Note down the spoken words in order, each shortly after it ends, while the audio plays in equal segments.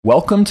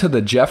Welcome to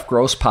the Jeff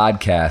Gross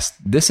Podcast.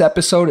 This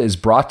episode is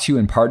brought to you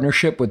in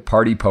partnership with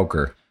Party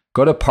Poker.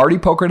 Go to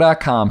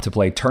partypoker.com to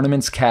play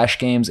tournaments, cash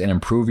games, and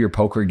improve your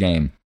poker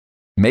game.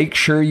 Make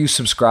sure you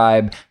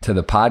subscribe to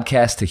the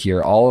podcast to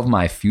hear all of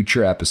my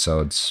future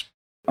episodes.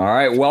 All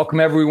right, welcome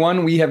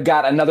everyone. We have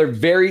got another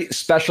very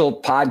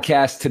special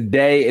podcast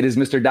today. It is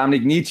Mr.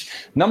 Dominic Nietzsche,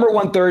 number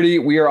 130.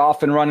 We are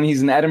off and running.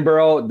 He's in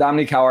Edinburgh.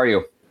 Dominic, how are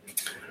you?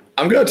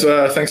 I'm good.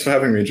 Thanks for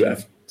having me,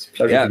 Jeff. It's a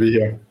pleasure to be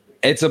here.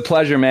 It's a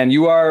pleasure, man.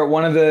 You are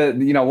one of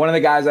the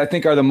guys I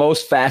think are the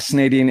most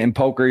fascinating in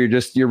poker.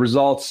 Your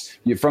results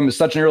from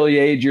such an early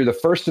age. You're the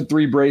first to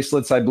 3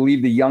 bracelets, I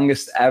believe, the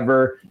youngest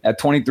ever at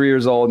 23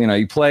 years old.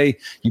 You play,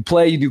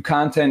 you do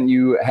content,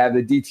 you have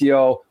the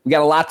DTO. We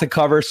got a lot to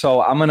cover,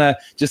 so I'm gonna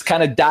just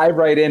kind of dive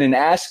right in and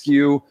ask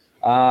you,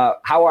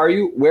 how are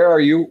you? Where are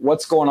you?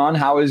 What's going on?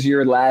 How has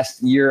your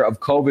last year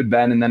of COVID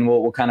been? And then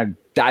we'll kind of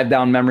dive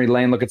down memory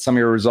lane, look at some of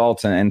your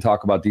results, and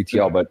talk about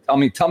DTO. But tell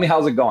me,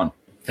 how's it going?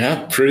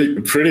 Yeah,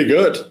 pretty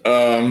good.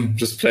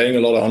 Just playing a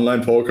lot of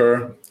online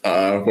poker,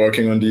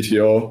 working on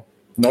DTO,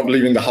 not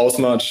leaving the house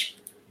much.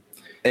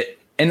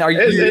 And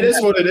it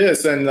is what it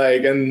is. And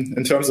like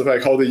in terms of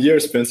like how the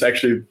year's been,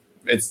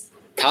 it's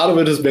part of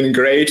it has been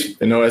great.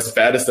 As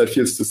bad as that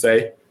feels to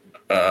say.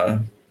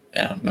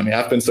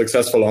 I've been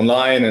successful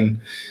online, and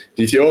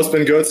DTO has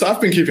been good, so I've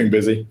been keeping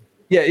busy.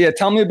 Yeah.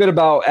 Tell me a bit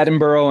about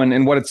Edinburgh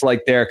and what it's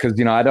like there, because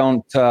I've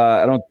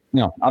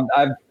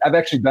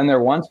actually been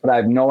there once, but I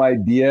have no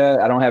idea.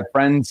 I don't have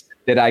friends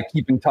that I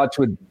keep in touch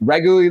with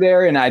regularly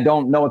there, and I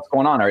don't know what's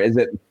going on. Or is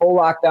it full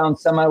lockdown,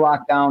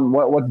 semi-lockdown?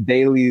 What's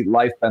daily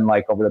life been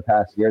like over the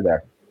past year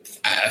there?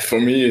 For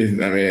me,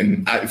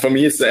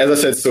 it's, as I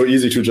said, so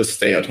easy to just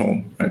stay at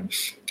home. I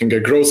can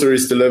get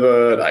groceries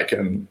delivered. I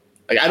don't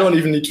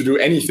even need to do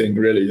anything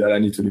really that I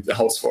need to leave the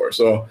house for.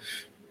 So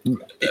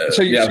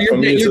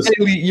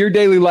your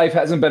daily life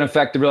hasn't been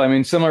affected really. I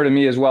mean, similar to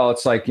me as well.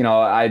 It's like,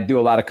 I do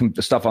a lot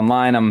of stuff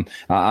online. I'm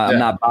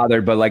not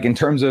bothered, but like in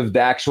terms of the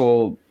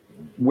actual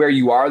where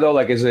you are though,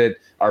 like,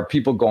 are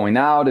people going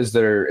out? Is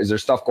there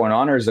stuff going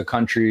on, or is the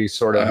country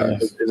sort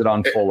of, is it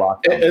on full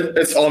lockdown?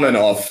 It's on and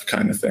off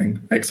kind of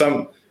thing. Like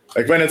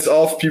when it's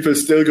off, people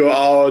still go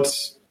out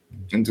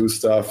and do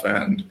stuff.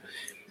 And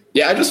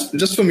yeah,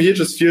 just for me, it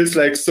just feels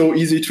like so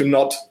easy to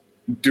not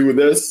do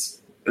this.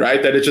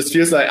 Right, that it just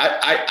feels like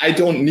I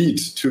don't need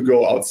to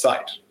go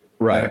outside.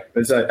 Right,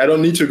 I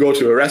don't need to go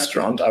to a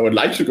restaurant. I would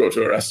like to go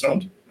to a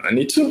restaurant. I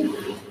need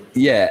to.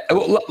 Yeah.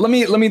 Well, let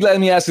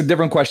me ask a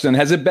different question.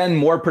 Has it been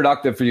more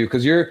productive for you?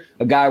 Because you're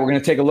a guy. We're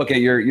going to take a look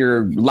at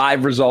your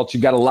live results.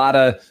 You've got a lot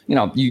of, you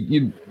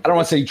I don't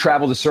want to say you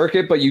travel the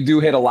circuit, but you do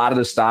hit a lot of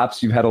the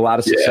stops. You've had a lot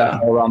of success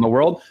all around the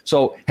world.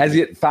 So has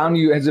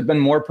it been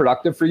more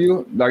productive for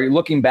you? Are you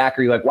looking back?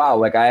 Are you like, wow,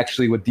 like I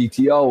actually with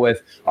DTO,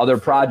 with other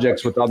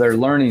projects, with other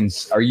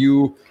learnings,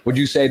 would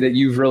you say that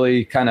you've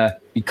really kind of,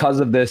 because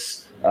of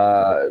this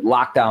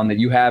lockdown, that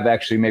you have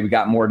actually maybe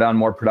got more done,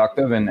 more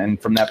productive?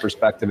 And from that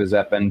perspective, has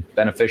that been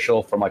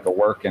beneficial from like a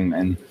work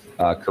and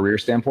career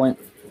standpoint?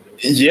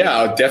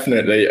 Yeah,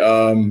 definitely.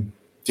 I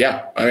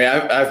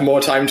have more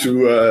time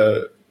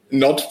to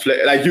not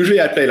play. Like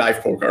usually I play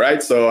live poker,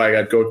 right? So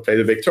I go play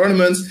the big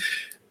tournaments.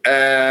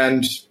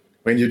 And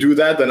when you do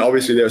that, then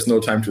obviously there's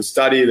no time to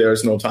study.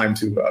 There's no time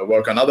to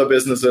work on other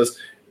businesses.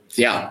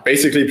 Yeah,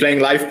 basically playing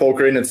live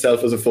poker in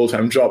itself is a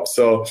full-time job.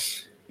 So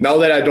now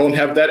that I don't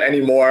have that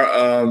anymore,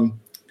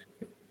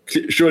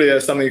 surely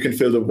there's something you can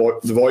fill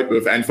the void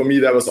with. And for me,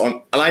 that was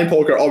on online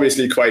poker,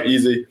 obviously quite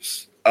easy.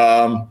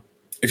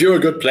 If you're a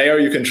good player,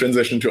 you can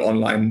transition to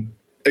online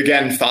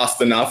again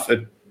fast enough.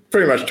 It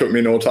pretty much took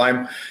me no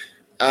time.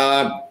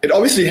 It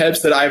obviously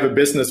helps that I have a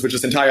business which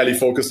is entirely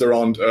focused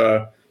around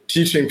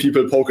teaching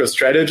people poker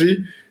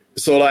strategy.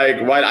 So like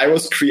while I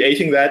was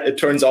creating that, it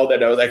turns out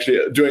that I was actually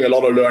doing a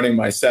lot of learning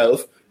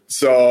myself.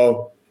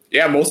 So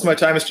yeah, most of my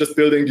time is just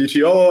building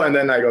DTO, and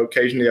then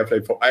occasionally I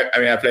play.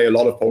 I play a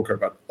lot of poker,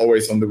 but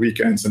always on the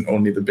weekends and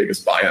only the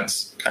biggest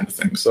buy-ins kind of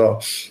thing. So,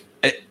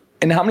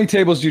 and how many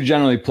tables do you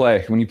generally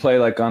play when you play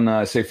like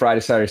on say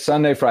Friday, Saturday,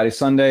 Sunday? Friday,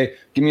 Sunday.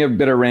 Give me a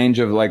bit of range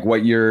of like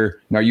what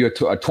are you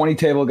a 20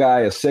 table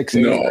guy, a 6?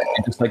 No,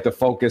 just like to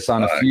focus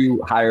on a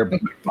few higher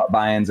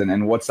buy-ins,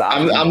 and what's the?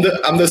 I'm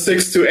the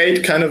 6 to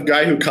 8 kind of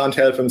guy who can't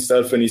help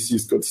himself when he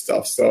sees good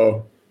stuff.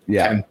 So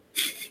yeah.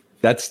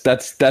 That's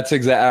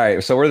exactly all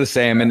right. So we're the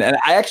same, and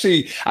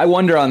I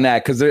wonder on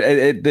that, because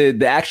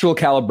the actual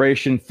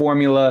calibration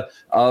formula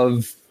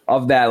of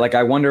that, like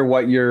I wonder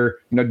what do you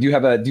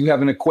have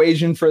an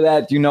equation for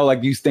that? Do you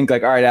think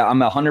like, all right, I'm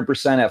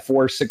 100% at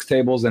 4, 6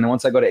 tables, and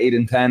once I go to 8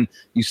 and 10,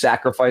 you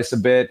sacrifice a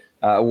bit.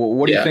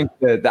 What do you think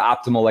the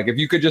optimal, like if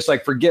you could just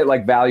like forget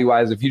like value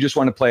wise, if you just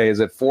want to play, is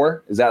it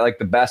 4? Is that like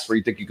the best where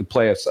you think you could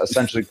play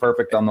essentially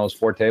perfect on those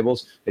 4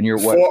 tables? And you're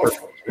what?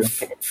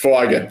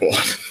 4 I get bored.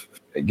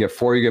 Get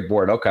 4, you get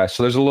bored. Okay,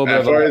 so there's a little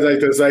bit of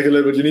there's like a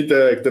little bit. You need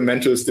the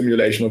mental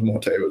stimulation of more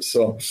tables.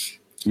 So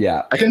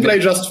yeah, I can play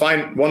just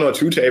fine 1 or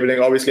 2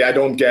 tabling. Obviously, I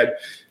don't get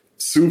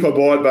super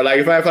bored, but like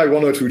if I have like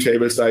 1 or 2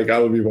 tables, like I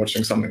will be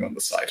watching something on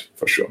the side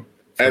for sure.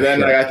 And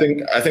then like,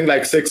 I think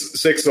like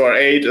six or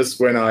eight is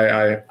when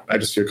I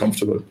just feel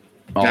comfortable.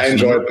 Awesome. I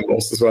enjoy it the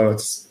most as well.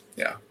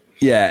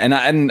 Yeah,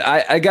 and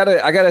I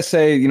gotta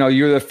say,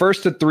 you're the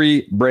first to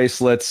 3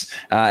 bracelets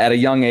at a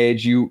young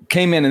age. You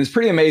came in, and it's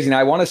pretty amazing.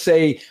 I want to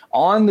say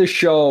on the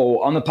show,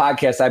 on the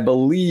podcast, I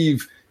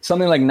believe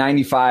something like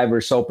 95%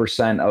 or so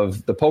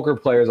of the poker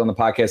players on the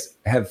podcast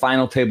have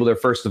final table their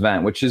first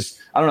event, which is,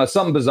 I don't know,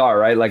 something bizarre,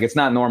 right? Like it's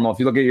not normal. If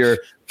you look at your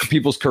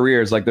people's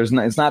careers, like it's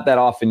not that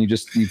often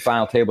you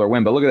final table or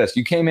win. But look at this.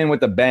 You came in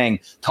with a bang.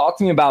 Talk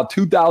to me about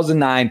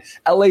 2009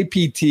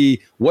 LAPT.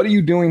 What are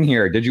you doing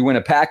here? Did you win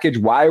a package?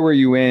 Why were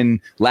you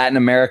in Latin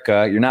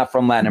America? You're not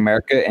from Latin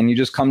America, and you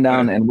just come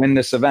down and win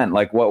this event.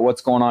 Like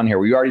what's going on here?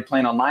 Were you already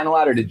playing online a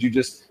lot, or did you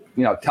just,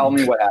 tell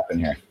me what happened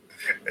here?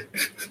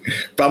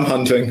 Bum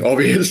hunting,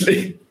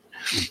 obviously.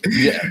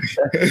 Yeah.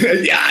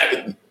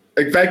 Yeah.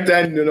 Like back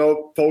then,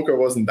 poker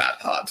wasn't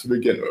that hard to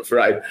begin with,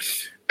 right?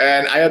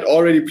 And I had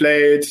already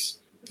played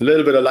a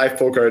little bit of live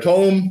poker at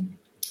home.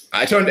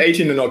 I turned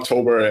 18 in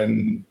October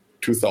in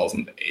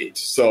 2008.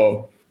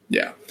 So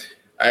yeah,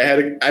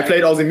 I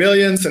played Aussie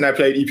Millions, and I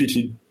played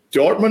EPT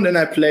Dortmund, and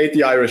I played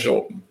the Irish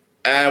Open.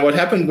 And what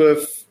happened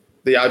with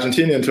the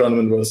Argentinian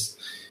tournament was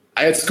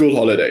I had school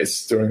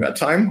holidays during that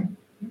time.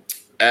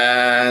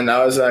 And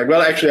I was like,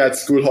 well, actually I had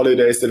school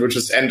holidays that would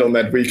just end on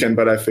that weekend,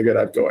 but I figured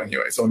I'd go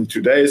anyway. It's only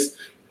 2 days.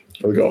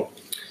 We'll go.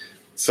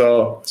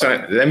 So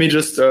let me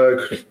just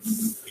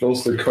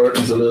close the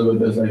curtains a little bit.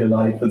 There's like a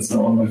light that's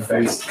not on my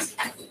face.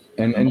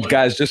 And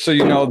guys, just so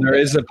you know, there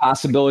is a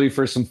possibility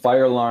for some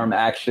fire alarm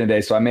action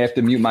today. So I may have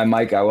to mute my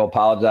mic. I will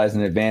apologize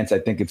in advance. I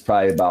think it's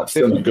probably about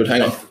 50. Good,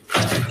 hang on.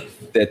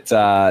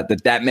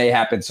 That may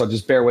happen. So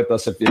just bear with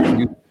us if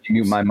you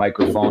mute my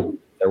microphone.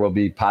 There will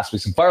be possibly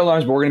some fire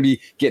alarms, but we're going to be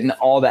getting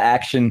all the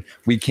action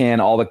we can,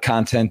 all the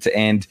content,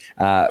 and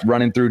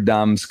running through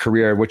Dom's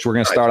career, which we're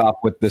going to start off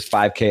with this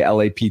 5K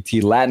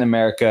LAPT Latin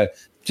America.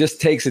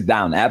 Just takes it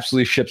down,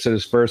 absolutely ships at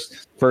his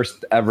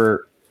first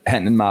ever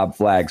Hetman Mob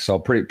flag. So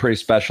pretty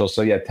special.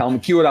 So yeah, tell me,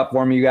 cue it up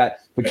for me. You got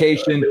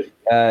vacation.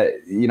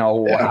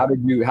 How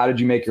did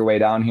you make your way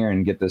down here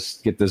and get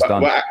this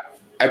done? Well,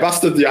 I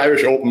busted the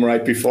Irish Open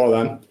right before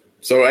then.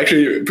 So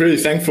actually pretty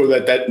thankful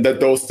that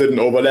those didn't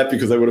overlap,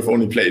 because I would have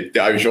only played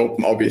the Irish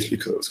Open, obviously,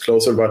 because it was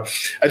closer. But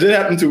I did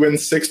happen to win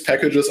 6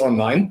 packages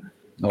online.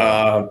 Oh,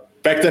 wow.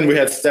 Back then we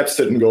had step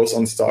sit and goes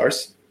on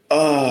stars.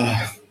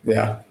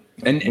 Yeah.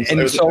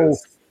 And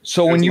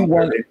so when you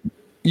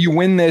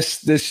win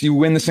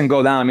this and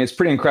go down. I mean, it's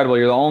pretty incredible.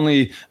 You're the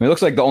only. It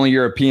looks like the only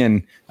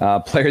European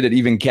player that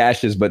even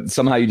cashes, but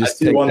somehow you just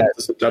take that.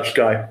 As a Dutch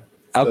guy.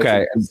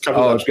 Okay, there's a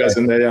couple of Dutch guys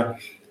in there. Yeah.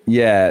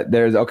 Yeah,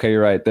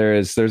 you're right.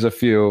 There's a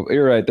few.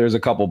 You're right. There's a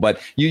couple, but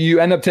you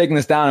end up taking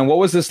this down. And what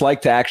was this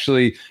like to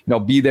actually,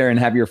 be there and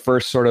have your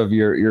first sort of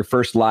your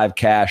first live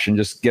cash and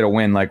just get a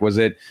win? Like, was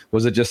it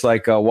just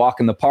like a walk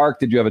in the park?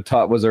 Did you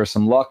have was there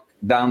some luck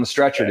down the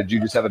stretch, or did you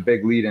just have a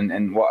big lead?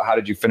 And how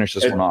did you finish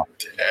this one off?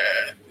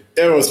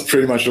 It was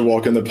pretty much a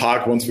walk in the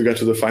park once we got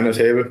to the final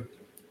table.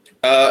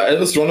 It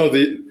was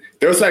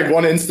there was like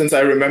one instance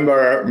I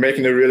remember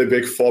making a really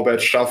big 4-bet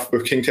shove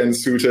with King 10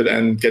 suited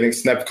and getting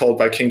snap called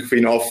by King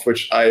Queen off,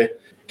 which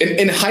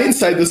in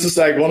hindsight, this is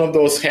like one of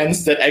those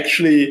hands that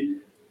actually,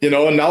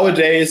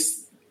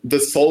 nowadays the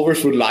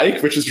solvers would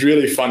like, which is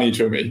really funny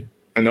to me.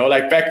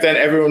 Like back then,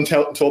 everyone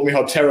told me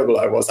how terrible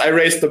I was. I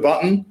raised the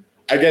button,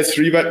 I get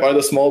 3-bet by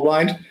the small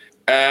blind,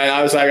 and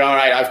I was like, all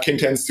right, I have King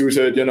 10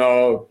 suited,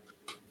 all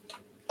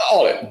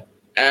in.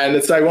 And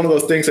it's like one of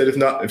those things that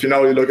if you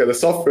look at the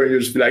software, you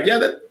just be like, yeah,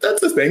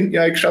 that's the thing.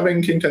 Yeah, like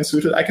shoving King 10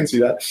 suited, I can see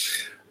that.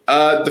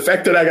 The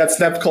fact that I got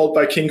snap called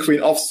by King Queen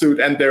offsuit,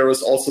 and there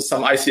was also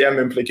some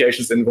ICM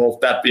implications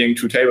involved, that being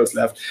 2 tables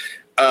left,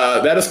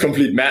 that is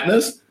complete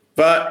madness.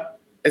 But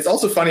it's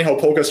also funny how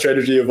poker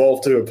strategy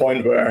evolved to a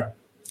point where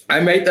I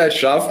made that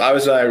shove. I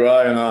was like,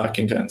 well,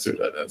 King 10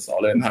 suited, that's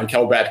all in. Like,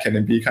 how bad can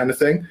it be, kind of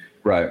thing.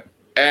 Right.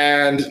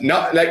 And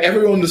not like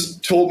everyone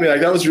just told me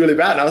like that was really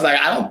bad. And I was like,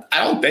 I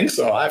don't think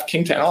so. I have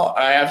King 10 off.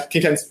 I have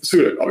King 10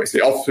 suited. Obviously,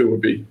 offsuit would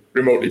be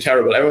remotely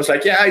terrible. Everyone was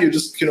like, yeah, you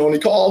just can only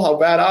call. How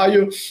bad are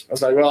you? I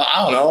was like, well,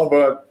 I don't know,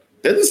 but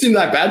it didn't seem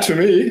that bad to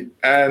me.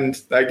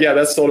 And like, yeah,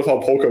 that's sort of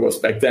how poker was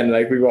back then.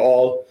 Like we were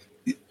all.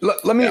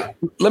 Let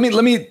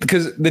me,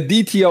 because the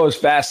DTO is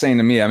fascinating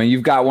to me. I mean,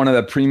 you've got one of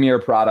the premier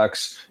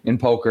products in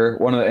poker,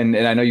 and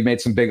I know you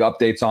made some big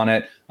updates on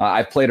it.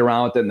 I've played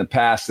around with it in the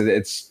past.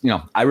 It's,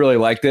 I really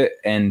liked it,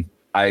 and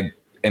I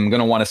am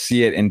going to want to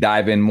see it and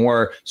dive in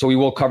more. So we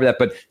will cover that.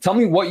 But tell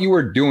me what you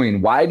were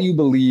doing. Why do you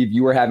believe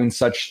you were having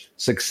such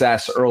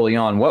success early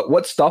on?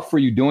 What stuff were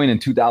you doing in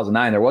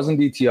 2009? There wasn't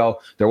DTO.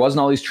 There wasn't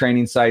all these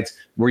training sites.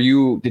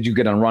 Did you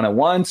get on Run It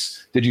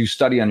Once? Did you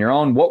study on your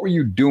own? What were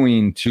you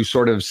doing to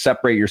sort of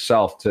separate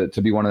yourself to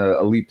be one of the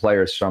elite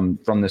players from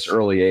this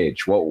early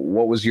age?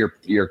 What was your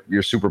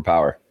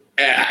superpower?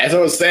 As I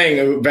was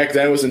saying, back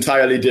then it was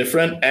entirely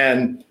different.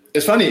 And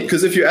it's funny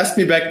because if you asked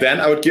me back then,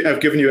 I would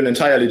have given you an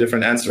entirely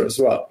different answer as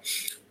well.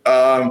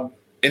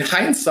 In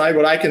hindsight,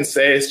 what I can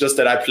say is just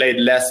that I played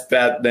less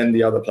bad than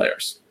the other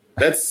players.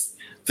 That's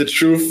the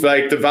truth.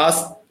 Like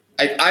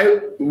I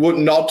would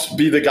not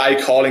be the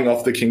guy calling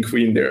off the king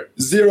queen there.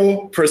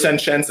 0%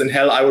 chance in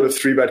hell I would have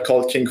 3-bet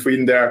called king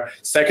queen there,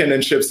 second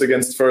in chips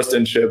against first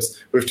in chips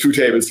with 2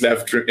 tables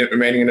left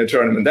remaining in the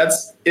tournament.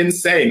 That's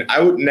insane.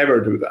 I would never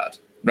do that,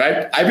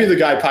 right? I'd be the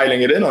guy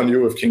piling it in on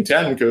you with king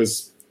 10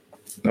 because,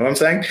 you know what I'm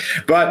saying?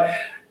 But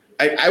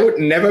I would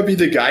never be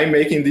the guy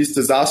making these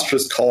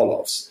disastrous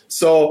call-offs.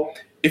 So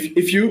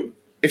if you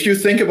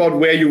think about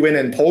where you win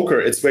in poker,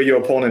 it's where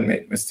your opponent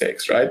make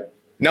mistakes, right?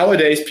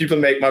 Nowadays, people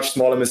make much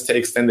smaller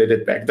mistakes than they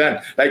did back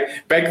then.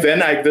 Like back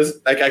then, I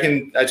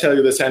tell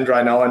you this hand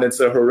right now, and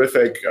it's a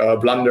horrific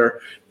blunder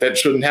that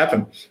shouldn't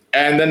happen.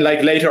 And then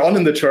like later on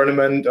in the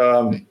tournament,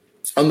 on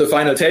the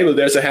final table,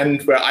 there's a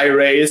hand where I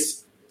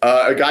raise,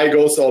 a guy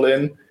goes all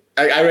in.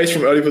 I raise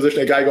from early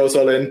position, a guy goes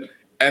all in,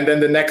 and then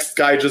the next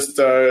guy just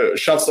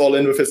shoves all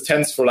in with his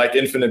tens for like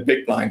infinite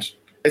big blind.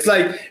 It's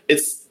like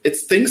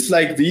it's things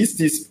like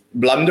these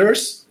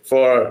blunders.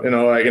 For, you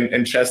know, like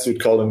in chess,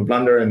 you'd call them a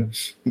blunder, and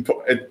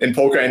in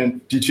poker and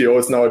DTO,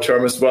 it's now a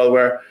term as well,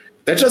 where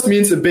that just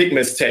means a big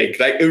mistake,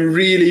 like a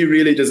really,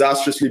 really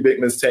disastrously big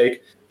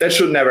mistake. That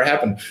should never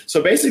happen.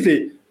 So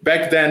basically,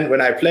 back then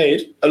when I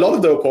played, a lot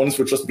of the opponents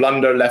would just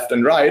blunder left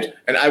and right,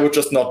 and I would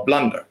just not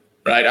blunder,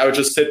 right? I would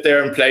just sit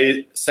there and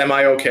play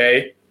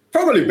semi-okay,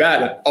 probably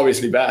bad,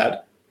 obviously bad.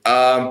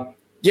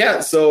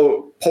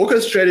 So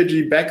poker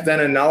strategy back then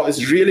and now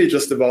is really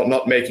just about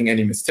not making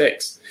any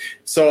mistakes.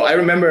 So I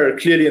remember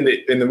clearly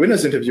in the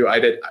winner's interview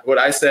what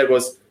I said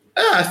was,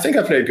 I think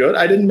I played good.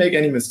 I didn't make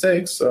any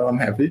mistakes, so I'm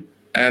happy.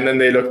 And then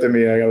they looked at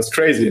me like I was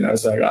crazy, and I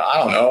was like, I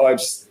don't know, I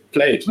just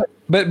played.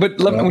 But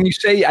when you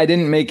say I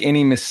didn't make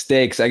any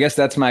mistakes, I guess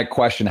that's my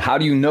question. How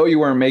do you know you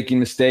weren't making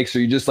mistakes, or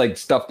you just like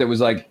stuff that was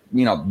like,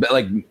 you know,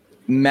 like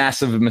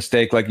massive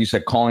mistake, like you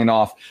said, calling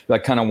off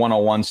like kind of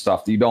 101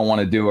 stuff that you don't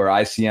want to do, or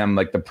ICM,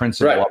 like the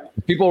principle. Right.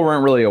 People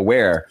weren't really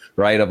aware,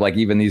 right, of like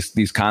even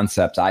these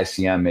concepts,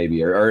 ICM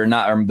maybe, or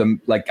not, or the,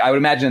 like I would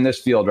imagine in this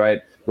field,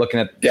 right, looking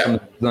at some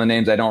of the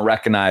names I don't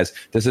recognize.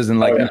 This isn't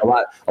like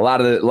a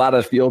lot of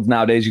the fields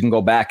nowadays. You can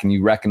go back and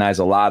you recognize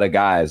a lot of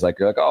guys. Like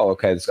you're like, oh,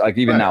 okay. It's like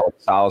even now,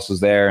 Salas was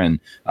there, and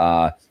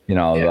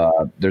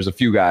there's a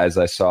few guys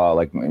I saw,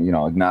 like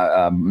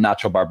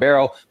Nacho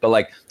Barbero, but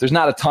like there's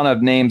not a ton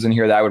of names in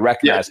here that I would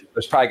recognize. Yeah.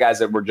 There's probably guys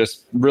that were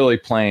just really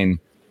playing.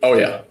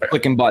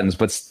 Clicking buttons,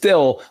 but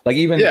still, like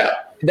even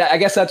I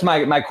guess that's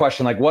my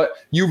question. Like, what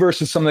you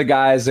versus some of the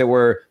guys that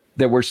were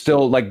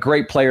still like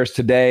great players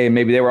today, and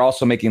maybe they were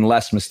also making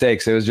less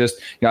mistakes. It was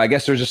just, I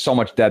guess there's just so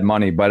much dead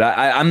money. But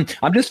I'm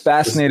just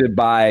fascinated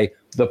by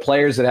the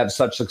players that have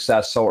such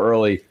success so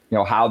early.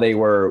 How they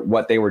were,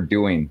 what they were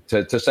doing.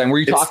 To say, were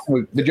you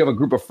talking? Did you have a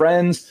group of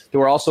friends that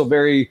were also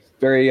very,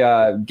 very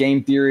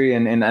game theory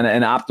and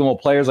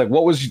optimal players? Like,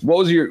 what was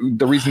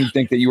the reason you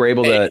think that you were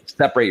able to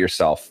separate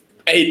yourself?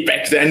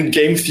 Back then,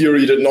 game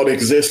theory did not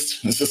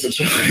exist. This is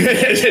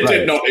it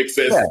did not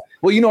exist. Yeah.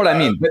 Well, you know what I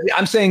mean. But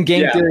I'm saying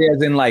game theory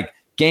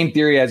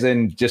as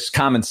in just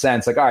common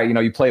sense. Like, all right,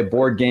 you play a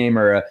board game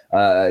or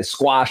a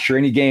squash or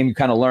any game, you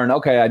kind of learn,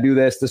 okay, I do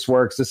this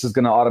works, this is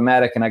going to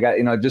automatic. And I got,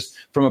 just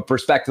from a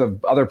perspective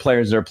of other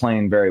players that are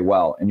playing very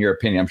well, in your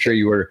opinion. I'm sure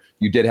you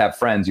did have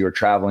friends you were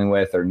traveling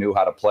with or knew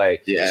how to play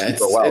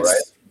super well,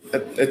 right?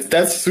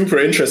 That's super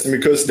interesting,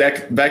 because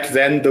back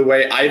then, the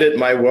way I did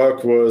my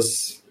work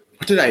was,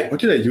 what did I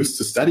use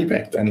to study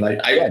back then?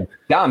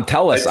 Dom,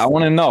 tell us. I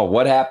want to know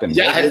what happened.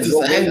 Yeah,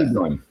 what are you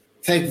doing?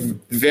 Like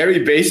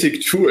very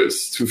basic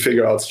tools to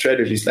figure out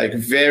strategies, like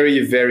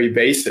very, very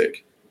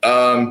basic.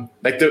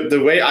 Like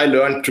the way I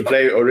learned to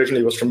play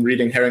originally was from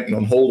reading Harrington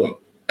on Hold'em.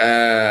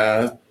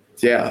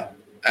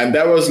 And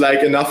that was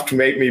like enough to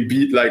make me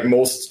beat like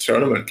most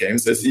tournament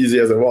games, as easy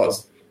as it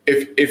was.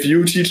 If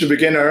you teach a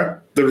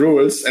beginner the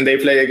rules and they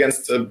play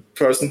against a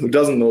person who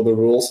doesn't know the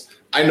rules,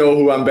 I know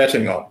who I'm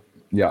betting on.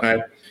 Yeah.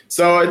 Right.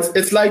 So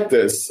it's like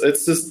this.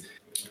 It's just,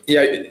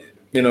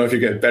 if you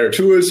get better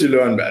tools, you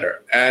learn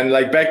better. And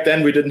like back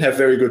then, we didn't have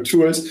very good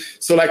tools.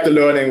 So like the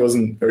learning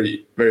wasn't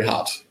very, very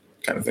hard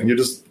kind of thing. You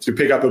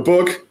pick up a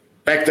book.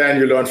 Back then,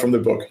 you learn from the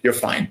book. You're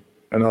fine.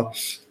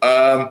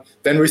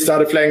 Then we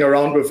started playing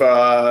around with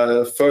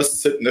the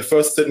first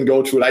sit and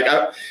go tool. Like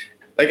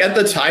at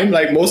the time,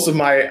 like most of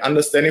my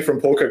understanding from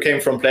poker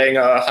came from playing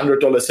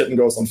 $100 sit and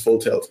goes on full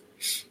tilt.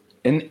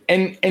 And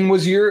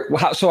was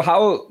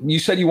how you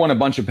said you won a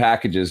bunch of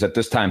packages at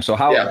this time. So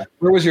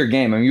where was your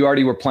game? I mean, you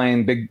already were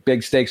playing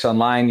big stakes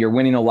online. You're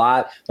winning a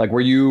lot. Like,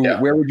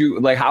 where would you,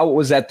 like, how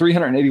was that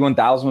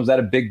 381,000? Was that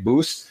a big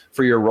boost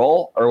for your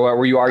role, or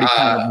were you already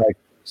kind of like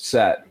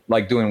set,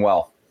 like doing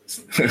well?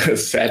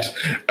 Set.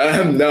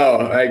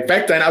 No, like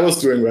back then I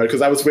was doing well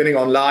because I was winning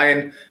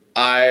online.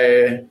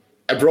 I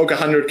broke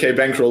 100K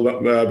bankroll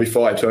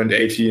before I turned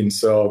 18.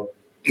 So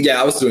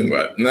yeah, I was doing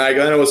well. And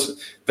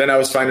then I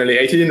was finally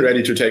 18,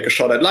 ready to take a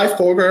shot at live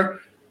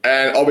poker.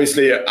 And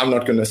obviously, I'm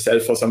not going to sell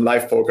for some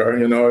live poker.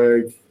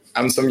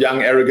 I'm some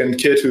young, arrogant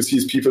kid who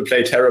sees people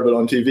play terrible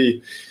on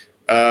TV.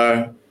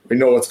 We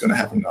know what's going to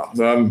happen now.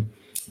 So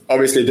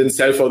obviously, didn't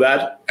sell for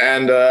that.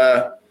 And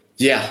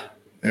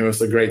it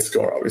was a great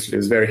score. Obviously, I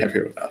was very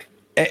happy with that.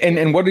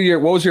 And what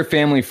was your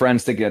family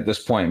friends thinking at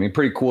this point? I mean,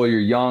 pretty cool. You're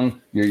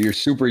young, you're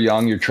super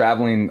young, you're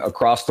traveling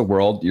across the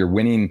world, you're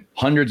winning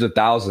hundreds of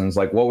thousands.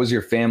 Like, what was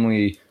your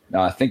family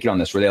thinking on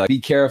this? Were they like, be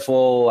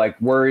careful, like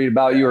worried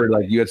about you, or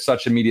like you had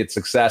such immediate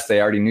success,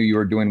 they already knew you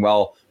were doing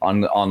well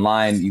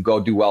online, you go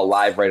do well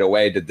live right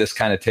away? Did this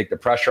kind of take the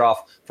pressure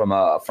off from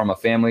a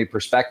family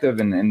perspective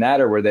and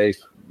that, or were they,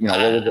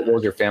 what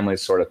was your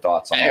family's sort of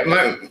thoughts on that?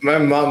 My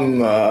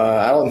mom,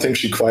 I don't think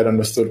she quite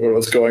understood what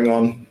was going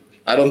on.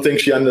 I don't think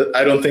she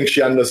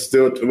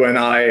understood when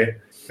I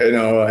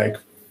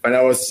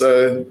was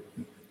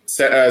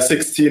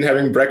 16,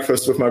 having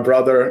breakfast with my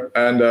brother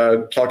and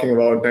talking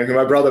about,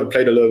 my brother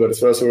played a little bit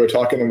as well, so we were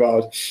talking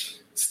about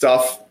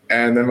stuff.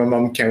 And then my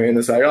mom came in and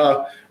was like,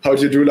 "Oh,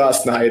 how'd you do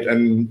last night?"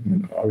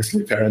 And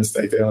obviously parents,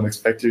 they don't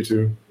expect you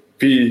to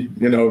be,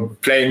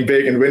 playing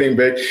big and winning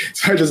big.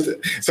 So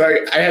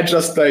I had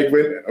just like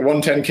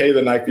won 10K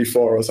the night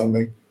before or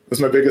something. It was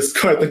my biggest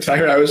score at the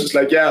time. I was just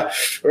like, yeah,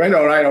 right,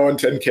 all right, I won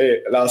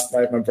 10K last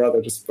night. My brother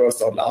just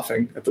burst out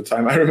laughing at the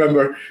time. I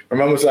remember my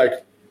mom was like,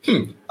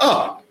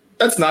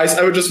 that's nice.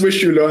 I would just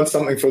wish you learned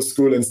something for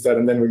school instead.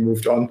 And then we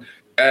moved on.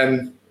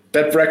 And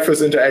that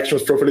breakfast interaction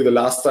was probably the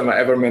last time I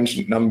ever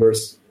mentioned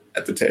numbers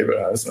at the table.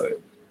 I was like,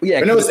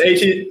 when I was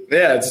 18,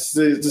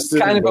 it's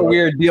kind of a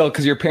weird deal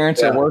because your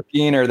parents are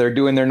working or they're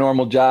doing their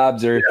normal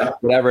jobs or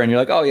whatever. And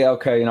you're like, oh, yeah,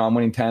 okay, I'm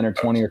winning 10 or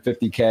 20 or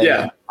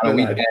 50K on a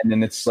weekend.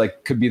 And it's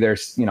like, could be their,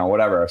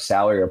 whatever, a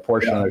salary or a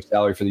portion of their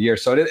salary for the year.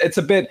 So it is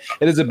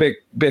a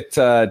bit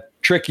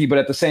tricky, but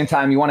at the same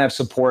time, you want to have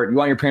support. You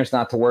want your parents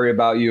not to worry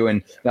about you.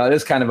 And it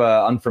is kind of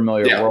an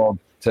unfamiliar world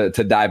to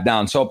dive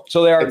down. So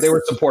they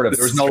were supportive.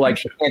 There was no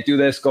like, you can't do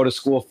this, go to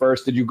school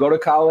first. Did you go to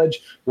college?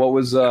 What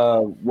was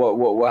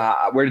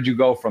where did you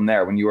go from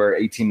there when you were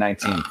 18,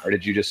 19, or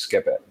did you just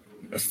skip it?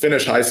 I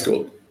finished high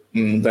school.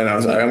 And then I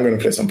was like, I'm going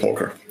to play some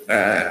poker.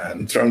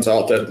 And turns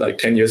out that like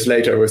 10 years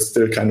later, we're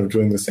still kind of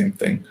doing the same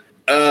thing.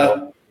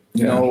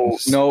 No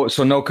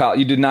college.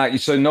 You did not.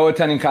 So no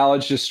attending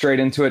college, just straight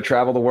into it,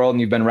 travel the world,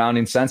 and you've been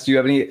rounding since. Do you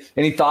have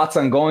any thoughts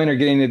on going or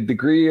getting a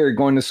degree or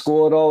going to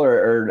school at all,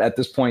 or at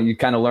this point you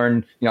kind of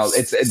learn?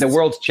 It's the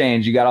world's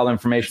changed. You got all the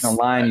information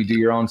online. You do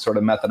your own sort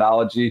of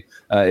methodology.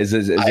 I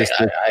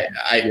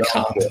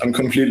can't. I'm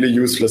completely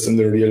useless in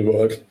the real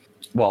world.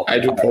 Well, I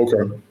do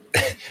poker.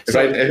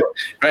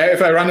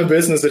 If I run a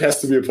business, it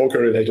has to be a poker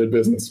related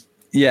business.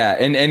 Yeah,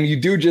 and you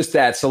do just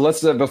that. So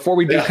let's before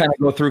we do kind of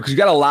go through, because you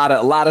got a lot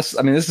of.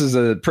 I mean, this is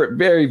a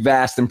very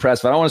vast,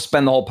 impressive. I don't want to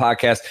spend the whole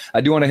podcast.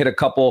 I do want to hit a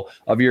couple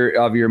of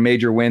your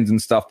major wins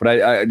and stuff.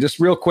 But I just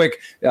real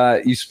quick,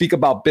 you speak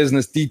about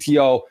business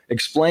DTO.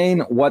 Explain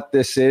what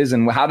this is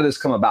and how did this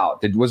come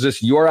about? Was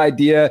this your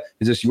idea?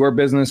 Is this your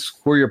business?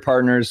 Who are your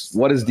partners?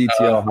 What is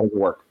DTO? How does it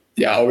work?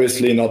 Yeah,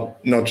 obviously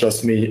not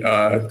just me.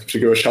 To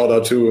give a shout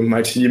out to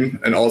my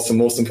team and also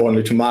most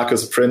importantly to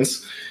Marcus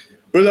Prince,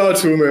 without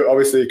whom we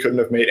obviously couldn't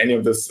have made any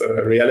of this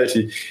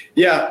reality.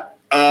 Yeah.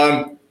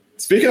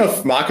 Speaking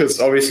of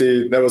Marcus,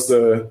 obviously that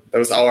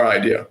was our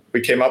idea.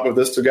 We came up with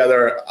this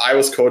together. I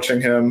was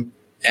coaching him,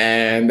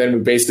 and then we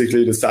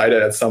basically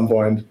decided at some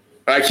point,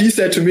 like he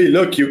said to me,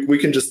 look, we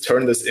can just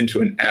turn this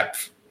into an app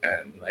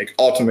and like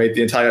automate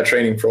the entire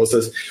training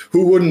process.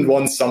 Who wouldn't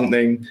want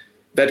something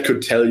that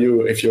could tell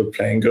you if you're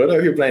playing good or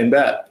if you're playing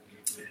bad?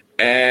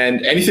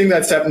 And anything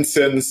that's happened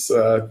since,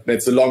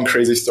 it's a long,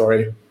 crazy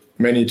story.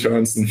 Many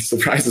turns and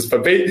surprises,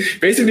 but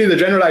basically the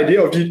general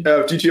idea of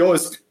DTO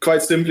is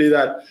quite simply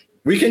that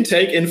we can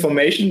take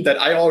information that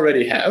I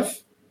already have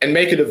and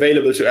make it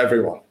available to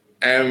everyone.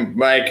 And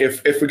like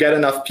if we get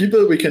enough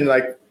people, we can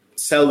like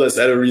sell this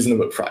at a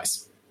reasonable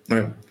price,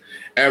 right?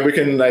 And we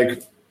can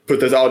like put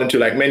this out into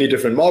like many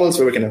different models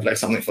where we can have like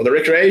something for the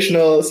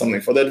recreational, something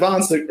for the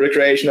advanced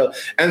recreational,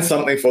 and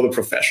something for the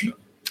professional.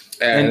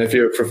 And if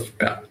you're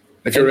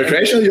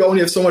recreational, you only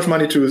have so much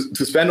money to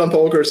spend on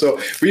poker. So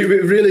we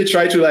really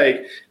try to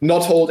like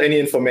not hold any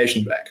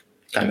information back,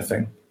 kind of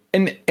thing.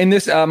 And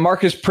this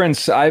Marcus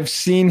Prince, I've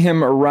seen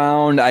him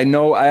around. I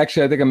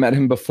think I met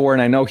him before,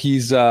 and I know he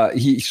is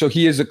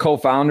a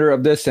co-founder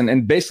of this.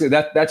 And basically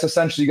that's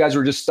essentially you guys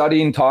were just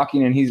studying,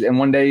 talking, and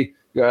one day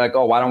you're like,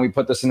 oh, why don't we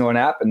put this into an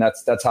app? And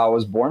that's how it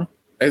was born.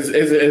 It's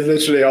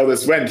literally how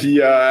this went.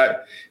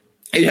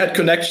 He had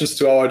connections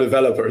to our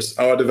developers.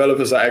 Our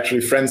developers are actually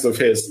friends of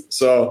his.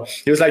 So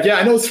he was like, yeah,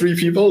 I know 3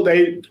 people.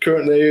 They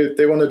want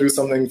to do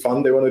something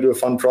fun. They want to do a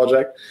fun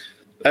project.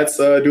 Let's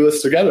do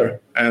this together.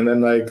 And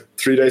then like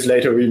 3 days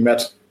later, we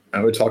met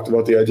and we talked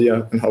about the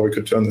idea and how we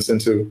could turn this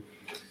into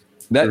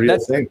a real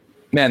thing.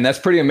 Man, that's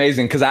pretty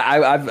amazing because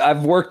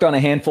I've worked on a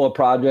handful of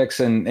projects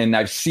and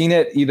I've seen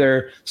it,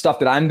 either stuff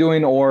that I'm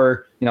doing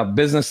or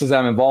businesses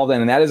I'm involved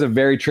in, and that is a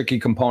very tricky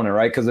component,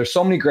 right? Because there's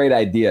so many great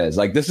ideas.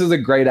 Like this is a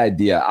great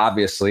idea,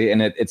 obviously,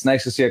 and it's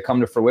nice to see it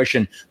come to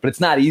fruition, but it's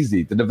not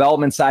easy. The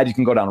development side, you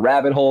can go down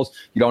rabbit holes.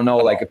 You don't know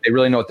like if they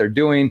really know what they're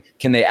doing.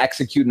 Can they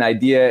execute an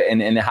idea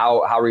and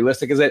how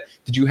realistic is it?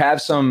 Did you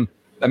have some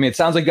I mean, it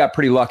sounds like you got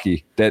pretty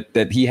lucky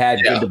that he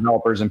had good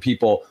developers and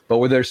people, but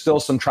were there still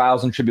some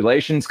trials and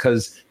tribulations?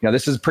 Because, you know,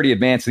 this is pretty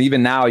advanced. And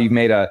even now you've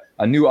made a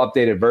new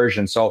updated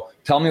version. So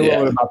tell me a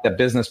little bit about the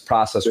business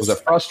process. Was it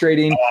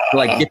frustrating to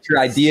like get your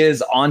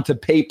ideas onto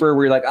paper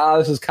where you're like,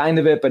 this is kind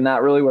of it, but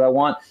not really what I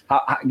want?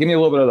 Give me a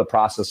little bit of the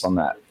process on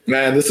that.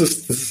 Man, this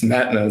is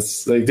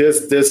madness. Like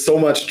there's so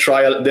much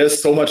trial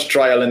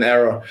and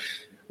error.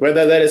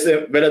 Whether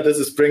this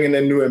is bringing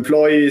in new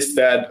employees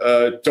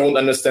that don't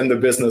understand the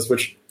business,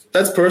 which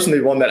that's personally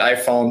one that I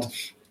found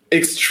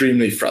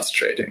extremely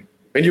frustrating.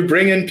 When you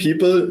bring in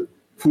people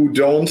who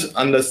don't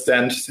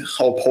understand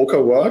how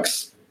poker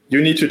works,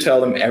 you need to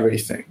tell them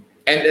everything.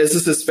 And this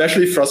is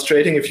especially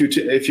frustrating if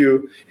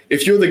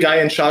you're the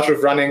guy in charge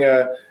of running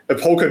a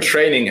poker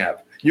training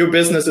app. Your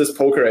business is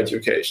poker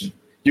education.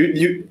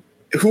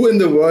 Who in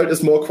the world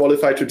is more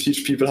qualified to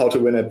teach people how to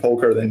win at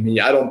poker than me?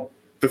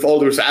 With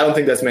all due respect, I don't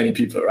think there's many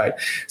people, right?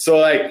 So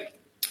like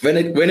when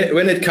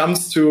it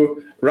comes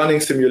to running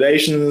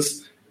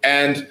simulations,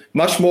 and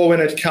much more when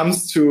it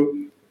comes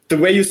to the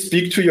way you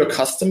speak to your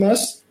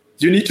customers,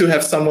 you need to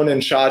have someone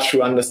in charge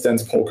who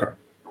understands poker,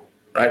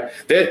 right?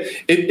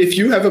 If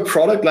you have a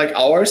product like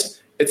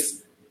ours,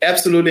 it's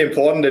absolutely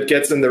important it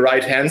gets in the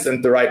right hands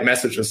and the right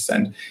messages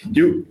sent.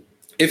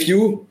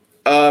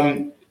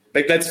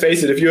 Like, let's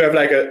face it, if you have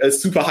like a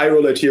super high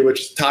roller tier,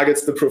 which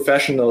targets the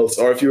professionals,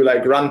 or if you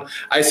like run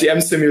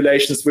ICM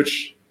simulations,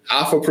 which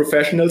are for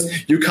professionals,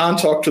 you can't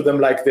talk to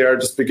them like they're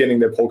just beginning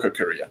their poker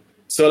career.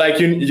 So like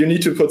you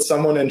need to put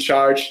someone in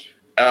charge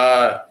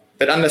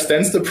that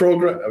understands the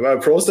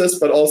process,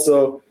 but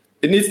also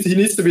he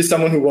needs to be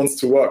someone who wants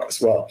to work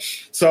as well.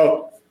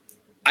 So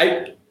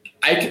I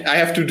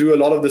have to do a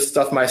lot of this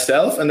stuff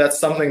myself. And that's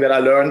something that I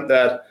learned,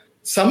 that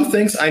some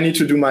things I need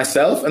to do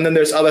myself, and then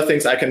there's other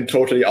things I can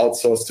totally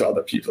outsource to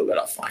other people that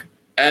are fine.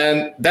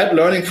 And that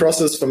learning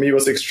process for me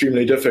was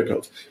extremely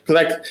difficult. Because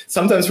like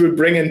sometimes we'd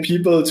bring in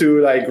people to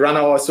like run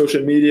our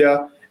social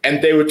media,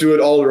 and they would do it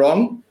all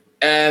wrong,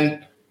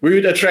 and we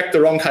would attract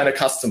the wrong kind of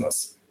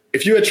customers.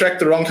 If you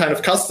attract the wrong kind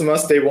of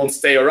customers, they won't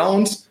stay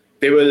around.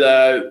 They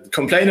will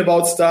complain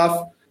about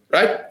stuff,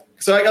 right?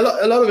 So like a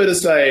lot of it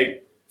is like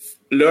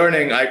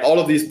learning like all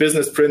of these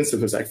business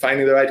principles, like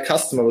finding the right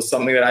customer was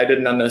something that I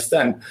didn't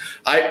understand.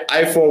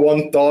 I for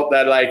one thought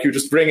that like you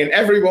just bring in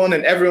everyone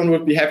and everyone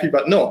would be happy,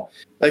 but no,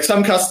 like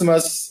some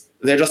customers,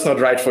 they're just not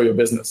right for your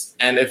business.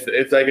 And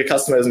if like a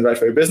customer isn't right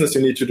for your business,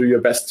 you need to do your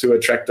best to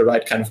attract the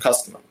right kind of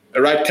customer.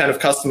 The right kind of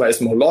customer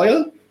is more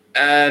loyal.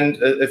 And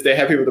if they're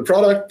happy with the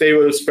product, they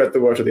will spread the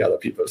word to the other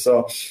people.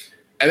 So,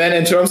 and then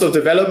in terms of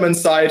development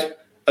side,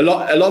 a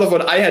lot of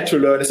what I had to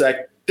learn is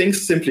like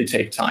things simply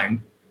take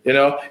time. You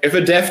know, if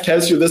a dev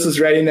tells you this is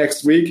ready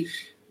next week,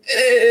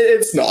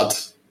 it's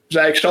not.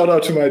 Like, shout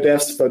out to my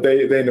devs, but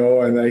they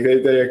know, and like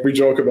they we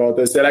joke about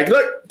this. They're like,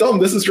 look, Dom,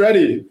 this is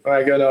ready.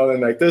 Like, you know,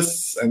 and like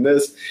this and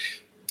this,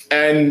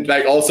 and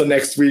like also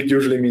next week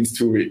usually means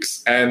 2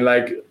 weeks. And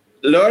like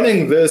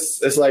learning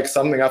this is like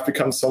something I've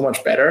become so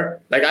much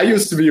better. Like I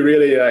used to be a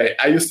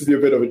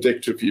bit of a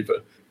dick to people.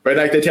 But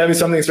like they tell me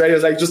something's ready, I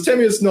was like, just tell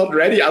me it's not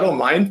ready. I don't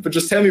mind, but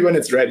just tell me when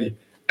it's ready.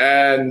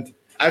 And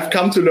I've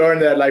come to learn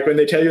that like when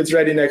they tell you it's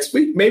ready next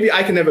week, maybe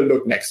I can have a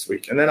look next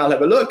week, and then I'll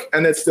have a look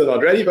and it's still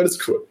not ready, but it's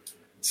cool.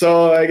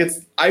 So like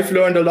I've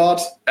learned a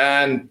lot,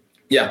 and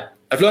yeah,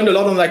 I've learned a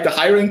lot on like the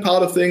hiring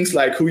part of things,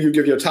 like who you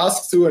give your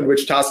tasks to and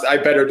which tasks I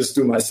better just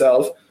do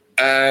myself.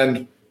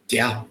 And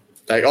yeah,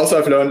 like also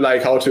I've learned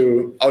like how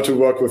to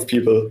work with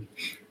people.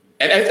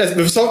 And as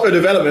with software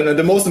development, and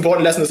the most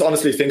important lesson is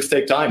honestly things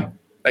take time.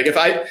 Like if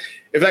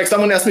like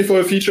someone asks me for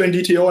a feature in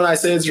DTO and I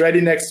say it's ready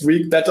next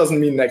week, that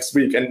doesn't mean next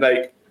week. And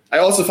like I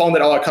also found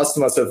that our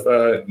customers have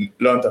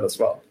learned that as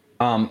well.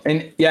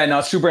 And yeah, no,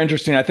 it's super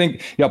interesting. I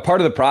think, you know, part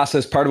of the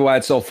process, part of why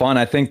it's so fun,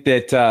 I think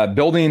that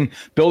building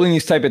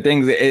these type of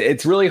things,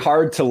 it's really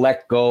hard to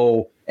let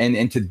go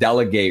and to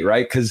delegate,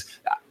 right? Because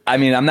I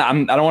mean, I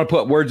don't want to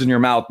put words in your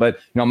mouth, but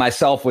you know,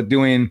 myself with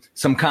doing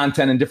some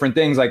content and different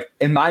things, like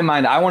in my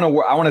mind, I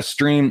want to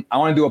stream, I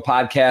want to do a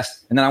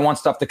podcast, and then I want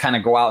stuff to kind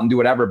of go out and do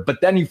whatever. But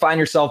then you find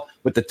yourself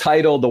with the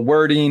title, the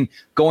wording,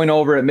 going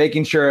over it,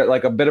 making sure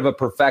like a bit of a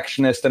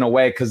perfectionist in a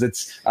way, because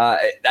it's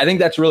I think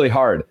that's really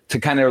hard to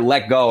kind of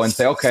let go and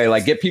say, okay,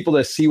 like get people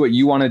to see what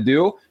you want to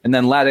do and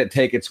then let it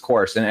take its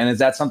course. And is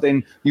that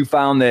something you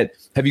found that,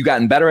 have you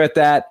gotten better at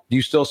that? Do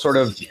you still sort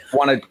of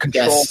want to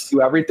control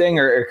do everything,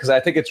 or because I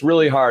think it's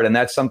really hard, and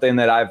that's something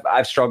that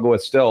I've struggled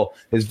with still,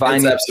 is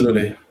finding. It's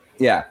absolutely.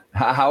 Yeah.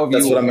 How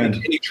have you,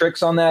 any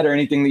tricks on that, or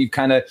anything that you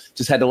kind of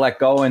just had to let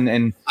go?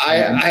 And I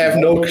have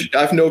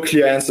no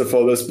clear answer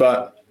for this,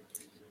 but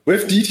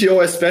with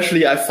DTO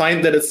especially, I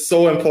find that it's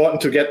so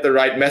important to get the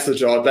right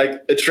message out.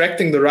 Like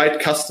attracting the right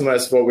customer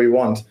is what we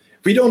want.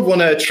 We don't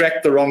want to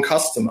attract the wrong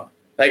customer.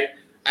 Like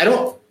I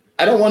don't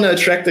want to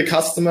attract a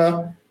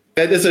customer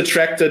that is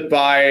attracted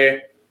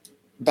by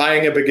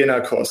buying a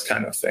beginner course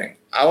kind of thing.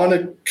 I want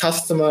a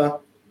customer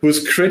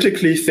who's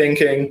critically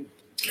thinking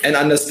and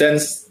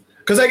understands,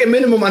 because like a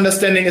minimum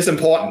understanding is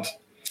important.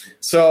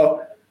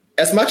 So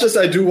as much as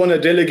I do want to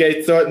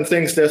delegate certain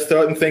things, there's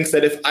certain things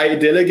that if I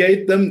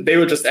delegate them, they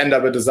will just end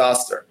up a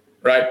disaster,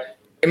 right?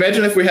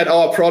 Imagine if we had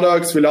our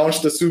products, we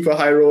launched the super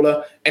high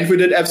roller, and we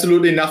did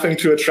absolutely nothing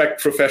to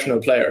attract professional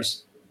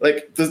players.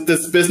 Like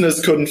this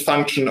business couldn't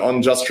function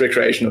on just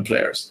recreational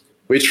players.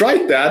 We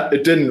tried that,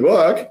 it didn't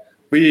work.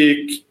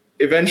 We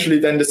eventually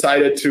then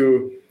decided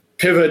to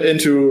pivot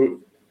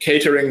into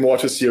catering more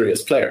to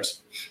serious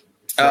players.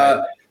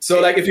 Right. So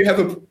like if you have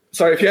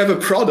a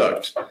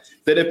product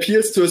that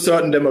appeals to a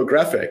certain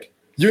demographic,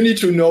 you need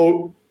to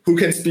know who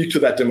can speak to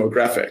that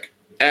demographic.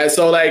 And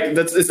so like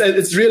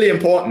it's really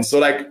important. So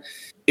like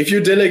if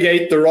you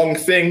delegate the wrong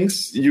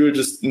things, you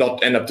just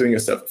not end up doing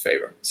yourself a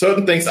favor.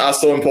 Certain things are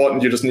so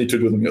important, you just need to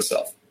do them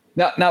yourself.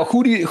 Now,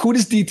 who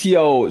does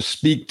DTO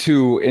speak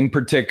to in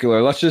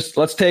particular?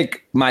 Let's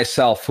take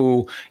myself,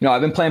 who, I've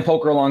been playing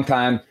poker a long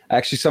time.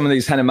 Actually, some of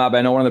these Hennem Mob,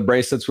 I know one of the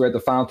bracelets, we were at the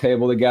final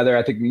table together.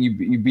 I think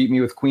you beat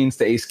me with queens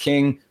to ace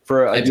king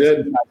for a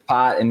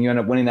pot, and you end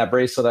up winning that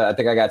bracelet. I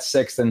think I got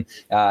sixth, and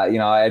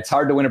it's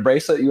hard to win a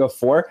bracelet. You have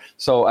four,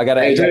 so I got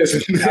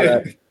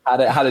to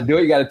how to do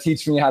it. You got to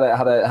teach me how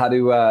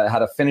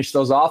to finish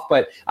those off.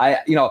 But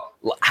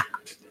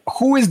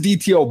who is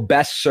DTO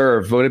best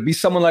served? Would it be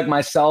someone like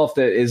myself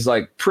that is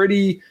like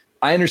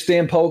I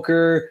understand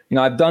poker,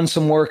 I've done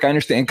some work, I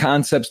understand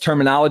concepts,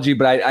 terminology,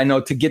 but I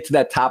know to get to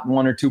that top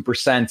 1 or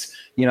 2%,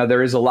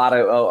 there is a lot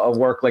of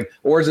work. Like,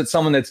 or is it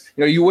someone that's,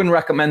 you wouldn't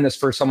recommend this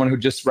for someone who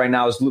just right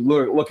now is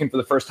looking for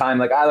the first time?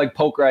 Like, I like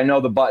poker, I know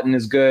the button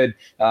is good,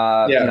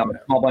 small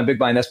blind, big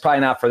blind. That's probably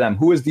not for them.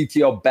 Who is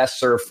DTO best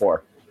served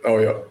for? Oh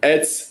yeah,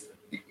 it's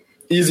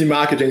easy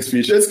marketing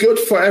speech. It's good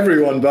for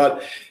everyone,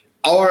 but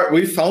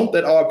we found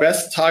that our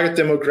best target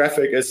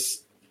demographic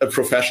is a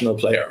professional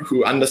player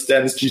who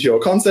understands GTO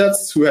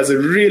concepts, who has a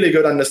really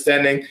good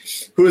understanding,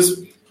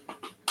 who's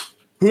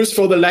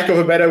for the lack of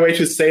a better way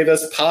to say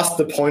this, past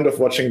the point of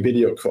watching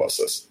video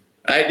courses.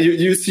 Right?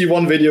 You see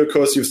one video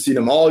course, you've seen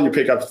them all, you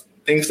pick up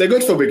things, they're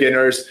good for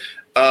beginners.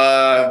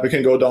 We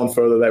can go down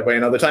further that way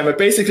another time. But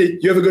basically,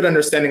 you have a good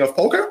understanding of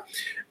poker.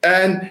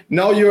 And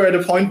now you're at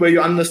a point where you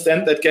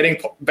understand that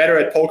getting better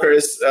at poker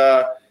is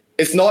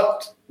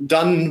not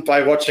done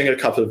by watching a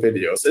couple of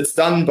videos. It's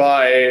done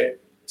by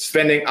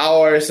spending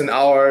hours and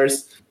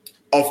hours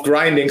of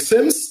grinding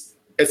sims,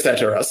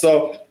 etc.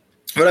 So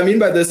what I mean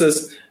by this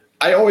is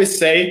I always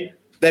say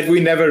that we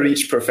never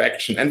reach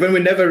perfection. And when we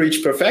never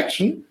reach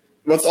perfection,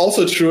 what's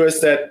also true is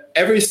that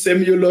every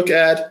sim you look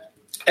at,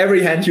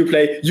 every hand you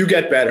play, you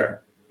get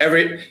better.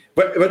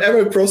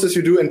 Whatever process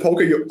you do in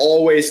poker, you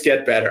always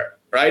get better.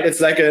 Right?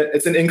 It's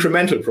an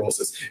incremental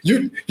process.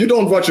 You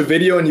don't watch a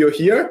video and you're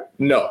here.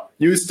 No,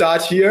 you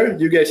start here,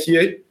 you get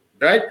here,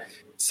 right?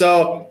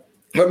 So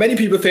what many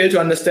people fail to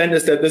understand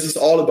is that this is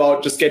all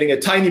about just getting a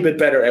tiny bit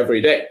better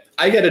every day.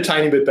 I get a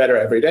tiny bit better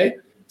every day.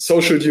 So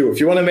should you. If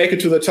you want to make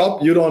it to the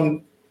top, you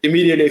don't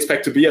immediately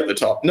expect to be at the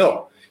top.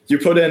 No, you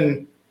put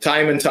in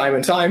time and time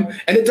and time,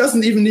 and it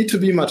doesn't even need to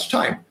be much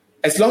time.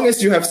 As long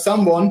as you have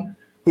someone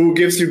who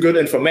gives you good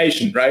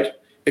information, right?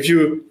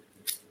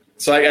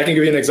 So I can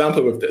give you an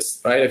example with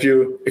this, right? If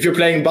you're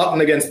playing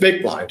button against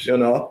big blind,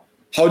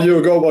 how do you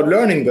go about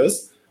learning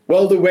this?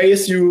 Well, the way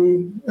is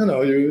you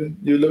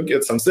look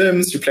at some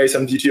sims, you play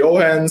some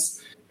DTO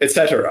hands,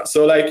 etc.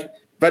 So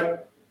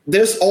but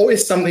there's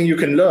always something you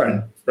can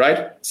learn,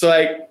 right? So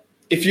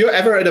if you're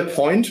ever at a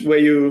point where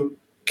you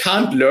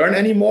can't learn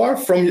anymore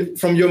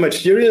from your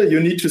material,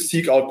 you need to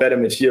seek out better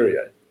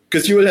material,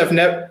 because you will have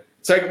never.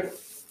 So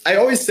I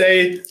always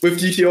say with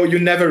DTO, you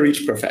never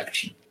reach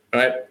perfection,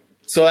 right?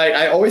 So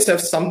I always have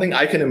something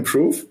I can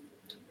improve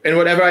in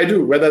whatever I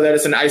do, whether that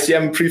is an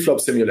ICM preflop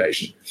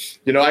simulation.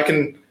 I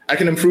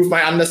can improve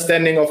my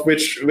understanding of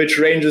which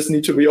ranges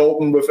need to be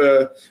open with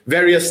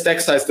various stack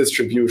size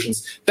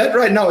distributions. That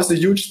right now is a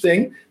huge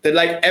thing that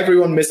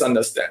everyone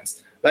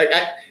misunderstands.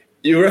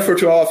 You referred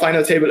to our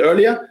final table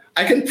earlier.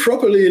 I can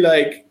properly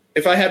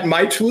if I had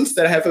my tools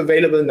that I have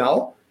available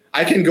now,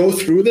 I can go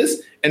through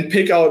this and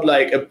pick out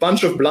a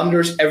bunch of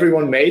blunders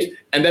everyone made,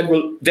 and that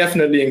will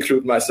definitely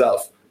include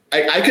myself.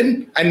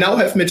 I now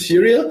have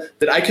material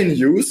that I can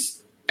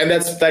use, and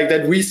that's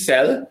that we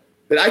sell,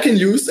 that I can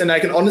use, and I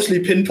can honestly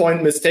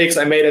pinpoint mistakes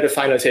I made at a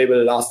final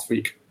table last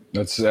week.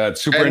 That's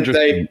super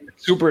interesting.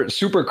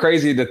 Super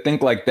crazy to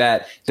think like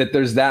that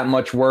there's that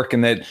much work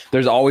and that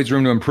there's always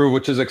room to improve,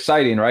 which is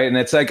exciting, right? And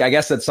it's I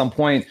guess at some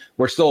point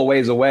we're still a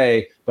ways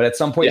away, but at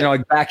some point,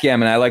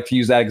 backgammon, I like to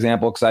use that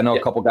example because I know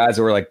a couple guys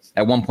that were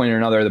at one point or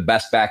another the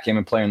best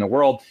backgammon player in the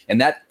world, and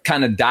that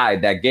kind of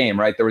died, that game,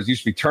 right? There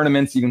used to be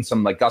tournaments, even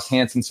some Gus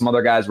Hansen, some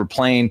other guys were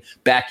playing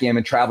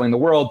backgammon, traveling the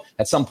world.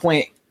 At some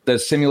point, the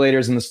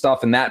simulators and the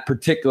stuff in that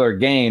particular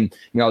game,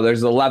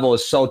 there's the level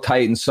is so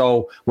tight and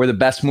so where the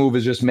best move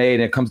is just made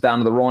and it comes down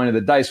to the rolling of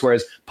the dice.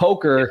 Whereas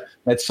poker,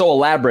 it's so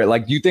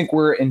elaborate. Do you think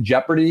we're in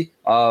jeopardy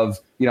of,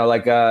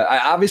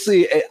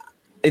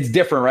 it's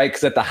different, right?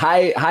 Because at the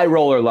high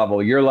roller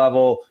level, your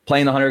level,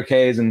 playing the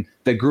 100Ks and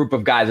the group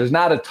of guys, there's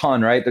not a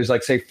ton, right? There's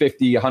like, say,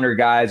 50, 100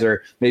 guys,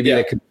 or maybe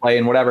they could play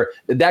in whatever.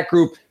 That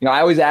group, I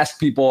always ask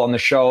people on the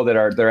show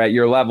they're at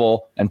your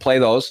level and play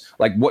those,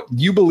 like, what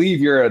you believe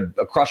you're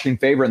a crushing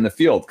favorite in the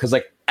field? Because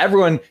like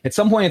everyone, at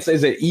some point,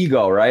 is it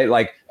ego, right?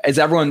 Like, is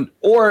everyone,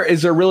 or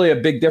is there really a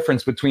big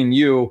difference between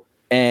you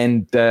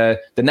and the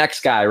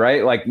next guy,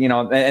 right? Like,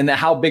 and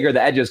how big are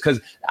the edges?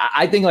 Because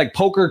I think like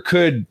poker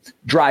could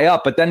dry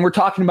up, but then we're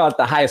talking about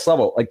the highest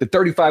level, like the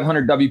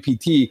 3,500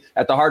 WPT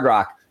at the Hard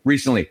Rock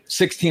recently,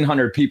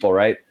 1,600 people,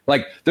 right?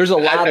 Like there's a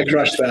lot of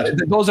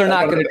that. Those are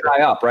not going to dry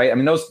up, right? I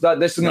mean, this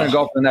is going to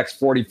go for the next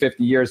 40,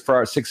 50 years, for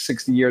our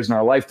 60 years in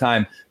our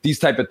lifetime, these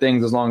type of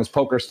things, as long as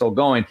poker's still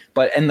going.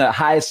 But in the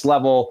highest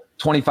level,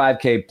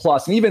 25K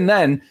plus. And even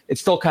then,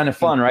 it's still kind of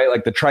fun, right?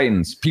 Like the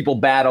Tritons, people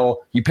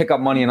battle, you pick up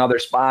money in other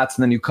spots,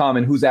 and then you come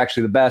and who's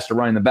actually the best or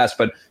running the best.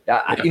 But,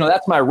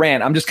 that's my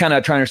rant. I'm just kind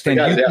of trying to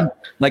understand.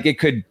 Like it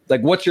could,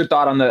 like, what's your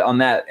thought on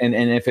that? And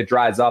if it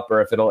dries up,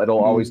 or if it'll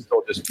always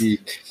still just be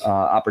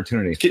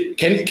opportunity.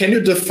 Can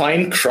you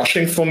define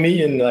crushing for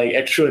me in like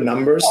actual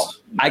numbers?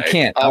 I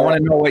can't. I want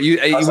to know what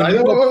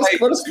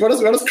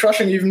what does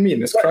crushing even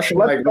mean? Is crushing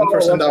like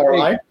 1%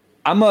 ROI?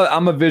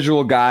 I'm a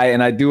visual guy,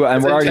 and I do.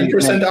 And we're already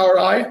 10%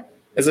 ROI.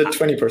 Is it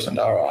 20%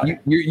 ROI?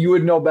 You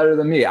would know better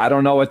than me. I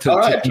don't know what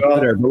to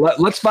consider. But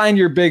let's find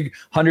your big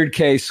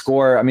 100K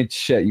score. I mean,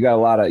 shit, you got a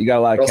lot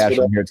of cash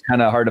in here. It's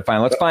kind of hard to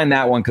find. Let's find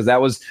that one, because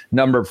that was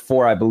number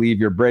 4, I believe.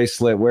 Your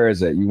bracelet. Where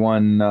is it? You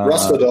won.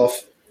 Rostodov.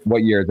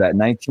 What year is that?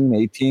 19,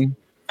 18?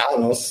 I don't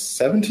know.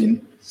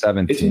 17.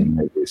 17,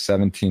 maybe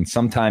 17.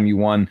 Sometime you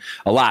won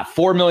a lot.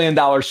 $4 million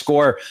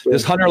score.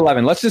 This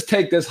 111. Let's just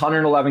take this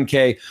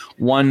 111K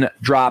one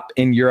drop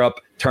in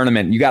Europe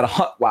tournament. You got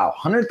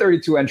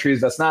 132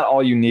 entries. That's not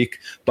all unique,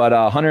 but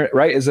 100,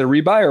 right? Is it a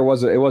rebuy, or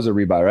was it? It was a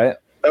rebuy, right?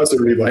 That was a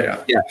rebuy,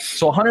 yeah. Yeah.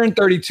 So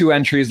 132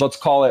 entries. Let's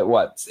call it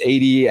what?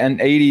 80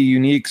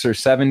 uniques or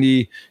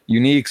 70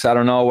 uniques. I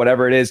don't know,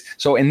 whatever it is.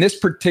 So in this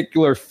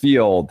particular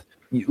field,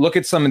 look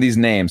at some of these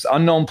names.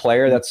 Unknown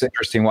player. That's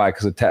interesting. Why?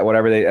 Because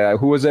whatever they.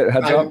 Who was it?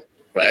 Heads up.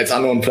 It's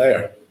unknown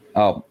player.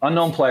 Oh,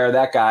 unknown player.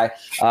 That guy.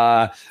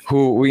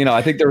 Who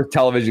I think there was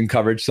television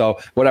coverage. So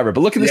whatever.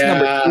 But look at this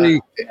number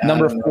 3,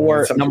 number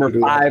 4, number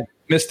 5.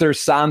 Mr.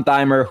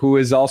 Sontheimer, who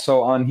is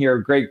also on here.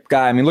 Great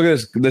guy. I mean, look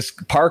at this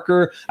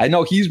Parker. I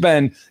know he's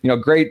been,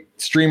 great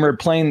streamer,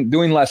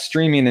 doing less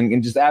streaming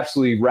and just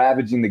absolutely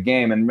ravaging the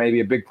game. And maybe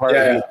a big part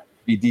of it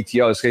be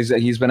DTO.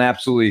 He's been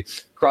absolutely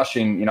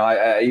crushing.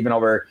 I even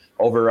over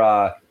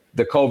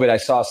the COVID, I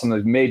saw some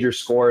of the major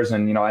scores,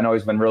 and I know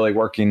he's been really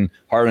working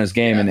hard on his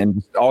game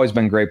and always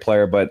been a great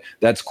player. But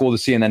that's cool to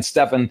see. And then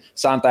Stefan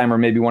Sontheimer,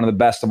 maybe one of the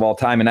best of all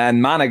time,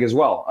 and Monig as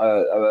well,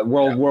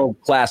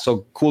 world class.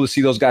 So cool to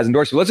see those guys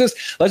endorse you. Let's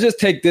just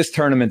take this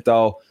tournament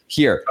though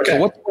here. Okay. So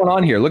what's going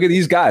on here? Look at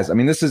these guys. I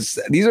mean,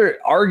 these are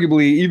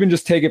arguably, even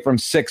just take it from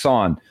 6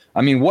 on.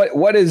 I mean,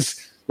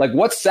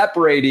 what's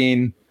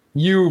separating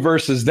you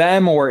versus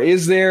them, or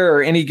is there,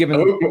 or any given?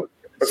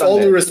 With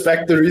all due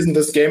respect, the reason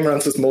this game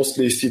runs is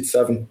mostly seat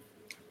 7.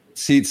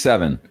 Seat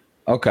 7.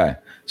 Okay.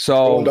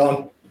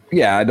 So,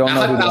 yeah, I don't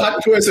know.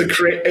 Hakpo is a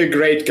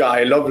great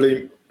guy.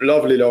 Lovely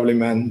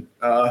man.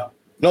 Not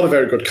a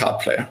very good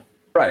card player.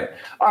 Right.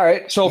 All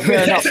right. So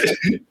fair enough.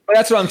 But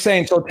that's what I'm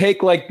saying. So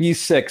take like these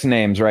 6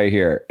 names right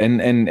here,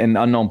 and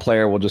unknown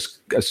player. We'll just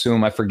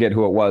assume, I forget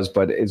who it was,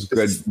 but it's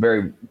good.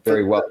 Very,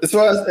 very well. It's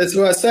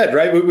what I said,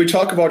 right? We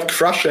talk about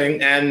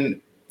crushing,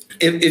 and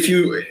if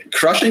you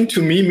crushing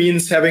to me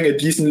means having a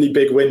decently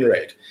big win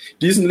rate.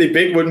 Decently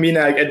big would mean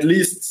like at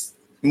least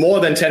more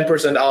than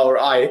 10%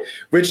 ROI,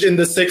 which in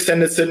the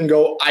 6-handed sit and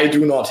go, I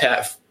do not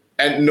have.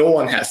 And no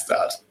one has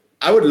that.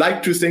 I would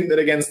like to think that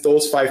against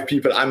those 5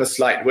 people, I'm a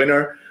slight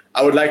winner.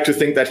 I would like to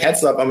think that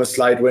heads up, I'm a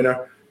slight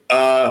winner.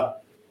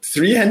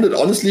 3-handed,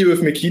 honestly,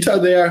 with Mikita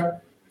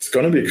there, it's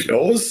going to be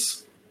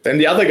close. Then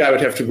the other guy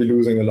would have to be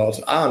losing a lot.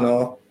 I don't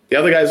know. The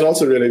other guy is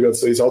also really good,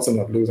 so he's also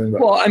not losing. But.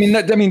 Well, I mean,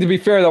 to be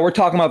fair though, I'm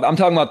talking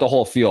about the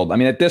whole field. I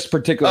mean, at this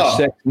particular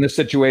 6 in this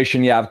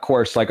situation, yeah, of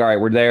course, like, all right,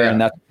 we're there, and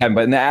that's 10.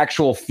 But in the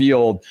actual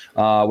field,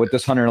 with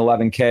this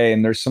 111K,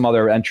 and there's some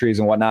other entries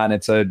and whatnot, and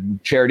it's a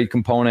charity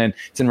component.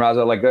 It's in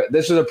Raza. Like,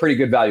 this is a pretty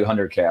good value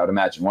 100K, I would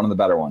imagine, one of the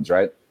better ones,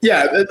 right?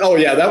 Yeah.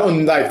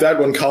 That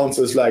one counts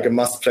as like a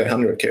must-play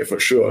 100K for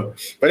sure.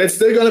 But it's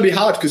still going to be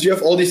hard because you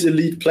have all these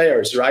elite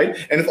players, right?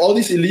 And if all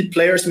these elite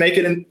players make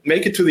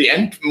it to the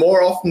end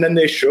more often than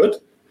they should,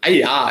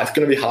 it's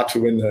going to be hard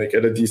to win like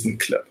at a decent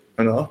clip,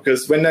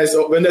 Because when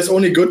there's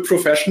only good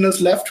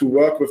professionals left who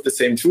work with the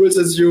same tools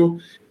as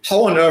you,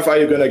 how on earth are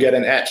you going to get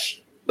an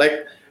edge?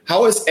 Like,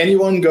 how is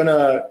anyone going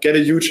to get a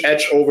huge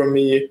edge over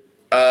me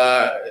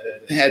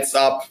heads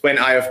up when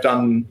I have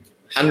done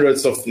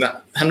hundreds of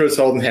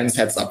thousand hands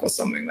heads up or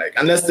something? Like,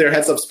 unless they're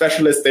heads up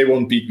specialists, they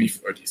won't beat me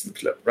for a decent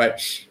clip,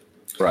 right?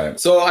 Right.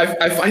 So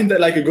I find that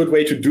like a good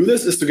way to do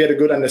this is to get a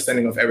good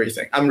understanding of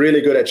everything. I'm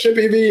really good at chip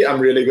EV. I'm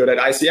really good at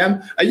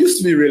ICM. I used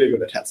to be really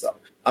good at heads up.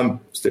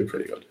 I'm still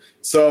pretty good.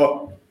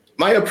 So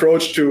my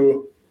approach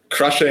to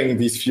crushing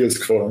these fields,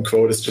 quote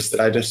unquote. It's just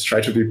that I just try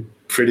to be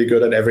pretty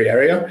good at every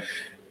area.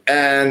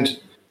 And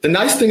the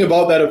nice thing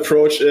about that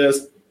approach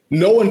is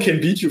no one can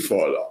beat you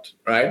for a lot,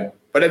 right?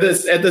 But at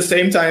the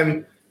same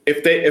time,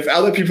 if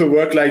other people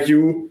work like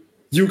you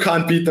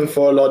can't beat them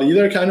for a lot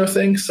either, kind of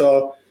thing.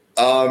 So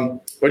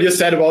what you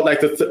said about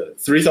like the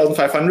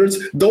 3,500s,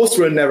 those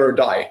will never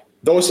die.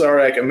 Those are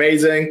like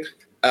amazing.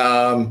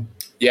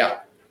 Yeah.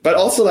 But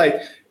also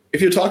like,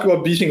 if you talk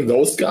about beating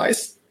those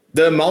guys,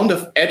 the amount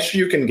of edge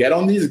you can get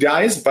on these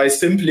guys by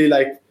simply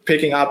like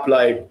picking up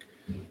like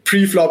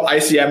pre-flop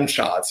ICM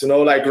charts,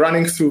 like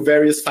running through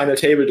various final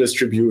table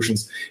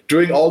distributions,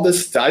 doing all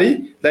this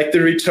study, like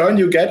the return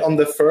you get on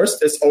the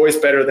first is always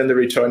better than the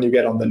return you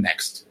get on the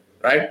next,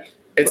 right?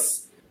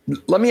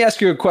 Let me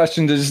ask you a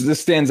question. This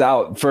stands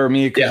out for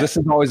me because this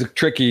is always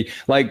tricky.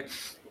 Like,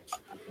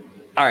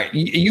 all right,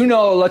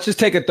 let's just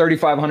take a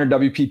 3,500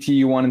 WPT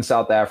you won in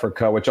South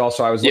Africa, which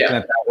also I was looking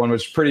at that one,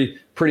 was pretty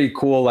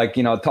cool. Like,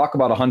 talk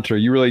about a hunter.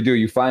 You really do.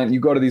 You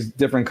go to these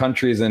different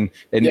countries and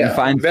you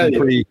find some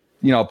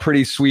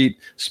pretty sweet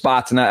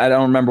spots. And I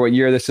don't remember what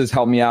year this is.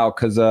 Help me out,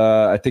 because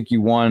I think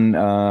you won.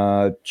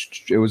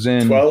 It was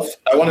in 12.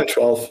 I won in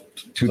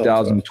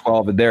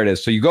 2012. There it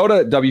is. So you go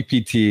to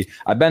WPT.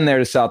 I've been there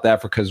to South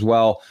Africa as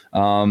well.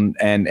 And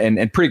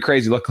pretty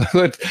crazy. Look at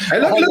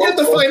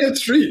the final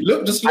tree.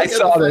 I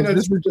saw this.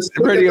 This is just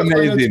pretty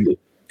amazing.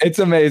 It's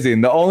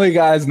amazing. The only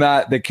guys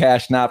that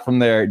cash not from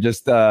there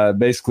just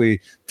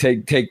basically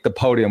take the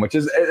podium, which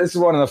is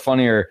one of the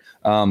funnier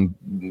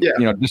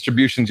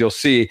distributions you'll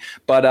see.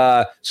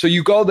 But so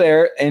you go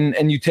there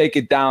and you take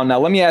it down. Now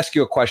let me ask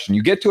you a question.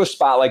 You get to a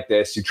spot like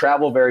this, you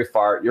travel very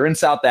far, you're in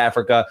South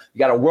Africa, you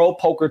got a World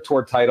Poker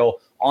Tour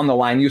title on the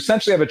line. You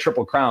essentially have a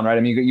triple crown, right?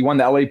 I mean, you won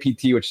the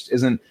LAPT, which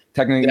isn't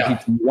technically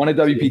PT. You won a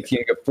WPT and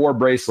you get 4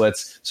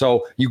 bracelets.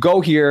 So you go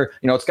here,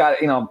 it's got,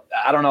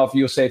 I don't know if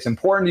you'll say it's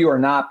important to you or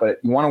not, but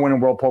you want to win a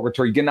World Poker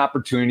Tour, you get an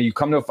opportunity, you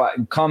come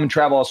and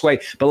travel all this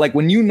way. But like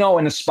when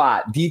in a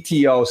spot,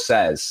 DTO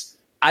says,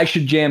 I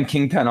should jam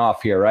King 10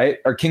 off here, right?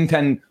 Or King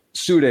 10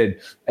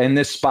 suited in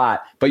this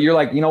spot. But you're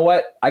like, you know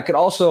what? I could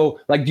also,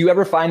 like, do you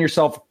ever find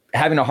yourself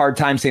having a hard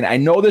time saying, I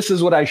know this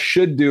is what I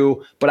should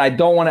do, but I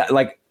don't want to,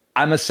 like,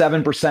 I'm a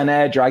 7%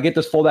 edge, or I get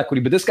this fold equity,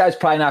 but this guy's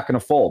probably not going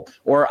to fold,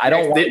 or I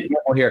don't want to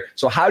go here.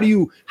 So how do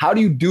you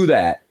do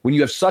that when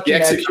you have such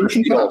an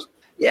execution?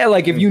 Yeah,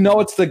 like if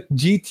it's the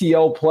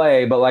GTO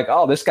play, but like,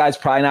 oh, this guy's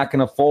probably not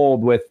going to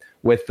fold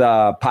with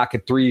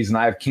pocket threes, and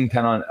I have King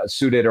 10 on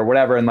suited or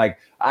whatever, and like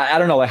I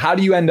don't know, like how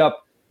do you end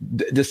up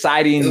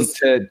deciding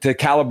to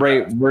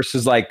calibrate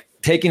versus like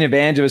taking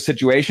advantage of a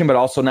situation, but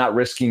also not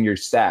risking your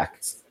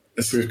stack?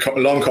 It's a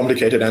long,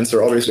 complicated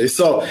answer, obviously.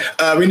 So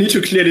we need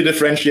to clearly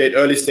differentiate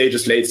early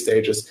stages, late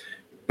stages.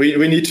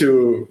 We need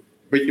to.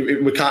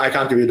 I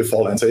can't give you the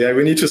full answer. Yeah,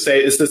 we need to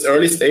say, is this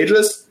early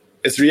stages?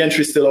 Is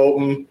re-entry still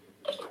open?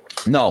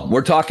 No,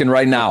 we're talking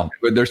right now.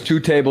 There's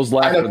 2 tables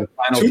left. For the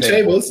final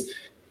tables.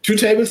 2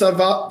 tables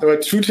are there are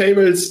 2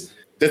 tables.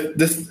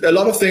 A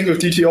lot of things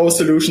with DTO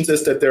solutions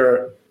is that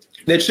they're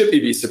chip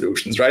EV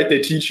solutions, right?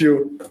 They teach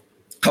you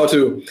how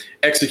to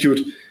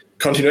execute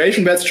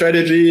continuation bet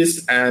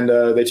strategies, and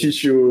they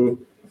teach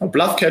you how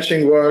bluff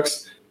catching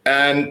works,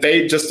 and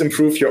they just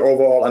improve your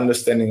overall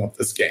understanding of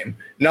this game.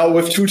 Now,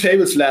 with 2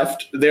 tables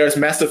left, there's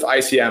massive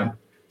ICM.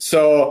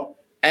 So,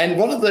 and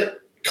one of the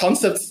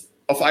concepts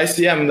of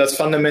ICM that's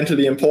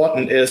fundamentally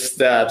important is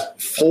that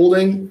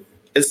folding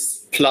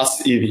is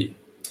plus EV.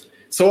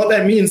 So what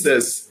that means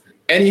is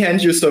any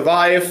hand you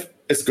survive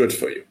is good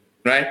for you,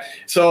 right?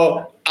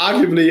 So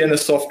arguably in a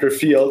softer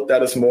field,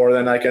 that is more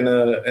than like in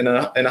a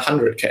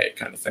 100K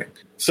kind of thing.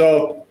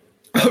 So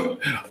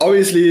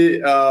obviously,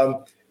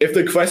 if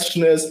the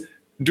question is,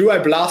 do I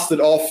blast it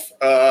off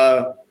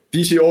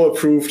DTO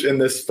approved in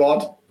this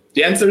spot?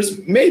 The answer is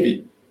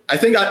maybe. I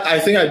think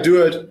I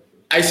do it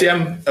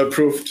ICM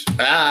approved.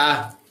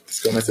 Let's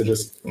go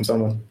messages from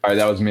someone. All right,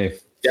 that was me.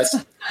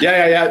 Yes.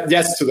 Yeah.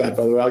 Yes to that,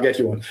 by the way. I'll get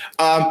you one.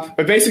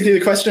 But basically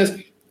the question is,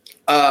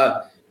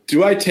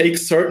 do I take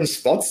certain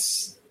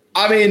spots?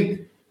 I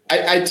mean,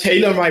 I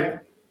tailor my,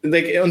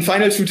 like on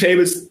final 2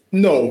 tables,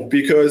 no,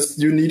 because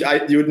you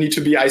would need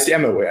to be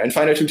ICM aware. In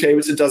final 2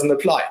 tables, it doesn't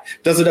apply.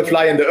 Does it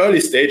apply in the early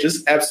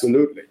stages?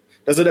 Absolutely.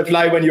 Does it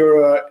apply when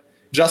you're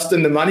just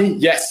in the money?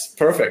 Yes,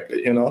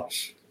 perfectly.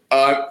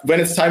 When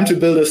it's time to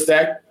build a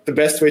stack, the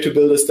best way to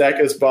build a stack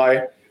is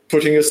by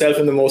putting yourself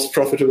in the most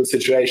profitable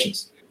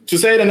situations. To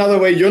say it another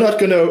way, you're not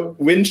going to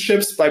win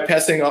chips by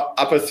passing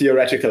up a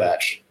theoretical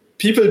edge.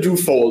 People do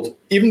fold.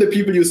 Even the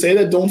people you say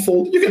that don't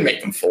fold, you can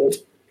make them fold.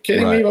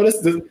 Kidding me about this?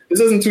 This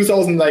isn't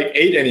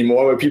 2008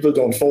 anymore where people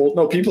don't fold.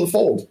 No, people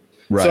fold.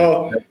 Right.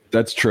 So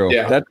that's true.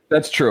 Yeah.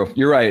 That's true.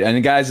 You're right.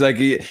 And guys, like,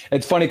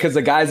 it's funny because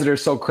the guys that are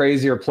so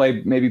crazy or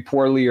play maybe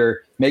poorly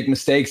or make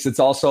mistakes, it's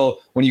also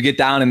when you get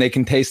down and they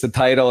can taste the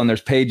title and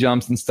there's pay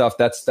jumps and stuff.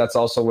 That's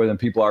also where the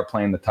people are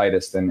playing the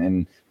tightest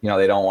and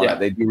they don't want to.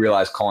 They do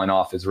realize calling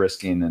off is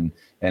risking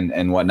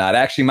and whatnot.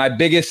 Actually, my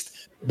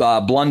biggest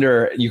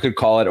blunder, you could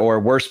call it, or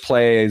worst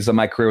plays of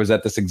my career was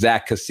at this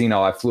exact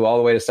casino. I flew all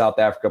the way to South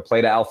Africa,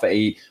 played at Alpha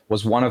 8,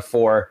 was 1 of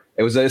 4.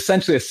 It was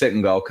essentially a sit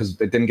and go because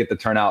it didn't get the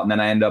turnout. And then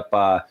I end up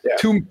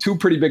two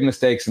pretty big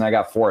mistakes, and I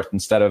got 4th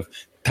instead of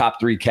top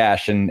 3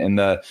 cash. And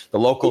the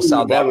local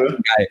South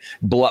African guy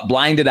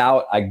blinded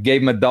out. I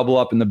gave him a double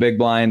up in the big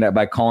blind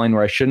by calling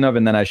where I shouldn't have,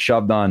 and then I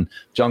shoved on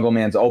Jungle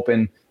Man's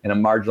open in a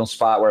marginal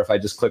spot where if I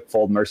just clicked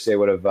fold Mercier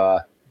would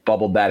have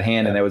bubbled that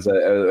hand. And it was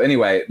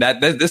anyway,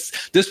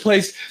 this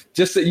place,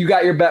 just that you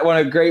got your bet, one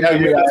of great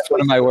memory, that's one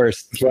of my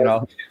worst, you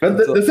know. But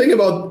the thing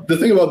about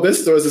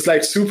this though is it's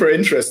like super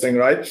interesting,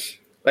 right?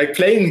 Like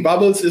playing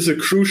bubbles is a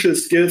crucial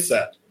skill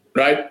set,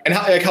 right? And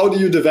how do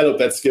you develop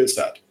that skill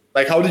set?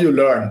 Like how do you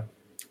learn?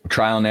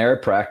 Trial and error,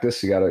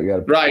 practice. You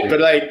gotta right. But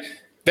like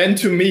then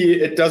to me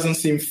it doesn't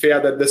seem fair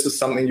that this is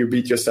something you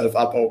beat yourself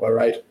up over,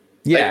 right?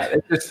 Yeah.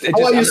 Like,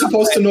 how are you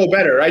supposed to know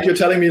better, right? You're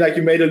telling me like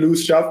you made a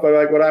loose shove, but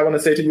like what I want to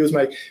say to you is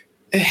like,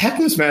 it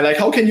happens, man. Like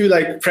how can you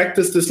like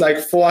practice this like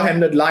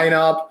 4-handed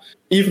lineup,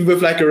 even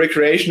with like a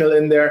recreational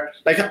in there?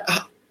 Like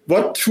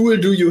what tool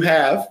do you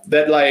have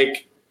that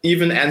like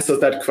even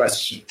answers that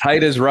question?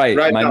 Tight is right.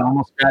 My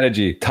normal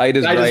strategy. Tight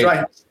is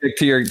right. Stick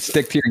to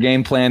your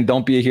game plan.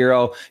 Don't be a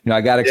hero. You know,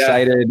 I got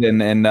excited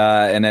and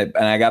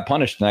I got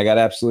punished, and I got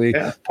absolutely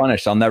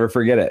punished. I'll never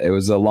forget it. It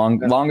was the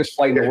longest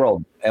flight in the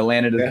world.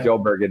 Atlanta to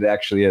Joburg. It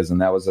actually is, and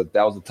that was a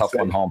tough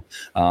one home.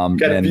 You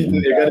got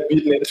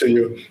beaten into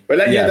you. But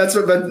like, that's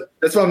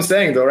what I'm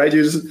saying though, right?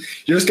 You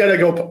just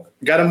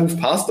gotta move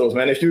past those,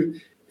 man. If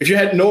you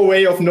had no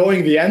way of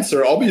knowing the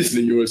answer,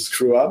 obviously you would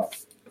screw up.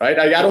 Right,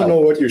 I don't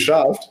know what you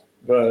shoved,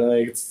 but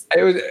like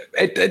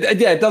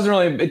it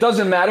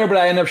doesn't matter. But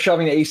I ended up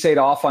shoving the ace-8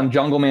 off on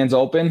Jungle Man's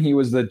open. He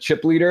was the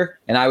chip leader,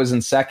 and I was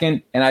in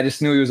second. And I just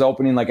knew he was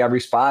opening like every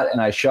spot, and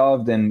I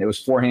shoved, and it was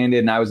 4-handed,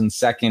 and I was in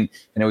second,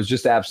 and it was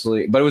just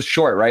absolutely. But it was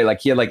short, right? Like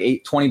he had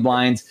like 20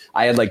 blinds.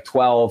 I had like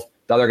 12.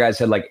 The other guys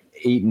had like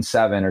 8 and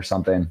 7 or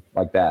something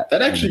like that.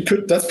 That actually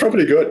that's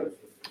probably good.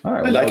 All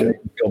right, I like it.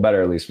 Feel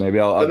better at least. Maybe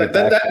I'll that's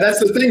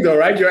the thing, though,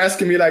 right? You're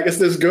asking me like, is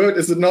this good?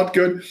 Is it not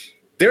good?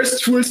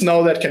 There's tools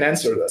now that can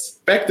answer this.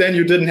 Back then,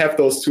 you didn't have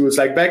those tools.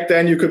 Like back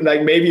then, you could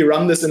like maybe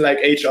run this in like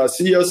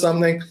HRC or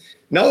something.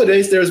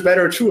 Nowadays, there's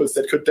better tools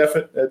that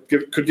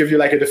could give you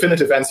like a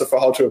definitive answer for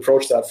how to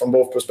approach that from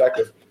both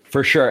perspectives.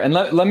 For sure. And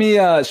let me,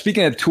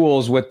 speaking of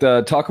tools,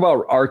 talk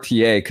about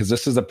RTA, because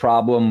this is a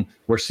problem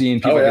we're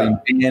seeing people getting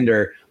banned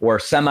or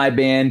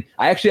semi-banned.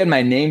 I actually had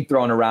my name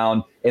thrown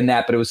around in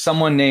that, but it was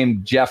someone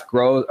named Jeff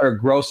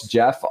Gross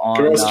Jeff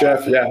on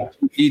Jeff,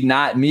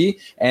 not me.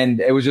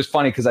 And it was just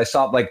funny because I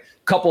saw like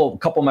a couple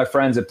of my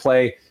friends that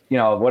play, you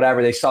know,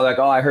 whatever, they saw like,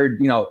 oh, I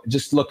heard, you know,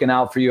 just looking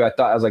out for you. I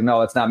was like, no,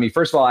 that's not me.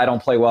 First of all, I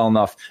don't play well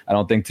enough, I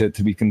don't think,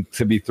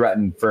 to be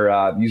threatened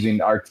for using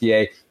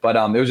RTA. But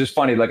it was just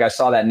funny. Like I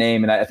saw that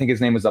name, and I think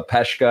his name was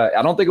Apeshka.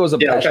 I don't think it was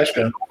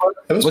Apeshka.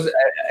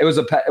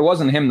 It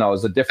wasn't him though. It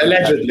was a different.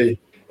 Allegedly.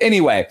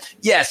 Anyway,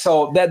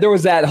 so that there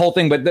was that whole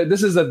thing, but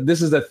this is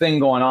a thing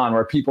going on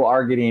where people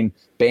are getting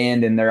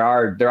banned, and there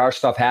are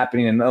stuff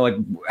happening. And like,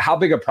 how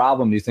big a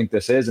problem do you think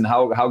this is, and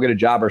how good a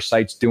job are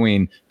sites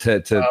doing to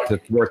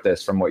thwart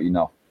this, from what you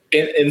know?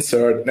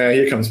 Insert. Now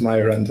here comes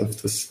my rant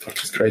of this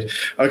podcast. Great.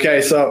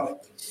 Okay, so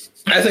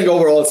I think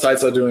overall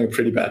sites are doing a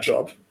pretty bad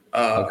job.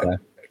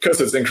 Because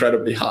it's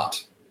incredibly hard.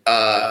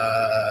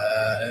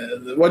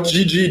 What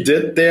GG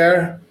did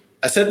there,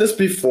 I said this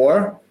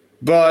before,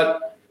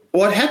 but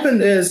what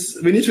happened is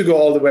we need to go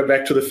all the way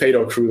back to the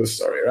Fedor Kruse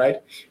story, right?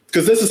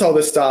 Because this is how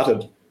this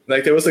started.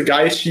 Like there was a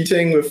guy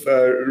cheating with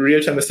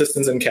real-time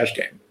assistance in cash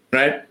game,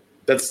 right?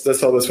 That's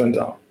how this went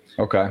down.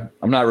 Okay,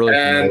 I'm not really.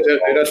 And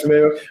you're not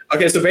familiar.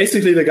 Okay, so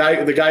basically the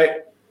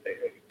guy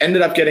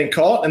ended up getting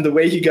caught, and the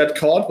way he got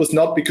caught was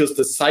not because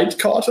the site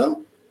caught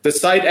him. The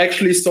site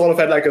actually sort of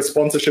had like a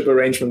sponsorship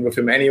arrangement with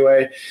him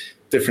anyway.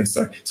 Different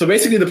story. So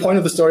basically the point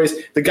of the story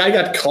is the guy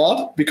got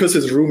caught because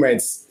his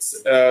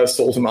roommates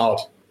sold him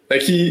out.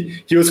 Like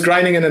he was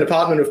grinding in an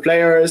apartment with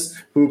players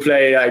who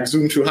play like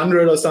Zoom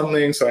 200 or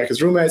something, so like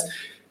his roommates.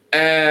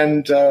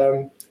 And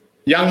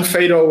young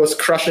Fedor was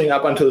crushing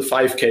up until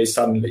 5K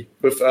suddenly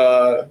with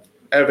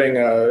having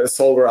a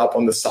solver up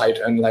on the site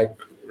and like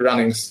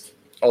running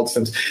all the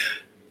sims.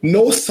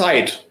 No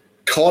site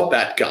caught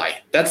that guy.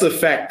 That's a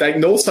fact. Like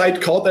no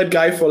site caught that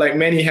guy for like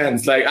many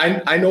hands. Like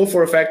I know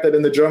for a fact that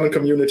in the German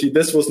community,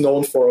 this was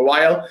known for a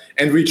while,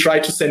 and we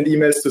tried to send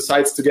emails to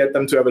sites to get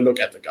them to have a look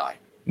at the guy.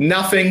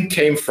 Nothing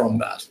came from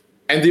that.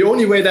 And the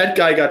only way that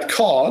guy got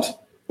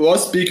caught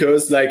was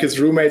because like his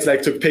roommates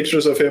like took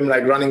pictures of him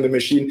like running the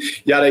machine,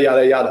 yada,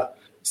 yada, yada.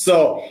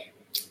 So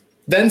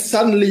then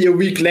suddenly a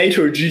week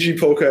later,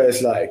 GG Poker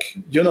is like,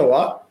 you know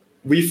what?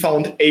 We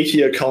found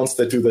 80 accounts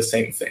that do the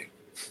same thing.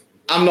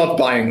 I'm not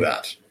buying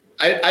that.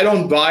 I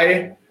don't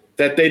buy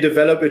that they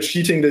develop a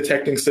cheating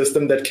detecting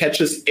system that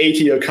catches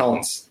 80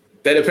 accounts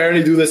that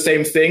apparently do the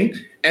same thing.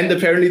 And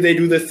apparently they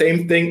do the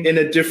same thing in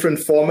a different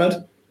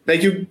format.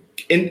 Like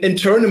in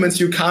tournaments,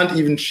 you can't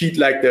even cheat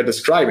like they're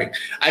describing.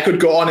 I could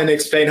go on and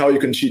explain how you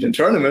can cheat in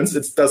tournaments.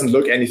 It doesn't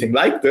look anything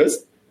like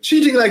this.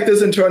 Cheating like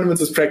this in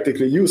tournaments is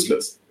practically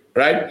useless.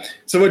 right?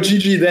 So what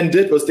GG then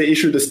did was they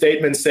issued a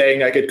statement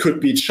saying like it could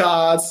be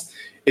charts,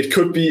 it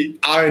could be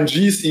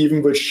RNGs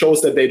even, which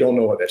shows that they don't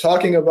know what they're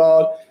talking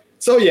about.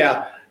 So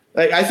yeah,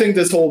 like I think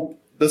this whole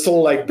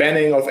like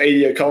banning of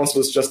 80 accounts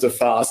was just a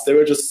farce. They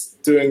were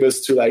just doing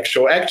this to like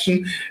show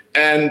action,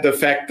 and the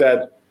fact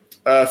that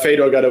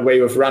Fedor got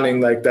away with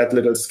running like that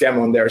little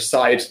scam on their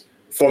site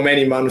for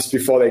many months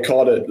before they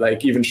caught it,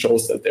 like even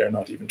shows that they're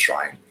not even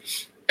trying.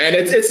 And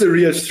it's a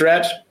real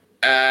threat.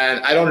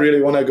 And I don't really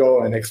want to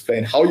go and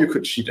explain how you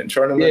could cheat in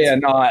tournaments. Yeah,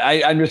 no,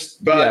 I'm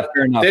just. But yeah,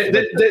 fair enough.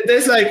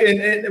 There's like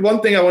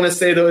one thing I want to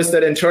say though is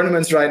that in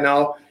tournaments right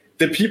now,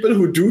 the people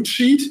who do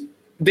cheat,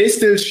 they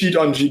still cheat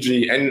on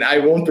GG, and I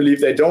won't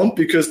believe they don't,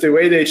 because the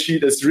way they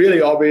cheat is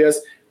really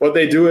obvious. What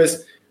they do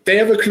is they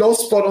have a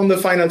close spot on the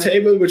final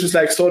table, which is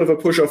like sort of a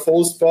push or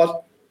fold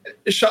spot.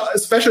 A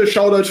special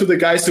shout out to the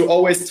guys who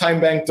always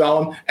time bank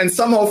down and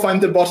somehow find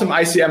the bottom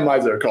ICM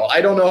miser call. I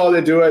don't know how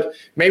they do it.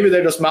 Maybe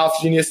they're just math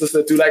geniuses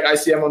that do like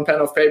ICM on pen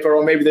of paper,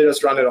 or maybe they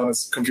just run it on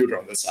his computer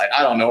on the side.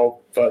 I don't know,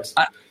 but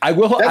I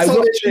will. That's I how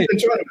will they cheat in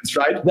tournaments,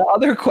 right? The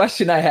other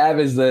question I have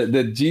is the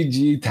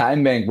GG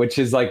time bank, which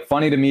is like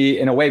funny to me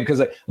in a way,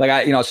 because like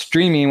I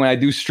streaming, when I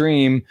do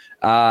stream,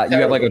 you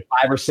have like a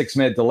 5 or 6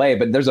 minute delay,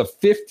 but there's a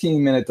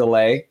 15-minute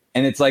delay,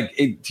 and it's like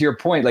to your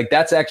point, like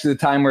that's actually the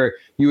time where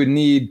you would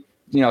need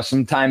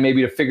some time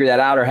maybe to figure that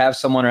out, or have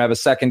someone, or have a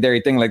secondary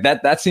thing like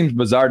that. That seems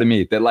bizarre to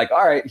me, that like,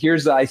 all right,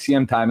 here's the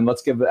ICM time and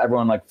let's give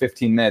everyone like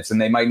 15 minutes,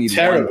 and they might need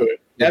terrible.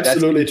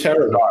 Absolutely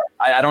terrible.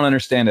 I don't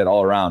understand it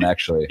all around,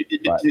 actually.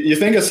 You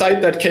think a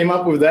site that came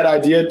up with that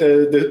idea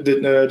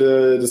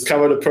to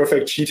discover the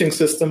perfect cheating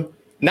system?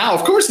 No,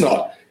 of course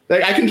not.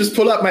 Like I can just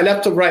pull up my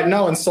laptop right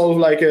now and solve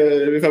like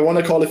if I want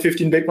to call a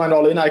 15 big blind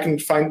all in, I can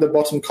find the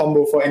bottom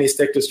combo for any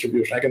stack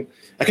distribution.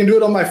 I can do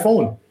it on my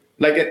phone.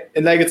 Like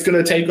it's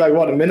going to take like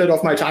a minute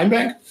of my time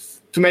bank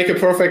to make a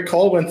perfect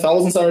call when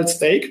thousands are at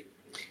stake.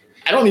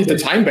 I don't need the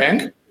time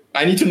bank.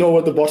 I need to know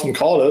what the bottom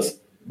call is.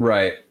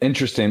 Right.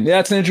 Interesting. Yeah,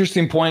 it's an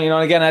interesting point.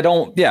 And again, I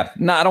don't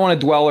want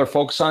to dwell or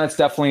focus on it. It's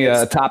definitely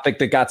a topic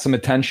that got some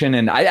attention.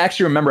 And I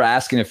actually remember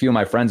asking a few of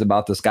my friends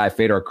about this guy,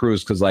 Fedor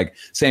Cruz, because like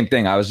same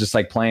thing. I was just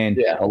like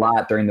playing a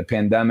lot during the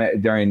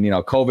pandemic, during,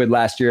 COVID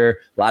last year,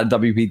 a lot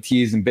of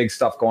WPTs and big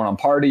stuff going on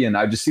party. And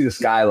I just see this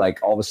guy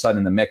like all of a sudden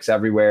in the mix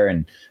everywhere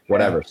and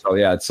whatever.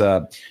 Yeah.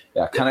 So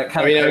yeah, it's kind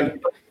of.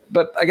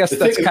 But I guess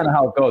that's kind of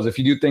how it goes. If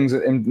you do things,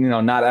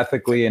 not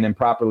ethically and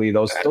improperly,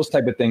 those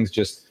type of things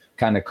just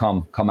kind of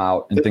come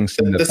out, and things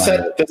seem to the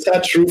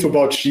sad truth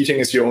about cheating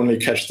is you only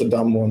catch the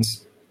dumb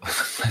ones.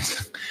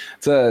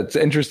 It's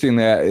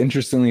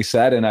interestingly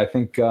said, and I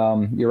think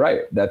you're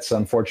right. That's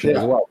unfortunate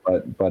as well.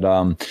 But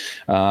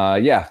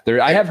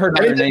I have heard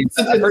other names.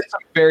 I've heard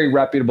some very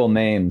reputable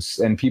names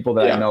and people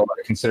that I know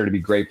are considered to be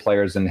great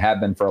players and have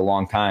been for a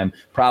long time,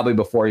 probably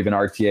before even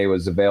RTA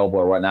was available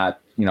or whatnot.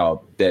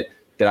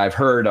 That I've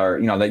heard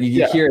are, that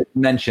you hear it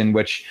mentioned,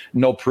 which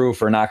no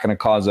proof, or not going to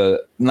cause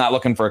not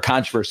looking for a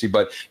controversy.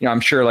 But,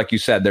 I'm sure, like you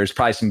said, there's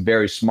probably some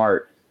very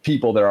smart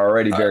people that are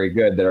already very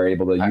good that are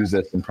able to use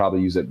this and probably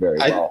use it very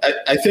well.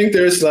 I think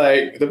there's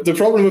like the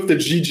problem with the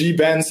GG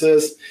bans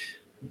is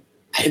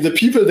the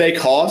people they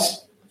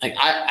cause, like,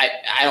 I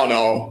don't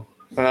know.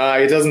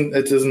 It doesn't,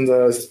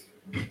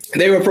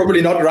 they were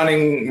probably not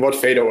running what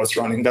Fedor was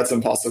running. That's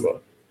impossible.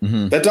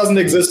 Mm-hmm. That doesn't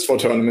exist for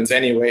tournaments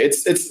anyway.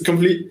 It's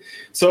complete.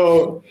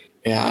 So,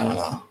 yeah, I don't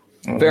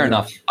know. Fair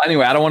enough.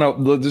 Anyway, I don't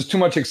want to. There's too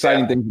much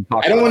exciting things to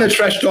talk about. I don't want to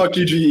trash talk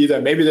GG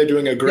either. Maybe they're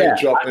doing a great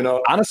job.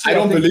 Honestly, I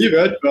don't believe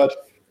it, but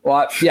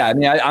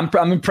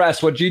I'm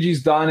impressed what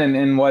GG's done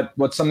and what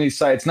some of these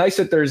sites. Nice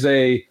that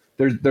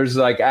there's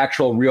like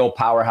actual real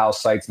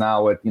powerhouse sites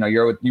now. With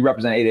you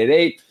represent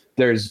 888.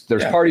 There's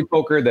Party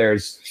Poker.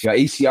 There's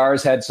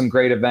ACR's had some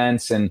great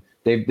events, and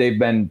they've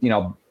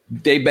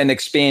been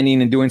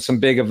expanding and doing some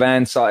big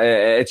events.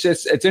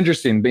 It's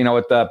interesting.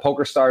 With the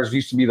Poker Stars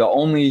used to be the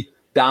only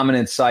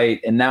dominant site,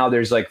 and now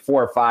there's like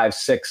 4 or 5,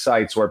 6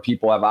 sites where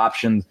people have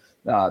options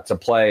to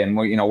play. And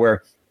I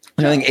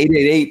think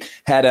 888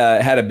 had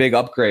a big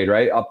upgrade,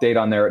 right? Update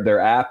on their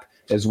app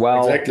as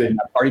well. Exactly. And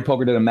Party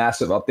Poker did a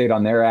massive update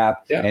on their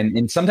app. Yeah.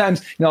 And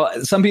sometimes,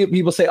 some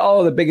people say,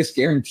 oh, the biggest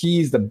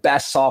guarantees, the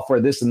best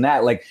software, this and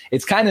that. Like,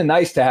 it's kind of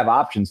nice to have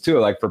options too.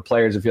 Like for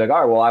players, if you're like,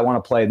 all right, well, I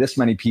want to play this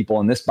many people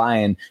in this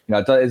buy-in,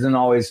 it isn't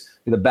always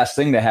the best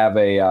thing to have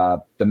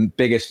the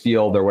biggest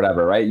field or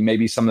whatever, right?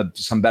 Maybe some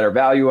better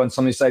value on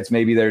some of these sites.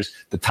 Maybe there's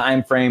the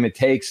time frame it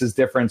takes is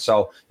different.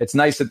 So it's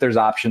nice that there's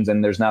options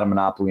and there's not a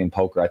monopoly in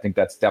poker. I think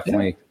that's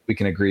definitely we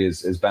can agree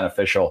is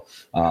beneficial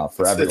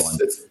for everyone.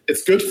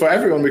 It's good for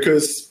everyone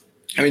because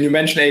you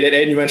mentioned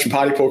 888, you mentioned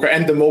Party Poker,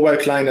 and the mobile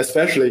client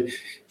especially.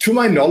 To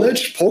my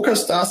knowledge,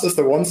 PokerStars is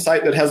the one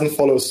site that hasn't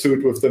followed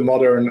suit with the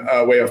modern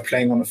way of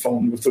playing on the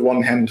phone with the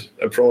one-hand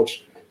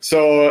approach.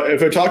 So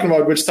if we're talking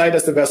about which site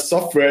has the best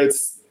software,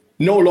 it's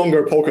no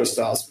longer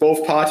PokerStars.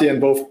 Both Party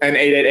and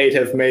 888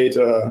 have made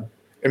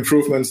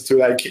improvements to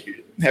like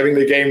having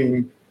the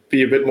game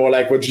be a bit more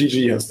like what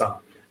GG has done.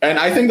 And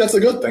I think that's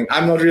a good thing.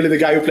 I'm not really the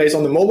guy who plays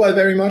on the mobile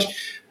very much,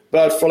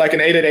 but for like an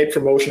 888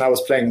 promotion, I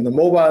was playing on the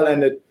mobile,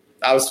 and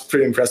I was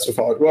pretty impressed with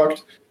how it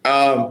worked.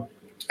 I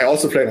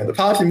also played on the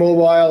party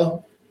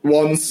mobile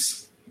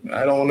once.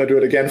 I don't want to do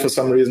it again for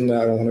some reason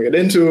I don't want to get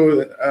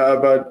into,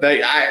 but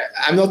like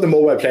I'm not the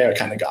mobile player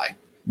kind of guy.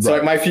 So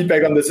like, my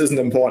feedback on this isn't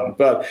important.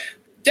 But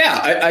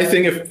yeah, I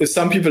think if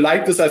some people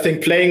like this, I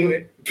think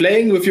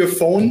playing with your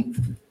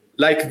phone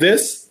like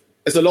this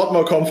is a lot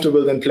more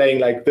comfortable than playing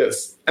like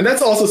this. And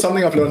that's also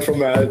something I've learned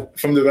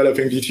from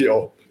developing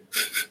GTO.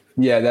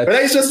 Yeah, but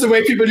that's just the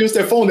way people use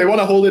their phone. They want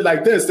to hold it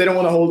like this. They don't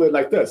want to hold it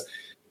like this.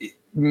 It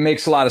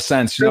makes a lot of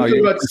sense. Simple,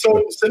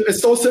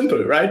 it's so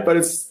simple, right? But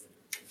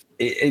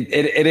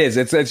it is.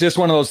 It's just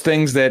one of those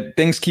things that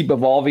things keep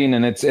evolving,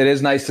 and it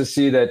is nice to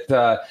see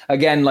that.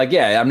 Again, like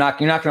you're not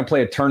going to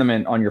play a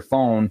tournament on your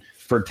phone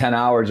for 10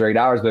 hours or 8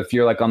 hours, but if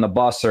you're like on the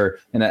bus or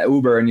in an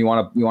Uber and you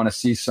want to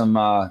see some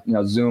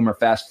Zoom or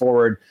fast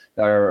forward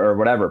or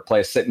whatever,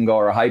 play a sit and go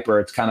or a hyper,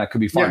 it's kind of could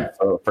be fun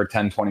for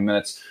 10, 20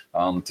 minutes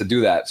to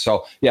do that.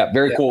 So yeah,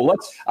 very cool.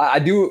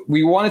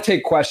 We want to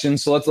take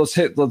questions. So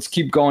let's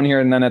keep going here.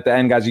 And then at the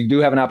end, guys, you do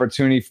have an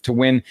opportunity to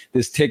win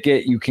this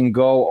ticket. You can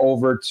go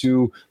over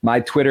to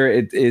my Twitter.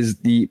 It is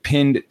the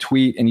pinned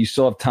tweet and you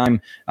still have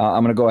time.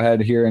 I'm going to go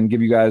ahead here and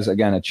give you guys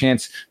again a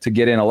chance to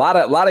get in. A lot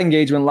of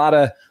engagement, a lot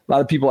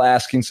of people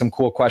asking some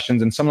cool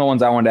questions, and some of the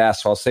ones I wanted to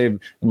ask, so I'll save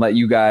and let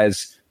you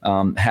guys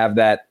have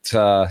that.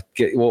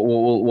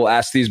 We'll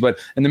ask these, but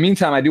in the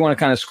meantime, I do want to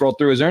kind of scroll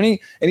through. Is there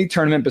any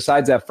tournament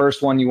besides that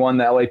first one you won,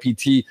 the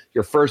LAPT,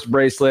 your first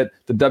bracelet,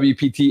 the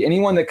WPT,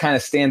 anyone that kind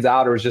of stands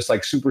out or is just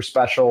like super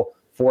special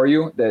for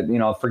you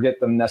that, forget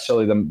them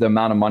necessarily the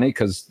amount of money,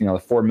 because, the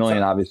 4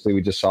 million, obviously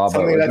we just saw,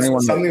 something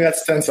that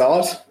stands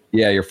out.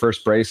 Yeah. Your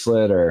first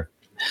bracelet or,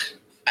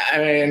 I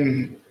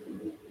mean,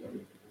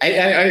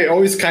 I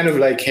always kind of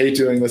like hate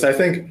doing this. I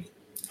think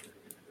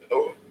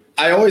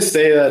I always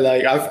say that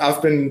like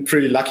I've been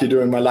pretty lucky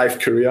during my life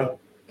career.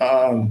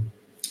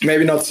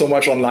 Maybe not so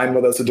much online,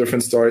 but that's a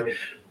different story.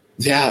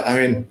 Yeah, I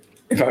mean,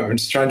 if I'm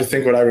just trying to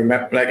think what I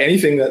remember, like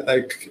anything that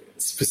like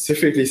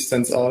specifically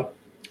stands out.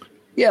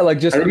 Yeah, like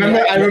just I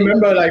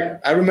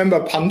remember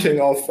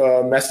punting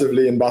off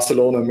massively in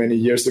Barcelona many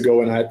years ago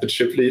when I had the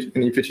chip lead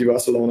in EPT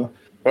Barcelona.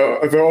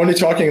 If we're only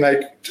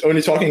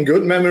talking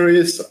good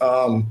memories.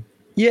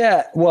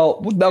 Yeah,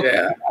 well,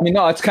 I mean,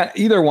 no, it's kind of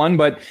either one,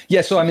 but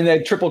yeah. So, I mean,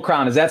 the Triple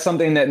Crown, is that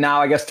something that now,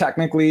 I guess,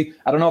 technically,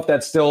 I don't know if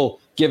that's still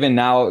given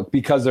now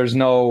because there's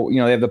no,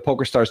 they have the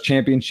PokerStars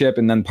Championship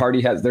and then Party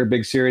has their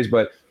big series,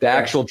 but the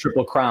actual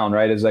Triple Crown,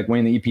 right, is like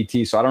winning the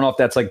EPT. So I don't know if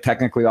that's like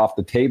technically off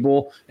the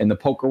table in the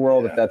poker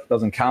world, if that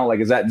doesn't count. Like,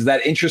 does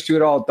that interest you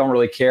at all? Don't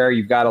really care.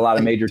 You've got a lot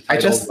of major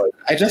titles.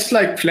 I just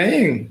like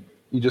playing.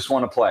 You just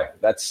want to play.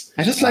 I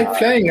just like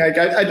playing. Like,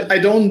 I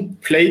don't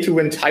play to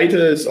win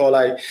titles or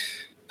like.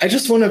 I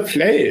just want to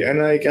play, and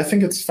like I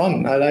think it's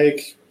fun. I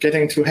like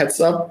getting to heads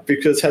up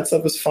because heads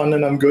up is fun,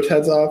 and I'm good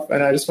heads up,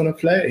 and I just want to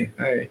play.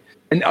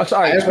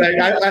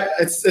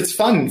 It's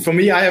fun for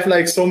me. I have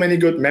like so many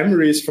good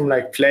memories from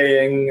like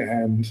playing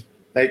and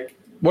like.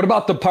 What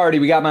about the party?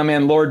 We got my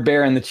man Lord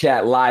Bear in the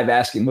chat live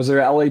asking, was there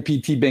a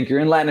LAPT Bink? You're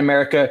in Latin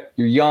America.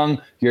 You're young.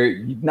 You're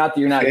not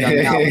young now.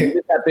 You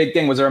did that big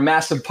thing. Was there a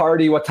massive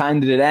party? What time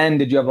did it end?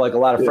 Did you have like a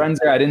lot of friends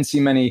there? I didn't see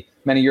many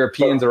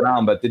Europeans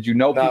around, but did you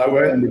know people?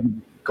 Did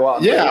you go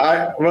out?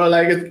 Yeah,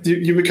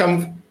 you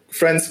become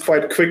friends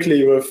quite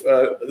quickly with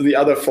the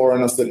other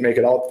foreigners that make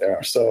it out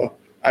there. So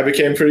I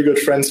became pretty good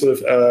friends with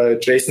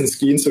Jason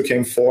Skeens, who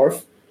came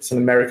fourth. It's an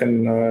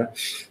American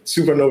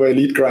Supernova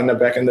elite grinder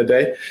back in the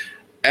day.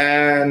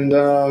 And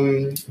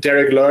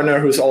Derek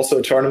Lerner, who's also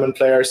a tournament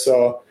player.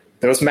 So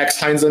there was Max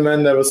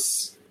Heinzelman, there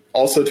was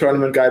also a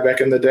tournament guy back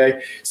in the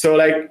day. So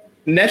like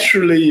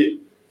naturally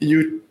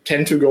you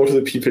tend to go to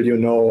the people you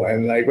know.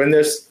 And like when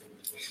there's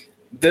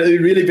the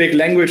really big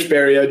language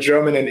barrier,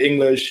 German and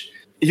English,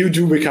 you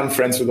do become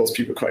friends with those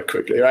people quite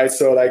quickly, right?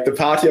 So like the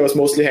party, I was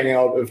mostly hanging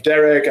out with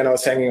Derek and I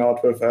was hanging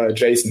out with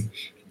Jason.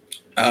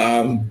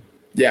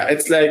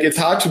 It's like, it's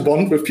hard to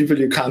bond with people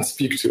you can't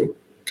speak to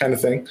kind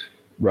of thing.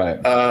 Right.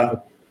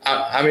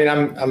 I mean,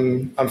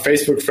 I'm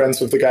Facebook friends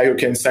with the guy who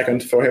came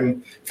second. For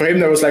him,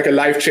 there was like a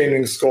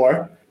life-changing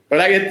score. But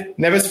like it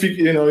never speak,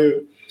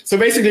 So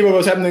basically what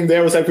was happening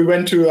there was like we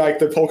went to like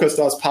the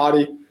PokerStars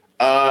party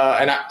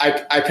and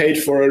I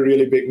paid for a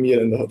really big meal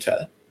in the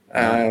hotel.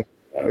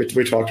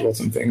 We talked about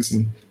some things.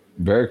 And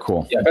very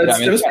cool. Yeah,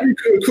 but it was pretty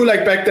cool.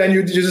 Like back then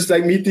you just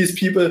like meet these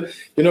people,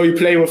 you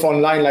play with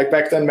online. Like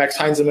back then Max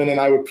Heinzelman and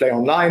I would play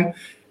online.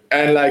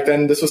 And like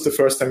then this was the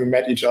first time we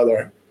met each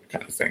other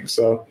kind of thing.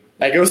 So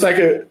like it was like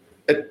a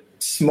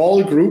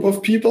small group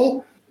of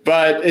people,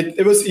 but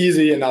it was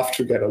easy enough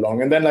to get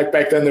along. And then like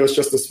back then there was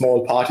just a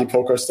small party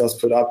PokerStars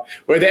put up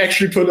where they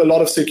actually put a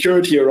lot of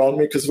security around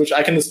me, which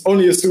I can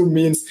only assume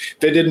means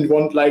they didn't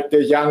want like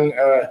the young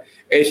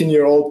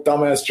 18-year-old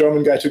dumbass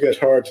German guy to get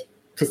hurt,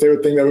 because they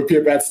would think that would be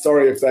a bad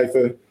story if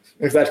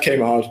that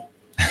came out.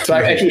 So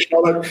I actually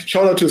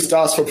shout out to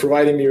Stars for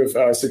providing me with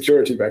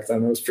security back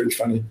then. It was pretty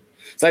funny.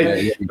 It's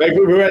like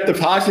we were at the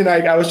party and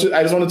like I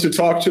just wanted to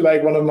talk to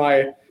like one of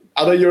my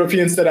other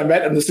Europeans that I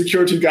met, and the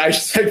security guy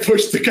just like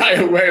pushed the guy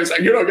away. It's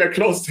like, you don't get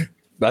close to him.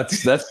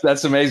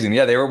 That's amazing.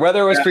 Yeah, they were,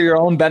 whether it was for your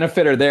own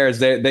benefit or theirs,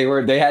 they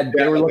were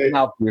looking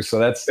out for you. So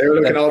they were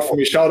looking out for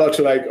me. Shout out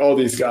to like all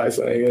these guys.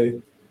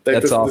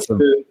 That's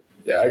awesome.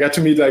 I got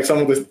to meet like some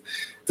of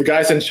the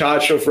guys in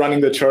charge of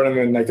running the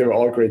tournament. Like they were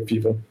all great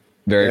people.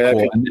 Very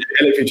cool.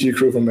 LAPT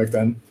crew from back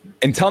then.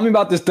 And tell me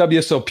about this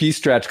WSOP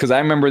stretch, because I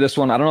remember this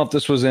one. I don't know if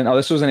this was in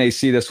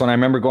AC. This one, I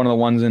remember going to the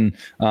ones in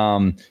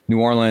New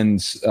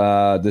Orleans.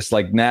 This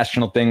like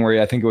national thing where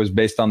I think it was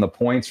based on the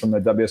points from the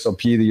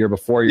WSOP the year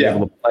before you're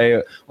able to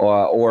play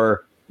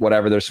or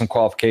whatever. There's some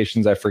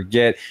qualifications, I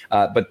forget.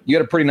 But you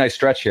had a pretty nice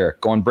stretch here,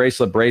 going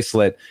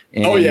bracelet.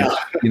 And,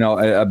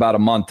 about a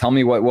month. Tell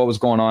me what was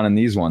going on in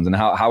these ones and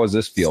how was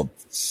this field?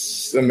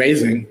 It's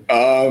amazing.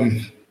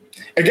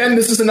 Again,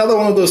 this is another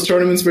one of those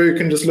tournaments where you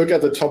can just look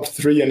at the top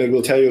 3 and it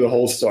will tell you the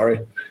whole story.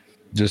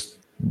 Just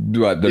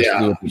there's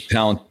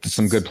talent,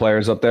 some good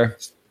players up there.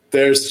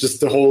 There's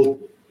just the whole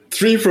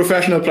 3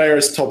 professional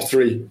players, top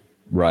 3.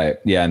 Right.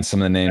 Yeah, and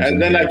some of the names.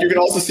 And then you can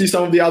also see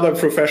some of the other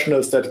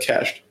professionals that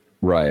cashed.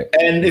 Right.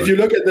 And if you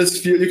look at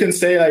this field, you can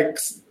say like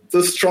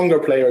the stronger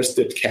players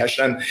did cash.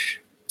 And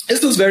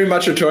this was very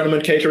much a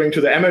tournament catering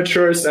to the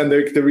amateurs. And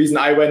the reason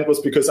I went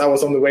was because I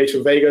was on the way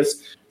to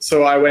Vegas.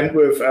 So I went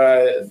with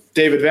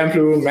David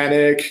Vemplu,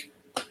 Manic,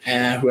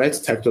 and who else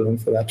tackled him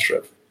for that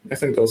trip? I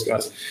think those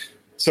guys.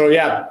 So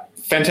yeah,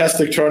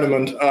 fantastic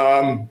tournament.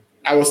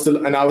 I was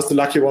the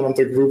lucky one of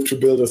the group to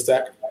build a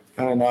stack.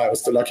 And I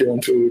was the lucky one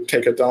to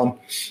take it down.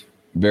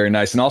 Very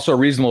nice. And also a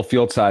reasonable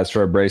field size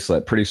for a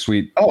bracelet. Pretty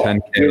sweet. 10K.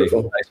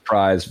 Beautiful. Nice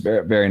prize.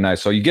 Very, very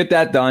nice. So you get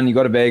that done. You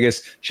go to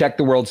Vegas, check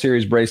the World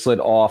Series bracelet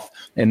off,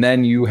 and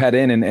then you head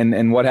in.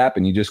 And what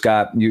happened? You just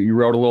you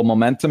rode a little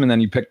momentum, and then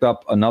you picked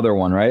up another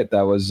one, right?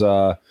 That was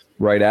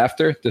right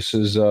after. This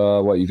is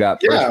what you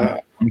got first?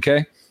 Yeah.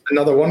 1K?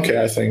 Another 1K,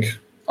 I think.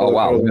 Oh,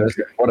 wow.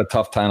 What a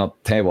tough time at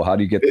the table. How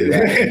do you get through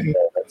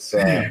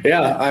that?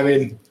 Yeah, I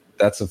mean.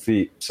 That's a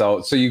feat.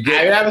 So you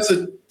get. That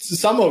was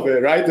some of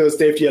it, right? There's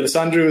Dave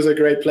D'Alessandro who's a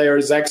great player.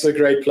 Zach's a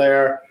great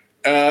player.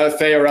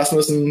 Thea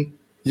Rasmussen,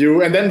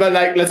 you. And then, but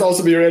like, let's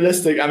also be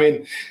realistic. I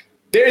mean,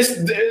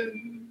 there's,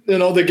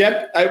 the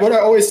gap. What I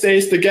always say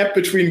is the gap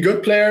between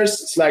good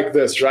players is like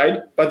this, right?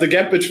 But the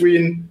gap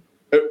between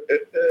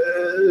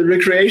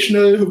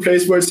recreational who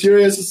plays World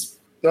Series is,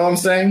 you know what I'm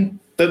saying?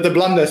 The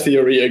blunder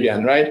theory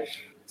again, right?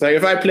 Like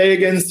if I play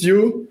against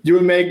you,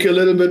 you'll make a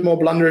little bit more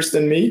blunders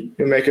than me.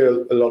 You'll make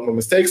a lot more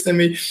mistakes than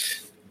me.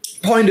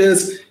 Point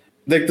is,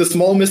 like the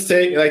small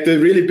mistake, like the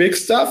really big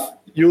stuff,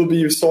 you'll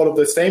be sort of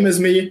the same as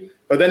me.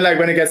 But then like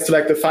when it gets to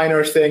like the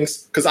finer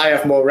things, because I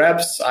have more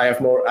reps,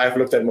 I've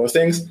looked at more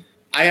things.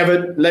 I have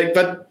it like,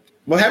 but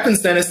what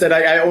happens then is that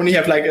I only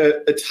have like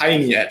a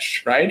tiny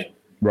edge, right?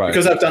 Right.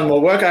 Because I've done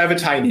more work, I have a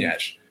tiny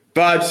edge.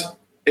 But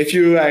if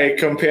you like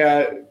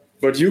compare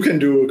what you can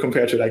do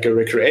compared to like a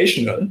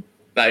recreational,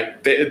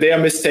 like their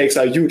mistakes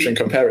are huge in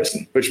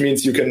comparison, which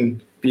means you can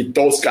beat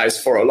those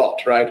guys for a lot,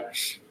 right?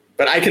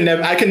 But I can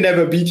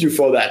never beat you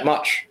for that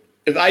much.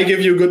 If I give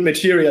you good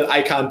material,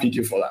 I can't beat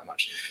you for that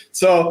much.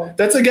 So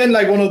that's again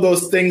like one of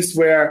those things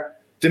where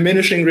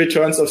diminishing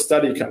returns of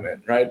study come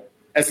in, right?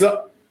 As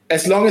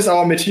long as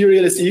our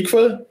material is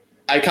equal,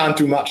 I can't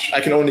do much.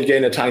 I can only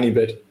gain a tiny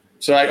bit.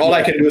 So like all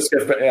I can do is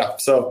get better. Yeah.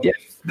 So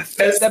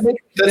that's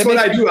what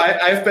I do.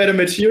 I have better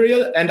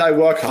material and I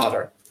work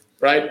harder.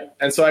 Right.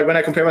 And so when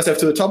I compare myself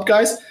to the top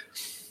guys,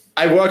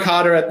 I work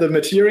harder at the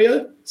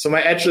material. So my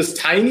edge is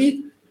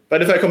tiny.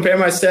 But if I compare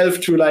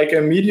myself to like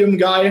a medium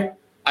guy,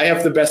 I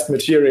have the best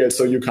material.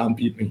 So you can't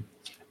beat me.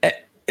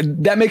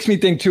 That makes me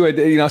think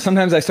too,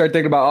 sometimes I start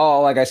thinking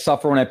about, I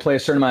suffer when I play a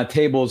certain amount of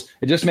tables.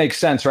 It just makes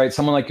sense, right?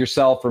 Someone like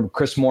yourself or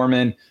Chris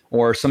Moorman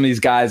or some of these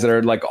guys that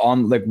are like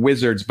on like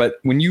wizards. But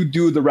when you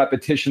do the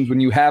repetitions, when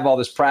you have all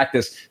this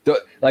practice,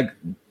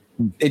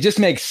 it just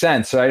makes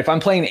sense, right? If I'm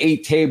playing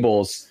 8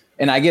 tables,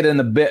 and I get in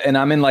the bit and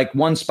I'm in like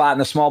one spot in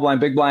the small blind,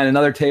 big blind,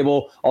 another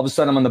table, all of a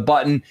sudden I'm on the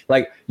button.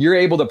 Like you're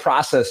able to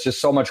process just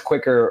so much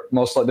quicker.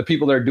 Most of the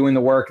people that are doing the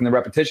work and the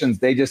repetitions,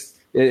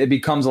 it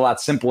becomes a lot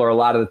simpler, a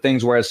lot of the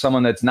things. Whereas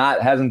someone that's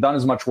hasn't done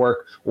as much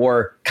work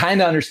or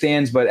kind of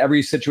understands, but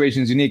every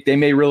situation is unique. They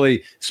may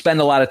really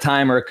spend a lot of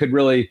time, or it could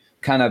really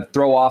kind of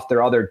throw off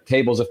their other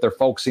tables if they're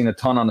focusing a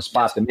ton on a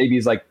spot that maybe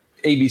is like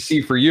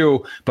ABC for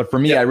you, but for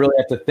me, I really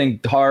have to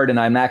think hard, and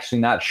I'm actually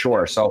not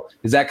sure. So,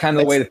 is that kind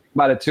of the way to think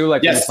about it too?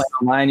 Like when you play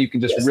online, you can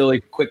just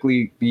really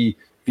quickly be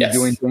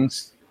doing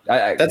things.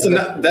 That's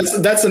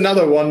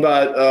another one.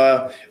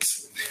 But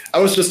I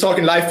was just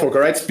talking live poker,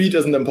 right? Speed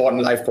isn't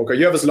important in live poker.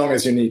 You have as long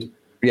as you need.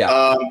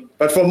 Yeah.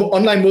 But for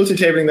online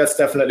multi-tabling, that's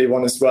definitely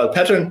one as well.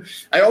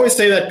 I always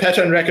say that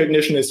pattern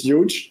recognition is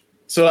huge.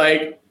 So,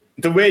 like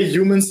the way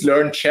humans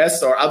learn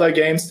chess or other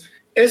games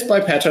is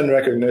by pattern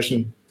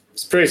recognition.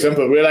 It's pretty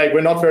simple.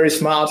 We're not very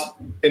smart.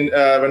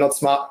 We're not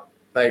smart.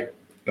 Like,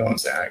 you know what I'm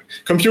saying?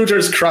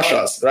 Computers crush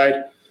us, right?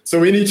 So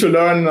we need to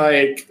learn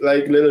like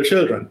little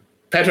children.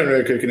 Pattern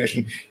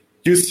recognition.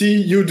 You see,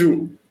 you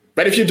do.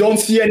 But if you don't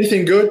see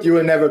anything good, you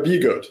will never be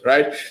good,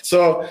 right?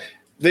 So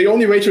the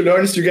only way to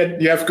learn is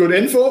you have good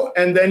info,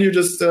 and then you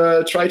just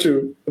try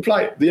to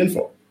apply the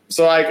info.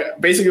 So like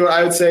basically what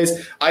I would say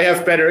is I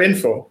have better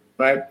info,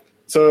 right?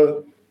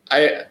 So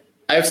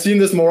I've seen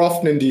this more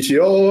often in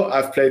DTO.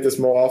 I've played this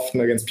more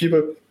often against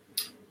people.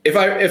 If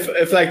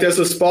like there's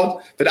a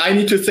spot that I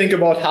need to think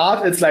about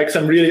hard, it's like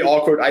some really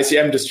awkward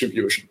ICM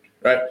distribution,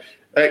 right?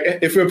 Like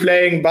if we're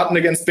playing button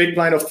against big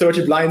blind of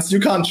 30 blinds, you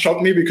can't shock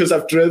me because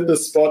I've drilled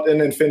this spot in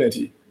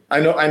infinity. I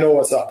know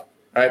what's up,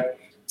 right?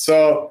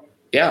 So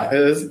yeah,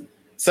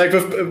 it's like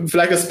with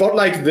like a spot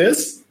like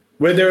this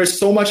where there is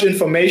so much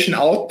information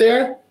out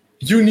there,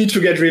 you need to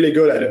get really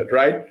good at it,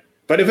 right?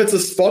 But if it's a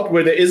spot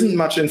where there isn't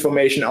much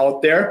information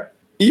out there,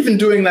 even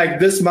doing like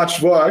this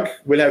much work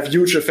will have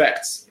huge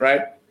effects,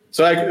 right?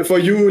 So like for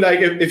you, like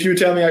if you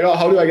tell me like, oh,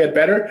 how do I get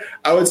better?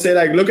 I would say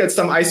like look at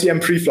some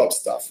ICM preflop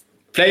stuff.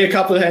 Play a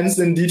couple hands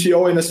in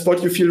DTO in a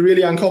spot you feel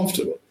really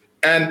uncomfortable.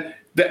 And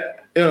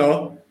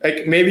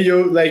like maybe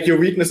your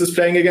weakness is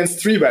playing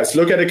against 3-bets.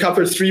 Look at a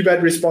couple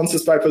 3-bet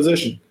responses by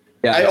position.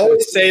 Yeah. I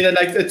always say that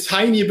like a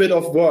tiny bit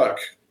of work,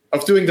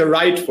 of doing the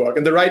right work,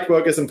 and the right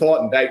work is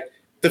important. Like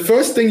the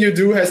first thing you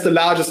do has the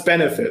largest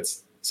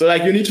benefits. So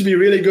like you need to be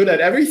really good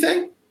at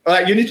everything. Or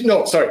like you need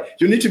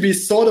to be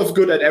sort of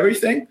good at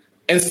everything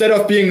instead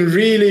of being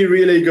really,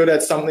 really good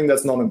at something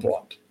that's not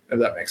important, if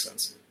that makes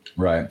sense.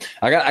 Right.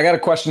 I got a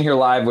question here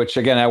live, which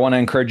again, I want to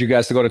encourage you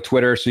guys to go to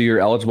Twitter so you're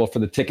eligible for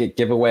the ticket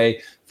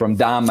giveaway from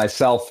Dom,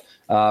 myself.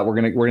 We're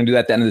gonna do that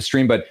at the end of the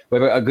stream, but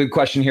we have a good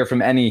question here from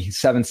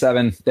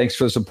Any77. Thanks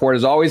for the support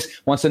as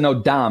always. Wants to know,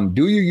 Dom,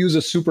 do you use a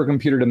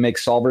supercomputer to make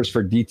solvers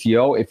for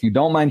DTO? If you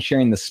don't mind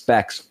sharing the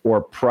specs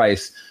or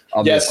price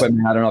of the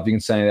equipment, I don't know if you can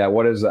say that.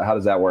 How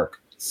does that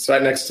work? It's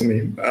right next to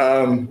me.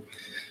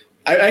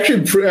 I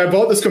actually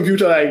bought this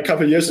computer like a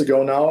couple of years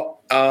ago now.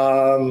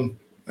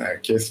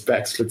 Okay,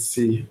 specs. Let's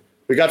see.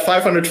 We got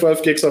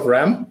 512 gigs of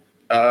RAM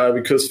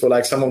because for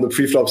like some of the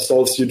preflop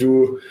solves, you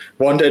do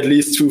want at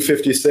least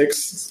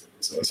 256.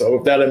 So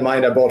with that in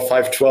mind, I bought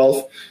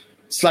 512.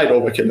 Slight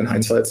overkill in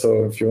hindsight.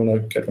 So if you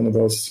want to get one of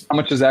those, how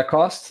much does that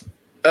cost?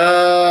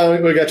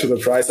 We'll get to the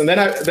price. And then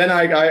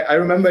I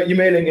remember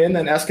emailing in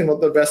and asking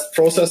what the best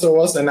processor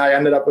was, and I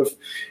ended up with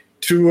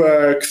two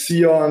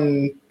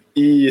Xeon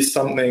E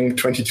something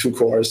 22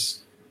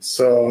 cores.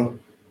 So.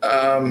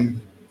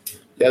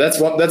 Yeah,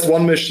 that's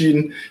one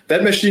machine.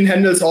 That machine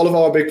handles all of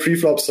our big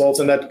preflop solves,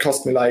 and that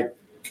cost me like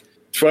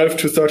 12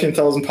 to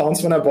 13,000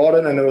 pounds when I bought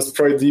it, and it was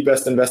probably the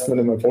best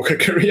investment in my poker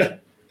career.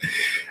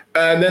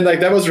 And then like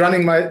that was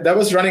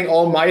running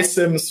all my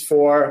sims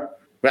for.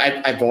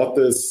 I bought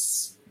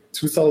this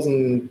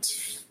 2000.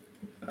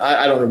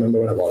 I don't remember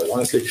when I bought it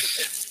honestly.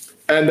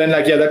 And then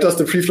like that does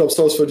the preflop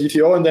solves for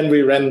DTO, and then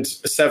we rent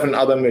 7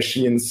 other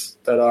machines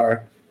that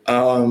are.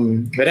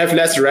 That have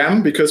less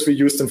RAM because we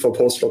use them for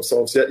post-flop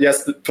solves.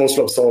 Yes, the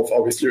post-flop solve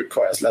obviously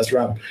requires less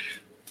RAM.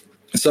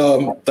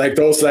 So like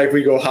those, like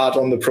we go hard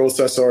on the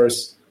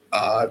processors,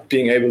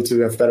 being able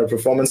to have better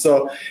performance.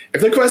 So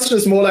if the question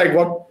is more like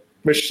what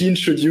machine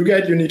should you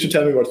get, you need to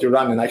tell me what you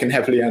run, and I can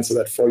happily answer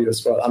that for you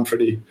as well. I'm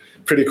pretty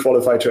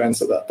qualified to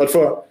answer that. But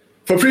for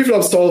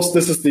pre-flop solves,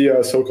 this is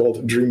the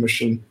so-called dream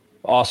machine.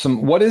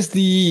 Awesome. What is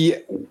the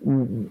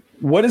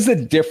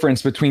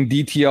difference between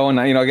DTO and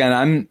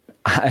again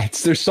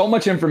there's so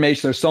much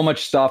information, there's so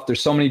much stuff,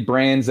 there's so many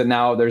brands that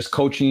now there's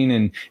coaching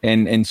and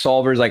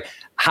solvers. Like,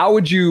 how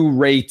would you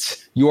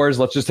rate yours?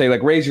 Let's just say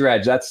like Raise Your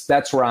Edge.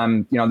 That's where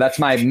I'm, that's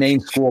my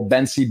main school,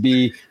 Ben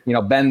CB.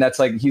 Ben, that's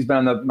like, he's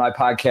been on my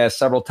podcast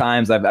several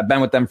times. I've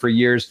been with them for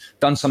years,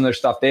 done some of their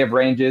stuff. They have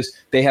ranges.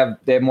 They have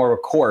more of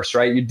a course,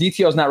 right? Your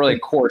DTO is not really a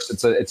course.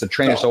 It's a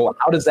trainer. So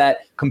how does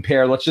that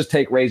compare? Let's just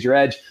take Raise Your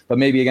Edge, but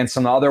maybe against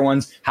some of the other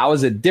ones. How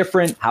is it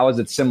different? How is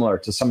it similar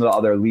to some of the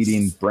other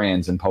leading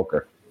brands in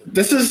poker?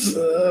 This is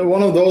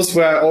one of those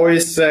where I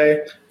always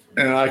say,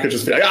 I could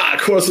just be like,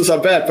 courses are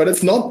bad, but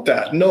it's not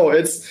that. No,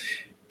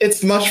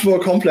 it's much more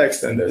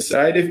complex than this,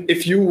 right?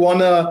 If you want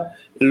to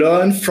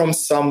learn from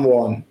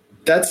someone,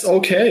 that's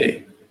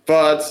okay,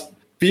 but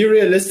be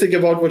realistic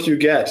about what you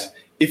get.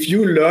 If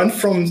you learn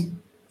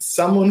from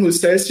someone who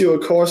sells you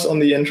a course on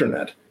the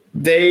internet,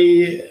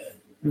 they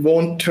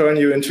won't turn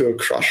you into a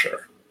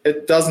crusher.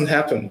 It doesn't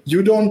happen.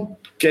 You don't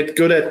get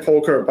good at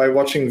poker by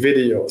watching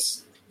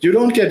videos. You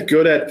don't get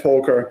good at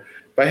poker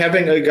by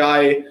having a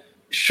guy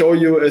show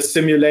you a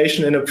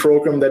simulation in a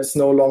program that's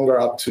no longer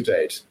up to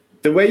date.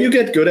 The way you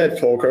get good at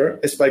poker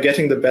is by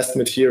getting the best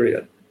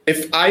material.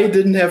 If I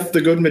didn't have the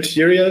good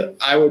material,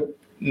 I would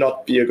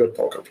not be a good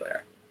poker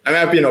player. I mean,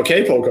 I'd be an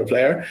okay poker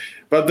player,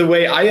 but the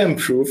way I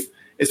improve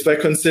is by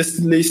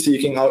consistently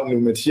seeking out new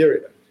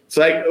material.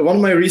 So like one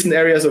of my recent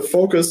areas of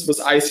focus was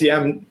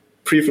ICM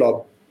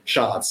preflop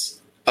charts.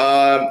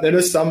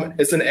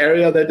 It's an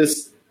area that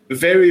is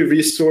very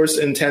resource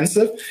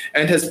intensive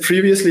and has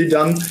previously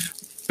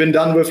been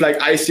done with like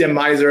ICM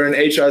Miser and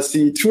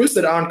HRC tools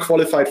that aren't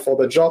qualified for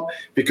the job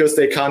because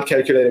they can't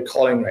calculate a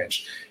calling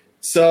range.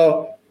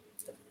 So,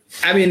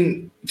 I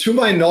mean, to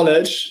my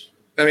knowledge,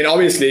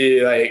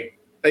 obviously like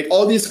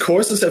all these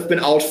courses have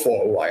been out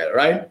for a while,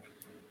 right?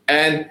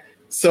 And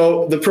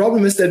so the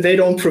problem is that they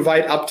don't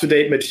provide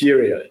up-to-date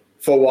material,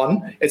 for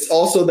one. It's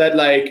also that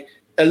like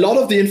a lot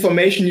of the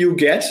information you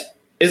get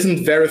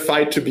isn't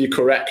verified to be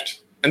correct.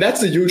 And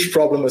that's a huge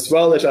problem as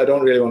well that I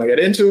don't really want to get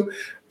into.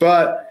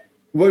 But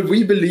what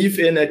we believe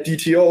in at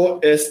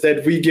DTO is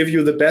that we give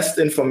you the best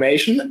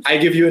information. I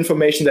give you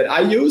information that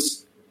I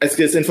use.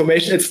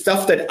 It's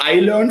stuff that I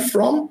learn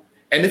from.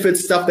 And if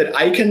it's stuff that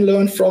I can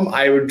learn from,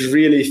 I would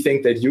really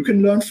think that you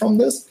can learn from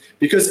this.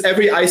 Because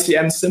every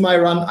ICM sim I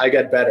run, I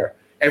get better.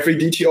 Every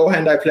DTO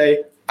hand I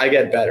play, I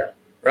get better,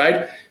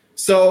 right?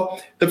 So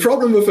the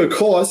problem with a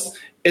course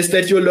is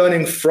that you're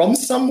learning from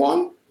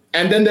someone,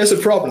 and then there's a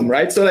problem,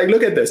 right? So like,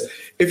 look at this.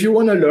 If you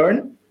want to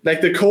learn,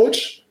 like the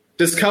coach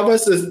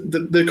discovers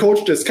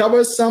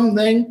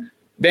something,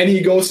 then he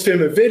goes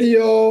film a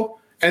video,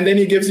 and then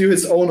he gives you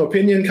his own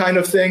opinion kind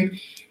of thing.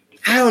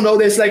 I don't know,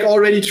 there's like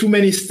already too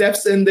many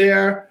steps in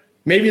there.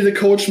 Maybe the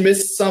coach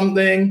missed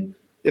something.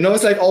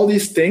 It's like all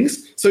these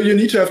things. So you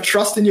need to have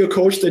trust in your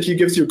coach that he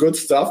gives you good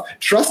stuff,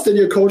 trust that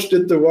your coach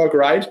did the work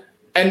right,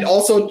 and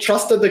also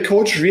trust that the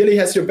coach really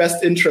has your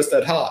best interest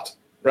at heart,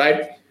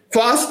 right?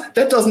 For us,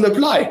 that doesn't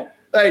apply.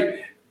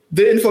 Like,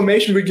 the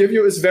information we give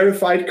you is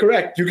verified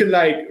correct. You can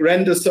like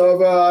rent a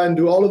server and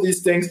do all of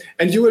these things,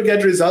 and you will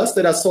get results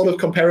that are sort of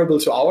comparable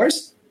to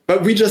ours.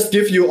 But we just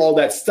give you all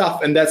that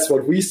stuff, and that's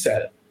what we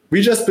sell.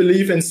 We just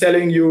believe in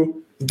selling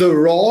you the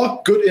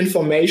raw, good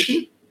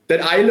information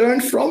that I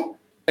learned from,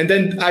 and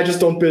then I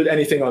just don't build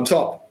anything on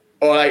top.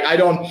 Or like I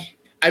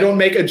don't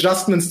make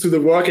adjustments to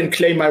the work and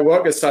claim my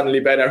work is suddenly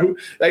better.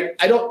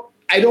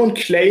 I don't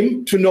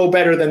claim to know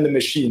better than the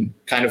machine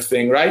kind of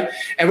thing, right?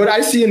 And what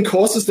I see in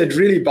courses that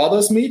really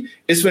bothers me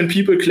is when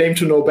people claim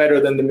to know better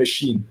than the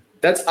machine.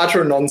 That's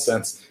utter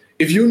nonsense.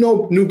 If you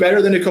knew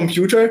better than a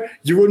computer,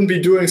 you wouldn't be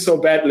doing so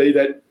badly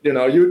that,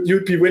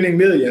 you'd be winning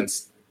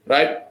millions,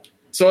 right?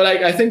 So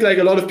like, I think like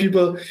a lot of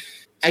people,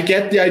 I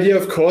get the idea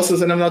of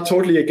courses and I'm not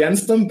totally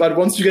against them, but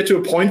once you get to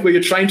a point where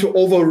you're trying to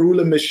overrule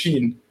a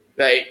machine,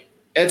 like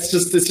it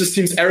just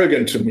seems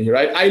arrogant to me,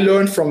 right? I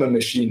learned from a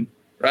machine,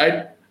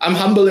 right? I'm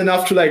humble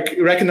enough to like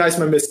recognize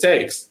my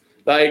mistakes.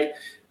 Like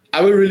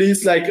I will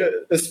release like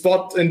a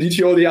spot in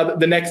DTO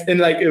in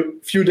like a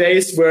few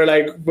days where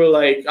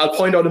I'll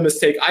point out a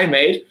mistake I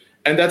made,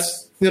 and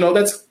that's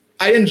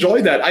I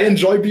enjoy that. I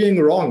enjoy being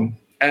wrong,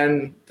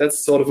 and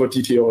that's sort of what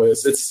DTO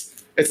is.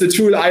 It's a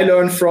tool I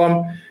learn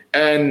from,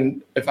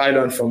 and if I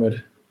learn from it,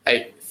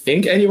 I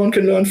think anyone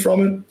can learn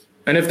from it,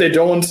 and if they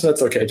don't,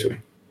 that's okay too.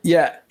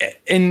 Yeah,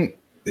 and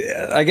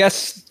I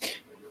guess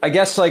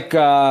like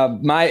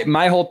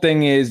my whole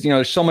thing is,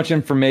 there's so much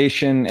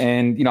information,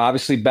 and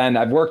obviously Ben,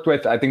 I've worked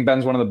with. I think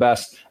Ben's one of the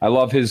best. I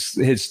love his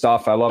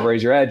stuff. I love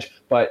Raise Your Edge.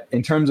 But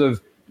in terms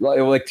of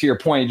like to your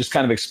point, you just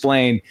kind of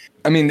explain.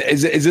 I mean,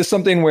 is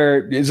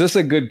this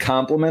a good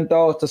complement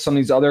though to some of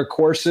these other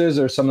courses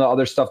or some of the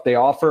other stuff they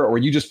offer, or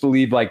you just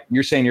believe like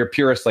you're saying you're a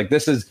purist? Like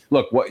this is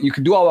what you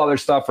can do all the other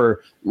stuff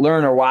or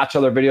learn or watch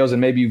other videos and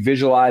maybe you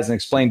visualize and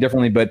explain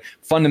differently, but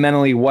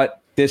fundamentally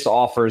what this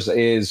offers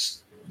is.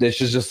 This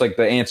is just like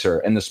the answer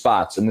and the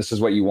spots, and this is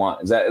what you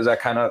want. Is that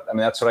kind of? I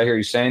mean, that's what I hear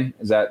you saying.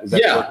 Is that?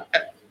 Yeah,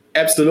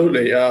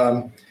 absolutely.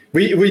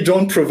 We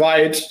don't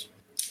provide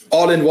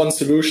all-in-one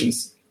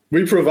solutions.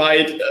 We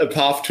provide a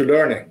path to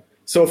learning.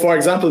 So, for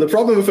example, the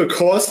problem with a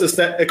course is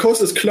that a course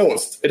is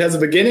closed. It has a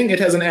beginning, it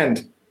has an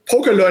end.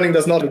 Poker learning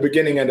does not have a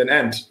beginning and an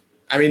end.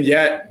 I mean,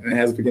 yeah, it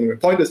has a beginning. The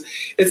point is,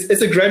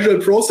 it's a gradual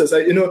process.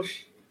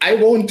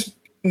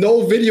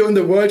 No video in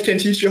the world can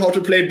teach you how to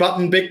play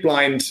button big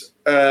blind.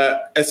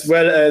 As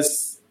well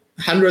as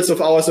hundreds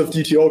of hours of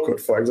DTO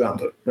could, for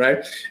example,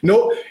 right?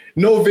 No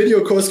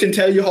video course can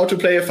tell you how to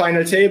play a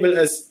final table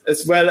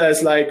as well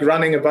as like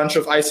running a bunch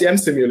of ICM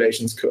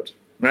simulations could,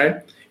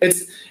 right?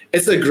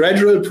 It's a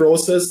gradual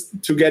process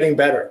to getting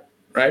better,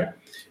 right?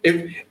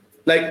 If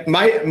like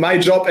my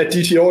job at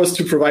DTO is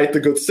to provide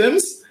the good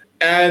sims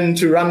and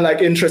to run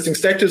like interesting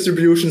stack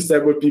distributions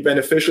that would be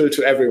beneficial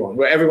to everyone,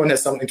 where everyone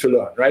has something to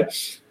learn,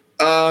 right?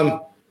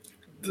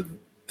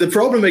 The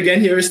problem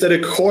again here is that a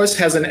course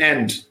has an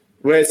end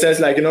where it says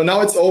like, now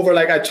it's over.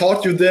 Like I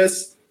taught you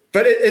this,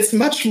 but it's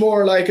much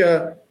more like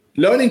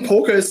learning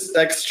poker is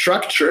like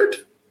structured,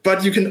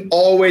 but you can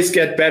always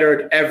get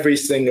better at every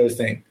single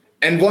thing.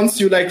 And once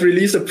you like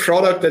release a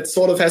product that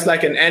sort of has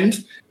like an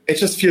end, it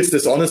just feels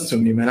dishonest to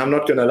me, man. I'm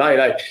not going to lie.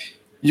 Like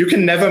you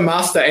can never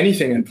master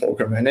anything in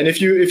poker, man. And if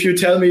you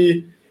tell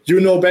me you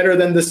know better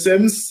than the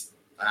Sims,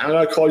 I'm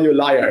going to call you a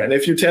liar. And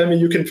if you tell me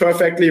you can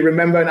perfectly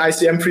remember an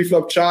ICM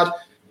preflop chart,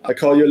 I'll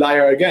call you a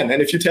liar again.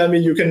 And if you tell me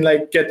you can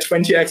like get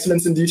 20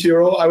 excellence in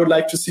DTO, I would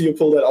like to see you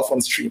pull that off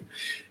on stream.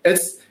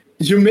 It's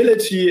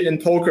humility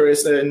in poker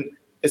is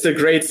a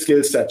great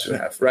skill set to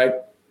have, right?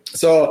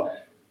 So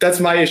that's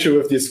my issue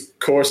with these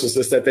courses,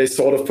 is that they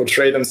sort of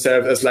portray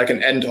themselves as like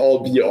an end all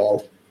be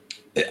all.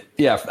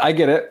 Yeah, I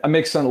get it. It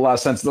makes a lot of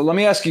sense. Let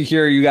me ask you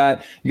here. You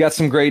got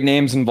some great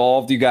names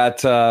involved. You got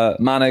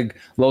Manig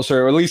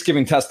Loser, or at least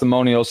giving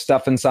testimonials.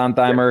 Stefan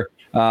Sontheimer.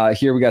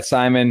 Here we got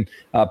Simon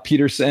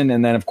Peterson,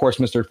 and then of course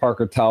Mr.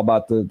 Parker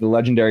Talbot, the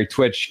legendary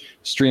Twitch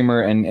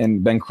streamer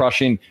and been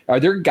crushing. Are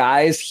there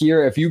guys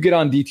here? If you get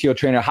on DTO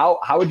Trainer, how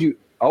would you?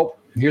 Oh,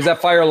 here's that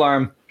fire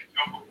alarm.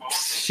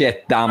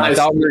 Shit, Dom. I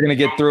thought we were going to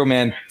get through,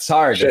 man. It's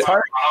hard. Shit. It's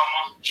hard.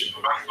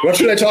 What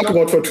should I talk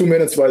about for 2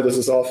 minutes while this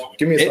is off?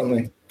 Give me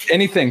something.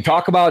 Anything.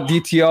 Talk about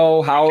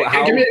DTO. How?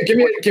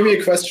 Give me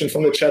a question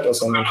from the chat or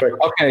something quick.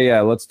 Okay,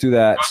 yeah, let's do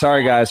that.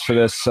 Sorry, guys, for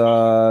this.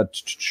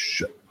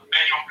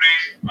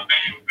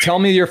 Tell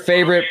me your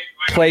favorite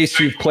place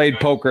you've played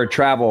poker,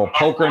 travel,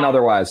 poker and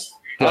otherwise.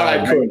 All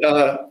right,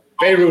 cool.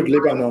 Beirut,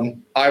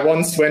 Lebanon. I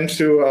once went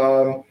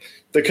to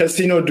the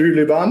Casino du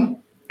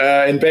Liban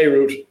in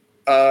Beirut.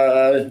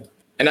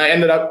 And I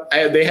ended up,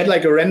 they had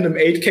like a random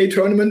 8K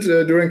tournament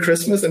during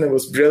Christmas, and it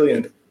was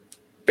brilliant.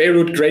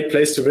 Beirut, great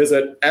place to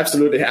visit.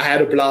 Absolutely. I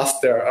had a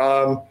blast there.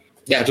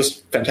 Yeah,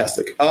 just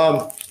fantastic.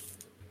 All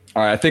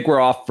right, I think we're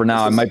off for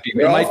now.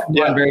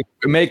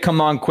 It may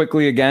come on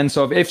quickly again.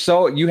 So if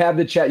so, you have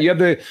the chat, you have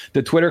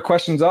the Twitter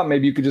questions up.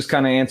 Maybe you could just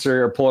kind of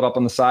answer or pull it up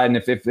on the side. And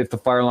if the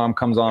fire alarm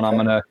comes on, I'm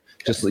gonna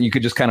you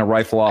could just kind of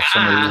rifle off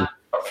some of these.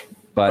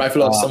 But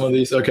rifle off some of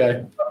these,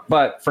 okay.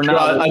 But for now,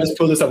 I just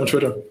pull this up on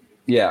Twitter.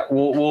 Yeah,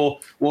 we'll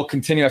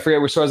continue. I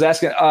forget. So I was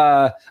asking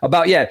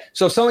about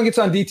So if someone gets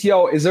on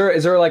DTO, is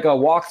there like a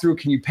walkthrough?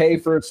 Can you pay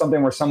for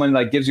something where someone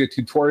like gives you a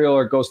tutorial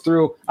or goes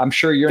through? I'm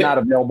sure you're not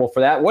available for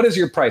that. What is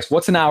your price?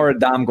 What's an hour of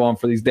Dom going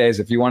for these days?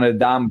 If you want a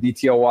Dom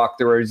DTO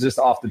walkthrough, or is this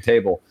off the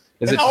table?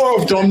 An hour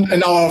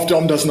of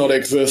Dom does not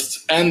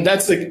exist, and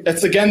that's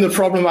again the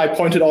problem I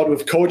pointed out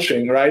with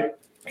coaching. Right,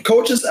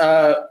 coaches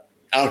are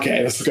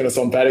okay. This is going to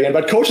sound bad again,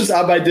 but coaches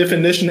are by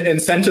definition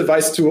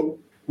incentivized to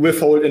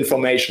withhold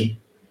information.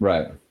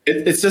 Right.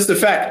 It's just a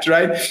fact,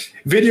 right?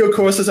 Video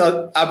courses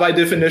are by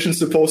definition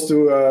supposed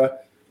to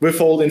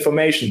withhold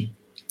information.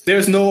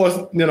 There's no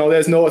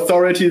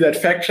authority that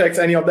fact checks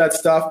any of that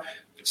stuff.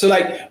 So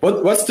like,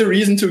 what's the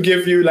reason to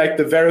give you like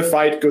the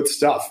verified good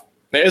stuff?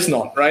 There is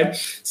none, right?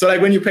 So like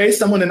when you pay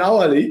someone an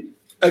hourly,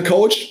 a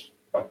coach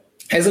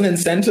has an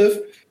incentive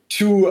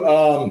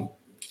to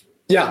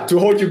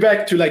hold you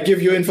back, to like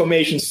give you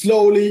information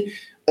slowly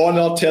or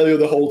not tell you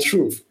the whole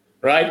truth,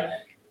 right?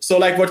 So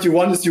like what you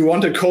want is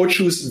a coach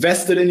who's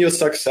vested in your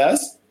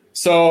success.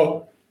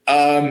 So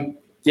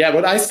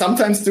what I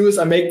sometimes do is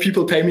I make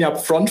people pay me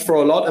up front for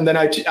a lot, and then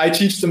I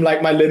teach them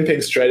like my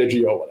limping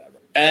strategy or whatever.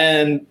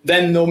 And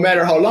then no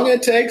matter how long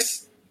it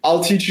takes,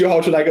 I'll teach you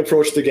how to like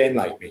approach the game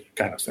like me,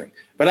 kind of thing.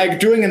 But like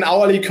doing an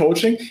hourly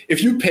coaching,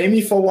 if you pay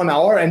me for 1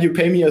 hour and you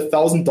pay me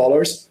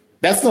 $1,000,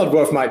 that's not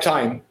worth my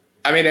time.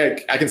 I mean,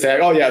 I can say,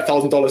 oh yeah,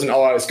 $1,000 an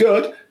hour is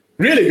good,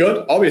 really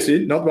good,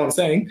 obviously, not what I'm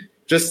saying.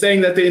 Just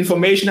saying that the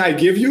information I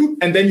give you,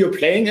 and then you're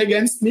playing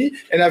against me,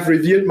 and I've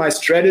revealed my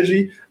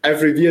strategy,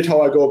 I've revealed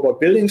how I go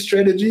about building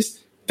strategies,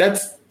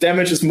 that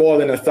damage is more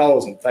than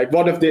 1,000. Like,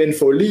 what if the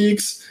info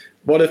leaks?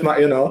 What if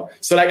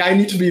so like I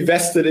need to be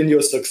vested in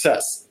your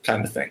success,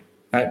 kind of thing,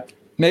 right?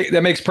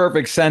 That makes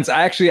perfect sense.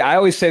 I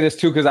always say this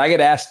too, because I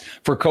get asked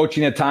for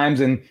coaching at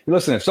times. And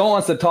listen, if someone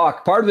wants to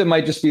talk, part of it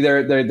might just be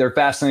they're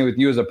fascinated with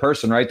you as a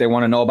person, right? They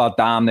want to know about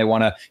Dom. They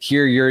want to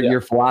hear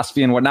your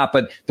philosophy and whatnot.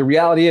 But the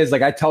reality is,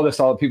 like I tell this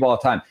to people all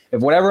the time,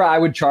 if whatever I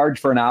would charge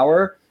for an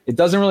hour, it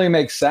doesn't really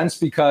make sense,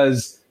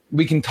 because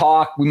we can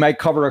talk, we might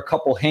cover a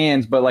couple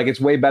hands, but like it's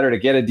way better to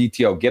get a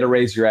DTO, get a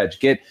Raise Your Edge,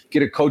 get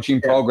a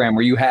coaching program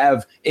where you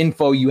have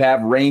info, you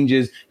have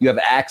ranges, you have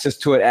access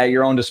to it at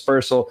your own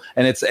dispersal,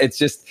 and it's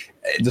just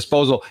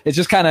disposal. It's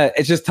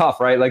just tough,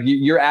 right? Like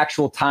your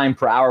actual time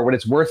per hour, what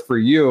it's worth for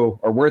you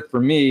or worth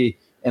for me,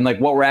 and like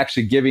what we're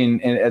actually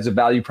giving as a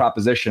value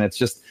proposition.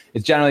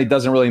 It generally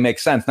doesn't really make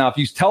sense. Now, if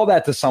you tell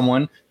that to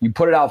someone, you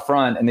put it out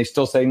front and they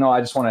still say, no,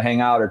 I just want to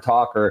hang out or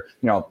talk or,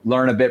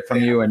 learn a bit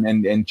from you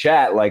and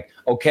chat, like,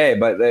 okay,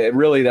 but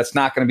really that's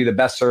not going to be the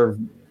best serve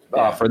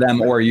for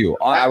them or you.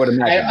 I would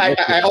imagine.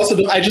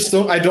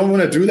 I don't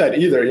want to do that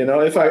either.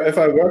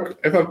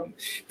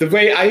 The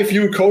way I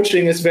view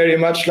coaching is very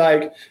much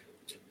like,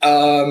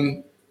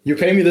 you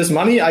pay me this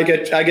money, I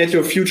get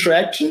your future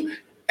action,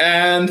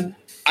 and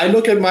I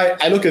look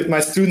at my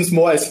students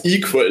more as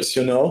equals.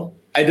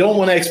 I don't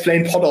want to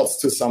explain pot odds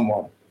to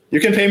someone. You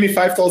can pay me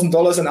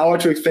 $5,000 an hour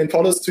to explain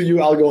pot odds to you,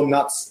 I'll go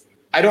nuts.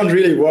 I don't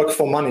really work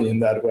for money in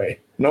that way.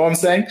 You know what I'm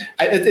saying?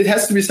 It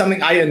has to be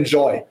something I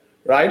enjoy,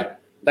 right?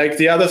 Like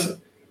the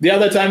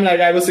other time,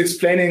 like I was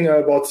explaining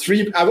about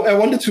I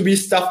wanted to be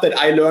stuff that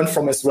I learned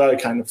from as well,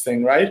 kind of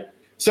thing, right?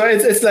 So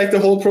it's like the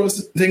whole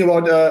thing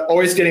about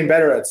always getting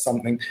better at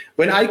something.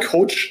 When I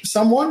coach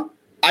someone,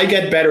 I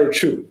get better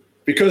too,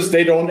 because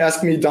they don't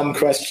ask me dumb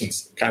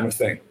questions, kind of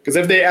thing. Because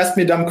if they asked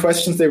me dumb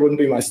questions, they wouldn't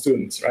be my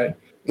students, right?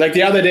 Like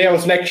the other day, I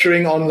was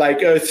lecturing on like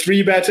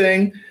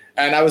 3-betting,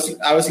 and I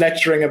was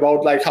lecturing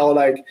about like how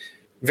like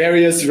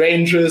various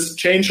ranges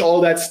change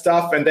all that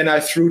stuff, and then I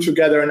threw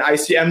together an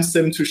ICM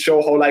sim to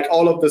show how like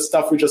all of the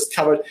stuff we just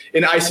covered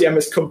in ICM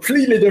is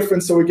completely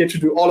different, so we get to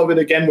do all of it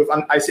again with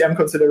ICM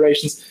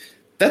considerations.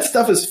 That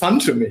stuff is fun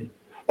to me.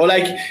 Or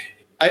like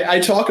I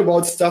talk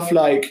about stuff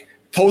like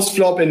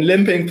post-flop and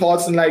limping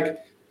pots, and like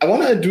I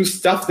want to do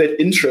stuff that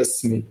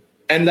interests me.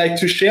 And like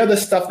to share the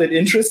stuff that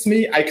interests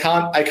me, I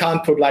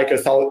can't put like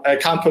I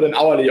can't put an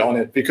hourly on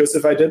it, because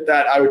if I did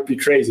that, I would be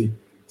crazy.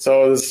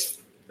 So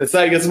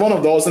it's one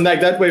of those, and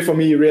like that way for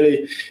me,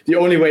 really the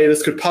only way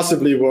this could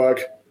possibly work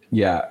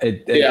Yeah,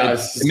 it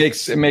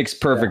makes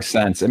perfect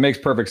sense. It makes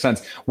perfect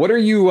sense. What are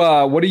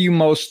you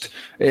most,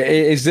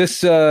 is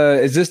this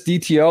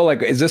DTO?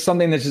 Like, is this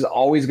something that's just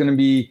always going to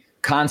be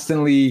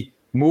constantly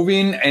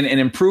moving and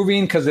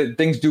improving because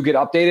things do get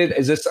updated?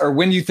 Is this, or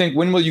when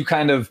will you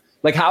kind of,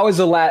 like, how is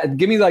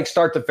give me like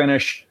start to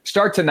finish,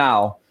 start to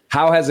now,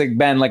 how has it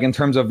been, like, in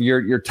terms of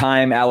your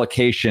time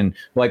allocation?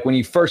 Like when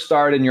you first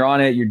started and you're on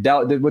it, you're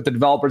with the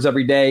developers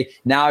every day.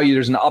 Now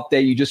there's an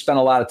update you just spent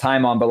a lot of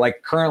time on, but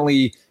like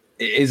currently,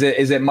 is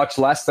it much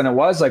less than it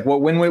was? Like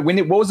what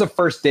was the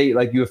first date?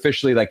 Like you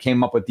officially like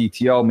came up with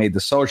DTO, made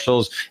the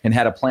socials, and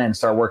had a plan to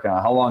start working on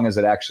it? How long has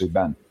it actually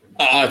been?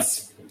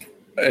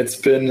 It's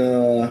been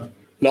a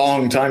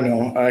long time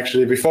now.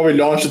 Actually, before we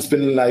launched, it's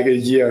been like a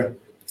year.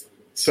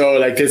 So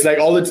like it's like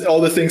all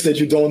the things that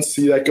you don't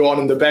see that go on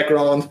in the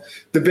background.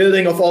 The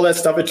building of all that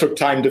stuff, it took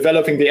time.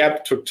 Developing the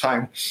app took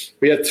time.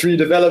 We had 3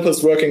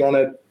 developers working on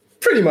it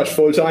pretty much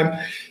full time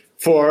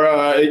for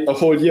a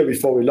whole year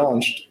before we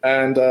launched.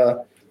 And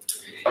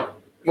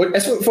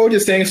as for what you're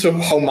saying, so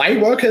how my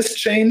work has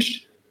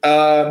changed,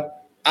 I'm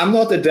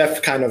not a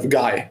dev kind of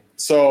guy.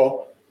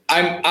 So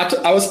I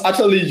was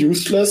utterly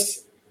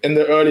useless in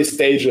the early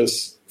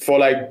stages for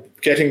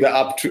like getting the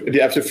app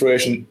to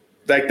fruition.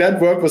 Like that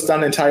work was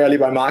done entirely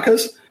by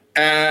Marcus.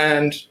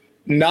 And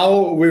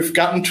now we've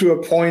gotten to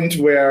a point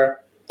where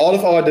all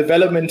of our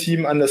development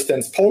team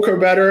understands poker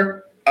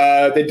better.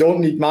 They don't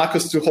need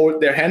Marcus to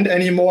hold their hand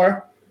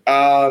anymore.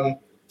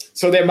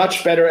 So they're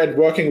much better at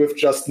working with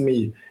just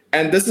me.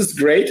 And this is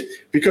great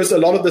because a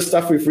lot of the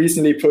stuff we've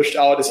recently pushed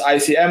out is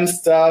ICM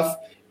stuff.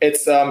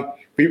 It's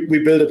we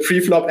build a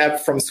preflop app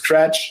from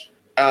scratch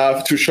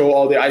to show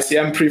all the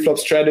ICM preflop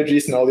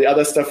strategies and all the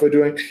other stuff we're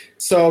doing.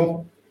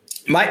 So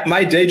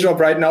my day job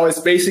right now is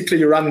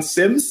basically run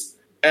sims,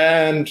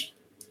 and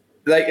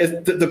like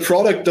the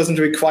product doesn't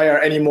require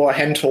any more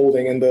hand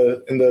holding in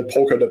the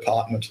poker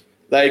department.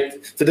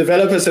 Like the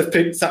developers have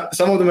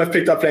some of them have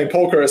picked up playing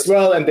poker as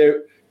well, and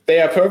they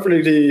are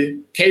perfectly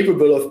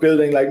capable of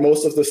building like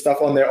most of the stuff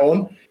on their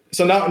own.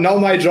 So now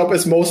my job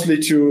is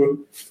mostly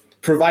to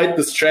provide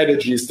the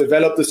strategies,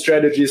 develop the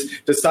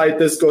strategies, decide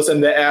this goes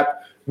in the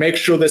app, make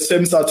sure the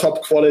sims are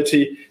top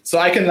quality. So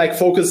I can like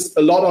focus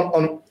a lot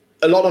on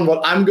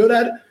what I'm good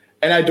at,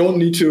 and I don't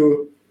need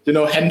to,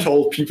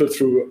 handhold people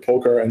through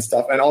poker and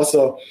stuff. And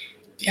also,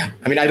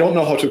 I don't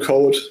know how to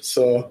code,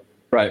 so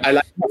right. I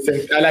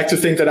like to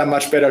think that I'm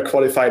much better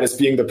qualified as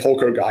being the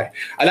poker guy.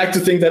 I like to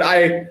think that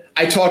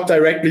I talk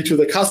directly to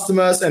the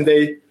customers and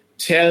they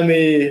tell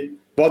me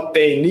what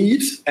they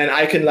need, and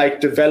I can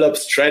like develop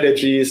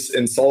strategies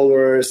in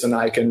solvers, and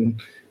I can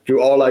do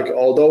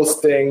all those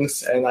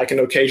things, and I can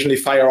occasionally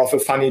fire off a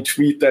funny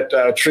tweet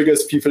that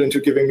triggers people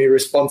into giving me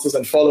responses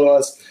and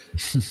followers.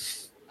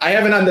 I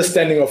have an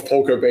understanding of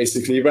poker,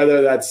 basically,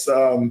 whether that's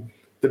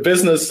the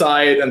business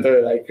side and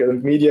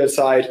the media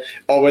side,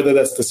 or whether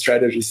that's the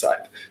strategy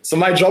side. So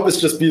my job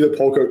is just be the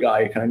poker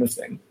guy kind of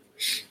thing.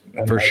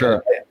 And for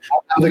sure.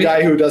 I'm the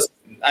guy who does.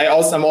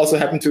 I'm also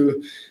happen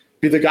to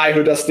be the guy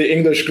who does the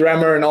English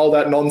grammar and all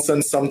that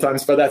nonsense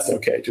sometimes, but that's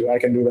okay too. I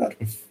can do that.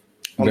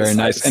 Very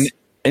nice.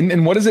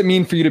 And what does it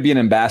mean for you to be an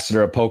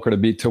ambassador of poker,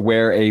 to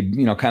wear a,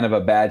 kind of a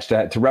badge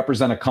to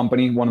represent a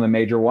company, one of the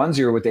major ones?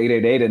 You're with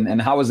 888,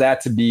 and how was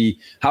that to be?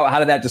 How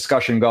did that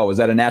discussion go? Was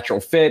that a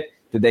natural fit?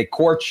 Did they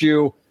court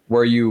you?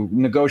 Were you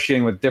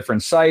negotiating with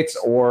different sites,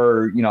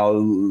 or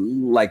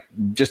like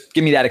just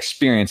give me that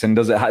experience? And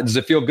does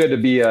it feel good to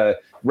be a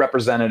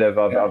representative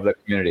of the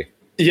community?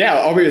 Yeah,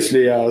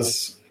 obviously, I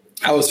was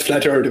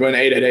flattered when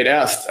 888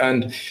 asked,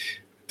 and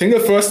I think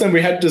the first time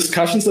we had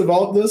discussions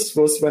about this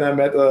was when I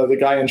met the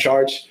guy in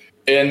charge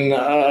in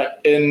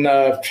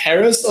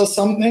Paris or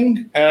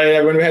something.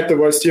 When we had the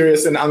World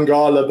Series in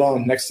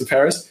Angers-les-Bains next to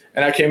Paris,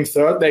 and I came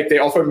third. Like they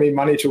offered me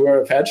money to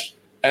wear a patch,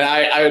 and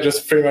I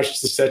just pretty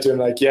much just said to him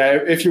like, "Yeah,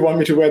 if you want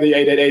me to wear the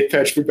 888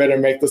 patch, we better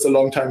make this a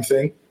long time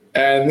thing."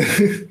 And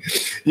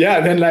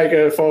and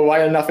then for a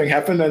while nothing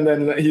happened, and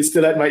then he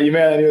still had my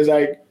email, and he was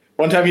like,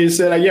 one time he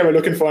said like, "Yeah, we're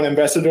looking for an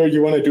ambassador.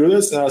 You want to do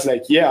this?" And I was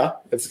like, "Yeah,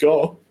 let's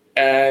go."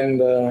 And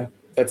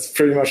that's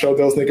pretty much how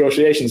those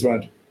negotiations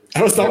went.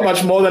 It was not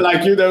much more than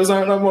like you. There was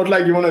not more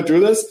like, "You want to do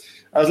this?"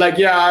 I was like,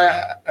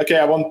 "Yeah,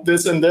 I want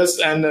this and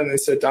this." And then they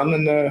said done.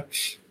 And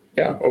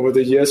over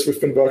the years we've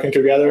been working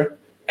together,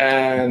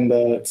 and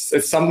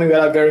it's something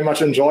that I very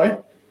much enjoy.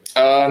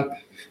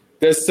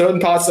 There's certain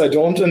parts I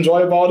don't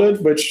enjoy about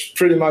it, which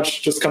pretty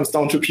much just comes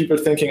down to people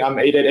thinking I'm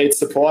 888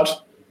 support.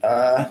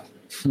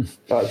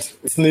 But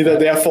it's neither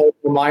their fault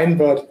nor mine.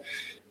 But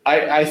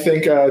I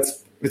think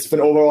it's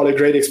been overall a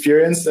great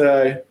experience.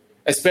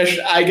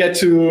 Especially, I get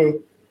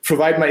to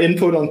provide my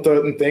input on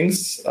certain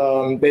things.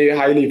 They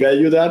highly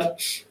value that.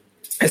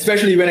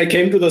 Especially when it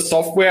came to the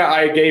software,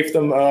 I gave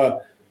them a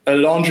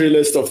laundry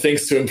list of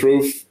things to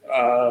improve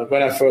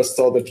when I first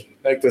saw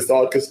this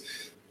out. Because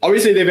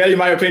obviously they value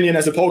my opinion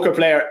as a poker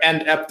player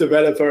and app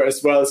developer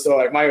as well. So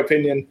like my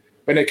opinion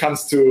when it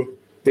comes to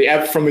the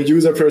app from a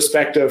user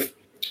perspective,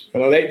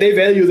 they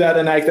value that,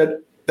 and like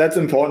that's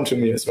important to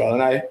me as well.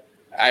 And I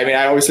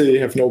obviously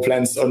have no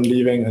plans on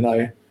leaving, and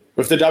I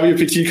with the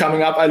WPT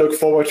coming up, I look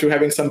forward to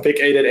having some big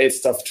 888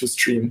 stuff to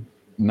stream.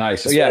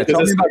 Nice. So, yeah.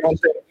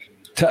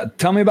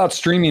 Tell me about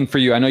streaming for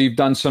you. I know you've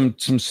done some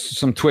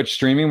Twitch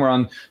streaming. We're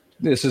on.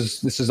 This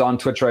is on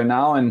Twitch right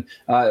now. And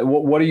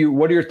what are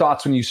your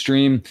thoughts when you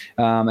stream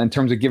in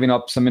terms of giving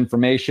up some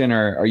information,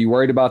 or are you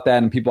worried about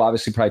that? And people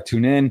obviously probably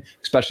tune in,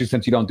 especially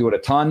since you don't do it a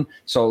ton.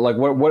 So like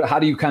how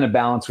do you kind of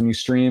balance when you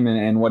stream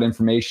and what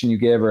information you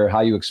give or how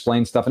you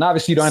explain stuff? And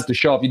obviously you don't have to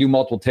show up. You do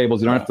multiple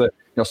tables. You don't have to,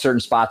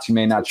 certain spots you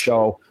may not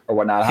show or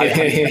whatnot. How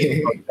do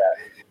you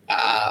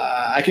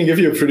I can give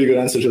you a pretty good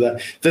answer to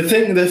that. The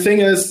thing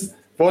is,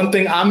 one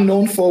thing I'm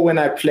known for when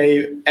I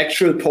play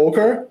actual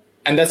poker,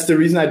 and that's the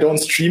reason I don't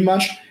stream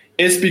much,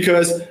 is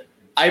because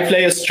I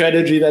play a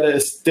strategy that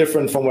is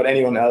different from what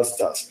anyone else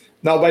does.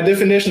 Now, by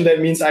definition,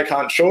 that means I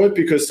can't show it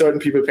because certain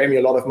people pay me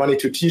a lot of money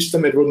to teach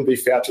them. It wouldn't be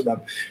fair to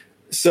them.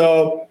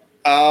 So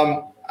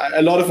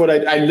a lot of what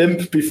I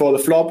limp before the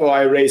flop, or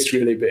I raise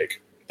really big.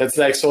 That's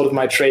like sort of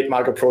my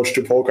trademark approach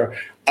to poker.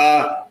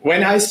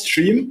 When I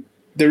stream,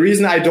 the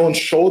reason I don't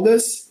show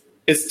this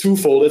is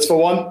twofold. It's for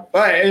one,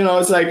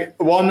 it's like,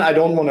 one, I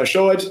don't want to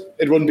show it.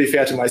 It wouldn't be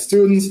fair to my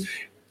students.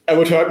 I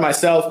would hurt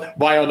myself.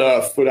 Why on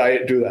earth would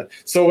I do that?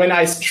 So when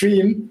I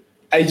stream,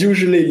 I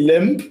usually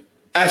limp.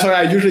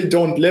 I usually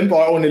don't limp,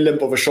 or only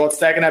limp of a short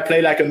stack, and I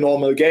play like a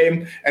normal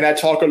game, and I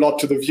talk a lot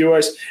to the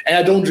viewers, and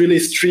I don't really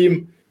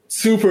stream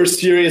super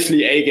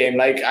seriously a game.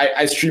 Like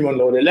I stream on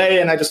low delay,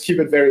 and I just keep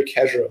it very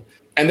casual.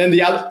 And then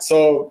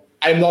so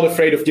I'm not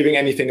afraid of giving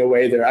anything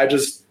away there. I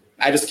just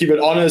keep it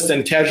honest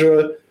and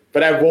casual,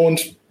 but I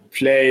won't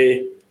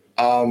play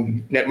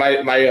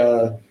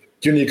my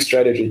unique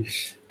strategy.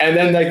 And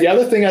then like the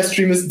other thing I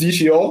stream is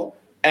DTO.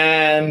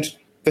 And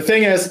the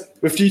thing is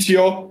with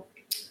DTO,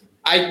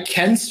 I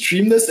can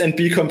stream this and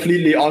be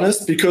completely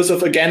honest because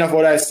of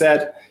what I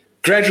said,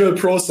 gradual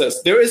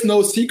process. There is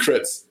no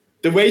secrets.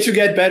 The way to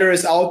get better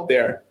is out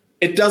there.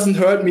 It doesn't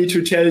hurt me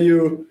to tell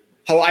you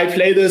how I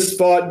play this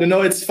spot.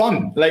 It's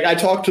fun. Like I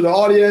talk to the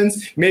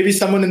audience. Maybe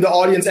someone in the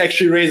audience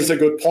actually raises a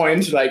good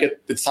point. Like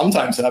it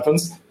sometimes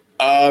happens.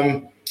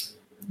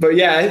 But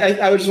yeah,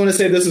 I just want to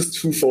say this is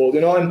twofold,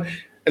 and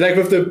like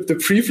with the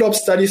pre-flop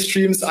study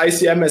streams,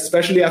 ICM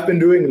especially, I've been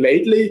doing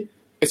lately,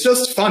 it's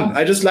just fun.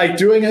 I just like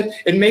doing it.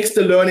 It makes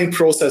the learning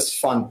process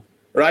fun,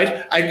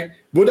 right?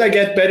 Would I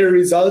get better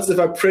results if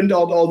I print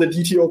out all the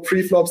DTO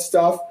pre-flop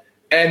stuff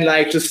and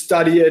like just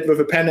study it with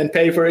a pen and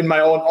paper in my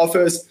own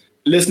office,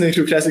 listening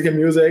to classical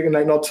music and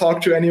like not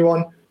talk to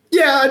anyone?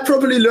 Yeah, I'd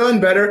probably learn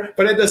better.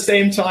 But at the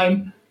same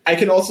time, I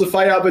can also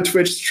fire up a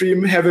Twitch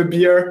stream, have a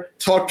beer,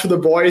 talk to the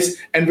boys,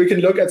 and we can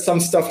look at some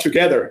stuff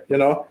together,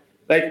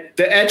 Like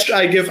the edge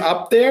I give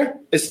up there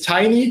is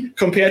tiny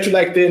compared to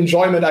like the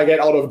enjoyment I get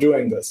out of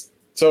doing this.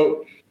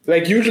 So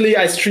like usually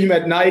I stream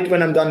at night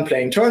when I'm done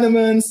playing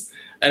tournaments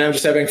and I'm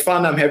just having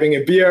fun. I'm having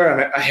a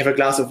beer. I have a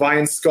glass of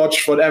wine,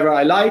 scotch, whatever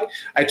I like.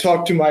 I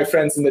talk to my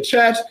friends in the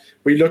chat.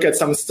 We look at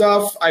some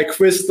stuff. I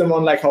quiz them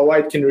on like how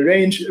wide can we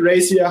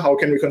raise here? How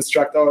can we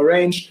construct our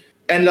range?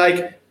 And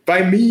like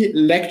by me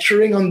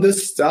lecturing on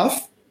this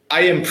stuff,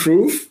 I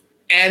improve.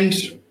 And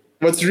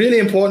what's really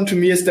important to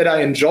me is that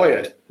I enjoy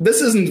it.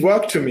 This isn't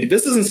work to me.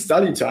 This isn't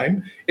study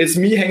time. It's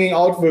me hanging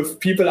out with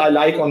people I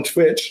like on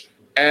Twitch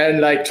and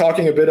like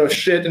talking a bit of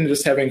shit and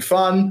just having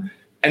fun.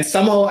 And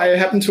somehow I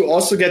happen to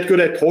also get good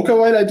at poker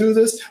while I do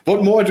this.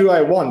 What more do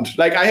I want?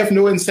 Like I have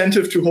no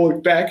incentive to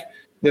hold back.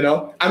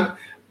 I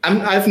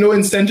have no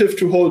incentive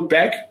to hold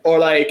back or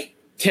like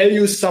tell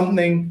you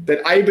something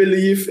that I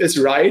believe is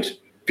right,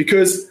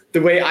 because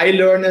the way I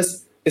learn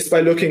is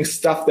by looking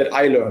stuff that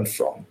I learned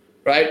from,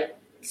 right?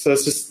 So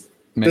it's just,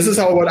 this is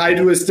how what I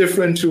do is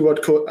different to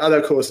what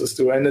other courses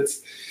do. And it's,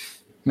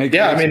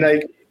 I mean,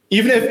 like,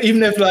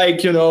 even if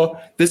like,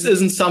 this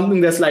isn't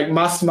something that's like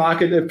mass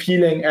market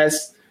appealing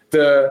as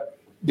the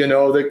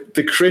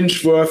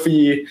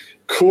cringeworthy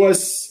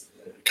course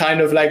kind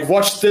of like,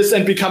 watch this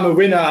and become a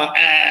winner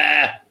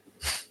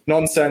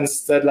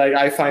nonsense that like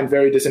I find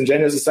very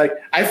disingenuous. It's like,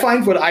 I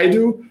find what I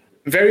do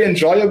very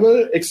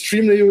enjoyable,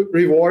 extremely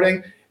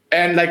rewarding.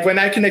 And like when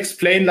I can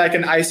explain like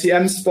an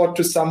ICM spot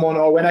to someone,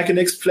 or when I can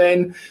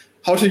explain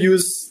how to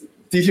use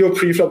DTO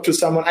preflop to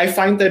someone, I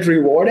find that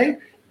rewarding.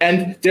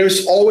 And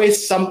there's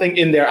always something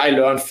in there I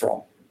learn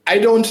from. I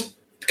don't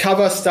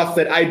cover stuff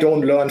that I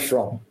don't learn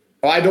from,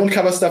 or I don't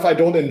cover stuff I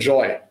don't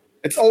enjoy.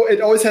 It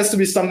always has to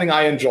be something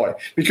I enjoy,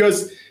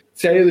 because to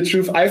tell you the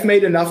truth, I've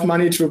made enough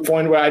money to a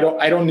point where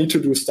I don't need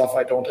to do stuff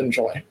I don't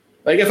enjoy.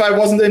 Like if I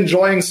wasn't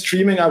enjoying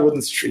streaming, I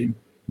wouldn't stream.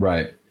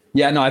 Right.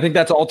 Yeah, no, I think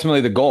that's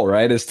ultimately the goal,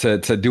 right? Is to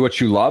do what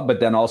you love,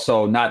 but then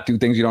also not do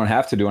things you don't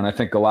have to do. And I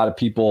think a lot of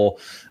people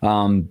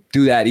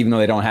do that even though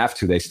they don't have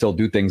to. They still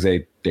do things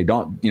they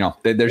don't.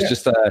 There's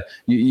just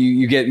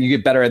you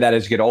get better at that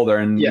as you get older.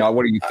 And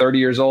what are you, 30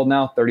 years old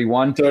now?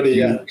 31? 30,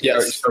 yeah.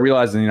 You start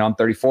realizing, I'm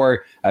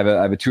 34. I have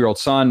a 2-year-old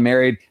son,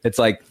 married. It's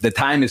like the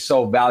time is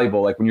so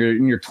valuable. Like when you're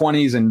in your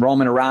 20s and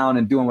roaming around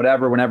and doing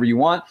whatever whenever you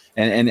want,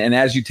 and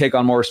as you take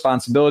on more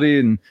responsibility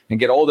and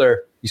get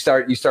older, you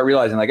start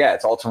realizing like,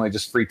 it's ultimately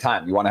just free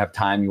time. You want to have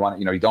time. You want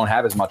you don't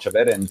have as much of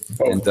it, and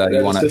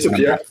you want to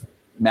disappear.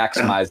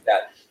 maximize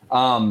that.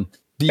 I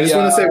just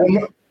want to say one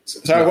more.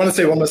 Sorry, I want to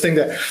say one more thing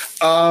there.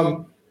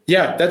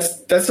 Yeah,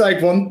 that's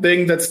like one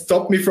thing that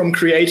stopped me from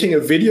creating a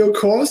video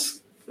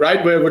course,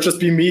 right? Where it would just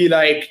be me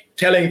like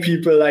telling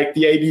people like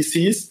the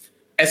ABCs,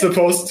 as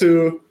opposed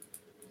to,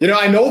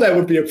 I know that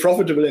would be a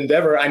profitable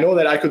endeavor. I know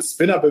that I could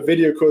spin up a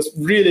video course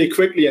really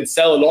quickly and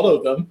sell a lot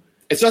of them.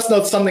 It's just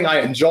not something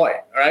I enjoy,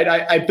 right?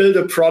 I build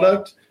a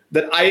product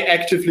that I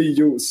actively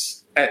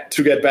use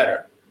to get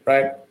better,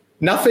 right?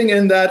 Nothing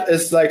in that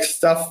is like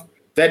stuff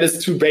that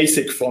is too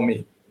basic for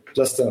me.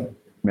 Just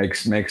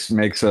makes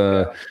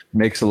a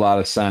lot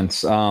of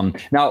sense. Now,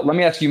 let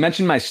me ask you. You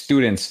mentioned my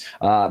students,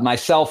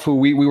 myself, who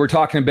we were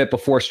talking a bit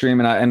before stream,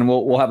 and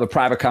we'll have a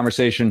private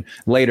conversation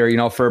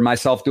later. For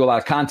myself, do a lot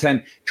of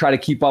content, try to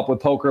keep up with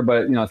poker,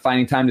 but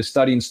finding time to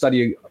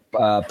study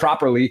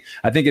properly.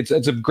 I think it's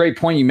a great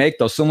point you make,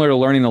 though. Similar to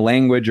learning the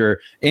language or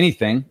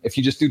anything, if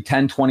you just do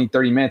 10, 20,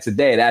 30 minutes a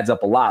day, it adds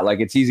up a lot. Like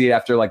it's easy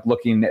after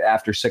looking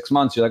after 6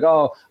 months, you're like,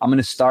 oh, I'm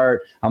going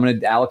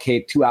to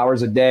allocate 2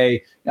 hours a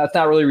day. That's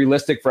not really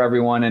realistic for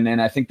everyone.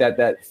 And I think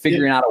that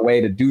figuring out a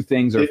way to do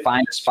things or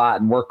find a spot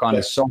and work on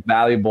is so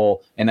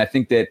valuable. And I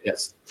think that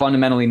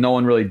fundamentally no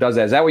one really does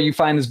that. Is that what you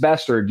find is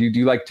best? Or do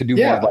you like to do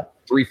more of like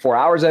 3-4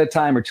 hours at a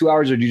time or 2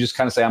 hours? Or do you just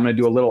kind of say, I'm going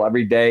to do a little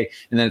every day,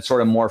 and then it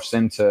sort of morphs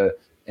into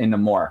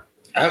more?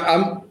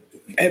 I'm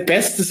at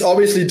best is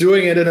obviously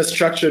doing it in a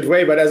structured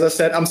way. But as I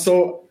said, I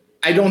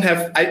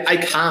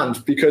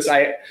can't, because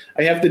I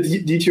have the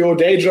DTO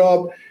day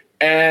job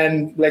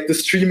and like the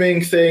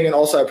streaming thing, and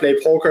also I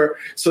play poker.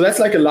 So that's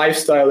like a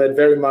lifestyle that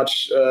very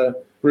much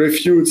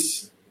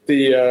refutes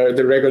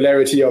the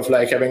regularity of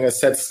like having a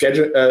set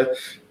schedule,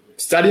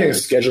 studying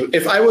schedule.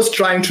 If I was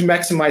trying to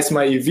maximize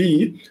my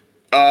EV,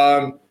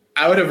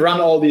 I would have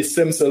run all these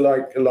sims a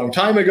long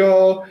time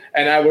ago,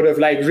 and I would have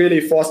like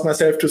really forced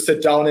myself to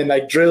sit down and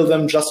like drill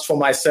them just for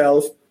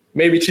myself,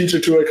 maybe teach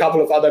it to a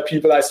couple of other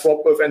people I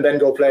swap with, and then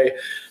go play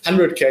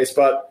 100Ks.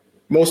 But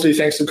mostly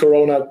thanks to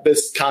Corona,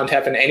 this can't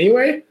happen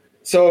anyway.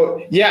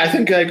 So yeah, I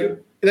think like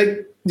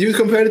you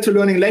compared it to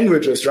learning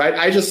languages, right?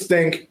 I just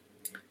think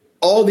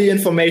all the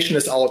information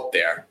is out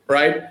there,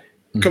 right?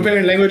 Mm-hmm.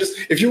 Comparing languages,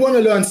 if you want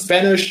to learn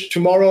Spanish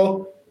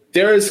tomorrow,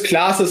 there is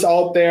classes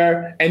out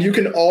there, and you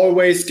can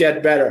always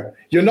get better.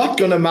 You're not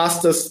going to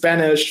master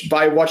Spanish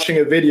by watching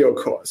a video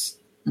course.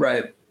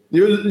 Right.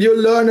 You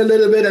learn a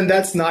little bit, and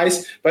that's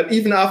nice. But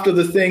even after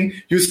the thing,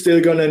 you're still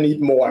going to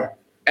need more.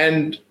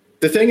 And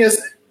the thing is,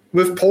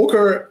 with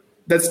poker,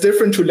 that's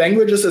different to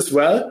languages as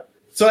well.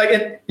 So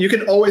you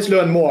can always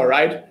learn more,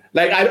 right?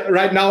 Like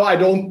right now, I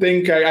don't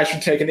think I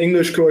should take an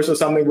English course or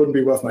something. Wouldn't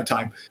be worth my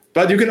time.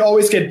 But you can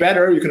always get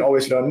better. You can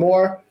always learn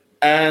more.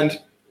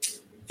 And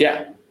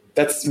yeah,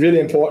 that's really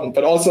important.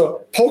 But also,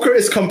 poker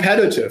is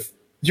competitive.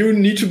 You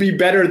need to be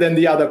better than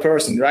the other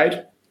person,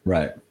 right?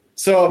 Right.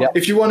 So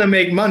if you want to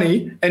make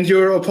money and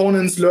your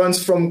opponent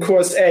learns from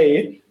course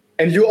A,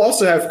 and you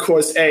also have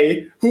course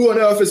A, who on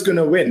earth is going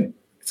to win?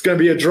 It's going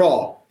to be a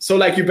draw. So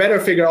like you better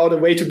figure out a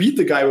way to beat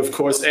the guy with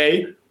course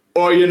A,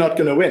 or you're not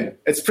going to win.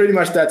 It's pretty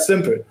much that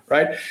simple,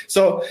 right?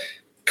 So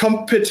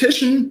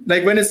competition,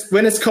 like when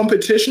it's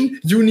competition,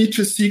 you need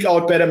to seek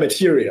out better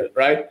material,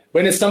 right?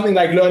 When it's something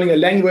like learning a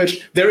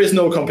language, there is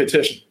no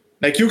competition.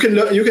 Like you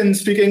can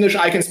speak English,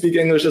 I can speak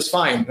English, is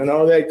fine.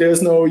 Like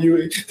there's no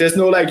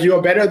like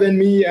you're better than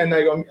me and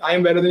like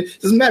I'm better than you.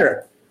 It doesn't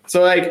matter.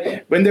 So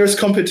like when there's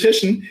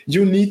competition,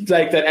 you need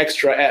like that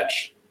extra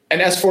edge.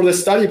 And as for the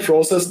study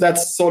process,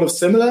 that's sort of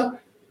similar.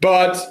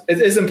 But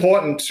it is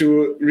important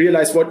to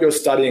realize what you're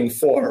studying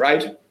for,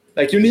 right?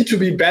 Like you need to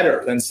be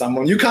better than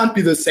someone. You can't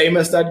be the same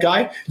as that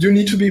guy. You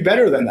need to be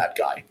better than that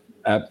guy.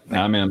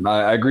 I mean,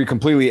 I agree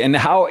completely. And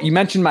how you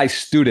mentioned my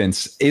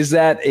students, is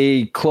that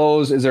a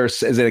close? Is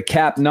it a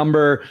cap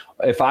number?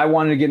 If I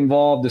wanted to get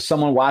involved, if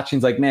someone watching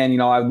is like, man,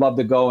 I'd love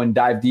to go and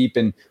dive deep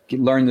and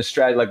learn the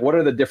strategy. Like, what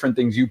are the different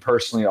things you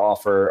personally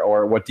offer,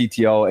 or what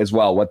DTO as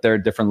well, what their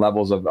different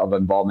levels of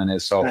involvement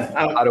is? So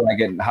how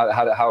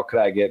could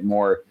I get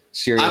more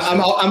serious? I'm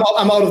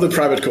out of the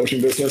private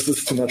coaching business.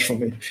 It's too much for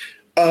me.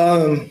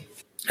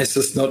 It's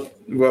just not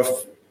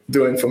worth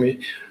doing for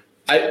me.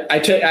 I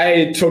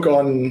took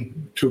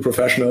on 2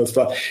 professionals,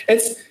 but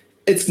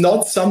it's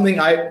not something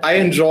I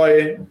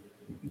enjoy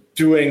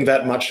doing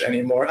that much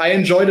anymore. I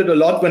enjoyed it a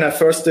lot when I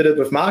first did it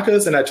with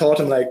Marcus, and I taught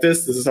him like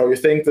this is how you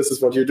think, this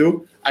is what you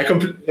do.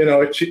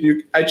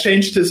 I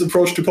changed his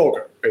approach to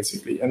poker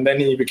basically, and then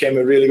he became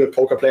a really good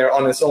poker player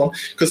on his own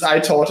because I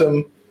taught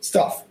him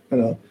stuff.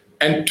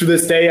 And to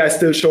this day, I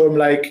still show him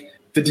like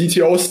the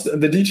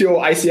DTO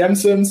ICM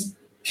sims.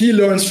 He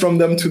learns from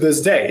them to this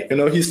day.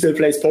 He still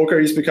plays poker.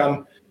 He's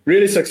become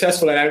really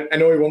successful. And I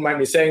know he won't mind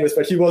me saying this,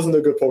 but he wasn't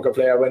a good poker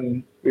player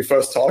when we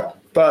first talked.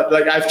 But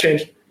like I've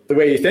changed the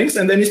way he thinks,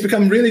 and then he's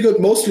become really good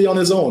mostly on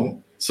his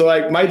own. So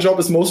like my job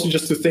is mostly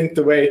just to change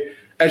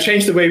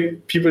the way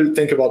people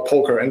think about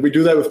poker. And we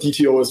do that with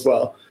DTO as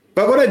well.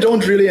 But what I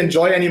don't really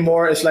enjoy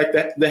anymore is like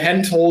the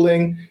hand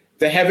holding,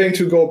 the having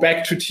to go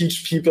back to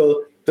teach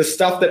people the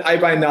stuff that I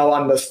by now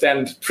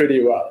understand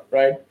pretty well,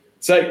 right?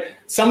 It's like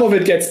some of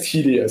it gets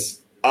tedious.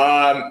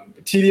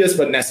 tedious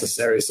but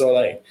necessary. So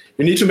like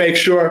you need to make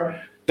sure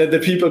that the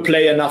people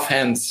play enough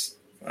hands,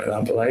 for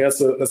example. Like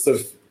that's a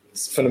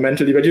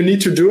fundamentally, but you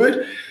need to do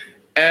it.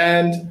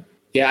 And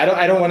yeah,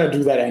 I don't want to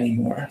do that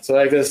anymore. So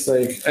like this,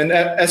 like, and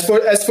as for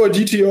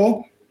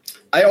DTO,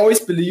 I always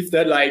believe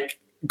that like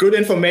good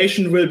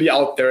information will be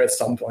out there at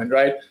some point,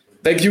 right?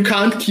 Like you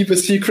can't keep a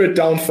secret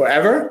down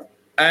forever.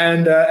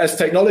 And as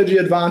technology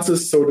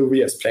advances, so do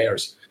we as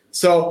players.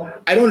 So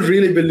I don't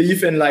really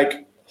believe in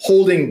like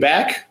holding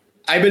back.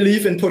 I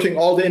believe in putting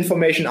all the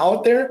information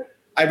out there.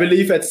 I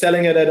believe at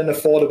selling it at an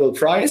affordable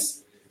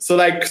price. So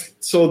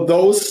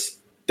those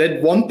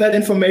that want that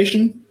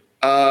information,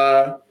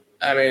 I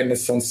mean, it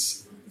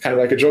sounds kind of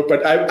like a joke,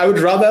 but I would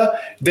rather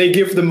they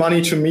give the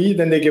money to me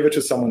than they give it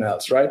to someone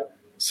else, right?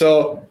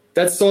 So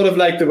that's sort of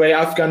like the way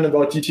I've gone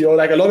about DTO.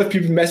 Like a lot of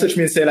people message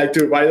me and say like,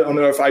 dude, why on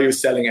earth are you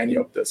selling any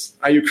of this?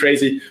 Are you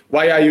crazy?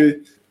 Why are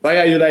you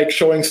like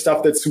showing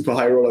stuff that super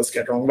high rollers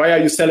get wrong? Why are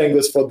you selling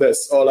this for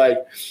this? Or like,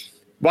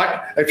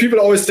 why? Like people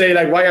always say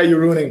like, why are you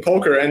ruining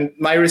poker? And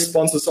my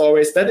response is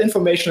always that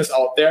information is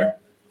out there.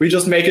 We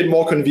just make it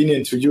more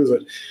convenient to use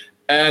it.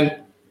 And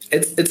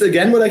it's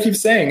again what I keep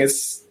saying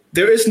is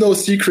there is no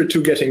secret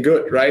to getting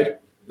good, right?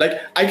 Like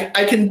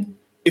I can,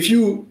 if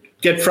you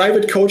get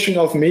private coaching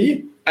of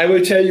me, I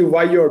will tell you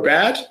why you're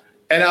bad.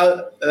 And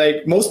I'll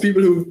like most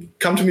people who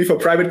come to me for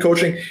private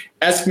coaching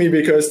ask me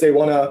because they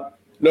want to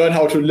learn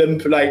how to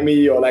limp like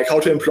me or like how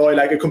to employ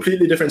like a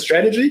completely different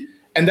strategy.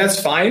 And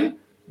that's fine.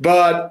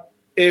 But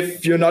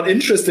if you're not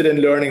interested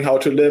in learning how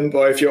to limp,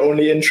 or if you're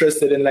only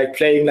interested in like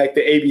playing like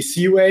the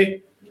ABC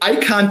way, I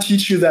can't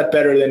teach you that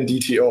better than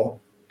DTO.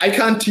 I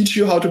can't teach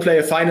you how to play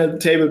a final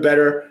table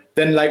better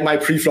than like my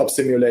pre-flop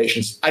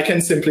simulations. I can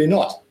simply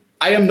not.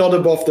 I am not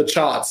above the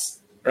charts,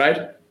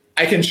 right?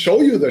 I can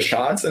show you the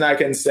charts and I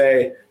can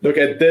say, look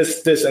at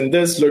this, this, and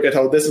this. Look at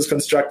how this is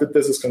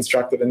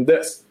constructed, and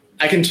this.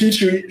 I can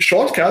teach you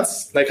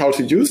shortcuts, like how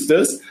to use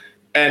this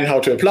and how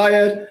to apply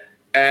it.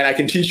 And I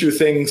can teach you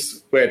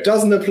things where it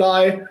doesn't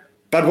apply.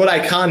 But what I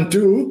can't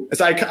do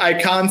is I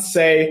can't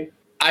say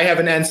I have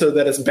an answer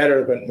that is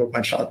better than what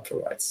my chart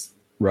provides.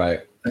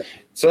 Right.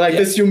 So like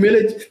this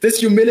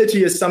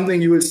humility is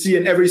something you will see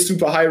in every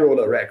super high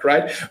roller rack,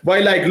 right?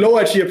 While like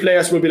lower tier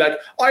players will be like,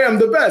 I am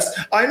the best.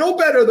 I know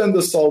better than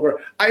the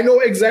solver. I know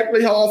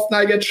exactly how often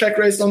I get check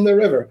raised on the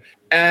river.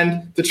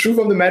 And the truth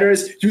of the matter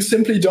is you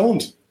simply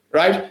don't,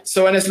 right?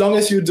 So, and as long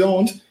as you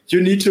don't,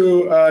 you need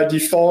to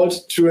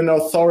default to an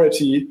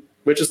authority,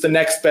 which is the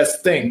next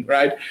best thing,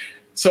 right?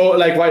 So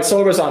like while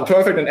solvers aren't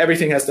perfect and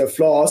everything has their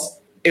flaws,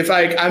 if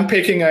I'm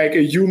picking like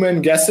a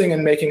human guessing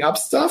and making up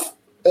stuff,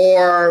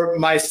 or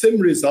my sim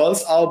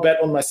results, I'll bet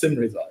on my sim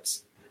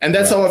results. And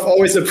that's how I've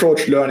always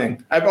approached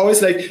learning. I've always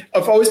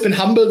been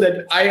humble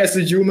that I, as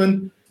a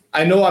human,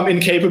 I know I'm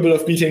incapable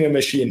of beating a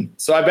machine.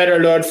 So I better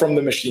learn from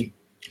the machine.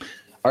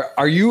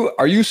 Are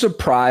you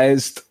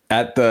surprised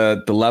at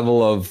the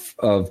level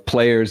of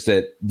players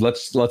that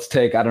let's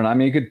take, I don't know, I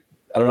mean,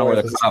 I don't know where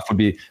the cutoff would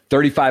be,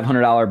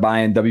 $3,500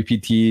 buy-in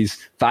WPTs,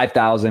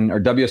 5,000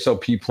 or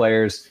WSOP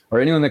players, or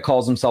anyone that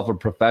calls himself a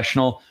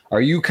professional.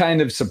 Are you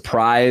kind of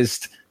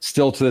surprised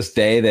still to this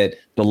day that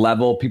the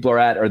level people are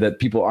at, or that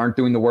people aren't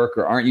doing the work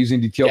or aren't using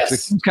DTO? Yes. It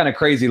seems kind of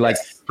crazy. Like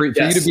for you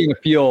to be in a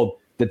field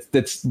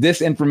that's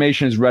this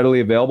information is readily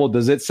available.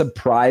 Does it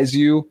surprise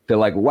you that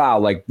like, wow,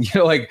 like, you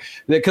know, like,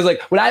 because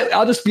like when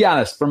I'll just be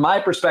honest, from my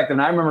perspective,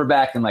 and I remember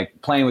back and like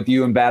playing with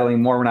you and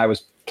battling more when I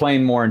was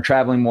playing more and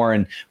traveling more,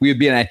 and we would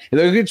be in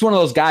it's one of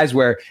those guys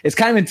where it's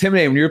kind of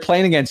intimidating when you're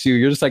playing against you.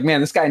 You're just like, man,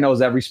 this guy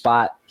knows every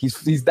spot.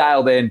 He's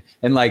dialed in,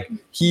 and like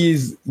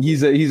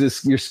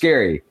you're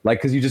scary, like,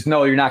 because you just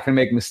know you're not going to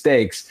make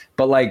mistakes.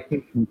 But like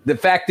the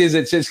fact is,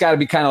 it's just got to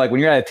be kind of like when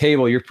you're at a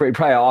table, you're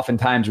probably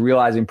oftentimes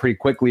realizing pretty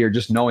quickly, or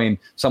just knowing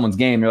someone's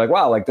game, you're like,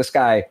 wow, like this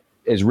guy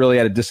is really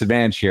at a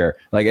disadvantage here.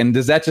 Like, and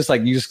does that just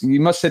like, you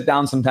must sit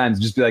down sometimes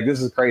and just be like,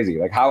 this is crazy.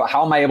 Like how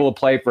am I able to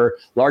play for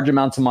large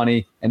amounts of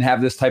money and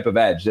have this type of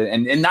edge?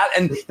 And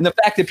the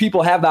fact that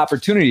people have the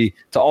opportunity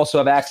to also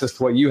have access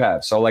to what you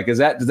have. So like, does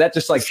that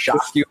just like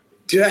shock you?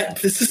 Yeah,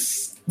 this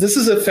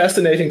is a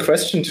fascinating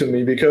question to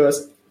me,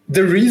 because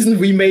the reason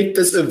we made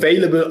this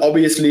available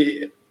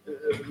obviously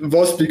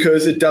was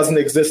because it doesn't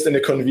exist in a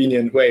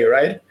convenient way,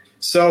 right?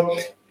 So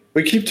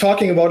we keep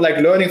talking about like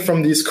learning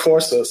from these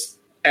courses.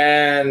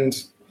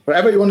 And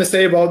whatever you want to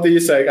say about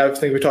these, like I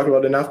think we talked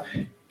about enough,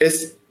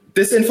 is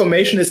this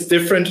information is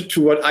different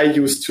to what I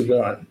used to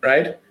learn,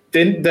 right?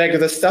 Then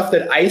the stuff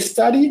that I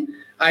study,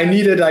 I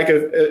need like a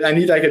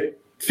 $15,000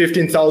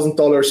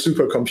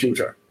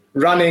 supercomputer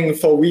running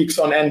for weeks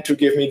on end to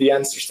give me the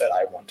answers that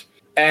I want.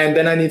 And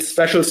then I need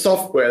special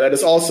software that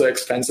is also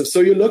expensive. So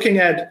you're looking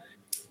at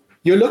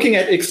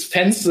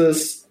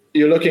expenses,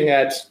 you're looking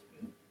at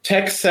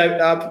tech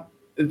setup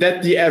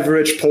that the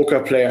average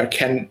poker player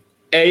can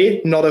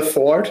A, not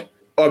afford,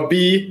 or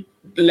B,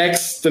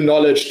 lacks the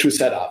knowledge to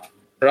set up,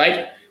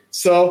 right?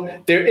 So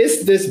there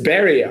is this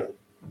barrier,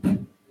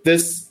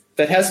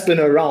 that has been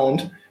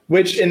around,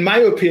 which in my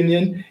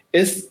opinion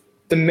is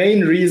the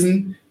main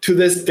reason to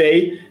this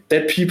day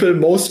that people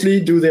mostly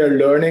do their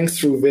learning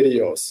through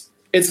videos.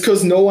 It's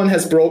because no one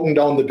has broken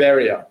down the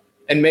barrier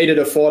and made it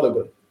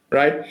affordable,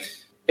 right?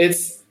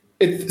 It's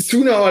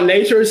sooner or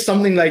later,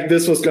 something like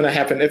this was going to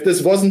happen. If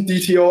this wasn't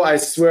DTO, I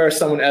swear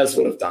someone else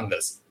would have done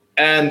this.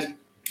 And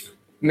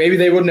maybe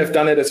they wouldn't have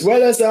done it as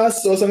well as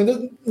us or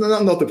something.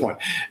 Not the point.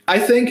 I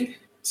think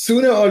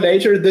sooner or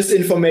later, this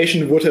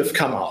information would have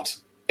come out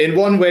in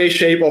one way,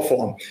 shape, or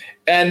form.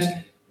 And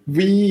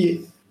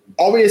we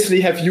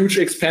obviously have huge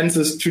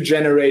expenses to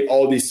generate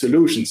all these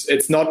solutions.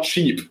 It's not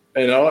cheap.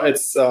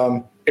 It's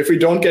if we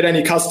don't get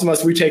any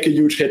customers, we take a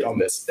huge hit on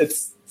this.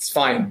 It's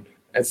fine.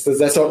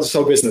 That's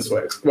how business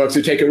works.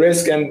 You take a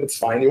risk and it's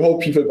fine. You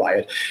hope people buy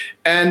it.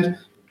 And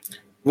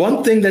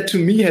one thing that to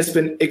me has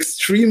been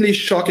extremely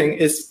shocking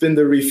has been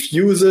the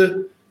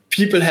refusal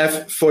people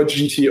have for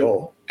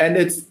GTO. And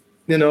it's,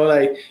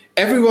 like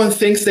everyone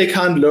thinks they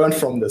can't learn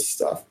from this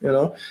stuff,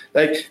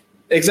 like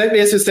exactly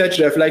as you said,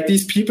 Jeff, like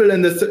these people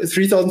in the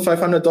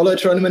 $3,500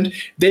 tournament,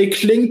 they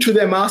cling to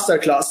their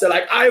masterclass. They're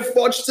like, I've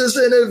watched this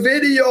in a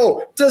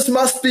video. This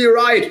must be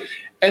right.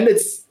 And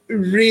it's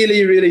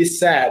really, really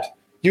sad.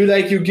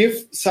 You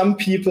give some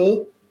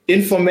people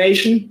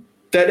information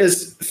that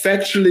is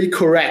factually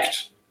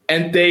correct.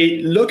 And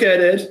they look at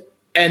it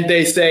and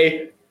they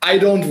say, I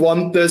don't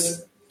want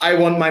this. I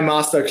want my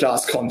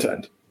masterclass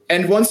content.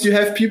 And once you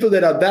have people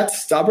that are that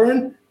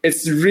stubborn,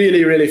 it's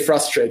really, really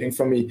frustrating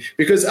for me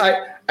because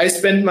I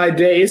spend my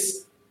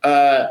days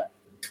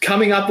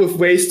coming up with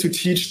ways to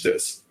teach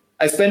this.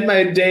 I spend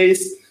my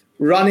days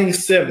running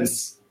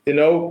sims.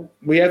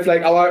 We have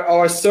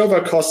our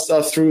server costs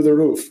are through the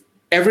roof.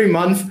 Every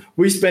month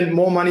we spend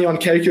more money on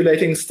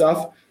calculating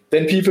stuff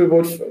than people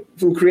would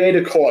who create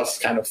a course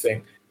kind of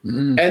thing.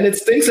 Mm. And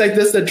it's things like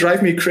this that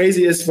drive me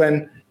crazy is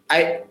when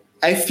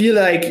I feel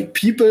like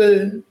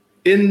people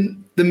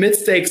in the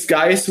mid-stakes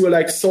guys who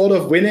are sort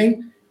of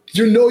winning,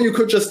 you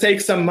could just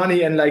take some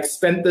money and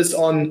spend this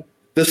on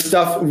the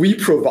stuff we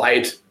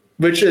provide,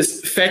 which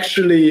is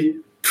factually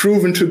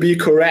proven to be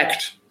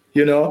correct.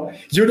 You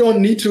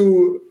don't need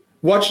to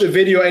watch a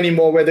video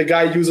anymore where the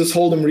guy uses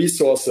Hold'em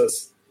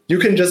resources. You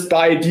can just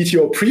buy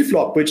DTO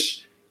Preflop,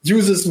 which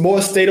uses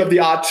more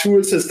state-of-the-art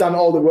tools, has done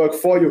all the work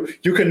for you.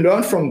 You can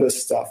learn from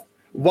this stuff.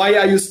 Why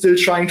are you still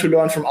trying to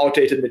learn from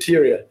outdated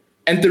material?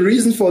 And the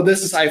reason for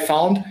this, as I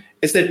found,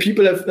 is that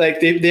people have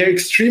they're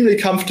extremely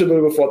comfortable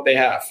with what they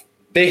have.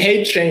 They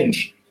hate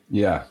change.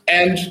 Yeah.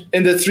 And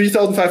in the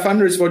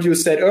 3,500s, what you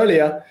said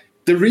earlier,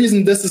 the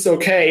reason this is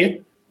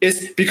okay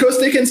is because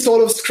they can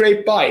sort of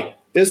scrape by.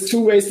 There's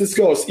two ways this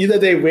goes. Either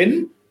they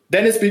win,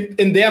 then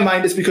in their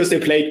mind it's because they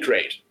played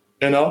great.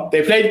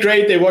 They played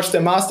great, they watched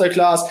their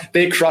masterclass,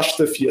 they crushed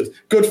the field.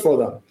 Good for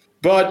them.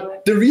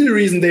 But the real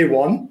reason they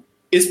won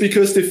is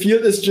because the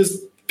field is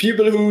just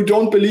people who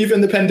don't believe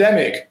in the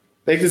pandemic.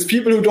 There's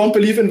people who don't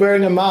believe in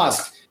wearing a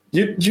mask.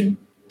 You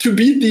to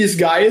beat these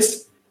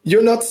guys,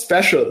 you're not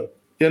special.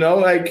 You know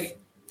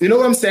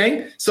what I'm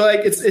saying? So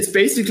it's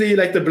basically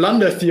like the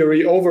blunder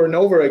theory over and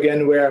over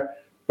again, where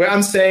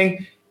I'm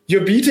saying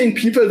you're beating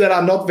people that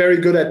are not very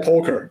good at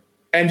poker,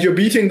 and you're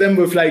beating them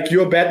with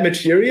your bad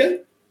material.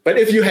 But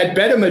if you had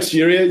better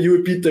material, you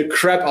would beat the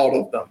crap out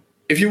of them.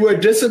 If you were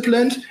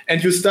disciplined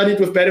and you studied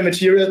with better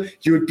material,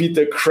 you would beat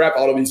the crap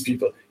out of these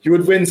people. You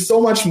would win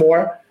so much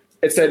more.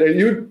 It's that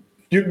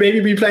you'd maybe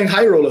be playing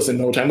high rollers in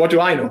no time. What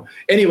do I know?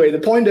 Anyway, the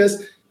point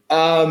is,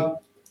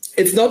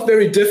 it's not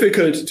very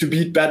difficult to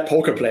beat bad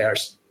poker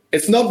players.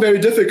 It's not very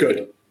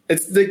difficult.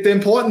 It's the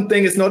important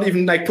thing is not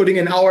even putting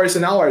in hours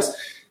and hours.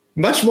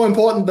 Much more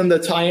important than the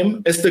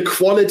time is the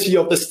quality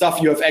of the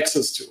stuff you have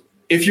access to.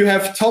 If you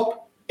have top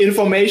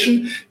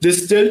information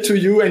distilled to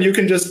you and you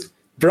can just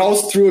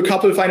browse through a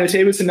couple final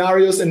table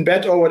scenarios in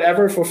bed or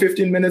whatever for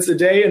 15 minutes a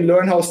day and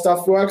learn how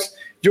stuff works,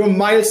 you're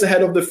miles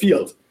ahead of the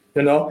field.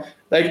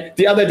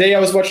 The other day I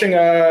was watching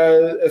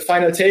a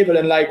final table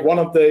and one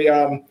of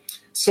the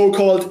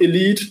so-called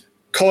elite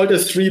called a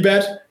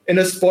 3-bet in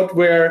a spot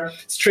where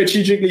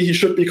strategically he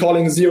should be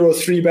calling 0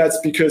 3-bets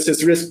because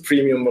his risk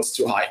premium was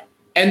too high.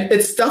 And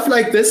it's stuff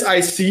like this I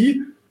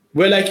see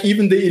where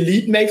even the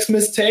elite makes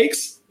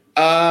mistakes.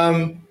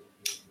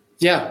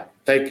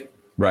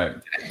 Right.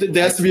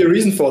 There has to be a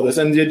reason for this,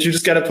 and you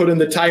just got to put in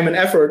the time and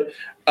effort.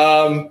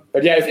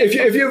 But yeah,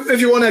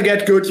 if you want to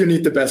get good, you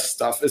need the best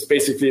stuff. It's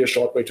basically a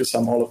short way to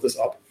sum all of this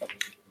up.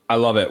 I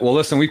love it. Well,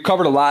 listen, we've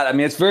covered a lot. I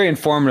mean, it's very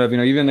informative.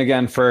 Even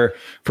again for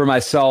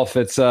myself,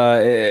 it's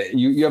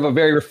you have a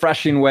very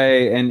refreshing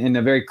way and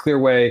a very clear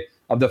way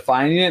of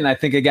defining it. And I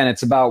think, again,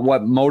 it's about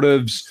what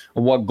motives,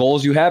 what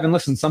goals you have. And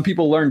listen, some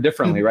people learn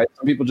differently, right?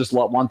 Some people just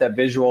want that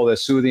visual, the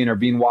soothing or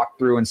being walked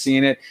through and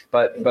seeing it.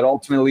 But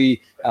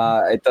ultimately,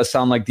 it does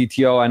sound like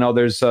DTO. I know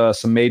there's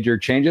some major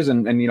changes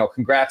and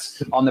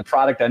congrats on the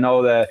product. I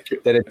know that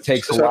it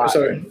takes a lot.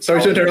 Sorry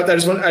to interrupt. I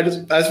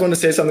just want to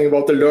say something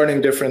about the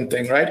learning different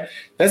thing, right?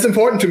 That's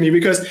important to me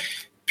because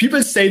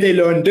people say they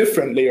learn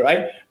differently,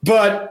 right?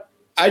 But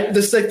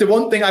the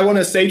one thing I want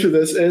to say to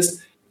this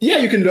is, yeah,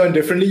 you can learn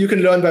differently. You can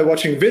learn by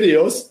watching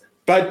videos,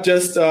 but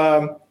just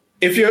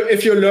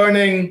if you're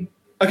learning,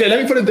 okay,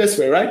 let me put it this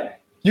way, right?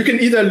 you can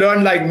either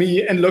learn like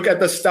me and look at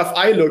the stuff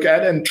I look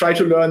at and try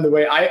to learn the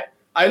way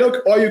I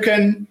look, or you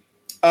can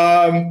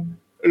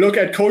look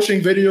at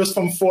coaching videos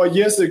from 4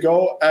 years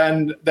ago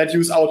and that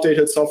use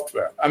outdated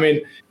software. I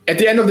mean, at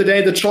the end of the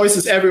day, the choice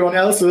is everyone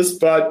else's,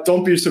 but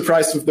don't be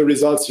surprised with the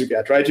results you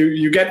get, right?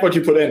 You get what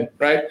you put in,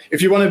 right?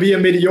 If you want to be a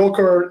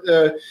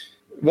mediocre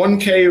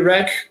 1K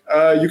rec,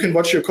 you can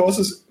watch your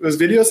courses with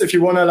videos. If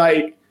you want to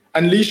like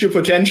unleash your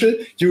potential,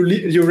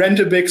 you rent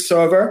a big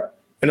server.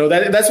 You know,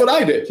 that's what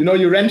I did. You know,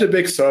 you rent a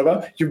big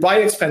server, you buy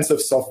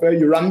expensive software,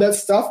 you run that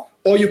stuff,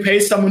 or you pay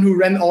someone who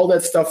ran all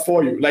that stuff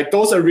for you. Like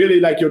those are really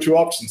like your two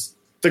options.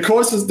 The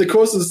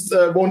courses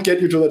won't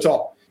get you to the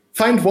top.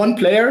 Find one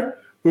player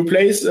who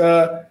plays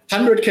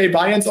 100K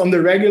buy-ins on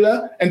the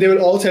regular, and they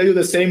will all tell you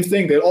the same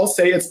thing. They'll all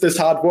say it's this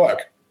hard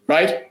work,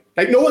 right?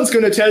 Like no one's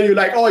going to tell you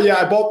like, oh yeah,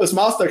 I bought this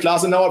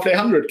masterclass and now I play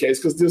 100Ks,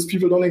 because those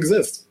people don't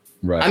exist.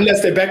 Right.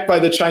 Unless they're backed by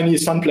the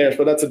Chinese fund players,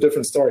 but that's a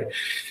different story.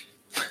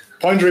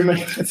 Point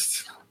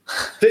remains.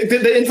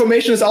 The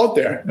information is out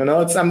there. You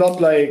know, I'm not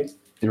like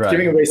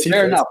giving away secrets.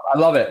 Fair enough. I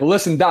love it. Well,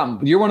 listen, Dom,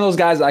 you're one of those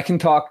guys I can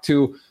talk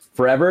to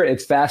forever.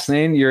 It's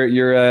fascinating.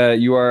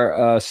 You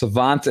are a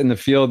savant in the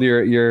field.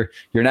 You're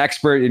an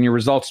expert, and your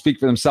results speak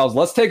for themselves.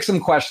 Let's take some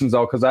questions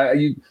though, because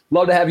I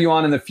love to have you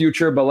on in the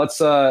future, but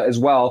let's as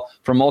well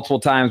for multiple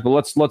times. But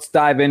let's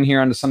dive in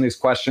here onto some of these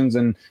questions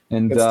and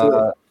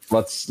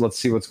let's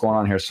see what's going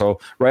on here. So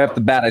right off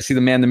the bat, I see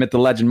the man, the myth, the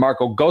legend,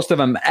 Marco Ghost of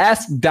him.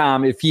 Ask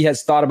Dom if he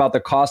has thought about the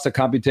cost of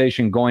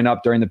computation going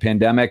up during the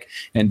pandemic,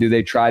 and do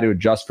they try to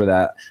adjust for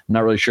that? I'm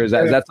not really sure. Is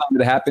that something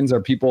that happens? Are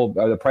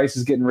the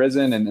prices getting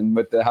risen? And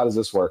how does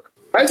this work?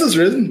 Prices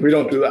risen? We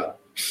don't do that.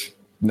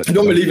 I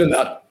don't believe in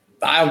that.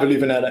 I don't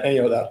believe in any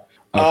of that.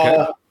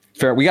 Okay.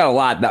 Fair. We got a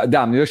lot.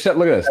 Dom, look at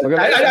this.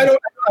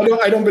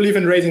 I don't believe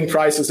in raising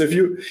prices. If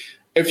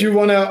you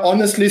want to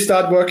honestly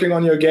start working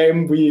on your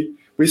game, we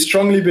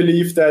strongly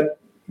believe that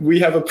we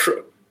have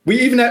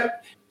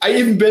I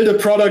even built a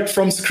product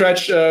from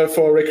scratch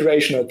for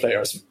recreational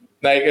players,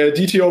 like a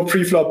DTO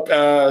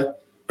preflop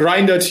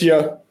grinder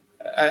tier.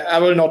 I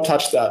will not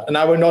touch that, and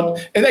I will not.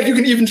 And like you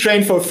can even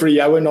train for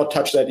free. I will not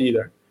touch that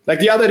either. Like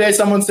the other day,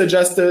 someone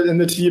suggested in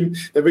the team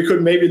that we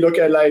could maybe look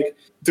at like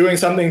doing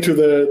something to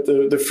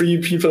the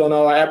free people on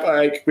our app.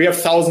 Like we have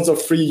thousands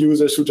of free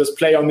users who just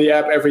play on the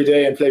app every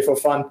day and play for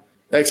fun.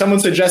 Like someone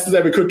suggested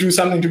that we could do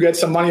something to get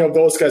some money of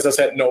those guys. I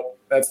said, no,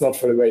 that's not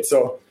for the weight.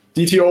 So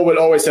DTO will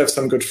always have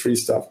some good free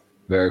stuff.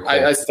 Very cool.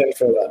 I stand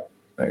for that.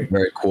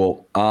 Very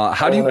cool.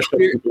 How do you?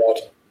 All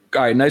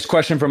right, nice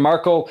question from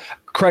Marco.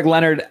 Craig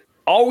Leonard,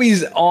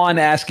 always on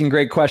asking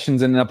great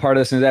questions, and a part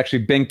of this is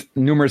actually banked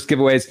numerous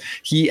giveaways.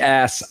 He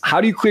asks, how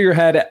do you clear your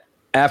head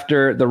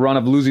after the run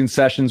of losing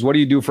sessions? What do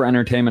you do for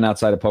entertainment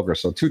outside of poker?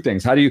 So two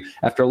things. How do you,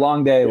 after a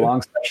long day,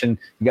 long session,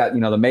 you got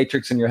the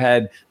matrix in your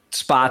head,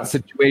 spots,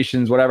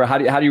 situations, whatever. How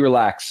do you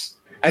relax?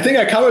 I think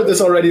I covered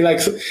this already. Like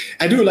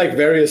I do like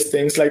various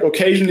things. Like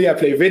occasionally I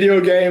play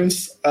video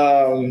games.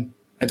 I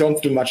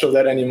don't do much of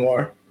that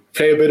anymore.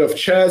 Play a bit of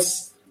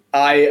chess.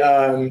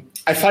 I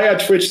fire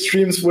Twitch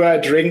streams where I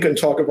drink and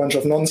talk a bunch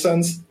of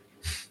nonsense.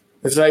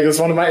 It's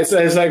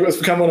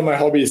become one of my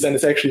hobbies, and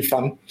it's actually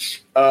fun.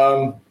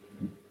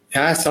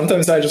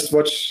 Sometimes I just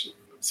watch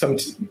some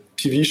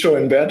TV show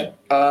in bed.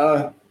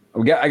 I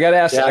gotta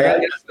ask.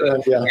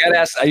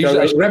 I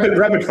usually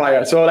rapid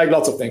fire. So like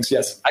lots of things.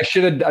 Yes. I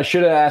should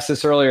have asked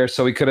this earlier,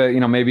 so we could have.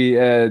 Maybe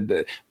I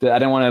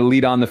didn't want to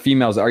lead on the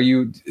females. Are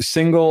you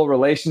single?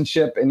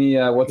 Relationship? Any?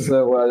 What's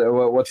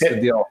the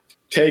deal?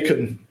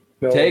 Taken.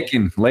 No.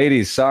 Taken,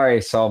 ladies.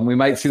 Sorry. So we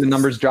might see the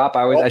numbers drop.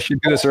 I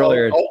should do this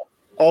earlier.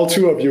 All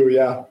two of you.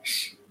 Yeah.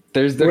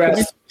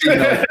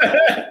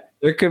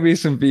 There could be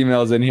some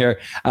females in here.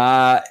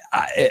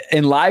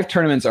 In live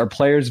tournaments, are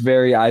players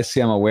very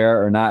ICM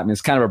aware or not? I mean,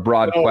 it's kind of a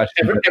broad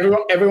question.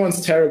 Everyone's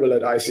terrible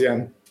at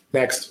ICM.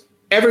 Next.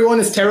 Everyone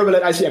is terrible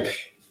at ICM.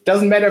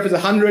 Doesn't matter if it's a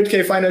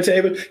 100K final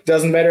table.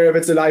 Doesn't matter if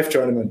it's a live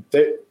tournament.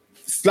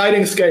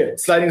 Sliding scale.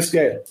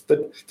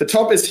 The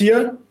top is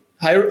here.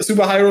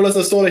 Super high rollers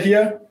are sort of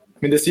here. I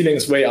mean, the ceiling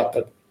is way up,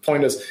 but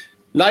point is,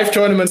 live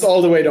tournaments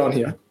all the way down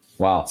here.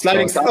 Wow.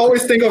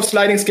 Always think of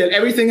sliding scale.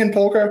 Everything in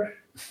poker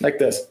like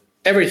this.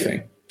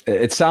 Everything.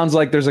 It sounds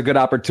like there's a good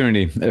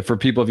opportunity for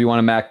people if you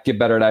want to get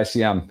better at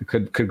ICM.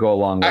 It could go a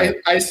long way.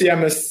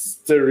 ICM is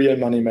the real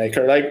money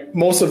maker. Like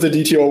most of the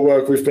DTO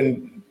work we've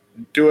been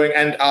doing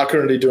and are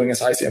currently doing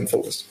is ICM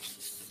focused.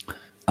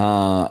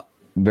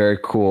 Very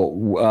cool.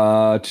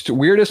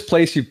 Weirdest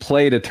place you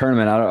played a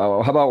tournament? I don't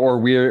know. How about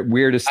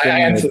weirdest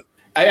thing?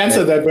 I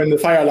answered that when the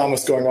fire alarm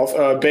was going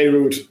off.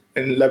 Beirut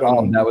in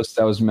Lebanon. Oh,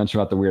 that was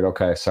mentioned about the weird.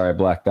 Okay, sorry, I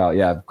blacked out.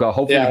 Yeah,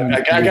 hopefully.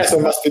 Yeah, I guess that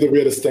must be the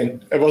weirdest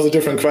thing. It was a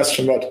different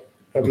question, but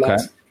okay.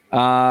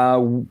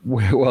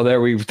 Well,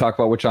 there we've talked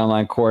about which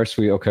online course.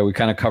 We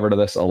kind of covered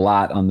this a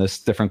lot on this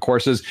different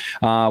courses.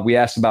 We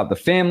asked about the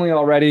family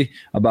already,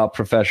 about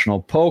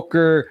professional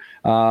poker,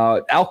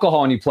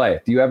 alcohol when you play.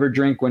 Do you ever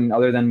drink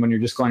other than when you're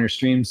just going on your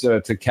streams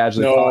to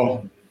casually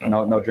talk?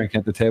 No drinking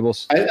at the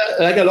tables.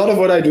 Like a lot of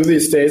what I do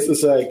these days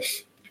is like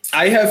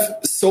I have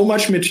so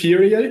much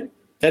material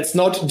that's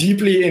not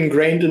deeply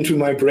ingrained into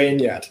my brain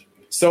yet.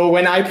 So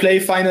when I play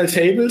final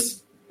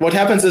tables, what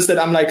happens is that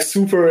I'm like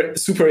super,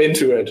 super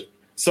into it.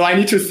 So I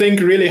need to think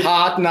really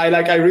hard, and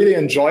I really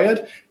enjoy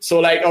it. So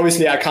like,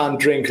 obviously I can't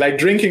drink. Like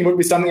drinking would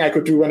be something I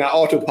could do when I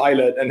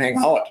autopilot and hang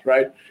out,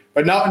 right?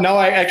 But now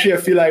I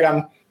feel like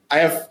I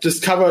have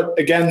discovered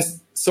again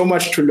so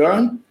much to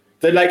learn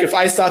that like if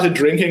I started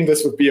drinking,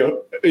 this would be a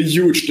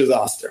huge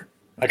disaster.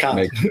 I can't.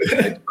 Makes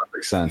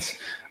perfect sense.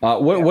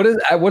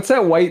 What's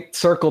that white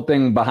circle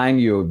thing behind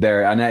you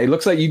there? And it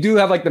looks like you do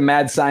have like the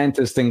mad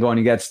scientist thing going.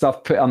 You got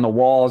stuff on the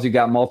walls. You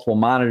got multiple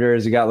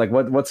monitors. You got like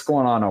what's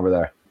going on over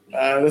there?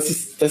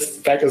 This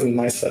back isn't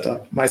my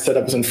setup. My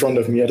setup is in front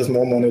of me. It has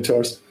more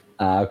monitors.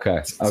 Okay.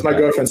 It's my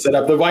girlfriend's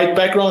setup. The white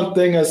background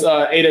thing is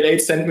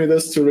 888 sent me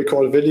this to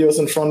record videos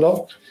in front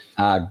of.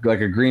 Like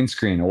a green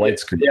screen, a white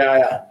screen.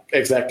 Yeah,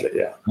 exactly.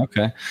 Yeah.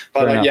 Okay.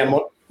 But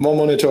more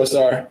monitors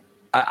are.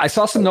 I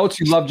saw some notes.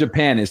 You love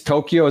Japan. Is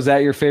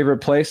that your favorite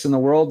place in the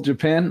world?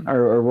 Japan,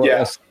 or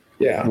what?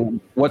 Yeah.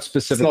 What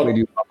specifically do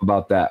you love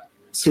about that?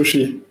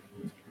 Sushi.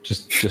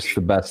 Just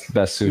the best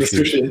sushi.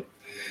 The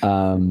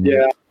sushi.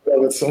 Yeah. I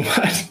love it so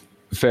much.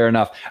 Fair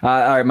enough. All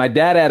right. My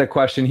dad had a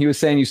question. He was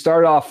saying you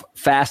started off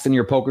fast in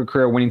your poker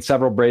career, winning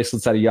several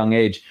bracelets at a young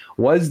age.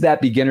 Was that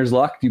beginner's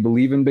luck? Do you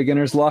believe in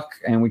beginner's luck?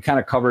 And we kind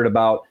of covered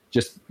about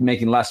just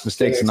making less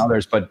mistakes than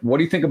others. But what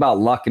do you think about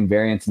luck and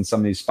variance in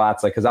some of these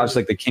spots? Like, because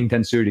obviously like the king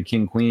 10 suited,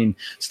 king queen,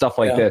 stuff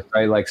like this,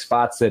 right? Like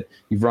spots that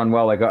you've run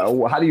well. Like,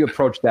 how do you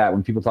approach that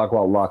when people talk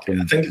about luck?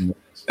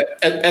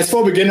 As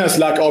for beginner's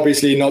luck,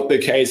 obviously not the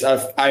case.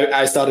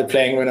 I started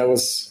playing when I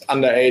was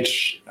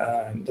underage.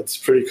 That's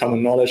pretty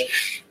common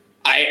knowledge.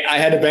 I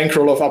had a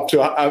bankroll of up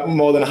to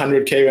more than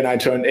 100K when I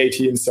turned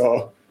 18.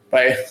 So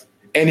by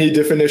any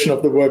definition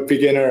of the word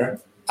beginner,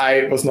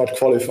 I was not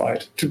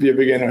qualified to be a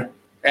beginner.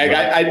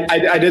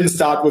 I didn't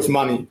start with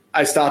money.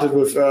 I started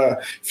with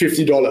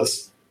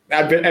 $50.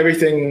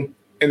 Everything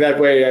in that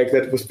way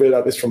that was built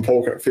up is from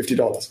poker,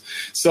 $50.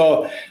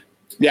 So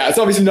yeah, it's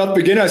obviously not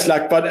beginner's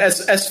luck. But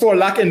as for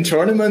luck in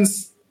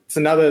tournaments, it's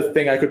another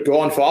thing I could go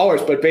on for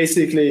hours. But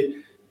basically,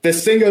 the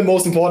single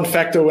most important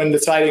factor when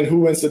deciding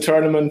who wins the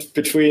tournament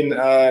between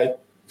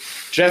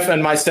Jeff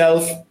and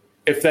myself,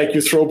 if like you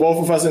throw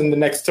both of us in the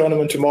next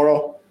tournament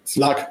tomorrow, it's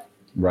luck.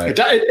 Right.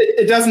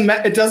 It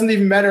doesn't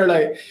even matter.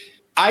 Like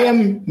I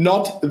am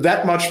not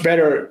that much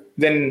better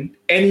than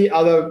any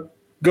other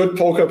good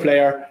poker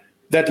player.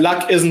 That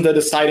luck isn't the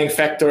deciding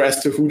factor as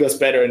to who does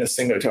better in a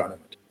single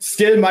tournament.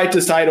 Skill might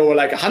decide over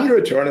like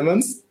 100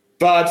 tournaments,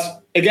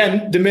 but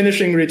again,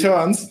 diminishing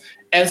returns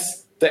as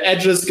the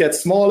edges get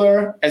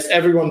smaller, as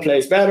everyone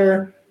plays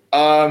better,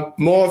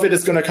 more of it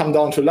is going to come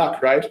down to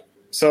luck, right?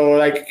 So,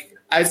 like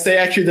I'd say,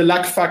 actually, the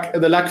luck factor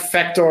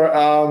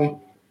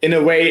in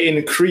a way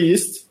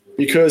increased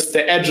because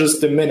the edges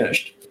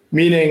diminished.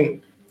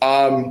 Meaning,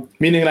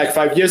 like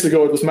 5 years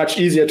ago, it was much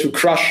easier to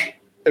crush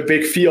a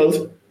big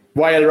field,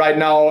 while right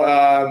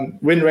now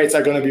win rates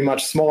are going to be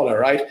much smaller,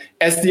 right?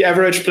 As the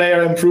average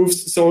player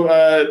improves,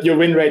 so your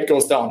win rate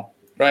goes down.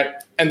 Right.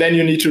 And then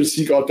you need to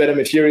seek out better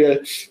material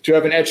to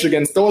have an edge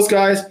against those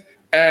guys.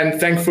 And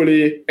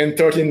thankfully in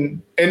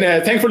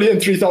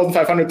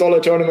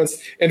 $3,500 tournaments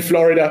in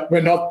Florida,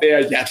 we're not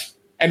there yet.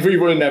 And we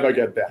will never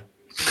get there.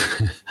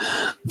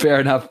 Fair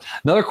enough.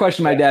 Another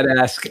question my dad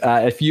asked,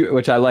 if you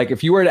were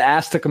to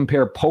ask to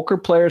compare poker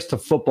players to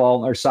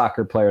football or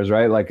soccer players,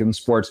 right? Like in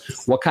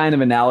sports, what kind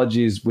of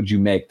analogies would you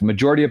make? The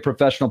majority of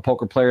professional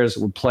poker players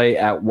would play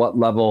at what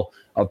level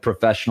of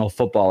professional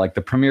football, like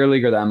the Premier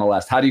League or the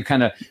MLS? How do you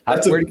kind of...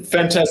 That's a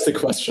fantastic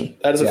question.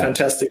 That is a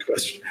fantastic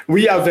question.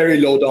 We are very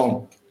low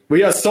down.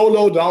 We are so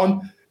low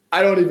down.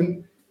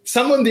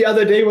 Someone the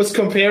other day was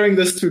comparing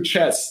this to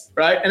chess,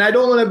 right? And I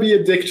don't want to be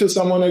a dick to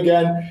someone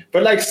again,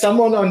 but like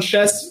someone on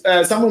chess,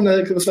 someone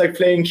that was like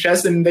playing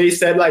chess, and they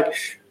said like,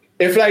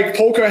 if like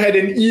poker had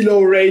an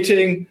ELO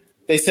rating,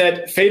 they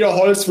said Fedor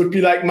Holz would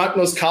be like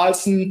Magnus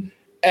Carlsen,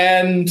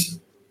 and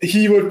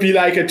he would be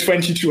like a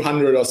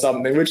 2200 or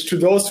something, which to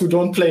those who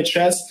don't play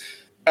chess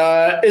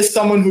is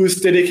someone who's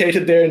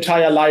dedicated their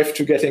entire life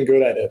to getting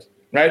good at it,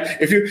 right?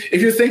 If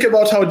you think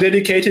about how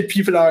dedicated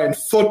people are in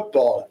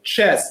football,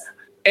 chess,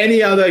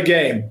 any other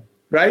game,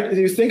 right? If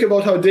you think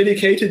about how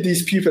dedicated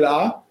these people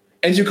are,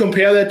 and you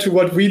compare that to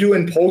what we do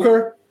in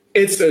poker,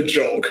 it's a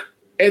joke.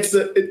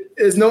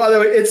 There's no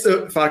other way. It's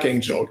a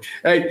fucking joke.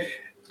 Like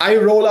I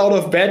roll out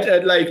of bed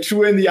at like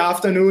 2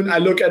 PM. I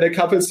look at a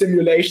couple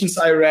simulations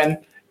I ran,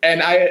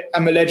 and I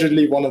am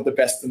allegedly one of the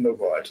best in the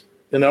world.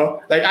 You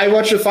know, like I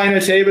watch a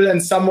final table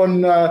and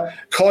someone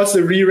calls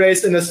a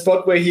re-raise in a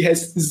spot where he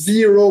has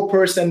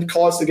 0%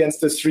 calls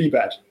against the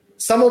 3-bet.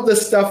 Some of the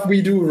stuff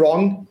we do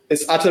wrong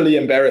is utterly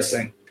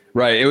embarrassing.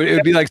 Right. It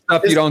would be like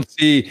stuff you don't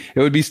see.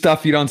 It would be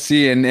stuff you don't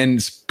see in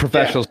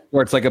professional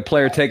sports, like a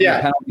player taking a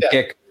penalty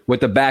kick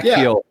with the back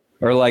heel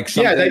or like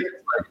something. Yeah,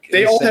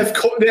 they all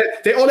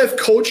have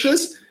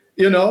coaches,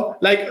 you know,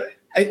 like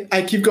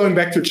I keep going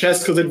back to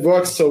chess because it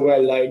works so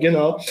well. Like, you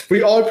know,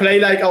 we all play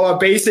like our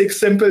basic,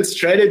 simple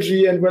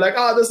strategy and we're like,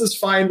 this is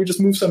fine. We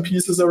just move some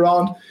pieces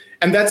around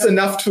and that's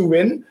enough to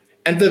win.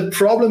 And the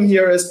problem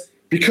here is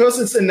because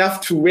it's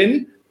enough to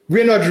win,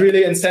 we're not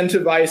really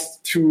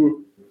incentivized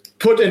to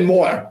put in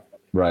more.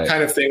 Right.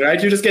 Kind of thing,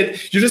 right? You just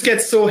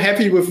get so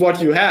happy with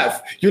what you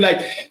have. You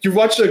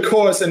watch a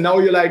course and now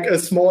you're like a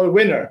small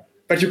winner,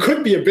 but you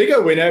could be a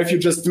bigger winner if you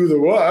just do the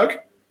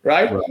work,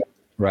 right?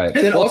 Right.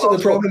 And then also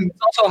the problem. It's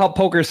also how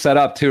poker's set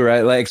up too,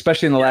 right? Like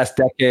especially in the last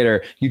decade,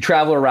 or you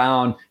travel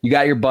around, you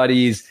got your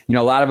buddies. You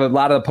know, a lot of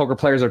the poker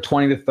players are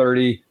 20 to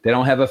 30. They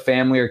don't have a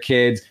family or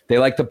kids. They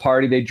like to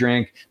party. They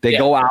drink. They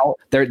go out.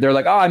 They're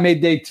like, oh, I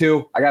made day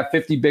 2. I got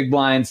 50 big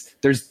blinds.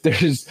 There's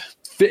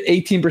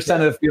 18%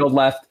 of the field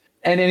left.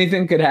 And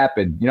anything could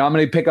happen. You know, I'm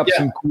going to pick up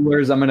some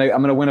coolers. I'm going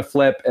to win a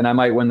flip, and I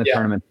might win the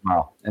tournament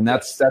tomorrow. And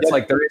that's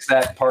like there is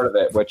that part of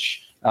it,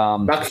 which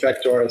luck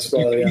factor as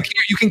well.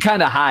 You can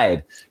kind of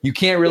hide. You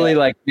can't really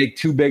like make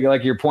too big.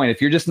 Like your point, if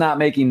you're just not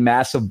making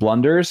massive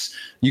blunders,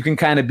 you can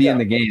kind of be in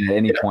the game at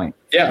any point.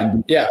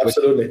 Yeah,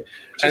 absolutely.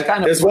 And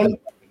kind of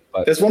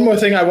there's one more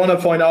thing I want to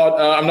point out.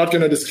 I'm not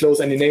going to disclose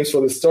any names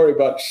for this story,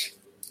 but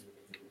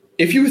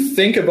if you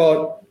think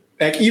about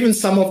like even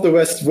some of the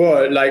West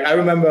world, like I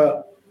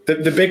remember.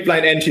 The big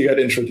blind ante got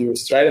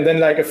introduced, right? And then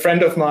like a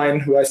friend of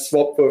mine who I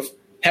swapped with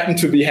happened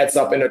to be heads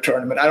up in a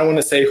tournament. I don't want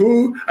to say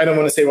who, I don't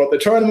want to say what the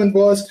tournament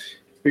was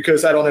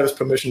because I don't have his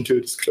permission to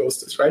disclose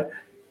this, right?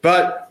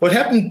 But what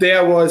happened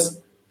there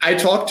was I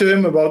talked to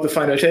him about the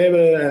final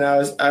table and I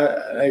was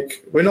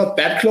like, we're not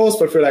that close,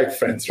 but we're like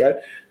friends, right?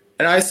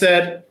 And I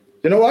said,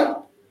 you know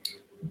what?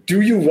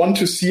 Do you want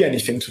to see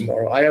anything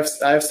tomorrow? I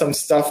have some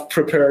stuff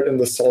prepared in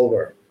the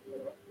solver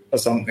or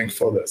something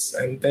for this.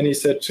 And then he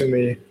said to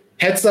me,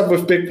 heads up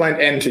with big blind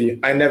ante.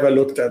 I never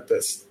looked at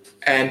this.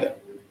 And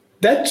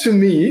that to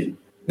me,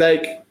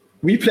 like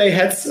we play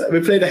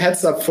the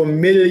heads up for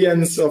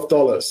millions of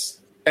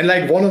dollars. And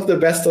like one of the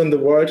best in the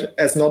world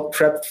has not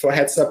prepped for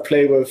heads up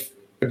play with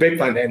a big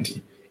blind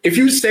ante. If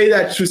you say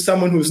that to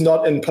someone who's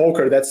not in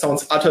poker, that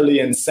sounds utterly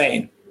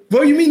insane.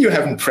 What do you mean you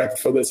haven't prepped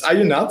for this? Are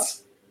you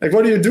nuts? Like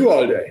what do you do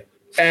all day?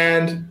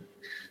 And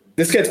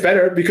this gets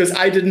better because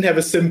I didn't have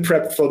a sim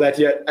prepped for that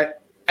yet.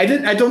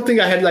 I don't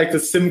think I had like the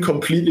sim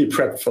completely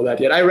prepped for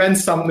that yet. I ran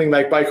something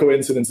like by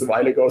coincidence a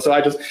while ago. So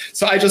I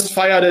just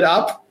fired it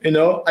up, you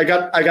know, I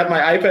got my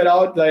iPad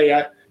out.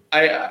 Like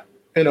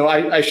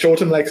I showed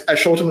him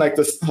like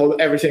this whole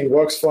everything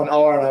works for an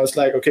hour. And I was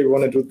like, okay, we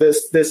want to do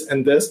this, this,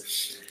 and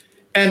this.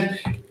 And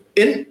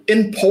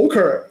in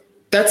poker,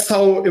 that's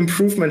how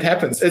improvement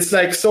happens. It's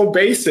like so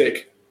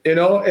basic, you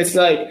know, it's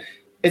like,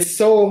 it's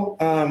so,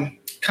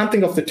 can't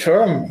think of the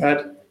term,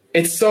 but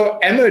it's so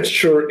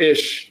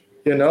amateur-ish,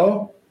 you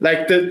know?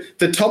 Like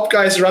the top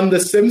guys run the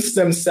sims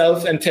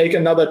themselves and take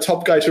another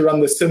top guy to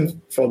run the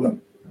sim for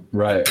them.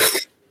 Right.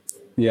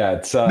 Yeah,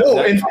 it's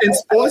in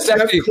sports.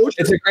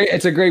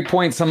 It's a great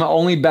point. Someone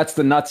only bets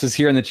the nuts is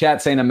here in the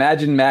chat saying,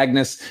 imagine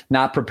Magnus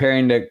not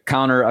preparing to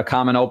counter a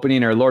common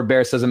opening, or Lord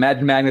Bear says,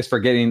 imagine Magnus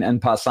forgetting en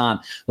passant.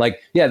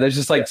 Like, yeah, there's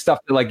just like stuff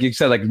that, like you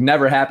said, like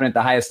never happened at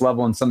the highest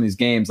level in some of these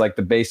games, like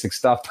the basic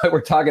stuff. But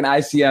we're talking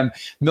ICM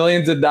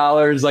millions of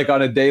dollars, like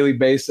on a daily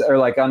basis, or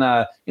like in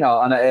a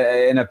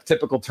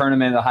typical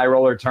tournament, a high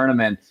roller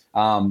tournament.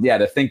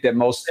 To think that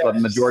the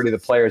majority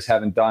of the players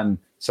haven't done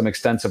some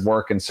extensive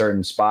work in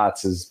certain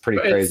spots is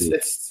pretty crazy.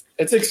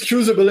 It's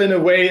excusable in a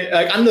way,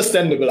 like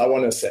understandable, I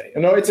want to say.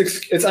 You know,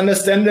 it's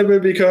understandable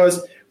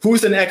because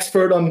who's an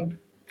expert on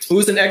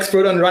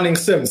running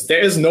sims?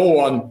 There's no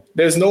one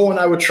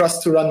I would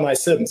trust to run my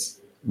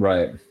sims.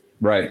 Right.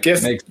 You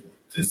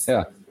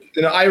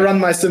know, I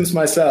run my sims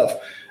myself.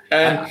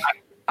 And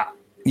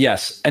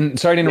yes. And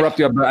sorry to interrupt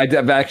you, but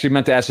I've actually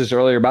meant to ask this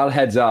earlier about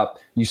heads up.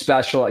 You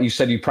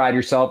said you pride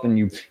yourself and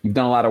you've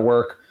done a lot of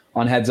work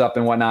on heads up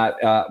and whatnot.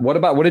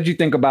 What did you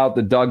think about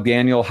the Doug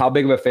Daniel? How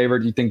big of a favorite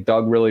do you think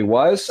Doug really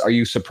was? Are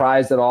you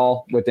surprised at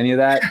all with any of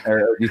that? Or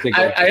do you think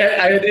I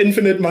had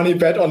infinite money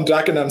bet on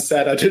Doug and I'm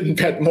sad I didn't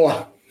bet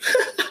more.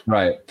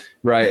 Right.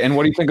 And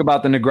what do you think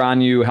about the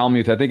Negreanu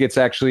Hellmuth? I think it's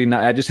actually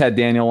not, I just had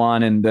Daniel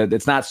on and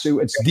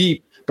it's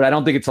deep, but I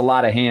don't think it's a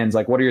lot of hands.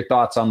 Like, what are your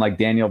thoughts on like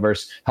Daniel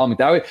versus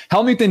Hellmuth?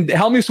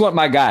 Hellmuth's what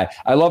my guy.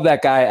 I love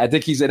that guy. I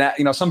think he's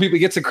some people, he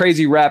gets a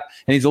crazy rep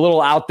and he's a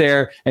little out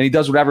there and he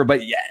does whatever.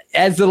 But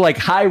as the like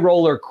high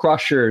roller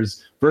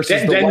crushers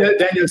versus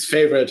Daniel's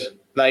favorite.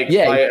 Like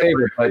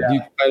favorite. But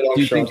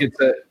do you think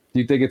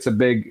it's a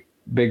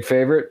big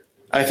favorite?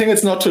 I think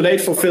it's not too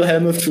late for Phil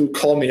Hellmuth to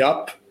call me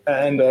up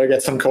and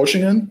get some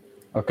coaching in.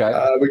 Okay.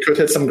 We could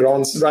hit some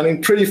grounds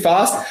running pretty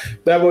fast.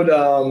 That would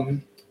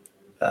hang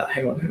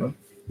on.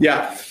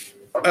 Yeah.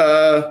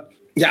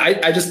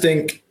 I just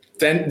think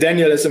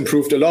Daniel has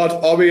improved a lot.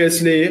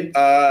 Obviously,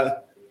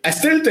 I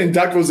still think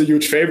Doug was a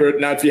huge favorite,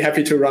 and I'd be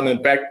happy to run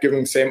it back, give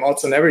him same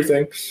odds and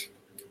everything.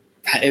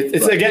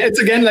 It's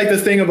again like the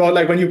thing about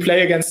like when you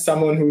play against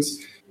someone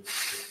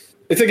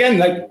it's again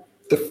like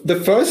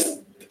the first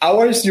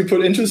hours you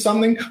put into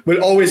something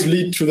will always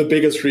lead to the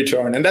biggest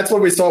return, and that's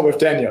what we saw with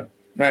Daniel.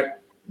 Right?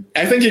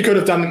 I think he could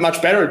have done a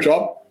much better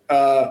job.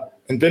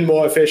 And been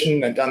more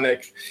efficient and done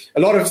like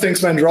a lot of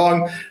things went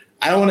wrong.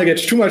 I don't want to get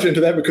too much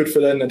into that. We could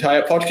fill an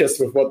entire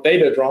podcast with what they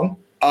did wrong.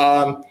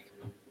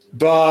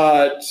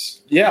 But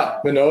yeah,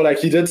 like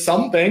he did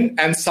something,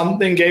 and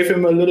something gave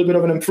him a little bit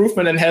of an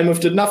improvement, and Helmuth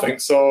did nothing.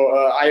 So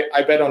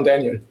I bet on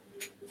Daniel.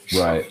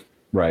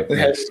 Right.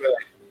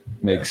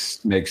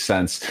 Makes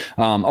sense.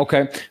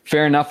 Okay,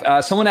 fair enough.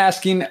 Someone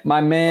asking,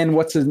 my man,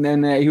 what's his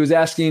name? He was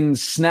asking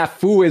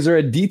Snafu, is there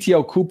a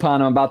DTO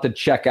coupon I'm about to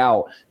check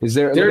out? Is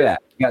there? Look at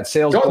that. You got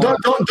sales.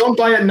 Don't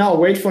buy it now.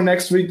 Wait for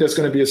next week. There's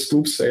going to be a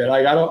scoop sale.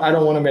 Like I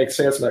don't want to make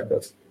sales like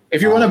this.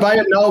 If you want to buy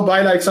it now,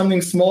 buy like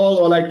something small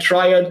or like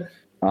try it.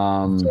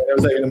 So that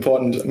was like an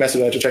important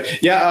message I had to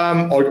check.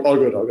 Yeah. All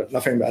good.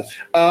 Nothing bad.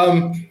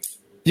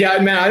 Yeah,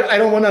 man, I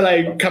don't want to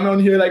like come on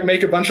here, like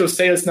make a bunch of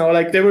sales now.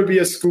 Like there will be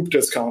a scoop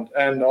discount,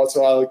 and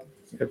also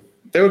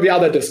there will be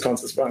other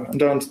discounts as well. And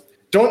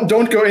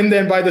don't go in there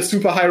and buy the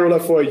super high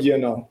roller for a year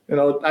now.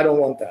 I don't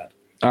want that.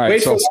 All right,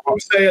 wait for a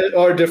scoop sale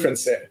or a different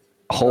sale.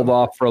 Hold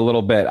off for a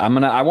little bit. I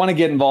want to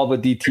get involved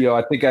with DTO.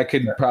 I think I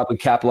could probably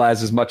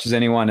capitalize as much as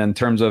anyone in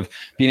terms of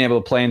being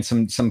able to play in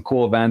some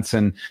cool events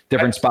and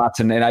different spots.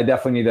 And I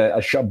definitely need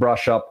a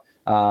brush up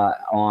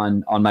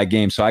on my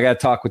game. So I got to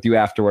talk with you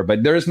afterward,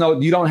 but do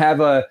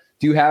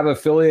you have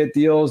affiliate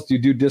deals? Do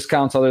you do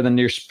discounts other than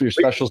your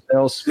special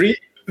sales?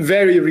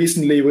 Very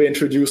recently we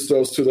introduced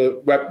those to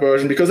the web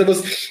version because it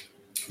was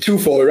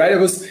twofold, right? It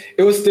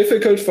was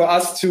difficult for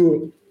us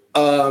to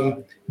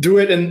do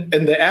it in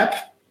the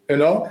app,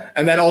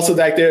 and then also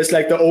like there's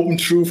like the open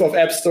truth of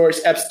app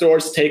stores. App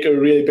stores take a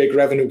really big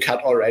revenue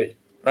cut already,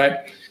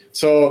 right?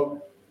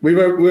 So we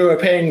were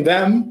paying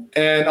them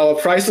and our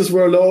prices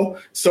were low.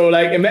 So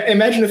like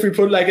imagine if we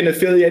put like an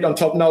affiliate on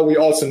top now, we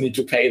also need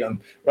to pay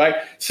them, right?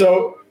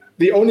 So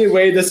the only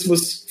way this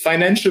was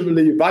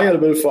financially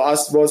viable for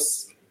us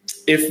was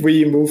if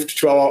we moved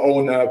to our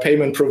own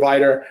payment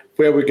provider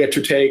where we get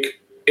to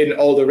take in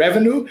all the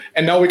revenue.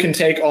 And now we can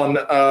take on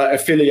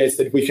affiliates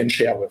that we can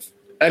share with.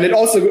 And it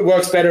also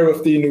works better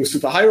with the new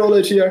super high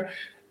roller tier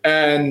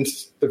and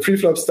the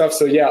preflop stuff.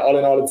 So yeah, all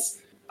in all,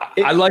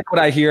 I like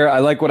what I hear. I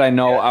like what I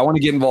know. Yeah. I want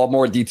to get involved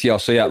more detail.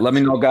 So yeah, let me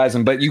know, guys.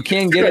 But you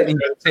can get it.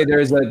 And say there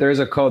is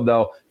a code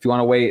though if you want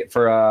to wait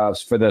for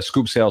the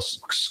scoop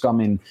sales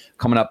coming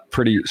up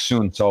pretty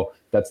soon. So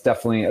that's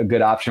definitely a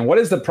good option. What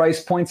is the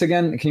price points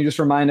again? Can you just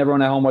remind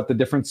everyone at home what the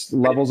different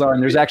levels are?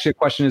 And there's actually a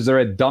question: is there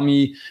a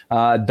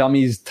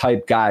dummies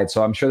type guide?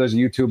 So I'm sure there's a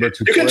YouTuber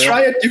tutorial. You can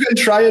try it. You can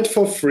try it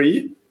for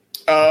free.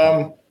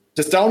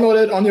 Just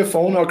download it on your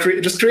phone or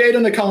just create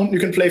an account. You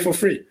can play for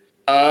free.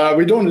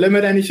 We don't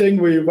limit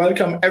anything. We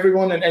welcome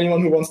everyone and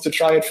anyone who wants to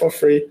try it for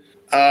free.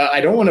 I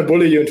don't want to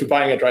bully you into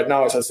buying it right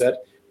now, as I said.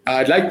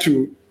 I'd like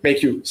to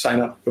make you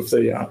sign up with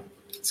the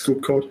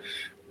Scoop code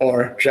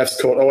or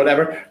Jeff's code or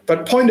whatever.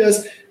 But point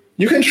is,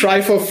 you can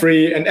try for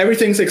free and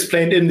everything's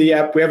explained in the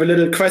app. We have a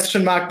little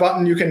question mark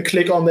button you can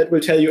click on that will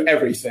tell you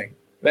everything.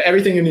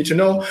 Everything you need to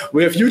know.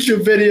 We have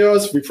YouTube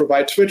videos. We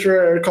provide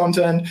Twitter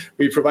content.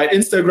 We provide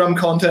Instagram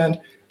content.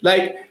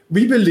 Like,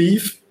 we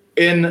believe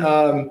in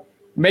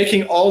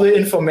making all the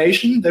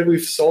information that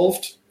we've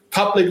solved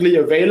publicly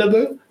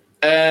available.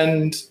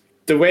 And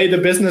the way the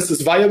business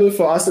is viable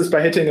for us is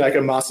by hitting like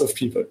a mass of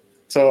people.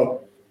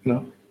 So,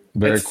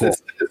 very cool.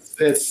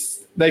 It's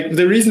like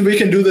the reason we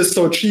can do this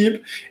so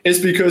cheap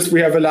is because we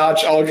have a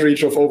large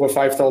outreach of over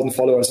 5,000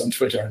 followers on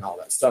Twitter and all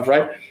that stuff,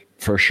 right?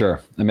 For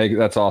sure.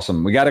 That's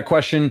awesome. We got a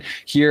question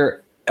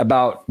here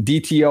about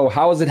DTO.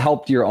 How has it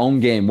helped your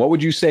own game? What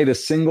would you say the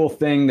single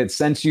thing that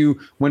since you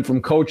went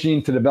from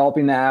coaching to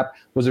developing the app,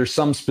 was there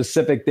some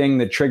specific thing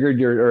that triggered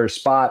your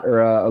spot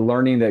or a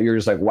learning that you're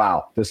just like,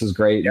 wow, this is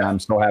great. Yeah. And I'm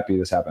so happy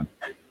this happened.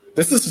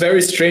 This is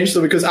very strange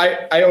though, because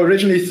I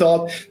originally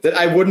thought that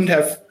I wouldn't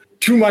have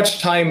too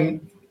much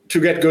time to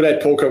get good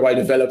at poker while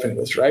developing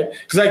this, right?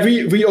 Because like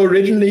we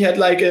originally had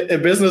like a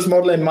business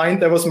model in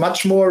mind that was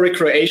much more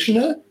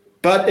recreational,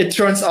 but it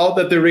turns out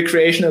that the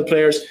recreational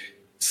players,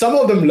 some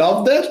of them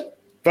loved it,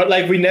 but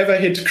like we never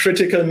hit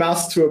critical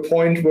mass to a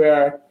point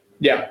where,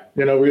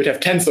 we would have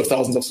tens of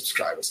thousands of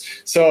subscribers.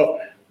 So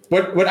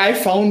what I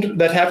found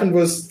that happened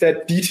was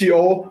that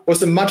DTO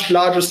was a much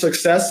larger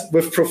success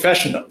with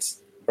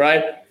professionals,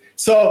 right?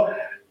 So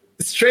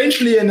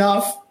strangely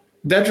enough,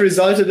 that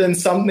resulted in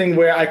something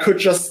where I could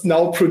just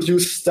now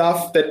produce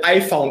stuff that I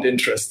found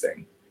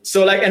interesting.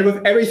 So like, and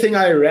with everything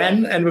I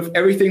ran and with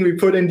everything we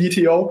put in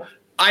DTO,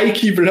 I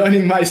keep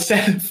learning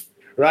myself,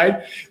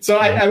 right? So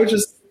I would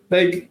just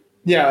like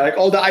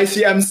all the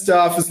ICM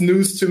stuff is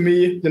news to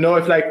me.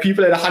 If like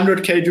people at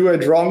 100K do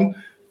it wrong,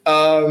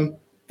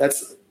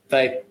 that's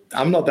like,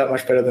 I'm not that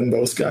much better than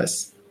those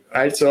guys,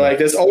 right? So like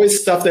there's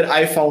always stuff that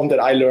I found that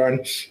I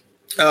learned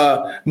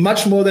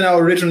much more than I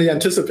originally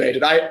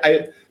anticipated.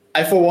 I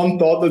for one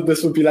thought that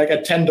this would be like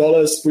at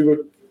 $10.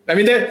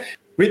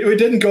 We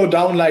didn't go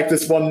down like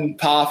this one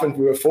path and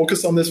we were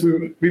focused on this.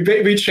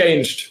 We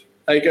changed.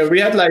 Like we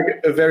had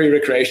like a very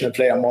recreational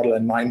player model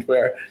in mind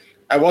where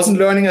I wasn't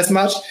learning as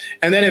much.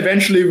 And then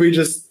eventually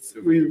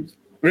we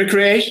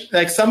recreate,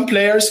 like some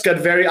players got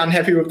very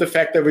unhappy with the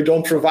fact that we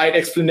don't provide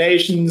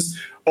explanations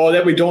or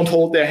that we don't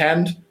hold their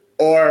hand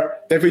or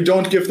that we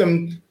don't give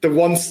them the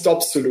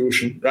one-stop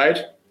solution,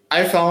 right?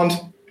 I found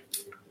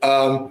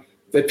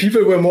that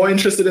people were more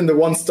interested in the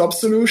one-stop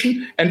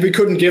solution, and we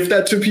couldn't give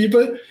that to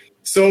people.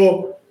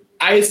 So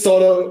I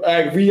sort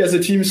of, we as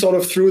a team sort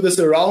of threw this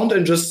around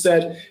and just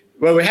said,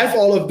 well, we have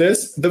all of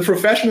this. The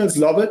professionals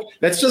love it.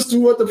 Let's just do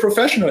what the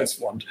professionals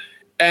want.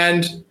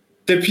 And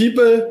the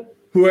people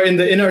who are in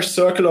the inner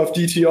circle of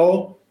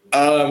DTO,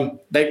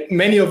 like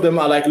many of them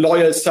are like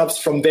loyal subs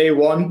from day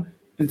one.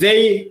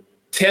 They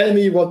tell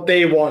me what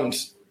they want.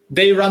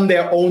 They run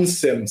their own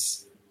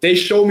sims. They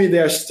show me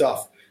their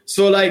stuff.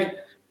 So like,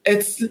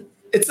 it's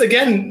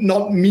again,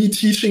 not me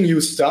teaching you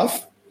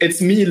stuff.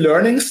 It's me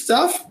learning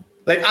stuff.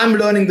 Like I'm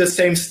learning the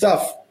same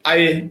stuff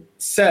I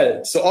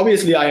sell. So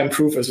obviously I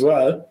improve as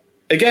well.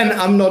 Again,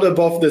 I'm not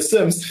above the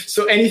sims.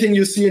 So anything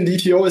you see in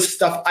DTO is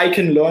stuff I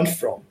can learn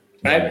from,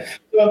 right?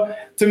 So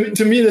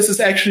to me, this is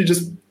actually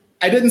just,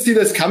 I didn't see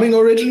this coming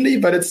originally,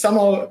 but it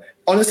somehow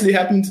honestly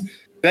happened.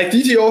 Like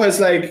DTO has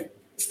like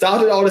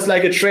started out as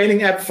like a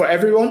training app for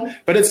everyone,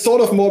 but it's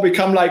sort of more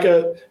become like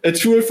a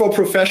tool for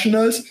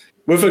professionals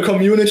with a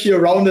community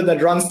around it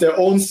that runs their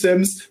own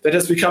sims, that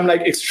has become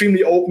like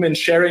extremely open in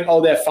sharing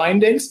all their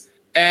findings.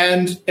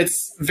 And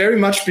it's very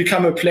much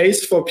become a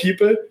place for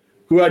people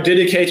who are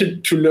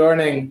dedicated to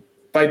learning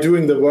by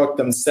doing the work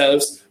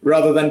themselves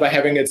rather than by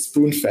having it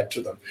spoon-fed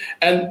to them.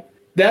 And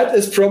that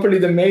is probably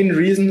the main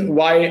reason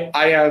why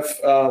I have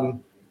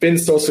been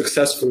so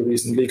successful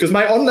recently, because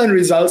my online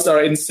results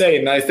are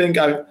insane. I think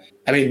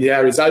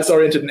results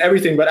oriented and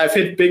everything, but I've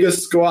hit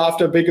biggest score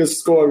after biggest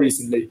score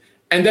recently.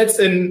 And that's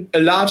in a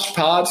large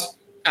part,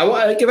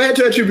 if I had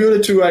to attribute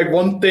it to like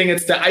one thing,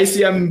 it's the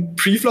ICM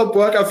pre-flop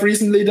work I've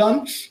recently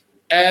done.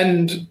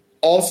 And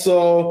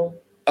also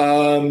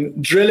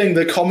drilling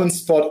the common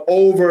spot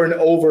over and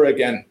over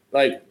again.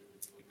 Like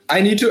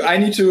I need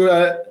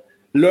to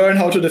learn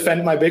how to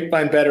defend my big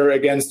blind better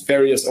against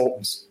various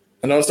opens.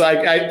 And also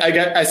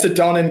I sit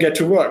down and get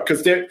to work,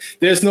 because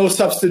there's no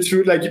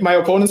substitute. Like my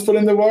opponents put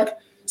in the work,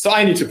 so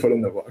I need to put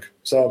in the work.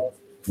 So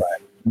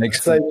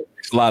makes a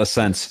lot of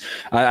sense.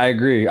 I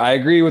agree. I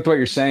agree with what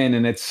you're saying,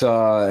 and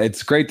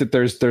it's great that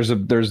there's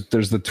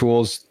the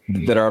tools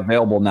that are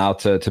available now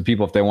to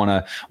people if they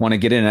want to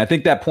get in. And I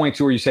think that point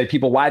to where you say,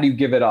 people, why do you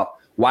give it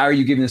up? Why are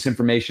you giving this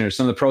information? Or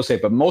some of the pros say,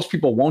 but most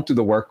people won't do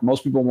the work.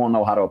 Most people won't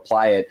know how to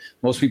apply it.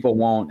 Most people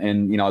won't,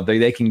 and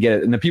they can get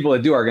it. And the people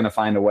that do are going to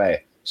find a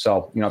way.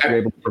 So if you're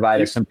able to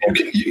provide a simple.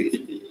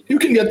 You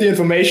can get the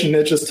information.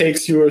 It just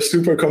takes you a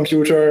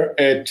supercomputer.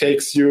 It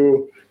takes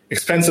you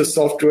expensive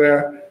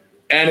software.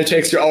 And it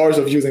takes you hours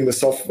of using the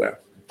software.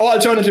 Or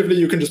alternatively,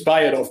 you can just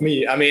buy it off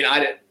me. I mean,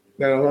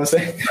 you know what I'm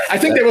saying? I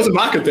think there was a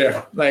market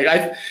there. Like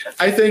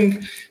I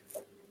think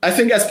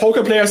as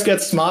poker players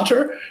get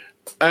smarter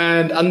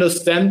and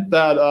understand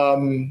that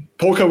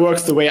poker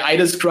works the way I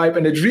describe,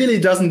 and it really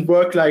doesn't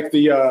work like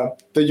the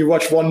you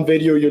watch one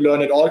video, you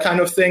learn it all kind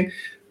of thing.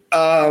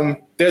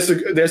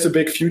 There's a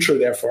big future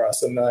there for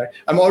us, and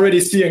I'm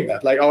already seeing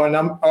that. Like our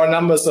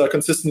numbers are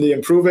consistently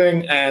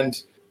improving, and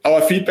our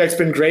feedback's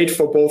been great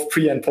for both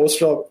pre and post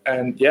flop,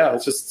 and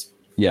it's just.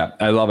 Yeah,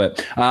 I love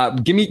it.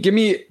 Give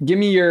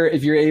me your,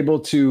 if you're able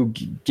to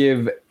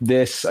give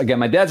this again.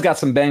 My dad's got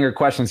some banger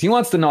questions. He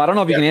wants to know. I don't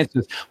know if you can answer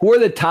this. Who are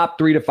the top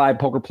 3 to 5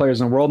 poker players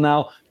in the world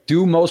now?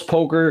 Do most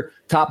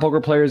top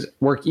poker players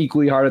work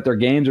equally hard at their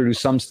games, or do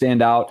some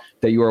stand out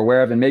that you are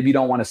aware of? And maybe you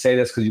don't want to say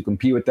this because you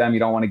compete with them. You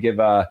don't want to give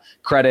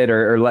credit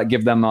or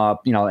give them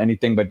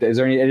anything. But is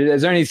there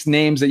any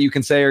names that you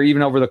can say, or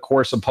even over the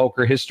course of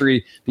poker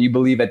history, that you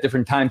believe at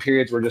different time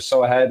periods were just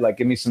so ahead? Like,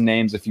 give me some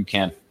names if you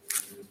can,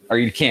 or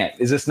you can't.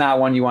 Is this not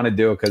one you want to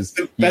do? Because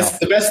the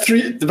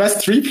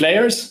best three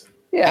players.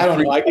 Yeah, I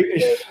don't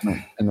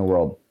know. In the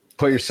world,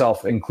 put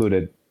yourself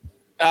included.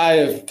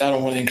 I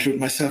don't want to include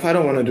myself. I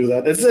don't want to do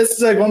that.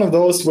 It's like one of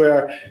those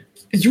where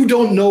you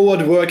don't know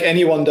what work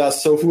anyone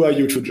does, so who are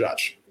you to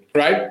judge,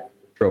 right?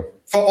 True.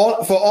 For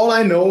all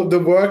I know, the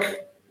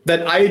work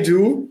that I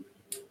do,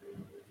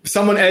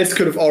 someone else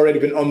could have already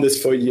been on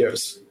this for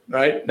years,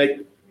 right?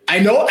 Like I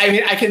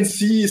can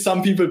see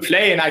some people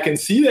play, and I can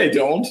see they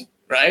don't,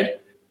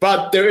 right?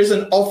 But there is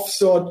an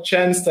offshore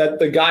chance that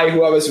the guy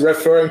who I was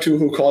referring to,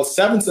 who calls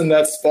sevens in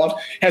that spot,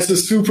 has a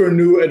super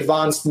new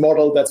advanced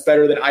model that's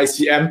better than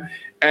ICM.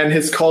 And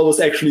his call was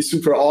actually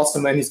super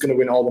awesome, and he's going to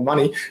win all the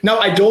money. Now,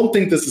 I don't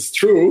think this is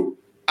true.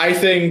 I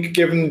think,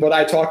 given what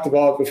I talked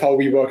about with how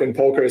we work in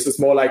poker, it's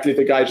more likely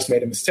the guy just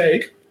made a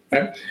mistake.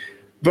 Right?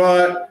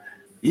 But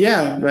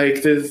yeah,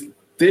 like the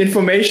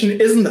information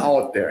isn't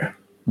out there.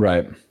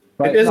 Right.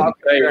 It isn't.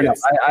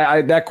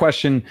 That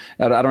question,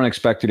 I don't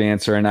expect you to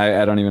answer, and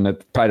I don't even.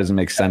 It probably doesn't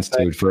make sense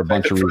to for a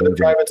bunch of reasons.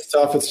 Private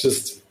stuff, it's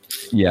just.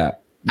 Yeah.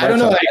 I don't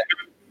know.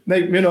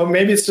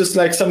 Maybe it's just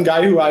like some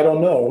guy who I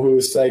don't know,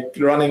 who's like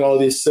running all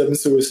these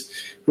sims,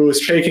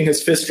 who's shaking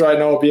his fist right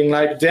now, being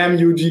like, "Damn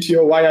you,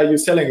 GTO, why are you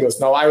selling this?"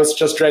 No, I was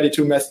just ready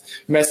to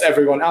mess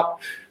everyone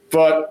up.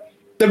 But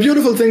the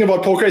beautiful thing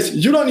about poker is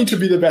you don't need to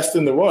be the best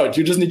in the world.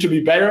 You just need to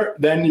be better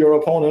than your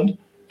opponent,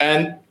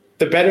 and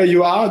the better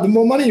you are, the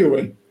more money you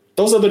win.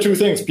 Those are the two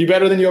things: be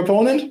better than your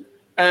opponent,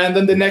 and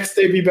then the next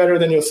day be better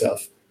than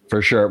yourself.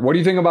 For sure. What do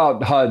you think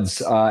about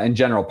HUDs in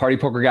general? Party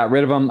Poker got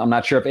rid of them. I'm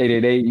not sure if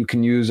 888 you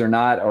can use or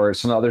not, or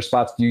some other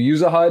spots. Do you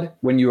use a HUD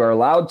when you are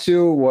allowed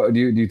to? What, do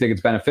you think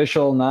it's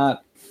beneficial?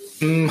 Not?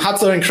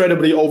 HUDs are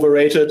incredibly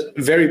overrated,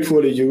 very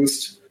poorly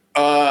used.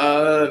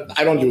 I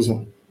don't use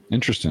one.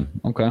 Interesting.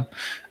 Okay.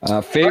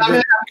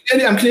 Favorite?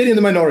 I'm clearly in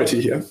the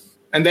minority here.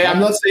 And I'm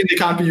not saying they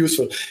can't be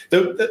useful.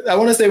 I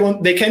want to say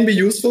they can be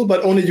useful,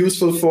 but only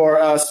useful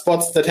for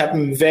spots that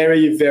happen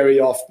very,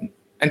 very often.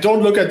 And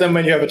don't look at them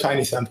when you have a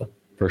tiny sample.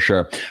 For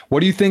sure. What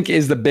do you think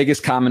is the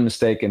biggest common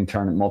mistake in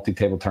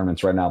multi-table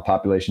tournaments right now?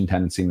 Population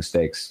tendency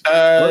mistakes.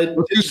 Let's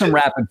do some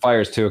rapid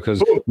fires too,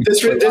 because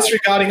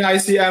disregarding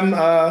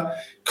ICM,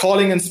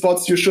 calling in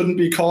spots you shouldn't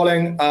be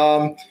calling,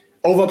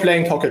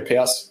 overplaying pocket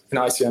pairs in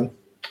ICM.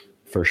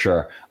 For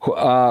sure.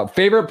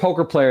 Favorite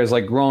poker players,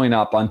 like growing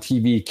up on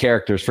TV,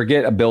 characters,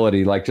 forget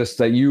ability, like just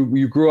that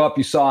you grew up,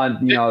 you saw,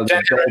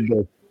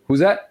 who's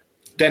that?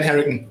 Dan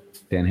Harrington.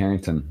 Dan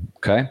Harrington.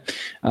 Okay.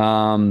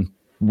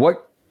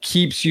 What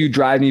keeps you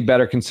driving me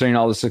better considering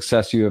all the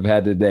success you have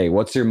had today?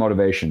 What's your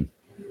motivation?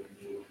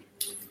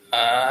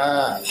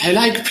 I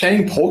like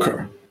playing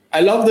poker.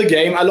 I love the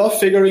game. I love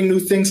figuring new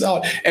things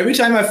out. Every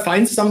time I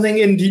find something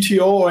in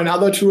DTO or in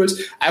other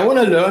tools, I want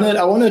to learn it.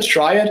 I want to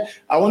try it.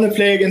 I want to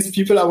play against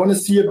people. I want to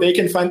see if they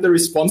can find the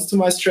response to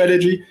my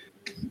strategy.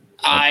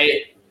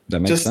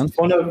 That makes sense.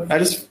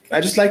 I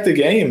just like the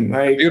game.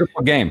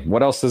 Beautiful game.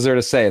 What else is there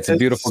to say? It's a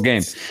beautiful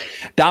game.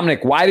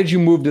 Dominic, why did you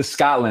move to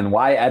Scotland?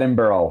 Why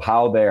Edinburgh?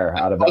 How there?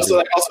 Out of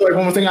also one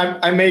more thing.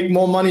 I make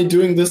more money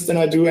doing this than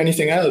I do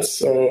anything else.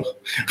 So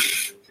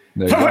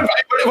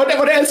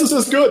what else is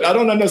this good? I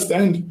don't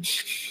understand.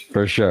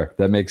 For sure,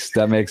 that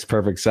makes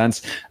perfect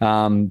sense.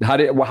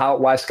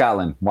 Why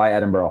Scotland? Why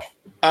Edinburgh?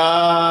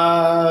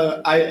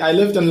 I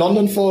lived in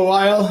London for a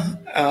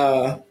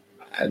while.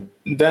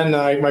 Then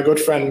my good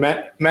friend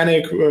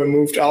Manic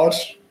moved out,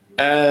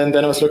 and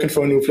then I was looking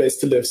for a new place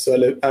to live,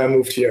 so I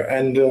moved here.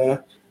 And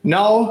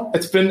now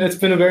it's been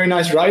a very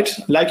nice ride.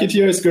 Like it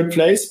here, it's a good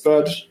place,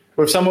 but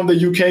with some of the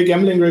UK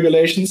gambling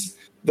regulations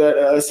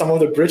that some of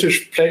the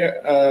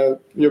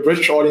your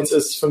British audience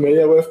is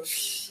familiar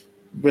with,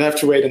 we'll have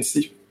to wait and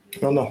see. I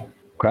don't know.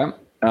 Okay.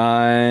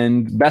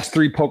 And best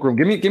three poker.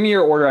 Give me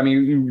your order. I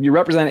mean, you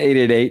represent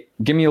 888.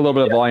 Give me a little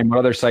bit of volume. What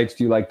other sites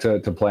do you like to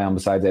play on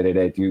besides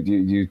 888?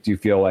 Do you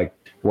feel like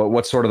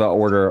what's sort of the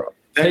order?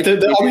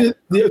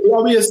 The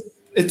obvious.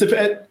 It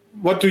depends.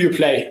 What do you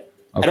play? Okay.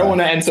 I don't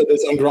want to answer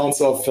this on grounds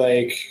of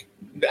like.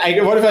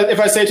 What if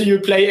I say to you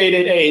play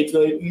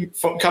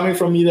 888? Coming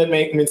from me, that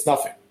means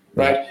nothing,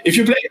 right? If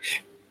you play,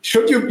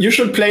 you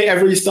should play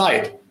every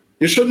side.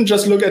 You shouldn't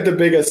just look at the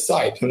biggest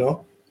side.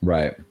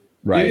 Right.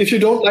 Right. If you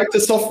don't like the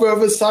software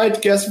of a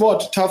site, guess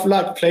what? Tough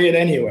luck. Play it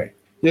anyway.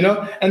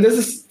 And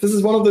this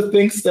is one of the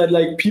things that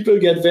like people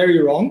get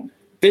very wrong.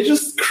 They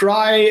just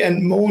cry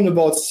and moan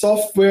about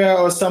software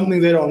or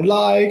something they don't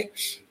like.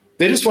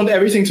 They just want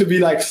everything to be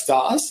like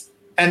stars,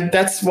 and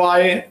that's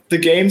why the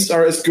games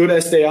are as good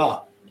as they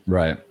are.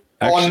 Right.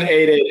 On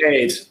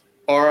 888,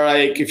 or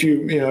like if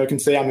you can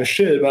say I'm a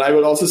shit, but I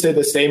would also say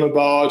the same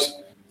about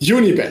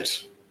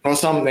Unibet or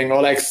something,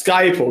 or like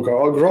Sky Poker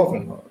or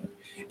Groven.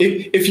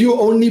 If you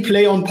only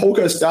play on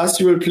PokerStars,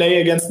 you will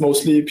play against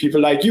mostly people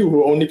like you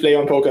who only play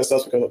on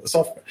PokerStars because of the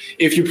software.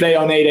 If you play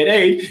on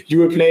 888, you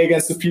will play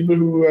against the people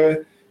who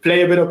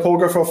play a bit of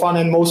poker for fun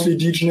and mostly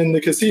degen in the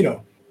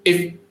casino.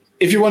 If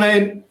you want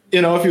to,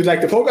 if you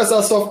like the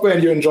PokerStars software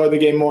and you enjoy the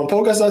game more on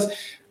PokerStars,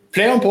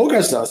 play on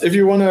PokerStars. If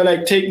you want to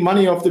like take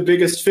money off the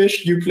biggest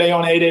fish, you play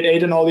on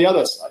 888 and all the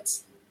other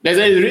sites.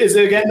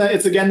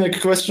 It's again a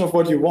question of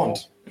what you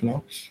want.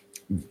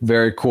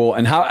 Very cool.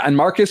 And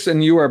Marcus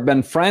and you have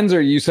been friends, or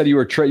you said you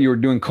were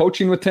doing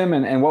coaching with him,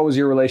 and what was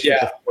your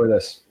relationship for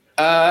this?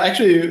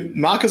 Actually,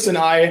 Marcus and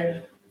I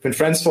have been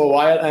friends for a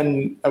while,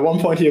 and at one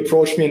point he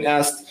approached me and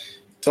asked,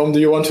 Tom, do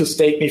you want to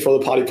stake me for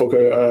the Party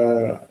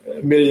Poker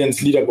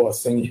Millions leaderboard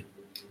thingy?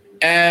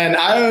 And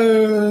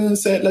I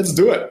said, let's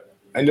do it.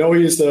 I know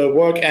he's a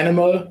work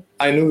animal.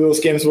 I knew those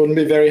games wouldn't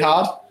be very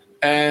hard.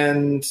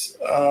 And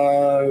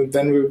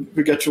then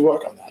we got to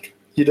work on that.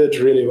 He did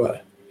really well.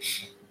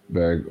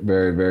 Very,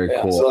 very, very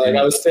cool. So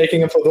I was taking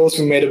him for those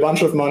who made a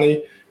bunch of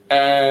money,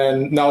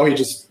 and now he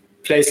just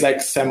plays like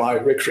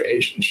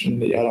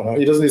semi-recreation. I don't know.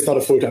 He's not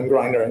a full-time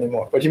grinder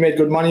anymore, but he made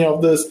good money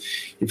off this.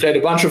 He played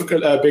a bunch of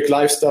big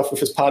live stuff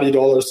with his party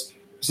dollars.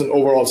 It was an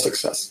overall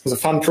success. It was a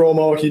fun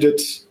promo. He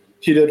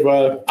did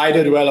well. I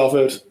did well of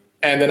it.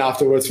 And then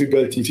afterwards we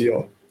built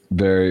TTO.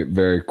 Very,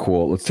 very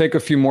cool. Let's take a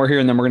few more here,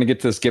 and then we're going to get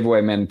to this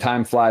giveaway, man.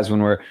 Time flies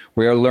when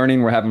we are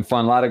learning. We're having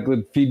fun. A lot of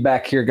good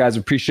feedback here, guys.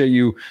 Appreciate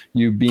you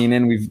being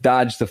in. We've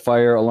dodged the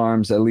fire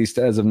alarms, at least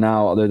as of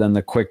now, other than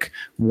the quick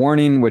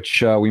warning,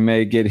 which we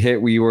may get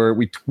hit. We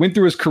went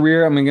through his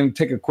career. I'm going to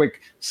take a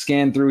quick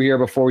scan through here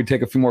before we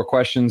take a few more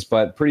questions,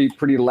 but pretty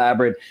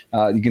elaborate.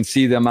 You can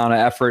see the amount of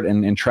effort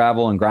and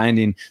travel and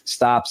grinding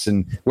stops.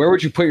 And where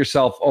would you put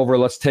yourself over,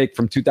 let's take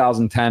from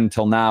 2010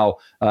 till now,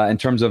 in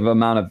terms of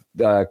amount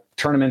of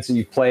tournaments that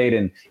you've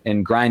played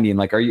and grinding?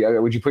 Like,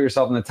 would you put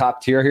yourself in the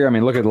top tier here? I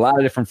mean, look at a lot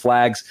of different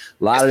flags,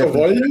 a lot of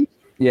different volume.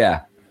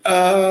 Yeah.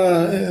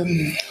 Well,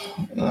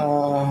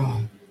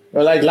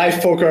 like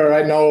live poker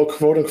right now,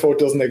 quote unquote,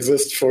 doesn't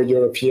exist for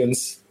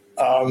Europeans.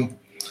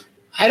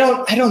 I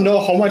don't know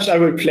how much I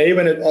will play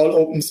when it all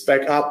opens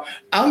back up.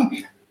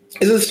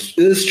 It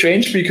is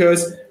strange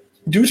because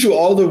due to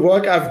all the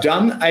work I've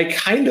done, I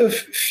kind of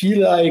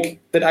feel like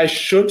that I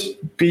should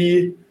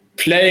be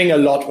playing a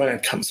lot when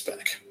it comes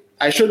back.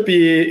 I should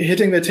be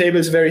hitting the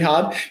tables very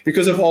hard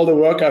because of all the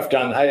work I've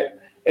done.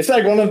 It's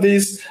like one of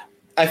these,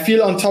 I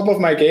feel on top of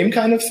my game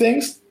kind of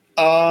things,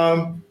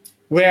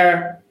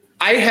 where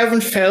I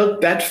haven't felt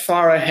that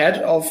far ahead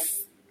of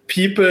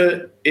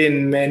people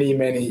in many,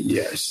 many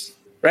years.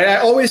 Right?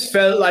 I always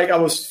felt like I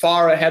was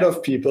far ahead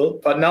of people,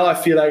 but now I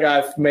feel like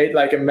I've made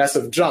like a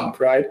massive jump,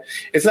 right?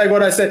 It's like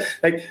what I said,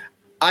 like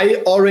I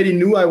already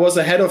knew I was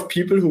ahead of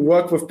people who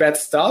work with bad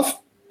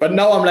stuff, but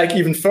now I'm like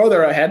even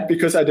further ahead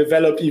because I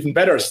developed even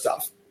better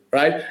stuff,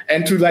 right?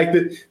 And to like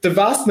the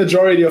vast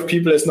majority of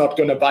people is not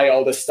going to buy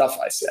all the stuff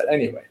I said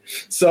anyway.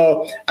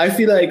 So I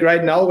feel like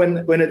right now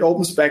when it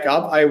opens back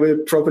up, I will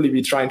probably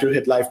be trying to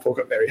hit live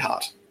poker very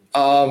hard.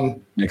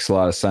 Makes a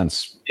lot of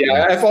sense.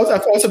 Yeah, I've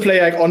also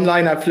played like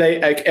online. I play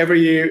like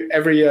every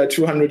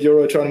 200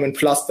 euro tournament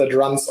plus that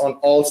runs on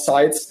all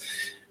sites.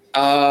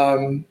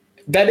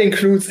 That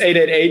includes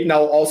 888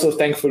 now also,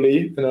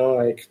 thankfully,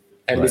 like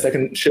at least I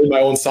can chill my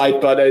own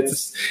site. But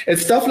it's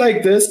stuff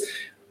like this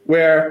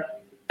where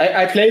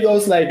I play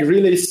those like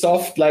really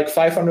soft like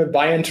 500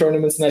 buy-in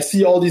tournaments, and I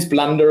see all these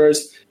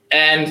blunders.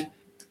 And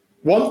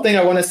one thing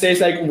I want to say is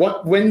like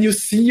when you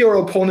see your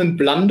opponent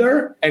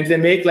blunder and they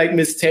make like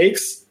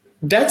mistakes,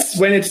 that's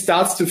when it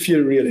starts to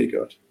feel really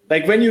good.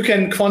 Like when you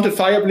can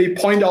quantifiably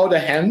point out a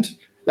hand,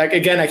 like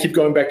again, I keep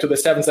going back to the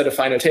sevens at the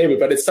final table,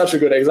 but it's such a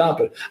good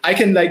example. I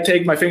can like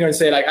take my finger and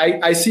say like,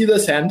 I see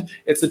this hand,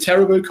 it's a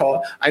terrible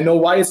call. I know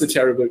why it's a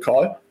terrible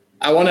call.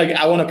 I want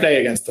to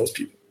play against those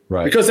people.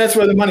 Right. Because that's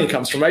where the money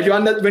comes from, right?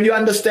 When you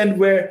understand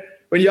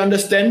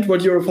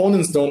what your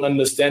opponents don't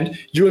understand,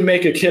 you will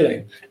make a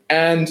killing.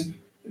 And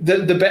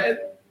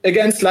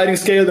against sliding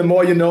scale, the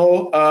more you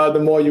know, the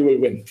more you will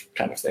win,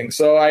 kind of thing.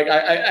 So I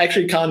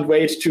actually can't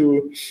wait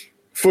to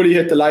fully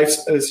hit the live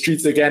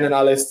streets again, and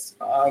I'll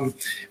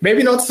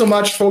maybe not so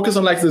much focus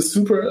on like the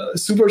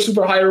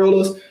super high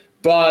rollers,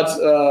 but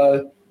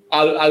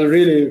I'll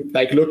really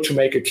like look to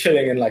make a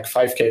killing in like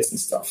 5Ks and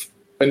stuff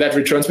when that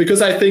returns,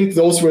 because I think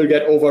those will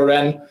get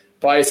overrun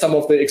by some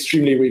of the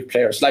extremely weak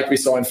players, like we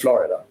saw in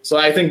Florida. So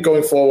I think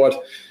going forward,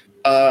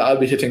 I'll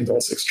be hitting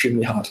those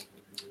extremely hard.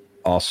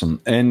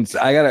 Awesome. And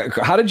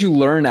how did you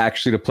learn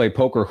actually to play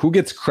poker? Who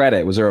gets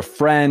credit? Was there a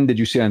friend? Did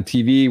you see it on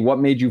TV? What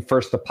made you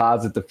first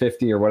deposit the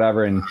 50 or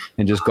whatever and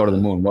just go to the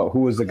moon? Who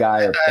was the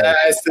guy?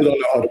 I still don't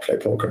know how to play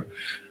poker.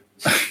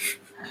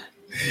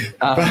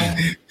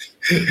 Okay.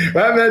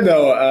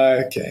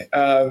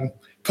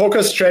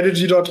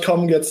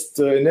 Pokerstrategy.com gets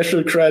the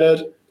initial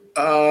credit.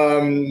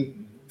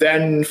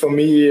 Then for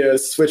me,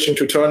 switching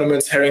to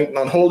tournaments, Harrington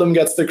on Hold'em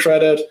gets the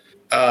credit.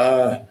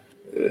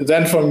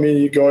 Then for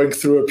me, going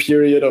through a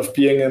period of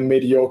being a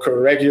mediocre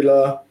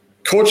regular,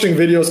 coaching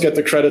videos get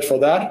the credit for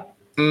that.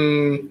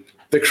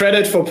 The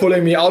credit for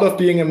pulling me out of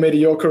being a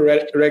mediocre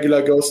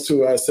regular goes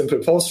to a Simple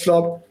Post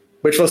Flop,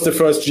 which was the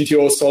first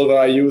GTO solver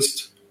I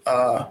used.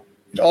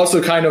 It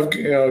also kind of,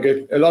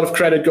 a lot of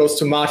credit goes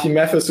to Marty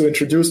Mathis, who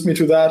introduced me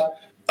to that.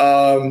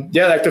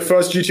 Like the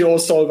first GTO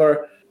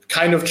solver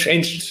kind of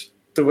changed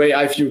the way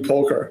I view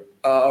poker.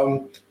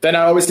 Then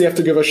I obviously have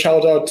to give a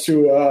shout out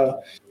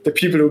to the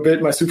people who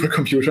built my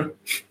supercomputer.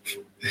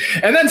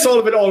 And then sort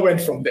of it all went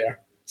from there.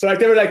 So like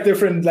there were like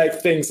different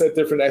like things at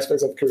different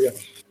aspects of career.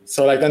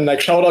 So like then like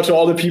shout out to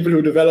all the people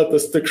who developed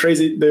the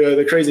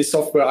crazy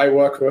software I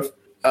work with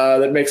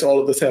that makes all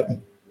of this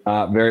happen.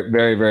 Very,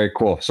 very, very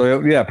cool. So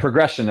yeah,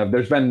 progression of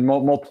there's been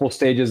multiple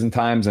stages and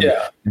times and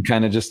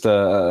kind of just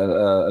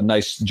a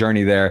nice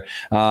journey there.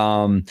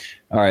 All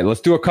right,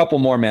 let's do a couple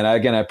more, man.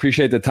 Again, I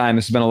appreciate the time.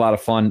 This has been a lot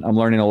of fun. I'm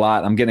learning a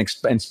lot. I'm getting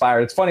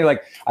inspired. It's funny.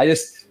 Like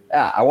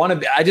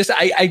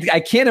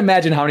I can't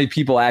imagine how many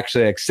people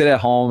actually like sit at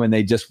home and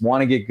they just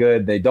want to get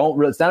good. They don't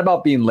really, it's not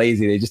about being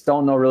lazy. They just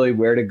don't know really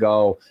where to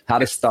go, how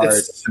to start.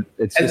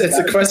 It's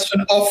a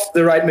question of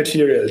the right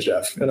material,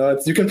 Jeff.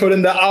 You can put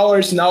in the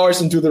hours and hours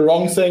and do the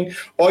wrong thing,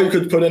 or you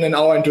could put in an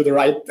hour and do the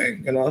right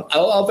thing.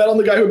 I'll bet on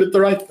the guy who did the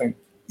right thing.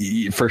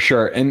 For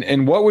sure.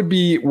 And what would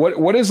be,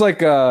 what is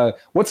like,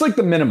 what's like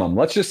the minimum?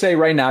 Let's just say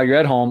right now you're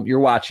at home, you're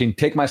watching,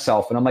 take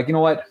myself. And I'm like, you know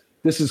what?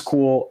 This is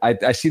cool.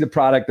 I see the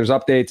product. There's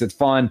updates. It's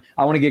fun.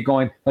 I want to get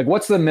going. Like,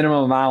 what's the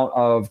minimum amount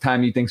of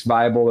time you think's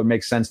viable or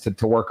makes sense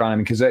to work on it?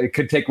 Because it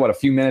could take, a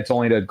few minutes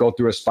only to go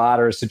through a spot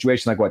or a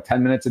situation, like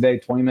 10 minutes a day,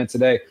 20 minutes a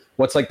day?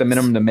 What's like the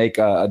minimum to make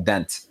a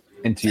dent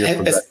into your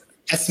progression?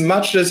 As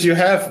much as you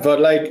have, but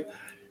like,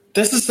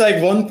 this is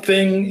like one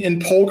thing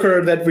in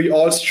poker that we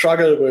all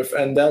struggle with,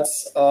 and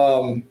that's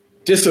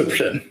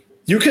discipline.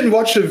 You can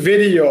watch a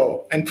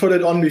video and put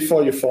it on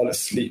before you fall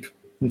asleep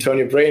and turn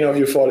your brain off,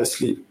 you fall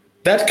asleep.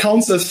 That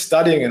counts as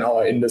studying in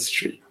our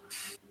industry,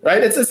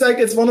 right?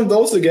 It's one of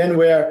those again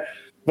where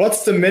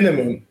what's the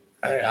minimum?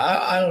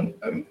 I don't.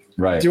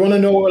 Right. Do you want to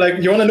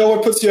know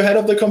what puts you ahead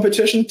of the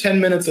competition? 10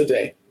 minutes a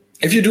day.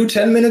 If you do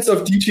 10 minutes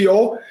of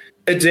DTO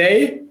a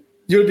day,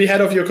 you'll be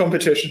ahead of your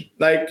competition.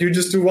 Like you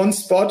just do one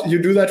spot,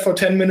 you do that for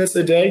 10 minutes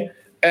a day,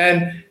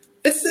 and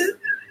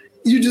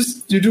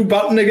you do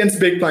button against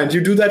big blind.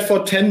 You do that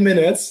for 10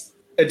 minutes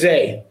a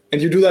day,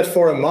 and you do that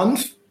for a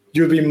month,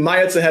 you'll be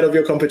miles ahead of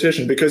your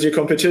competition because your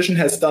competition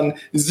has done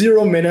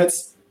 0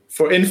 minutes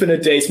for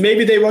infinite days.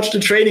 Maybe they watched a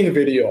training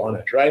video on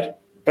it, right?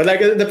 But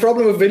like the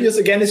problem with videos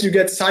again is you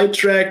get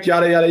sidetracked,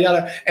 yada yada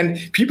yada, and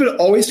people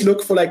always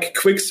look for like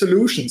quick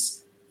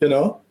solutions. You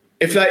know,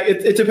 if like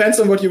it depends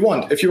on what you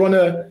want. If you want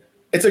to,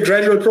 it's a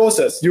gradual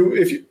process.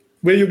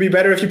 Will you be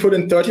better if you put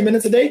in 30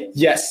 minutes a day?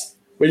 Yes.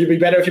 Will you be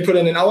better if you put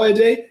in an hour a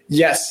day?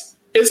 Yes.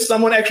 Is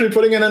someone actually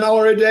putting in an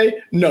hour a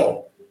day?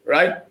 No.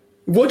 Right?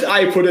 Would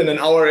I put in an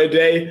hour a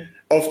day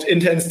of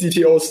intense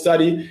DTO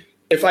study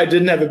if I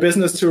didn't have a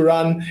business to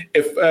run,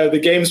 if the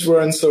games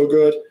weren't so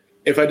good,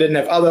 if I didn't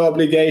have other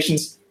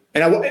obligations,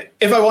 and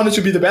if I wanted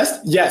to be the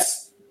best?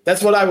 Yes,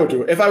 that's what I would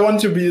do. If I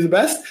want to be the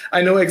best,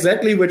 I know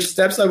exactly which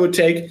steps I would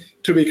take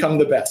to become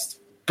the best.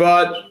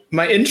 But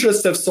my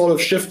interests have sort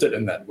of shifted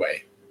in that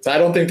way. So I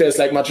don't think there's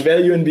like much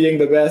value in being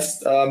the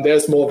best.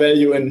 There's more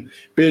value in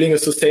building a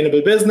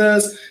sustainable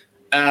business.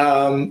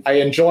 I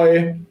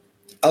enjoy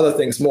other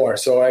things more.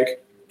 So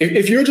like,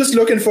 if you're just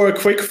looking for a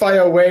quick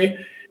fire way,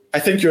 I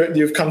think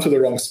you've come to the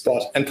wrong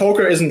spot. And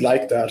poker isn't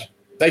like that.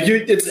 Like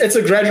it's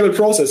a gradual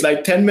process.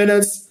 Like 10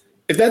 minutes.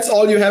 If that's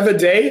all you have a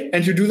day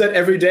and you do that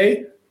every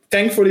day,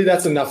 thankfully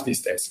that's enough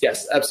these days.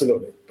 Yes,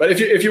 absolutely. But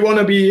if you want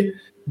to be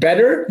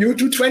better, you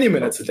do 20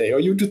 minutes a day or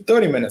you do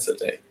 30 minutes a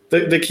day.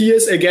 The key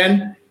is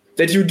again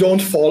that you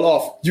don't fall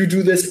off. You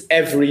do this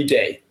every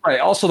day. Right.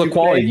 Also the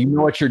quality, you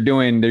know what you're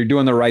doing. They're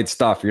doing the right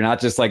stuff. You're not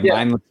just like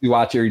mindlessly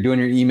watching. You're doing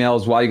your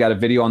emails while you got a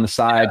video on the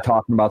side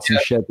talking about some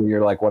shit that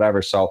you're like,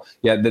 whatever. So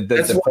the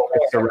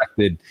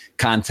directed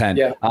content.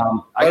 Yeah.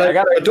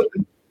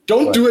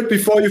 Don't do it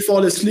before you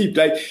fall asleep.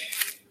 Like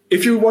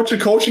if you watch a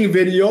coaching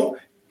video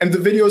and the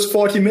video is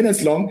 40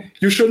 minutes long,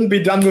 you shouldn't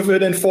be done with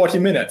it in 40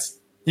 minutes.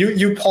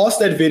 You pause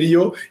that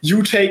video,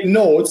 you take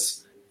notes.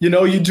 You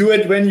know, you do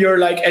it when you're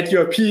like at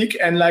your peak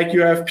and like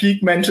you have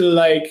peak mental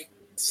like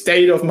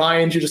state of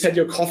mind. You just had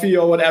your coffee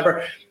or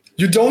whatever.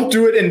 You don't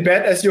do it in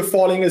bed as you're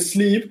falling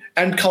asleep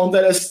and count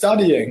that as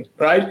studying,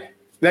 right?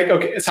 Like,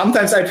 okay,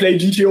 sometimes I play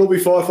DTO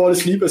before I fall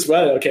asleep as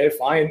well. Okay,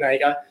 fine.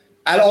 Like,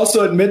 I'll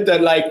also admit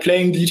that like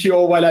playing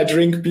DTO while I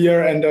drink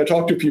beer and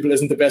talk to people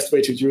isn't the best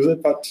way to use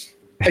it. But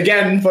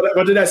again,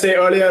 what did I say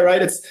earlier,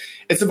 right?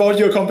 It's about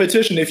your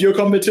competition. If your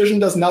competition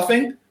does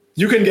nothing,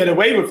 you can get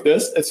away with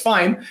this. It's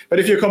fine. But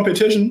if your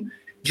competition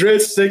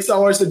drills 6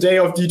 hours a day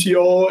of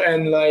DTO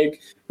and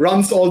like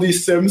runs all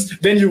these sims,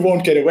 then you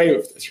won't get away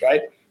with this,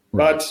 right?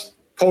 But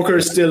poker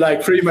is still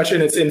like pretty much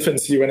in its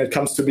infancy when it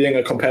comes to being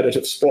a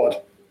competitive sport.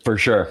 For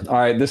sure. All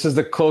right. This is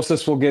the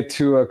closest we'll get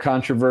to a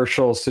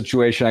controversial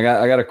situation. I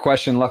got a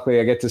question. Luckily,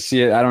 I get to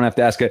see it. I don't have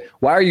to ask it.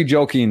 Why are you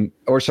joking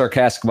or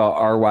sarcastic about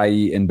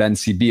RYE and Ben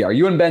CB? Are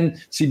you and Ben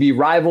CB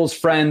rivals,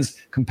 friends,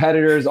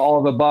 competitors, all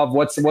of the above?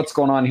 What's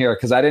going on here?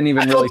 Because I didn't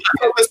even I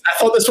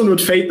thought this one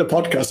would fade the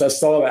podcast. I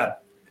saw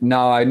that.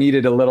 No, I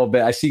needed a little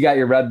bit. I see you got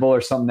your Red Bull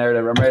or something there.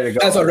 I'm ready to go.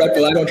 That's not Red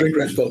Bull. I don't drink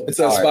Red Bull. It's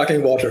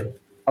sparkling water.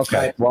 Okay.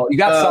 Right. Well, you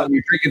got something.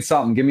 You're drinking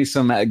something. Give me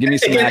some.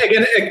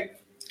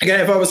 Again,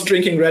 if I was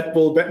drinking Red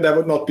Bull, that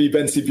would not be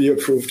Ben CB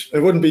approved. It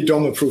wouldn't be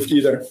Dom approved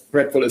either.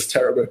 Red Bull is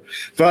terrible.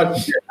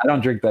 But I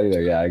don't drink that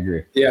either. Yeah, I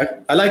agree. Yeah,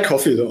 I like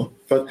coffee though.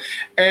 But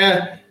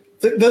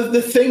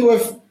the thing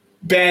with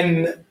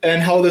Ben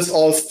and how this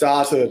all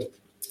started,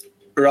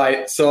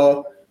 right?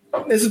 So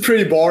it's a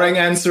pretty boring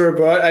answer,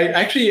 but I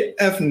actually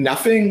have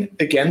nothing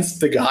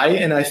against the guy,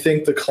 and I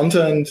think the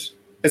content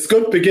is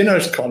good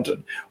beginner's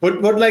content.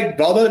 What like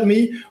bothered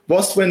me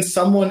was when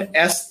someone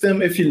asked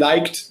him if he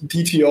liked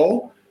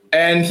DTO.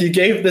 And he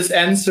gave this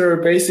answer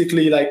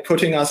basically like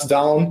putting us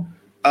down,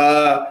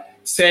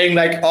 saying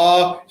like,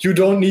 oh, you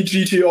don't need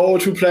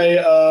GTO to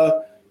play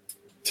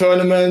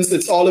tournaments.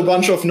 It's all a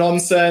bunch of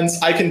nonsense.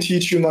 I can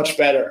teach you much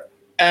better.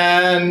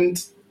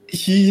 And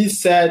he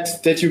said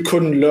that you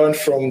couldn't learn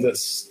from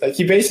this. Like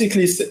he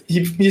basically,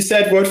 he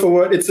said word for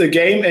word, it's a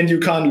game and you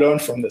can't learn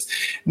from this.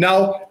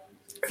 Now,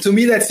 to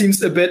me, that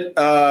seems a bit,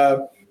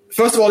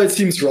 first of all, it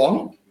seems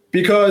wrong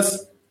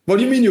because what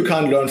do you mean you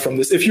can't learn from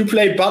this? If you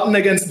play button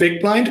against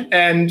big blind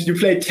and you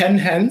play 10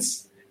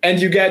 hands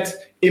and you get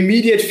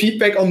immediate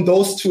feedback on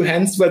those 2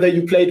 hands, whether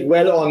you played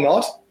well or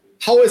not,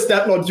 how is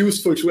that not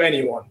useful to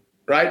anyone,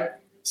 right?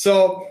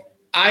 So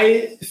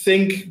I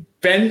think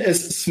Ben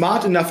is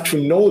smart enough to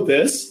know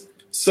this.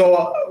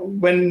 So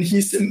when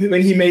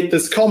he made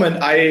this comment,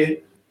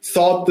 I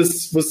thought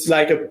this was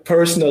like a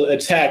personal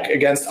attack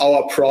against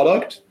our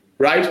product,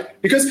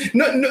 right? Because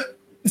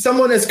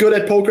someone as good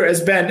at poker as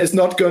Ben is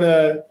not going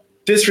to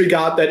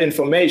disregard that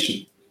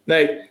information.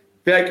 Like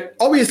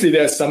obviously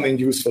there's something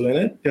useful in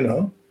it, you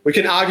know. We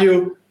can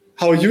argue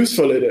how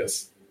useful it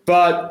is.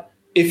 But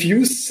if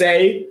you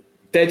say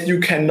that you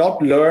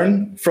cannot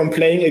learn from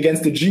playing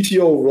against a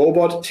GTO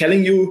robot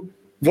telling you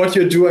what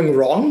you're doing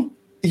wrong,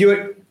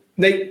 you're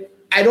like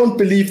I don't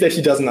believe that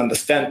he doesn't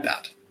understand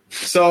that.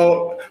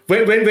 So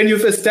when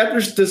you've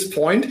established this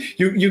point,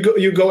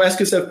 you go ask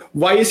yourself,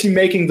 why is he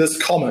making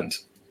this comment?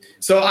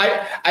 So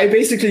I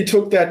basically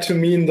took that to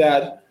mean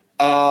that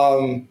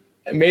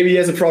maybe he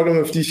has a problem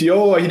with DTO,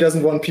 or he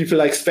doesn't want people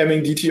like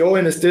spamming DTO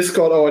in his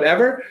Discord or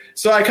whatever.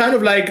 So I kind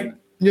of like,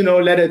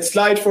 let it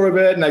slide for a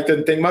bit, and I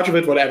didn't think much of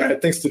it, whatever, I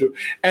had things to do.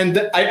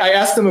 And I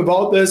asked him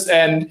about this,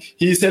 and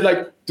he said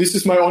like, this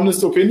is my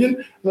honest opinion.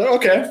 I was like,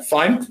 okay,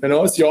 fine,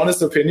 it's your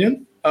honest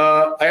opinion.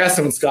 I asked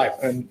him on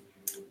Skype, and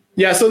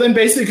yeah, so then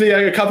basically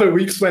a couple of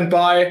weeks went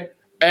by,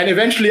 and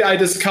eventually I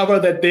discovered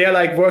that they're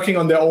like working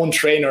on their own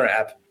trainer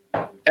app.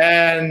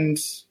 And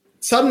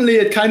suddenly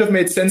it kind of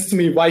made sense to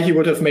me why he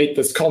would have made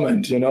this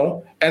comment,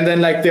 And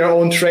then like their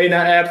own trainer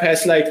app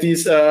has like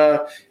these,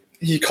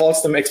 he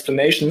calls them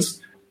explanations.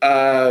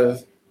 So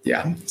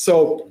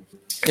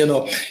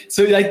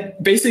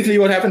like basically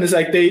what happened is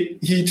like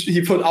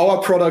he put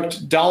our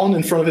product down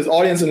in front of his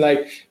audience and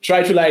like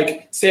try to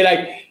like say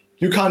like,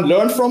 you can't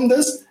learn from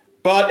this.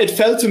 But it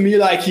felt to me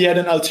like he had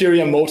an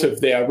ulterior motive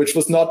there, which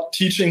was not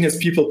teaching his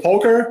people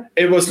poker.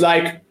 It was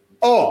like,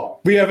 oh,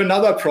 we have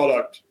another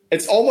product.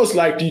 It's almost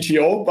like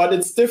DTO, but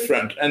it's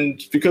different.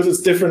 And because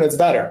it's different, it's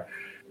better.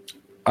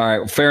 All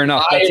right, fair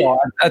enough.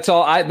 That's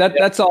all. I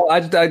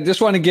just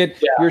want to get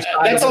your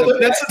side.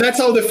 That's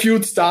how the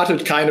feud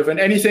started, kind of, and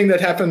anything that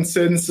happened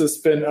since has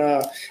been.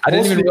 I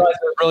didn't even realize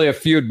it was really a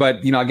feud, but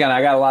again,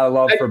 I got a lot of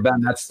love for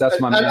Ben. That's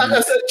my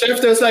man. Jeff,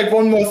 there's like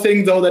one more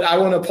thing though that I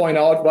want to point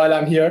out while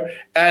I'm here,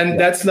 and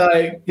that's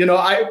like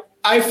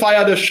I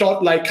fired a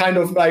shot like kind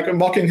of like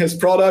mocking his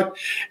product,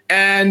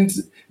 and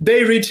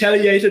they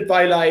retaliated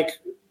by like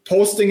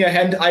posting a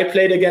hand I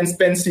played against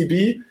Ben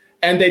CB,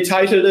 and they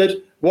titled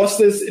it, "Was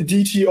this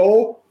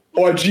DTO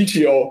or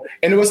GTO?"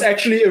 And it was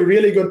actually a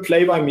really good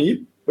play by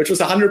me, which was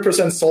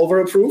 100% solver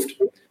approved.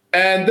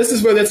 And this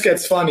is where this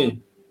gets funny.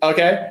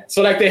 Okay.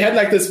 So like they had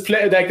like this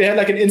play, like they had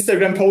like an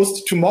Instagram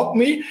post to mock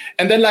me.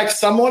 And then like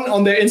someone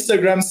on their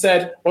Instagram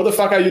said, "What the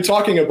fuck are you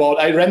talking about?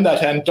 I ran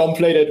that hand. Dom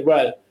played it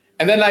well."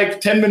 And then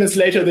like 10 minutes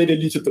later, they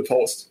deleted the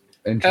post.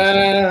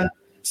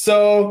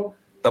 So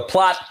the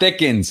plot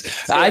thickens.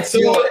 I'm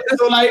sorry,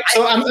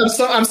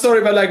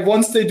 but like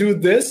once they do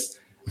this,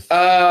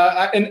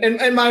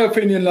 in my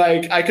opinion,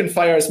 like I can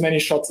fire as many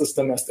shots as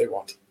them as they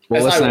want.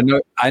 Well,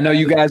 listen, I know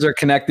you guys are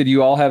connected.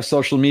 You all have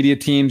social media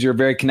teams. You're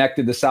very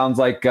connected. This sounds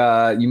like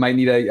you might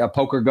need a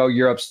Poker Go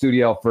Europe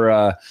studio for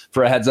a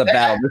heads up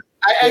battle.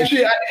 I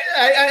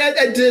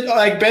did.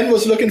 Like Ben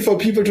was looking for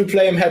people to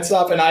play him heads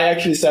up, and I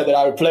actually said that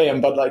I would play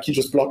him, but like he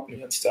just blocked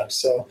me instead.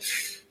 So.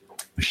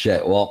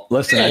 Shit. Well,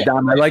 listen,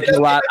 Dom, I like you a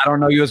lot. I don't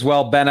know you as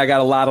well, Ben. I got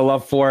a lot of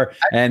love for,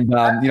 and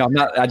I'm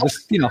not. I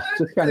just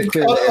kind of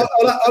clear.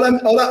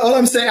 All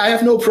I'm saying, I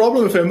have no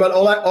problem with him, but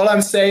all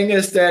I'm saying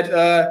is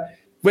that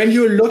when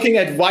you're looking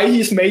at why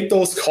he's made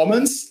those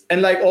comments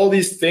and like all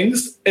these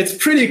things, it's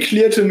pretty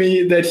clear to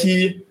me that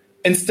he,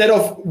 instead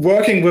of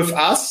working with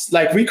us,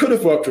 like we could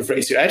have worked with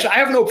Raise Your Edge. I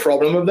have no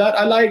problem with that.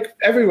 I like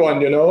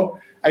everyone,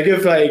 I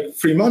give like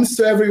 3 months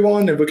to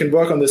everyone, and we can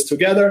work on this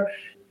together.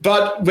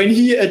 But when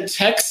he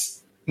attacks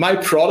my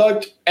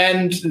product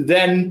and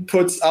then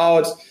puts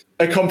out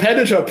a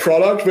competitor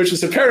product, which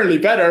is apparently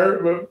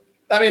better.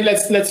 I mean,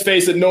 let's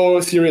face it, no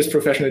serious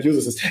professional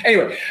uses this.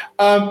 Anyway,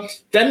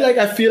 then like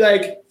I feel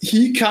like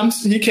he came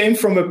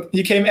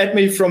at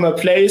me from a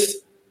place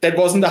that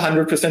wasn't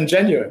 100%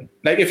 genuine.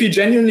 Like if he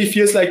genuinely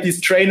feels like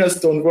these trainers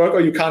don't work or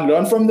you can't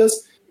learn from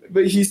this,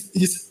 but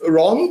he's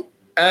wrong.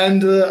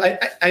 And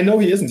I know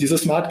he isn't. He's a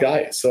smart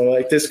guy. So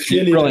like there's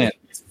clearly brilliant.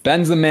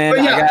 Ben's the man.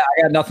 I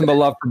got nothing but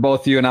love for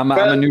both of you, and I'm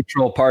a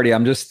neutral party.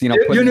 I'm just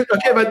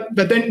okay, but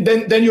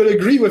then you'll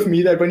agree with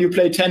me that when you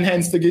play 10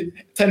 hands against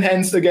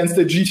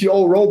the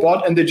GTO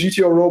robot, and the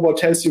GTO robot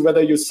tells you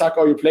whether you suck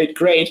or you played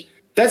great,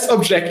 that's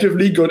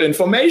objectively good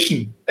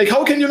information. Like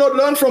how can you not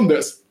learn from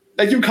this?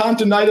 Like you can't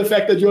deny the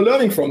fact that you're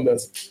learning from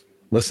this.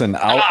 Listen,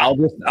 I'm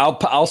going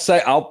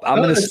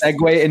to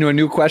segue into a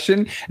new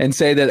question and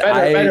say that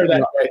better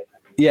that way.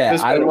 Yeah,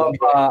 I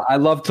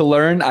love to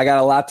learn. I got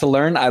a lot to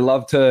learn. I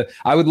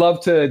would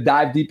love to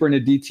dive deeper into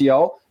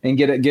DTO and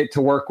get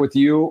to work with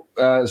you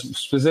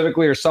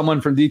specifically, or someone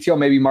from DTO,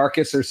 maybe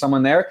Marcus or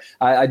someone there.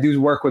 I do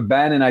work with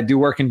Ben, and I do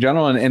work in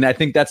general. And I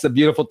think that's the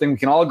beautiful thing we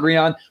can all agree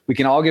on. We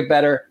can all get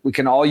better. We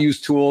can all use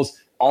tools.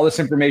 All this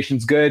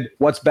information's good.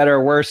 What's better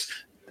or worse?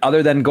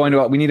 Other than going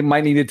to,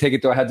 might need to take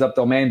it to a heads up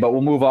domain, but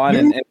we'll move on.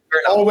 New is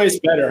always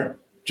better,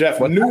 Jeff.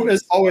 New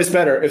is always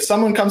better. If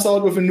someone comes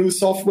out with a new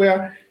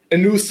software, a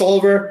new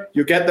solver,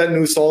 you get that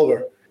new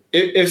solver.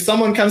 If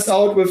someone comes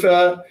out with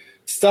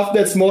stuff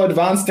that's more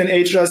advanced than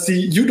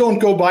HRC, you don't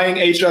go buying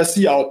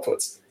HRC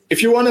outputs.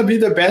 If you want to be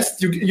the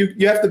best,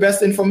 you have the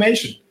best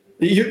information.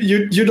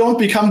 You don't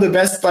become the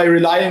best by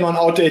relying on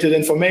outdated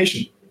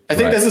information. I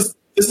think this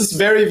is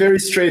very, very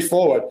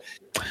straightforward.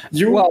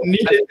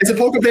 As a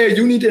poker player,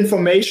 you need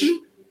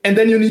information, and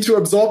then you need to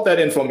absorb that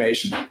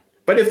information.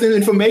 But if the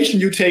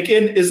information you take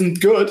in isn't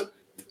good,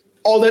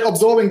 all that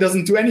absorbing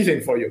doesn't do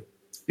anything for you.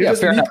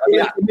 Fair enough.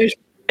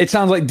 It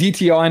sounds like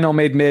DTO, I know,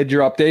 made major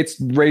updates,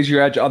 Raise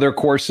Your Edge, other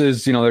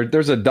courses.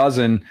 There's a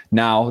dozen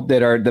now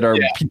that are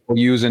people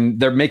use, and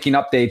they're making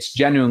updates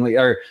genuinely.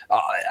 Or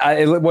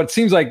what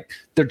seems like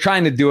they're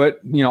trying to do it,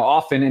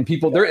 often. And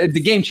people,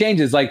 the game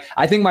changes. Like,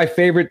 I think my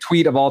favorite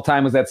tweet of all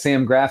time was that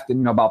Sam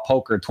Grafton, about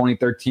poker,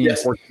 2013,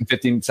 yes. 14,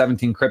 15,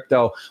 17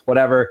 crypto,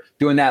 whatever,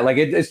 doing that. Like,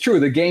 it's true.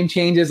 The game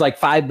changes like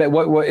 5 bet.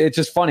 What it's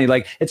just funny.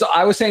 Like,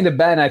 I was saying to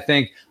Ben, I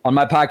think on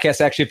my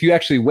podcast, actually, if you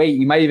actually wait,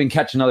 you might even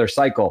catch another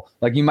cycle.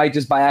 Like, you might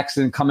just by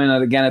accident come in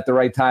again at the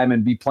right time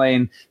and be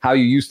playing how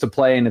you used to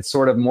play. And it's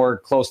sort of more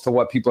close to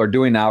what people are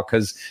doing now,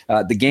 because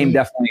the game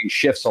definitely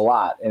shifts a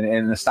lot,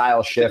 and the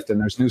styles shift,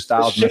 and there's new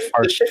styles. The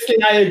shifting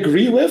I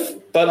agree with,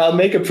 but I'll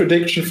make a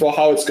prediction for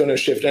how it's going to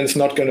shift, and it's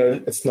not going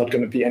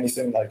to be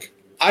anything like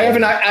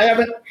I'm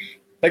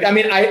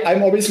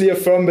obviously a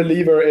firm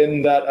believer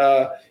in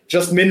that.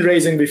 Just min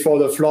raising before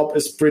the flop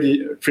is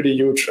pretty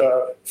huge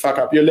fuck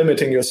up. You're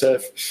limiting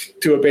yourself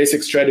to a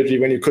basic strategy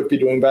when you could be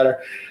doing better.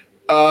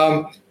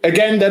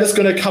 Again, that is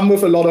going to come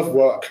with a lot of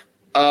work.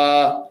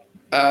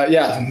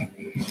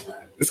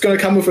 It's going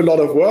to come with a lot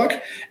of work.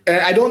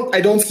 I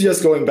don't see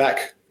us going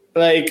back.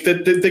 Like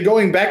the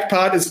going back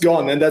part is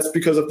gone, and that's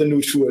because of the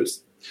new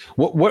tools.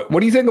 What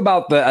do you think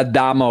about the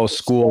Adamo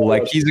school?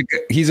 Like,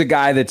 he's a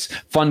guy that's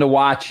fun to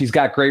watch. He's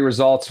got great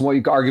results.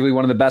 Arguably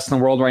one of the best in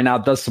the world right now.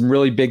 Does some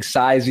really big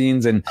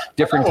sizings and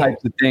different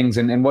types of things.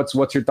 And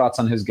what's your thoughts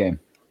on his game?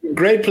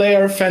 Great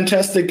player,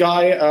 fantastic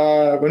guy.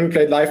 When we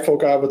played live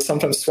poker, I would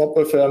sometimes swap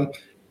with him.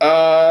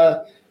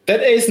 That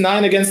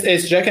ace-9 against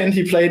ace-jack hand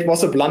he played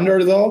was a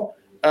blunder, though.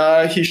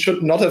 He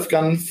should not have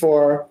gone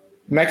for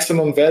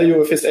maximum value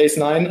with his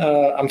ace-9.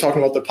 I'm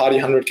talking about the Party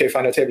 100K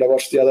final table I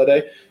watched the other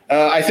day.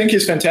 I think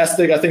he's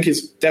fantastic. I think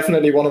he's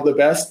definitely one of the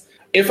best.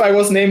 If I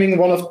was naming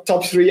one of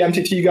top 3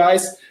 MTT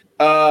guys,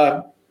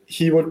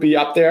 he would be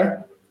up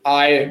there.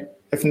 I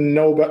have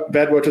no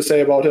bad word to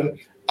say about him,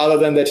 other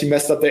than that he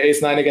messed up the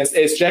ace-9 against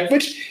ace-jack,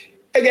 which,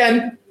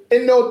 again,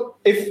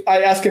 if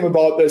I ask him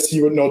about this,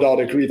 he would no doubt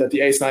agree that the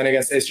ace-9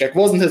 against ace-jack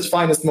wasn't his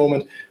finest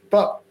moment.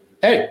 But,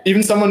 hey,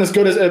 even someone as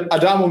good as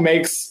Adamo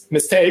makes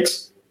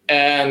mistakes.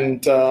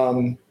 And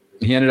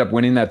he ended up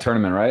winning that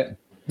tournament, right?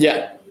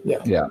 Yeah.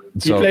 So,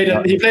 he played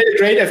a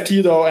great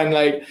FT though, and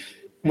like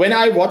when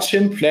I watch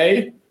him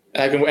play,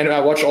 when I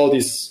watch all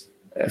these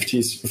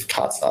FTs with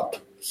cards up,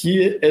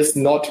 he is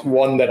not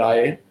one that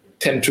I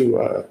tend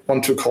to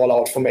want to call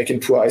out for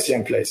making poor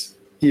ICM plays.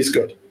 He's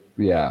good.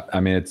 Yeah, I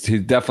mean,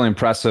 he's definitely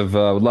impressive.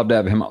 Would love to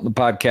have him on the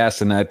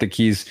podcast, and I think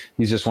he's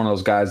just one of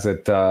those guys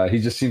that he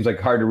just seems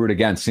like hard to root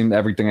against.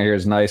 Everything I hear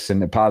is nice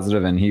and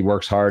positive, and he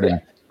works hard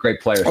and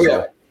great player.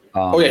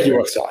 He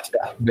works hard.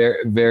 Yeah.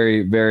 Very,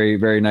 very, very,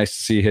 very nice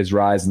to see his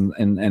rise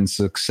and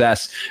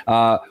success.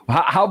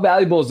 How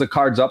valuable is the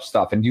cards up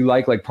stuff? And do you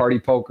like party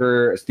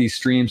poker, these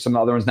streams, some of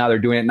the other ones now they're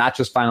doing it, not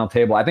just final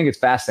table? I think it's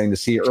fascinating to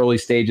see early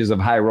stages of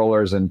high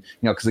rollers, and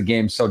because the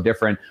game's so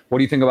different. What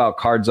do you think about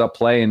cards up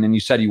play? And then you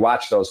said you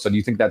watch those, so do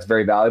you think that's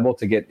very valuable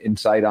to get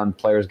insight on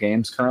players'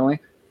 games currently?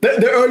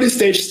 The early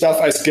stage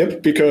stuff I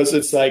skip because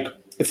it's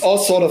all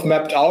sort of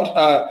mapped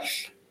out.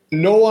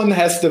 No one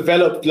has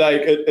developed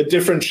a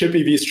different chip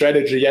EV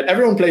strategy yet.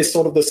 Everyone plays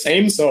sort of the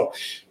same, so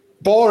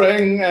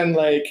boring and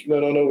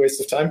no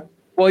waste of time.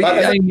 Well,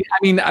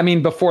 I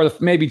mean, before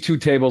maybe 2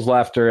 tables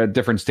left or at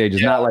different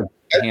stages, not like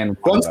hand.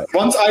 Once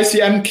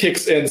ICM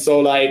kicks in,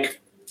 so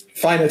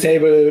final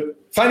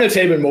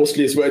table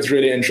mostly is where it's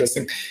really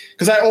interesting,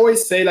 because I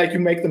always say you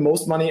make the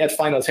most money at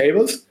final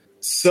tables.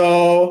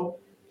 So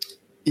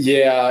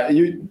yeah,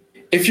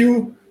 if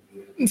you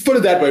put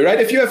it that way, right?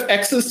 If you have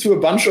access to a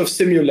bunch of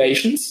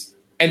simulations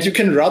and you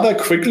can rather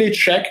quickly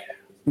check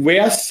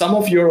where some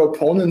of your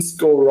opponents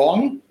go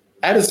wrong,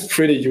 that is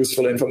pretty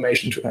useful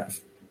information to have.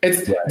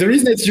 The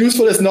reason it's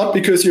useful is not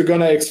because you're going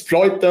to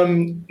exploit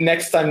them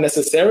next time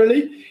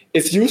necessarily.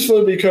 It's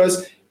useful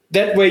because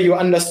that way you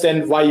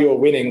understand why you're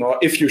winning or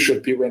if you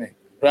should be winning,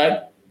 right?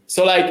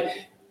 So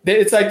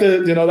it's there's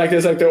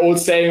the old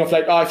saying of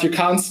if you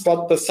can't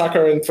spot the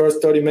sucker in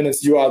first 30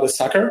 minutes, you are the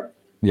sucker.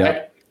 Yeah.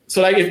 Right?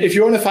 So if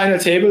you're on a final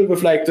table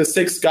with the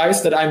 6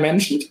 guys that I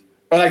mentioned,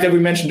 or that we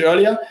mentioned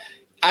earlier,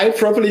 I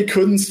probably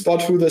couldn't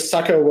spot who the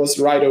sucker was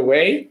right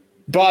away.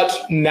 But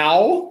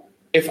now,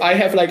 if I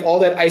have all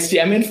that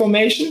ICM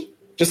information,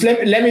 just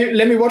let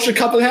me watch a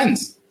couple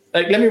hands.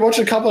 Let me watch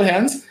a couple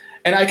hands,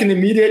 and I can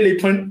immediately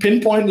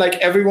pinpoint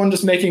everyone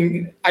just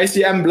making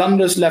ICM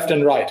blunders left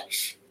and right.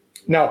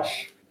 Now,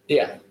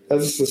 yeah,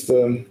 that's just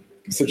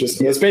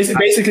it's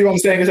basically what I'm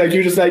saying is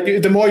you just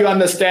the more you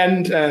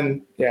understand,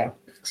 and yeah.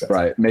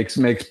 Right. Makes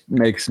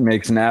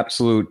an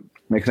absolute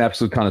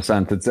ton of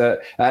sense. It's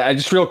I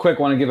just real quick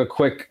want to give a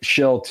quick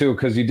shill too,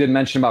 because you did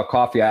mention about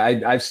coffee.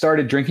 I've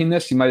started drinking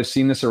this. You might have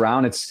seen this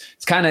around. It's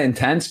kind of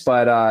intense,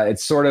 but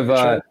it's sort of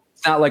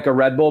it's not like a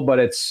Red Bull, but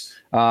it's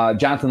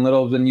Jonathan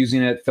Little has been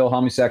using it. Phil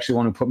Helmuth's actually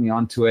one who put me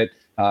onto it.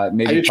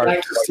 Maybe are you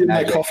trying to steal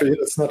my coffee?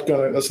 That's not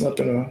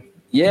gonna.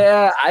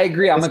 Yeah, I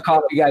agree. I'm a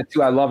coffee guy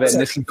too. I love it.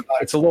 And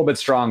it's a little bit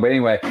strong, but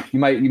anyway, you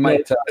might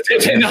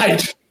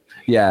tonight.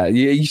 Yeah,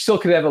 you still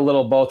could have a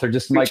little both or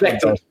just micro.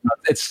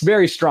 It's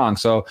very strong.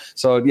 So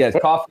yeah,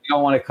 coffee you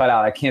don't want to cut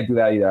out. I can't do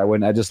that either. I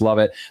wouldn't. I just love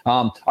it.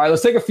 All right,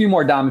 let's take a few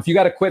more, Dom. If you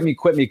got to quit me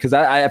because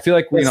I feel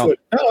like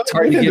it's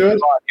hard to get here.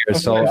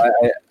 So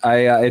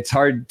it's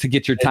hard to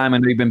get your time. I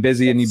know you've been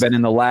busy and you've been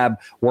in the lab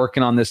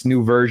working on this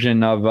new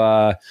version of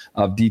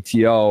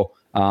DTO.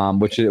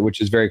 Which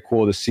is very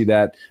cool to see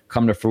that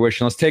come to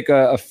fruition. Let's take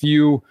a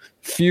few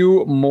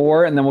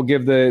more, and then we'll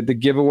give the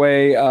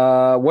giveaway.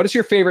 What is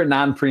your favorite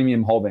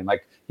non-premium holding?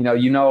 Like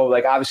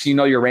obviously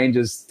your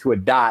ranges to a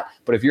dot,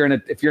 but if you're in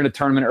a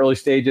tournament early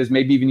stages,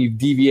 maybe even you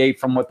deviate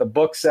from what the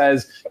book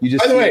says. You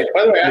just. By the way,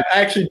 I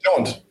actually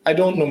don't. I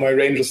don't know my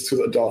ranges to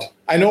the dot.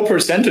 I know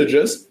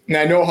percentages, and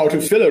I know how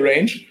to fill a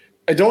range.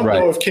 I don't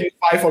know if King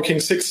 5 or King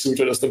 6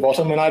 suited is the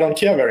bottom, and I don't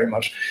care very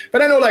much.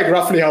 But I know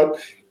roughly how.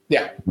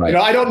 Yeah, right.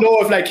 I don't know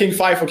if King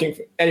 5 or King.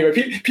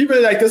 Anyway, people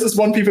this is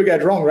one people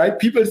get wrong, right?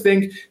 People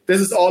think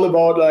this is all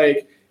about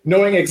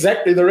knowing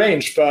exactly the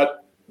range,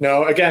 but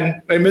no.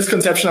 Again, a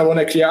misconception I want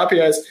to clear up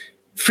here is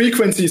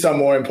frequencies are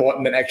more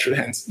important than actual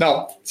hands.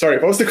 No, sorry,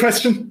 what was the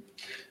question?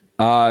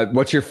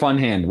 What's your fun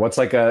hand? What's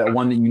a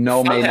one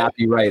that may not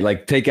be right?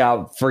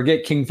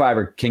 Forget King 5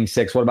 or King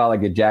 6. What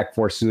about a Jack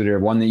 4 suited, or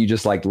one that you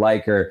just like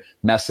or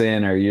mess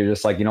in, or you're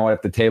just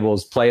if the table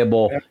is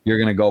playable, you're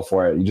gonna go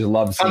for it. You just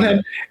love seeing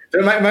it.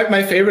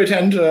 My favorite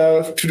hand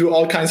to do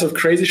all kinds of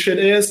crazy shit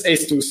is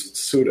ace-2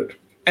 suited.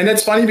 And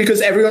that's funny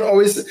because everyone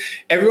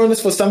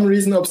is for some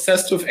reason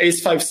obsessed with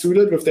ace-5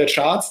 suited with their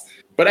charts,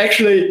 but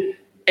actually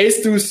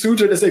ace-2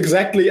 suited is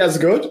exactly as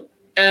good.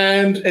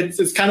 And it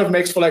kind of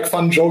makes for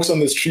fun jokes on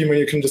the stream when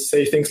you can just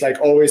say things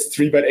like always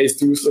 3-bet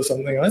ace-2s or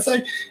something. And it's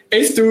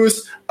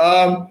ace-2s,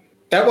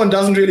 that one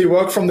doesn't really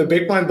work from the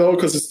big blind though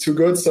because it's too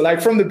good. So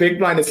from the big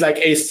blind, it's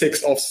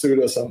ace-6 offsuit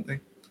or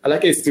something. I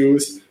like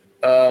ace-2s.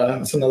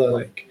 It's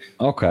another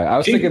Okay, I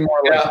was thinking more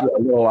a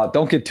little.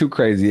 Don't get too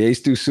crazy.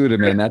 Ace-2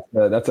 suited, man.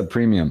 That's a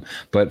premium.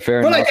 But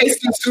fair enough.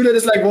 Ace-2 suited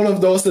is one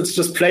of those that's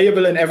just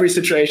playable in every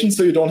situation,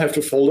 so you don't have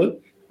to fold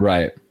it.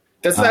 Right.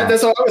 That's what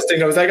I was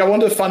thinking. I was I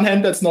want a fun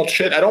hand that's not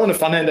shit. I don't want a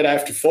fun hand that I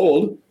have to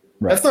fold.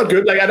 Right. That's not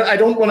good. I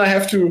don't want to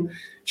have to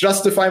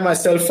justify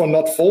myself for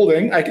not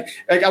folding. I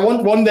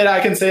want one that I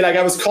can say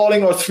I was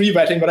calling or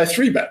 3-betting, but I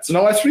 3-bet. So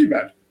now I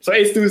 3-bet. So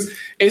ace-2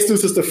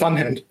 is the fun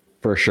hand.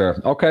 For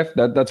sure. Okay,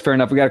 that's fair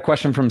enough. We got a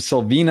question from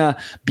Silvina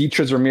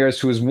Beatriz Ramirez,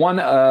 who has won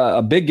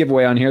a big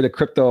giveaway on here. The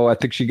crypto, I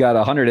think she got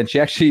 100, and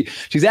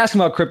she's asking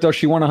about crypto.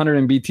 She won 100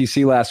 in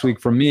BTC last week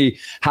from me.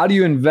 How do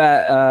you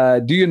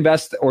invest? Do you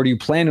invest, or do you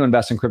plan to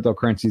invest in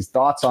cryptocurrencies?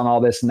 Thoughts on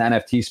all this in the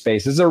NFT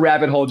space? This is a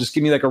rabbit hole. Just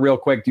give me a real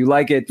quick. Do you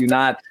like it? Do you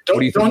not?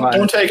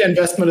 Don't take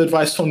investment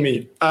advice from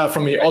me.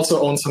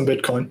 Also own some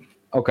Bitcoin.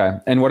 Okay.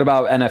 And what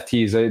about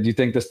NFTs? Do you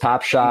think this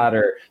Top Shot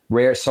or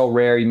so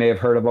rare you may have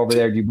heard of over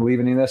there? Do you believe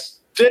any of this?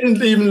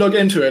 Didn't even look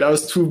into it. I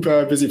was too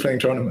busy playing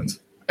tournaments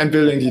and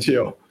building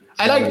DTO.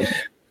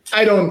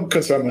 I don't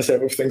concern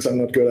myself with things I'm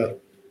not good at.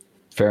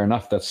 Fair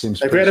enough. That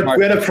seems we had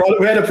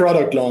a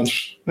product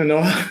launch,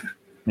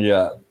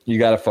 Yeah, you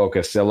got to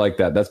focus. I like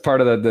that. That's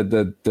part of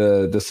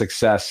the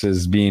success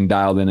is being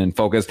dialed in and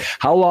focused.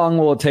 How long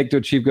will it take to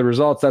achieve good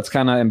results? That's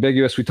kind of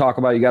ambiguous. We talk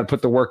about you got to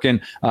put the work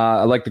in.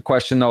 I like the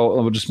question though.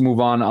 We'll just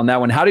move on that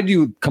one. How did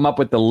you come up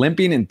with the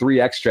limping and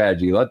 3x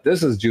strategy?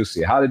 This is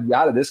juicy. How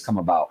did this come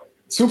about?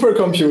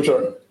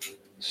 Supercomputer.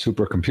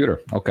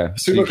 Okay.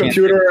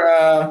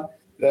 Supercomputer.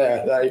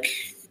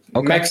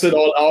 Max it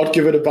all out.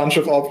 Give it a bunch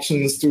of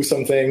options. Do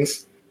some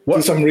things.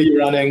 Do some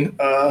rerunning.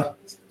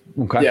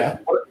 Okay. Yeah.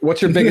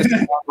 What's your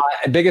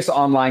biggest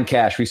online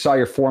cash? We saw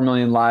your 4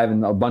 million live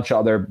and a bunch of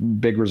other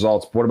big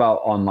results. What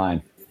about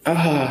online?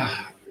 Well,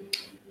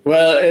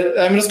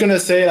 I'm just gonna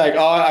say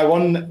I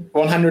won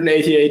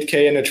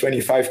 188K and a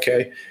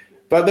 25K.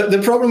 But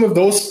the problem with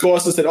those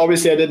scores is that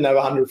obviously I didn't have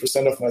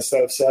 100% of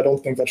myself, so I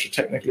don't think that should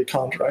technically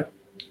count, right?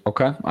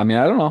 Okay. I mean,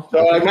 I don't know.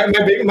 So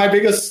my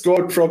biggest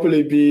score would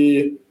probably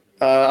be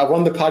I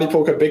won the Party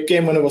Poker big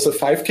game when it was a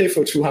 5K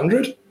for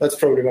 200. That's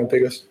probably my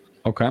biggest.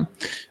 Okay.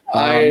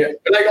 I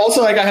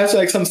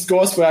have some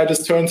scores where I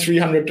just turned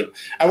 300.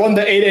 I won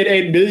the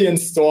 888 million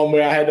storm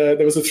where I had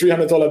there was a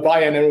 $300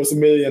 buy-in and it was $1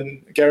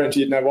 million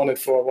guaranteed, and I won it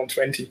for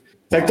 120.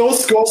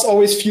 Those scores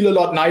always feel a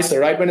lot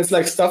nicer, right? When it's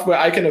stuff where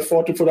I can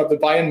afford to put up the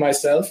buy-in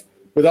myself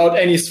without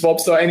any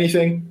swaps or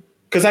anything.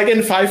 Because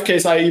in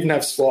 5Ks, I even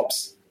have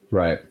swaps.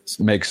 Right.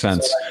 Makes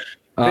sense.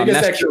 So,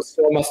 biggest actual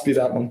score must be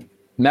that one.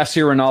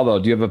 Messi or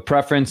Ronaldo, do you have a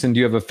preference and do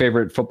you have a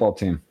favorite football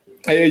team?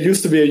 I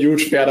used to be a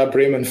huge Werder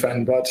Bremen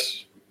fan, but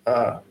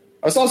I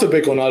was also a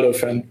big Ronaldo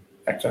fan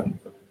back then.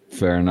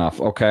 Fair enough.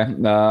 Okay.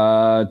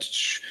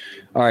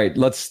 All right.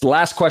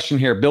 Last question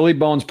here. Billy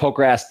Bones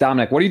Poker asks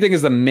Dominic, what do you think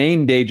is the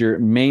main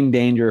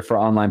danger for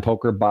online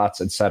poker,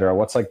 bots, etc.?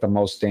 What's the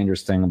most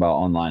dangerous thing about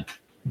online?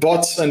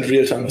 Bots and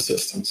real-time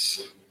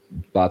assistance.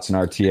 Bots and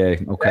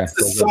RTA. Okay.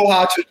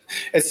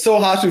 It's so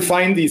hard to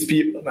find these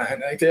people,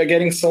 man. They're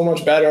getting so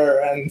much better,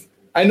 and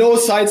I know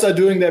sites are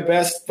doing their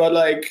best,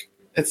 but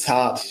it's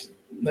hard.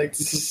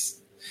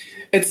 It's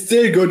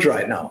still good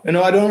right now.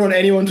 I don't want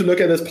anyone to look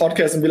at this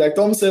podcast and be like,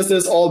 Dom says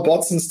there's all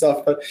bots and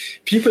stuff, but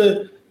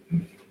people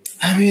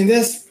I mean,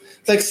 there's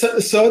like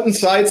certain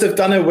sites have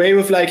done away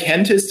with like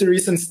hand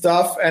histories and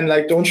stuff, and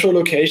like don't show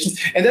locations,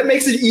 and that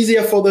makes it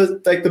easier for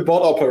the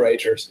bot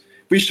operators.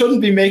 We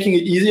shouldn't be making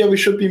it easier. We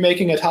should be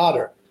making it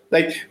harder.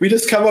 Like we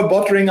discover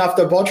bot ring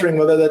after bot ring,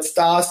 whether that's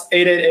stars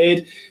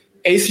 888.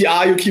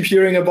 ACR, you keep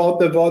hearing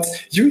about the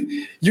bots.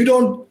 You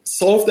don't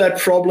solve that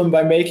problem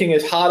by making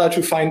it harder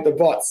to find the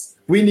bots.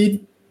 We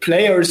need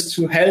players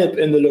to help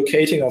in the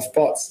locating of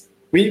bots.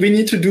 We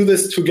need to do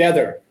this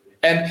together.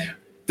 And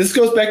this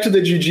goes back to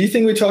the GG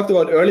thing we talked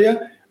about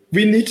earlier.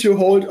 We need to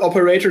hold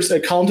operators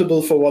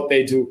accountable for what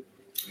they do.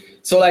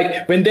 So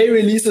like when they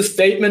release a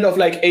statement of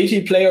like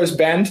 80 players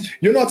banned,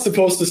 you're not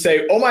supposed to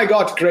say, oh my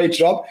God, great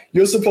job.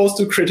 You're supposed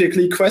to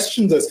critically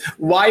question this.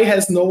 Why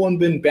has no one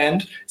been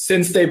banned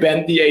since they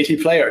banned the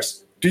 80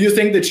 players? Do you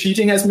think the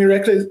cheating has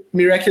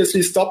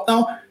miraculously stopped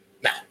now?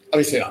 Nah,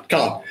 obviously not.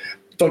 Come on,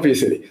 don't be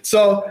silly.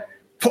 So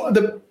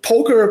the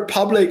poker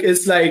public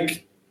is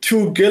like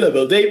too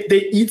gullible. They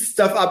eat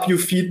stuff up you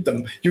feed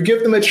them. You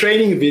give them a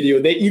training video,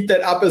 they eat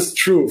that up as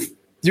truth.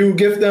 You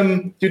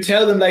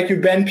tell them like you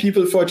ban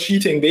people for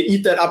cheating. They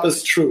eat that up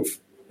as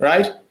truth,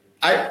 right?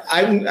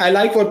 I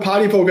like what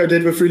Party Poker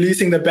did with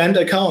releasing the banned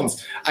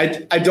accounts. I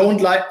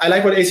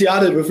like what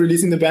ACR did with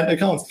releasing the banned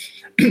accounts.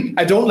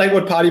 I don't like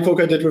what Party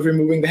Poker did with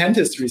removing the hand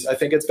histories. I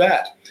think it's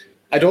bad.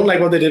 I don't like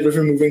what they did with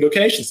removing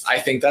locations. I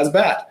think that's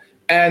bad.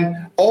 And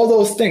all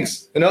those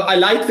things, I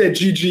like that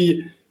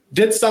GG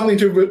did something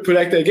to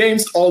protect their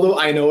games, although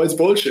I know it's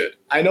bullshit.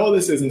 I know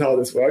this isn't how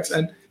this works.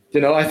 And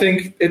I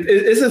think it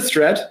is a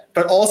threat,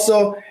 but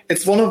also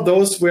it's one of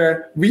those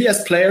where we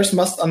as players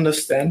must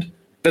understand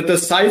that the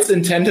site's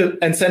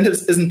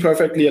incentives isn't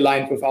perfectly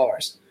aligned with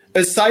ours.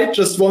 A site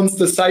just wants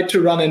the site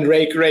to run and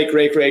rake,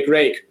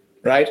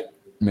 right?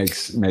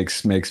 Makes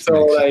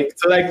So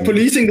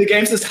policing the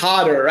games is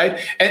harder, right?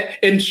 And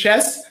in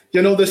chess,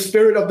 the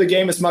spirit of the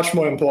game is much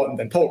more important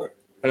than poker.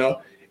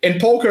 In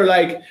poker,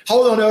 like,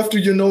 how on earth do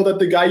you know that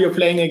the guy you're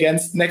playing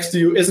against next to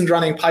you isn't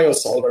running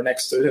PioSolver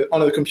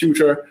on the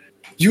computer?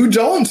 You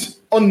don't.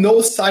 On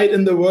no site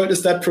in the world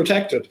is that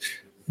protected.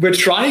 We're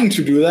trying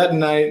to do that,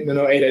 and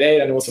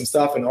 888, I know some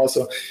stuff, and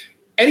also,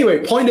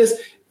 anyway, point is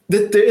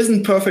that there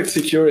isn't perfect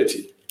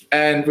security,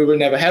 and we will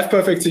never have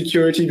perfect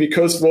security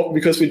because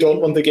we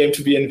don't want the game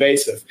to be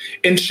invasive.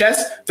 In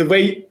chess, the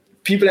way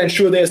people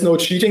ensure there's no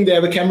cheating, they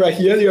have a camera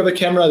here, you have a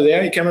camera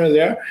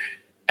there,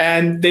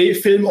 and they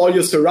film all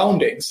your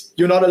surroundings.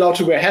 You're not allowed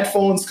to wear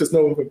headphones because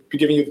no one will be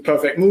giving you the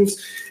perfect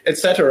moves,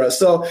 etc.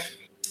 So.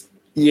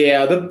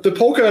 Yeah, the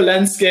poker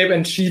landscape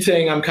and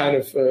cheating, I'm kind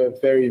of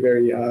very,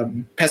 very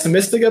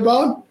pessimistic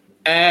about.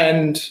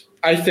 And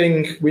I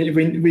think we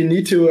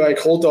need to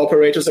hold the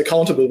operators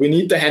accountable. We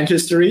need the hand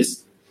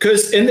histories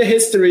because in the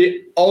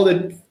history, all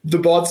the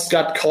bots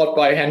got caught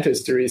by hand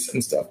histories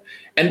and stuff.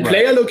 And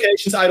player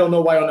locations, I don't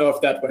know why on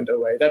earth that went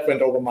away. That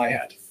went over my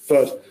head,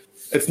 but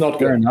it's not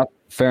good.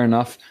 Fair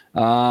enough.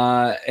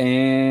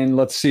 And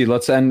let's see.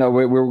 Let's end.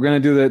 We're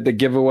going to do the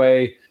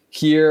giveaway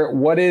here.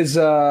 What is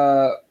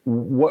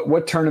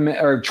what tournament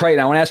or Triton?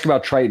 I want to ask you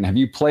about Triton. Have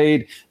you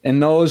played in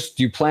those?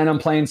 Do you plan on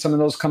playing some of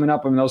those coming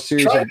up in those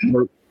series?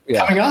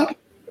 Coming up?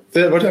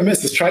 What did I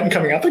miss? Is Triton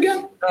coming up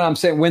again? No, I'm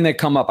saying when they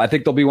come up. I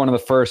think they'll be one of the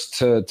first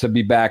to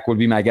be back, would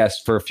be my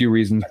guess, for a few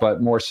reasons,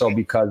 but more so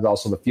because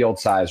also the field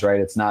size,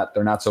 right?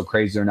 They're not so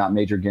crazy. They're not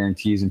major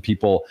guarantees, and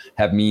people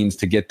have means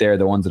to get there,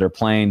 the ones that are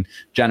playing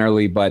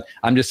generally. But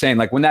I'm just saying,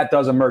 like, when that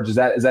does emerge, is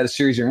that a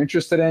series you're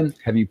interested in?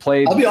 Have you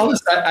played? I'll be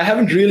honest, I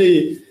haven't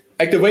really,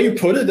 like, the way you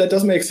put it, that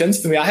doesn't make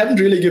sense to me. I haven't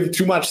really given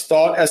too much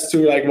thought as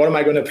to, like, what am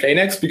I going to play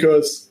next,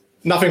 because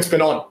nothing's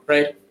been on,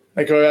 right?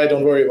 Like, I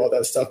don't worry about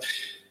that stuff.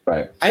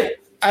 Right.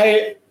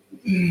 I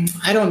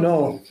don't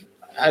know.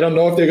 I don't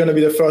know if they're going to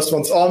be the first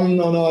ones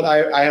on or not.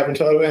 I haven't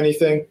heard of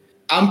anything.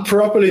 I'm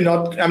not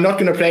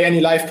going to play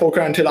any live poker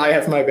until I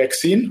have my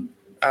vaccine.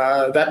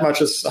 That much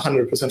is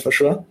 100% for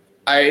sure.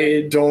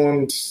 I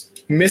don't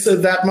miss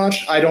it that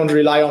much. I don't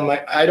rely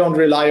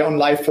on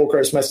live poker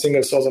as my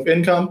single source of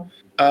income.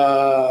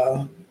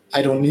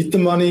 I don't need the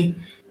money.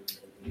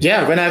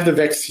 Yeah, when I have the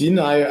vaccine,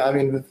 I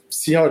mean,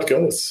 see how it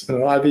goes.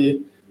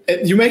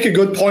 You make a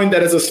good point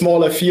that it's a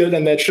smaller field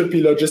and that should be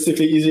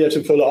logistically easier to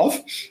pull off.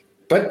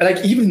 But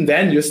like, even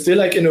then, you're still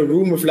like in a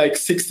room with like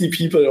 60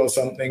 people or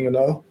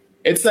something,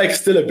 It's like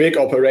still a big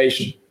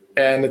operation.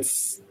 And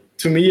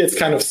to me, it's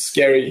kind of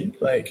scary.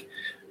 Like,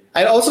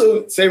 I'd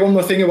also say one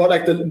more thing about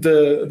like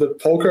the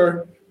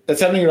poker that's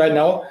happening right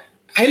now.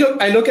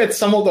 I look at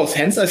some of those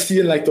hands I see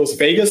in like those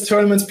Vegas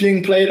tournaments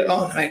being played.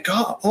 Oh my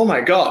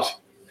God.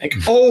 Like,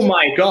 oh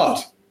my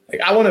God.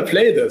 Like, I want to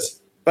play this.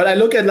 But I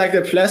look at like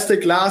the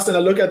plastic glass and I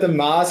look at the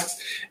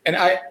masks and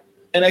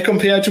I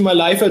compare it to my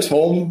life at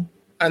home.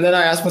 And then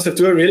I ask myself,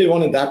 do I really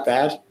want it that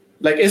bad?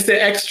 Like, is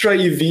there extra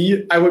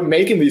EV I would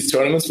make in these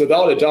tournaments?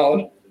 Without a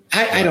doubt.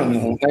 I don't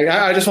know. Like,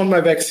 I just want my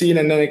vaccine.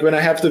 And then like, when I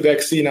have the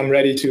vaccine, I'm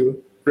ready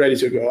to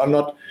go. I'm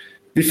not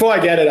before I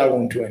get it, I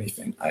won't do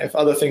anything. I have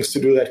other things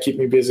to do that keep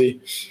me busy.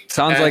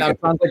 Sounds like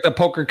the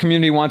poker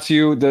community wants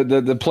you,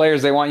 the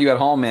players, they want you at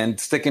home, man,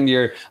 sticking to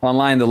your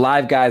online, the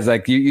live guys.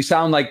 Like you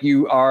sound like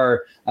you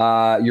are,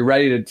 you're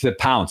ready to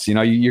pounce. You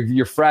know,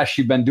 you're fresh.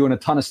 You've been doing a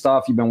ton of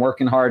stuff. You've been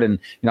working hard. And,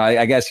 you know,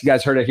 I guess you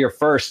guys heard it here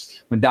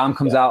first. When Dom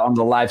comes out on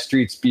the live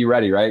streets, be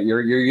ready, right?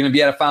 You're going to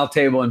be at a final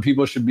table and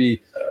people should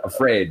be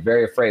afraid,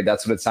 very afraid.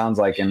 That's what it sounds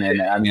like. And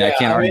I mean, I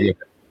can't argue,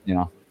 you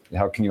know.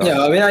 How can you?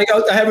 Yeah, I mean, I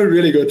have a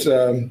really good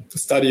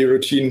study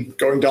routine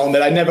going down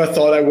that I never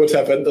thought I would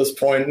have at this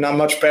point, and I'm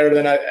much better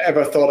than I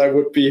ever thought I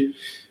would be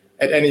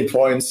at any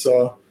point.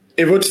 So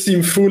it would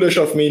seem foolish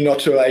of me not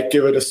to like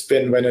give it a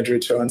spin when it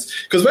returns.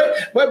 Because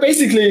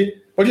basically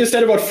what you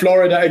said about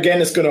Florida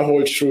again is going to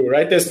hold true,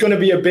 right? There's going to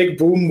be a big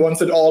boom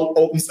once it all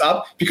opens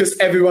up because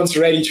everyone's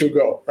ready to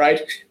go,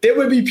 right? There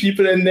will be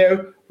people in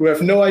there who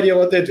have no idea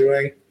what they're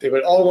doing. They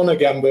will all want to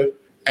gamble.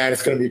 And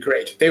it's going to be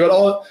great. They will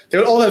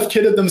all have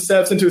kidded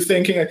themselves into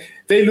thinking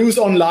they lose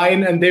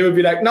online and they will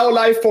be like, now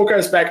live poker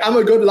is back. I'm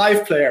a good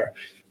live player.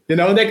 You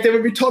know, like there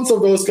will be tons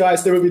of those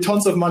guys. There will be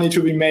tons of money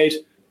to be made.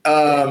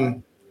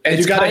 And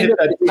you got to hit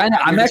that.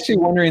 I'm actually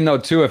wondering though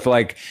too if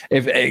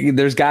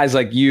there's guys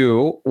like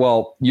you.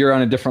 Well, you're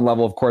on a different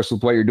level, of course,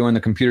 with what you're doing.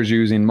 The computers you're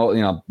using, you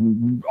know,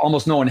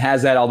 almost no one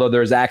has that. Although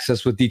there's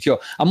access with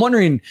DTO. I'm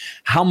wondering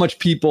how much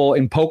people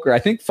in poker. I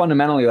think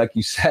fundamentally, like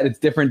you said, it's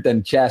different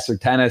than chess or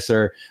tennis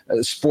or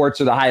sports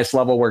or the highest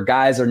level, where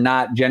guys are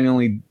not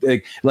genuinely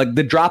like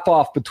the drop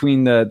off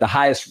between the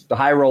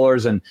high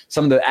rollers and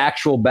some of the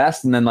actual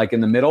best, and then like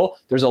in the middle,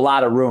 there's a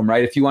lot of room,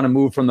 right? If you want to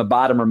move from the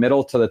bottom or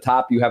middle to the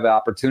top, you have an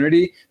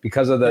opportunity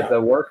because of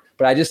the work.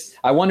 But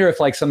I wonder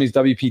if like some of these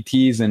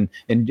WPTs and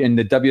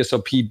the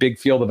WSOP big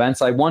field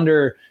events, I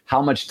wonder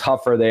how much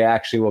tougher they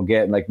actually will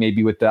get. Like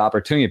maybe with the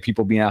opportunity of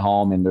people being at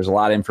home and there's a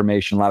lot of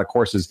information, a lot of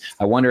courses,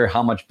 I wonder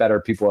how much better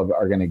people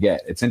are going to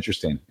get. It's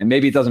interesting. And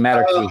maybe it doesn't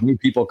matter because there's new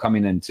people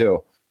coming in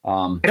too.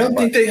 I don't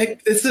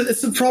think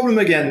it's a problem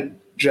again,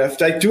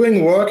 Jeff. Like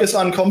doing work is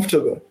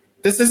uncomfortable.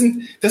 This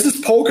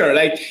is poker.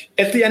 Like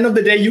at the end of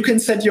the day, you can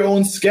set your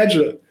own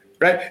schedule.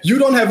 Right? You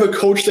don't have a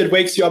coach that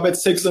wakes you up at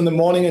 6 a.m.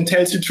 and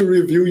tells you to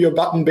review your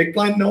button big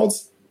blind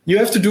notes. You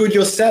have to do it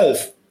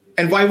yourself.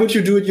 And why would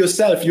you do it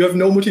yourself? You have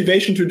no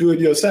motivation to do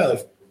it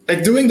yourself.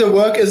 Like doing the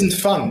work isn't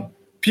fun.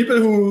 People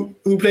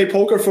who play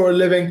poker for a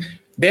living,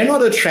 they're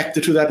not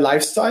attracted to that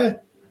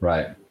lifestyle.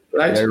 Right.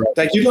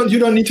 Like you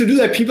don't need to do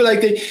that. People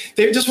like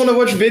they just want to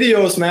watch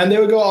videos, man. They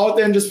will go out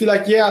there and just be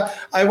like, yeah,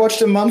 I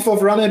watched a month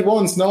of Run It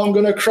Once. Now I'm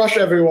gonna crush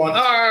everyone.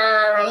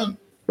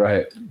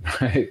 Right.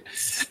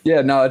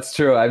 Yeah, no, it's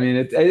true. I mean,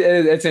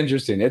 it's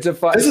interesting. It's a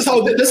fun. This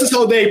is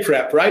how they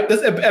prep, right?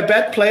 A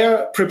bad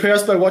player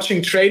prepares by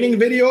watching training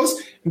videos.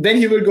 Then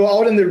he will go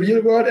out in the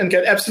real world and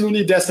get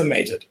absolutely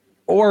decimated.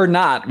 Or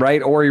not,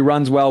 right? Or he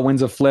runs well,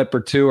 wins a flip or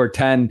 2 or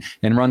 10,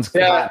 and runs.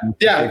 Yeah,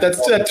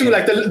 that's true.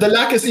 Like the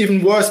luck is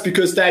even worse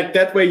because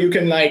that way you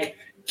can like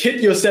hit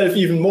yourself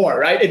even more,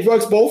 right? It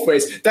works both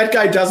ways. That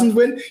guy doesn't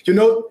win. You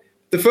know,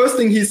 the first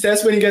thing he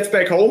says when he gets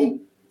back home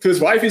to his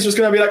wife, he's just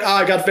going to be like,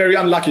 I got very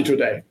unlucky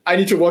today. I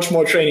need to watch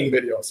more training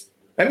videos.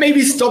 And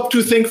maybe stop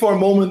to think for a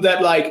moment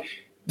that like,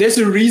 there's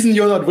a reason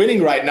you're not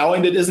winning right now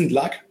and it isn't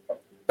luck.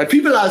 But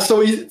people are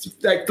so easy,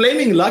 like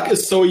blaming luck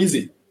is so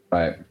easy.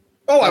 Right.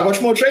 Oh, I watch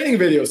more training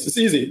videos. It's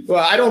easy. Well,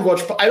 I don't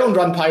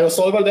run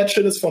PyroSolver. That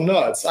shit is for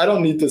nerds. I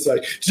don't need this.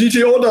 Like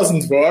GTO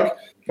doesn't work.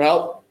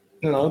 Well,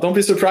 you know, don't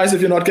be surprised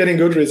if you're not getting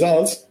good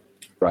results.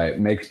 Right.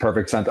 Makes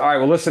perfect sense. All right.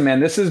 Well, listen, man,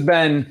 this has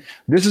been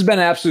an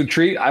absolute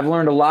treat. I've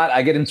learned a lot.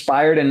 I get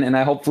inspired and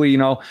I hopefully, you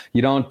know,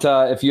 you don't,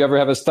 if you ever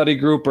have a study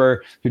group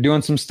or you're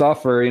doing some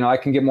stuff or, you know, I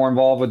can get more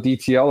involved with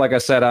DTO. Like I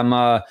said, I'm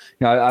a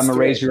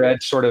raise your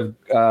edge sort of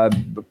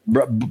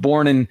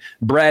born and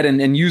bred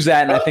and use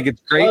that. And I think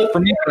it's great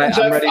for me. Jeff,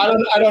 I'm ready.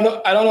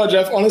 I don't know,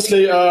 Jeff.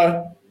 Honestly,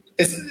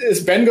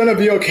 is Ben going to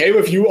be okay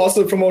with you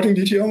also promoting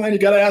DTO, man? You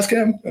got to ask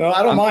him.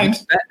 I don't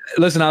mind.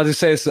 Listen, I'll just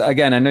say this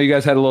again. I know you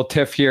guys had a little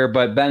tiff here,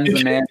 but Ben's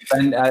the man.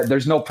 Ben,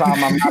 there's no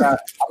problem. I'm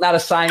not a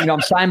signed. I'm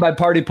signed by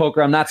Party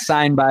Poker. I'm not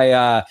signed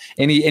by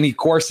any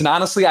course. And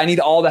honestly, I need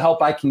all the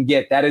help I can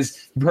get. That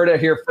is, you've heard it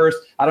here first.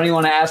 I don't even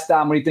want to ask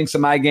Dom what he thinks of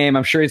my game.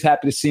 I'm sure he's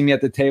happy to see me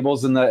at the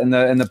tables in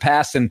the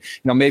past, and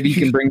you know maybe you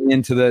can bring me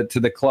into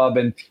the club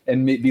and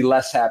be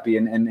less happy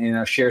and you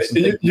know share some.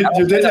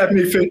 You did have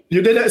me.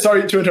 You did.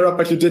 Sorry to interrupt,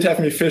 but you did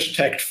have me fish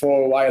tagged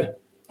for a while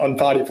on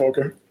Party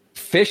Poker.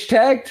 Fish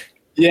tagged?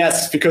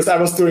 Yes, because I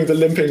was doing the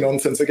limping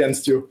nonsense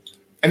against you.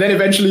 And then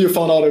eventually you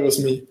found out it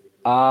was me.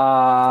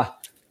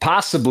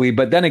 Possibly,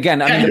 but then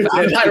again, I mean,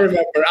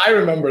 I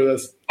remember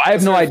this. I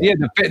have no idea.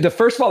 The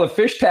first of all, the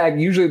fish tag,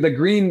 usually the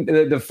green,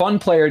 the fun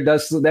player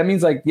does, that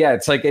means like, yeah,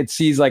 it's like, it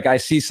sees like, I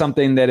see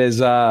something that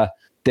is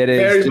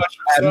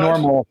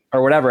abnormal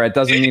or whatever. It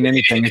doesn't mean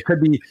anything. It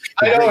could be.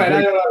 I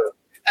know.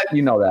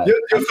 You know that.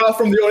 You're far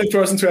from the only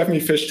person to have me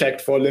fish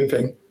tagged for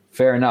limping.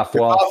 Fair enough.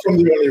 You're far from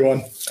the only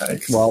one.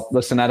 Thanks. Well,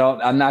 listen,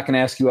 I'm not going to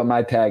ask you what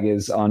my tag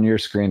is on your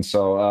screen.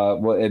 So,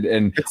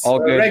 it's all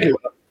good. Regular.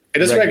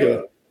 It is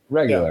regular.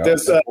 Regular. Yeah,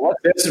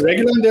 there's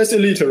regular and there's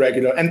elite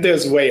regular and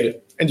there's whale,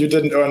 and you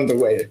didn't earn the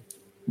whale.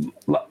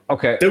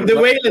 Okay. The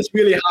whale is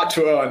really hard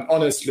to earn,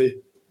 honestly.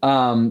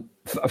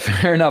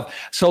 Fair enough.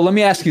 So let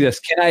me ask you this: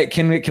 Can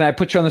I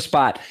put you on the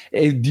spot?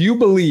 Do you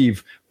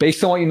believe,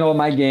 based on what you know of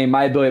my game,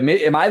 my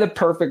ability, am I the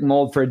perfect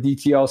mold for a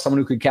DTO? Someone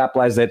who could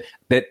capitalize that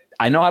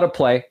I know how to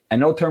play, I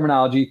know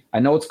terminology, I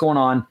know what's going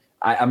on,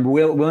 I'm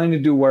willing to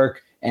do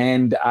work,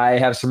 and I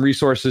have some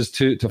resources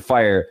to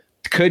fire.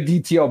 Could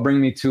DTO bring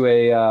me to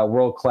a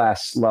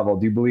world-class level?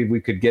 Do you believe we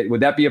could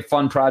would that be a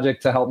fun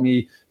project to help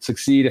me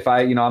succeed? If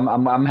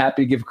I'm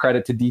happy to give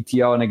credit to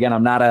DTO. And again,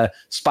 I'm not a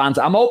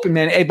sponsor. I'm open,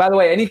 man. Hey, by the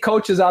way, any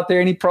coaches out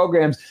there, any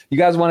programs, you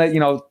guys want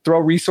to, throw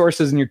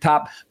resources in your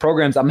top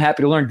programs, I'm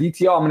happy to learn.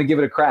 DTO, I'm going to give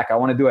it a crack. I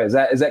want to do it. Is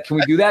that, can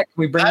we do that? Can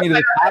we bring me to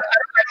the top?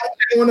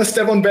 I don't want to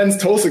step on Ben's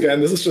toes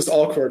again. This is just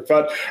awkward,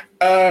 but,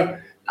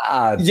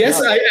 yes,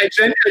 I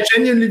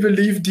genuinely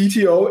believe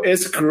DTO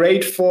is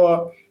great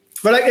for,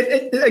 but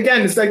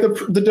again, it's like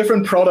the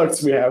different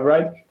products we have,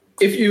 right?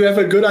 If you have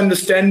a good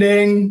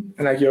understanding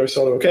and like you're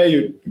sort of okay,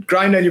 you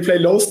grind and you play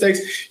low stakes,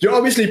 you're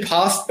obviously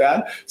past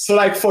that. So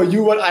like for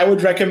you, what I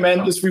would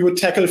recommend is we would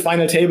tackle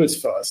final tables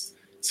first.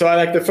 So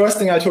the first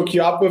thing I hook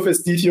you up with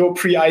is DTO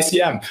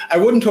pre-ICM. I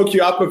wouldn't hook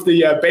you up with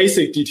the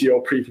basic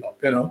DTO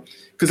pre-flop,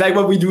 because like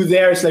what we do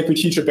there is like we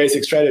teach a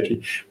basic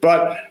strategy.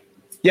 But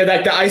yeah,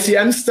 like the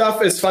ICM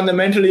stuff is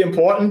fundamentally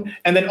important.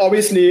 And then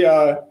obviously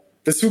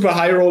the super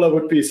high roller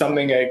would be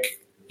something like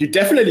you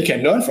definitely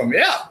can learn from.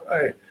 Yeah.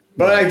 Right.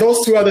 But like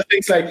those two other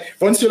things, like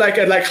once you're like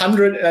at like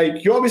 100,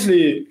 like you're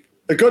obviously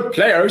a good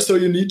player, so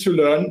you need to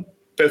learn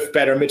with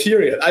better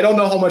material. I don't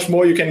know how much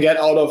more you can get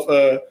out of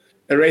a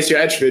Raise Your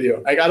Edge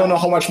video. Like I don't know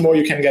how much more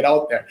you can get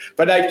out there.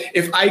 But like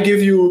if I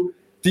give you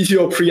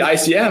DTO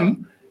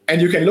pre-ICM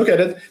and you can look at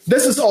it,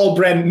 this is all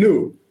brand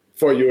new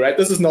for you, right?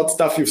 This is not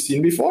stuff you've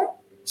seen before.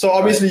 So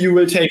obviously you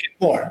will take it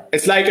more.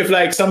 It's like if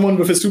like someone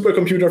with a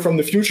supercomputer from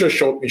the future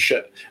showed me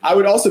shit, I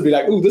would also be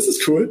like, "Ooh, this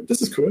is cool.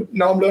 This is cool.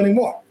 Now I'm learning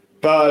more."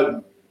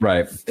 But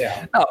right.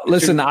 Yeah. No,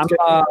 listen,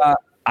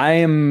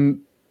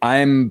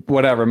 I'm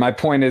whatever. My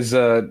point is,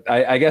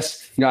 I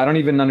guess, I don't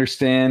even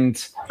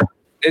understand.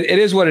 It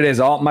is what it is.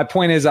 My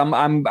point is, I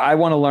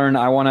want to learn.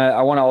 I want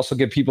to also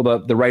give people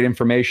the right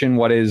information.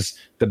 What is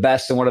the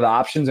best and what are the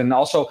options? And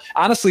also,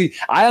 honestly,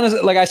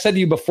 like I said to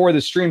you before the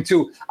stream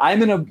too,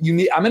 I'm in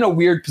a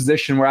weird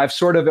position where I've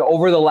sort of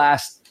over the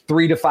last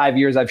 3 to 5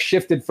 years, I've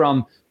shifted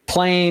from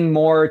playing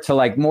more to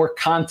like more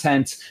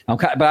content,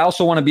 but I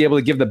also want to be able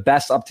to give the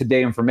best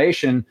up-to-date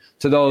information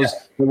to those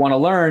who want to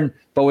learn.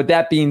 But with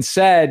that being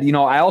said,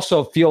 I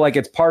also feel like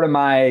it's part of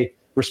my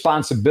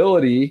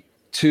responsibility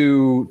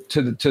to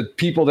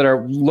people that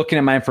are looking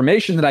at my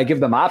information that I give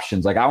them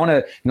options. Like I want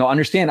to,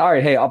 understand, all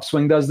right, hey,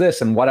 Upswing does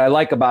this and what I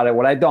like about it,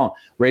 what I don't.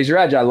 Raise Your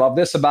Edge, I love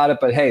this about it,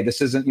 but hey,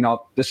 this isn't,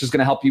 this is going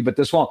to help you, but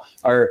this won't.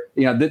 Or,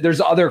 there's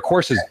other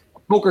courses,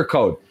 Poker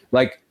Code,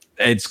 like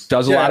it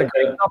does a lot of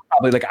great stuff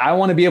probably. Like I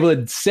want to be able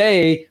to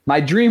say my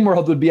dream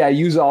world would be I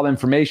use all the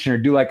information or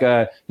do like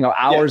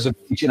hours of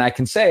each, and I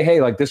can say, hey,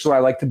 like this is what I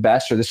like the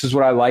best, or this is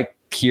what I like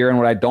here and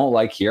what I don't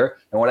like here,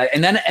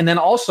 and then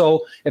also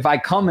if I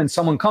come and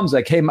someone comes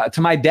like, hey, to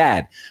my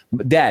dad,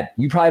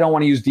 you probably don't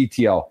want to use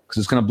DTO because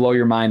it's going to blow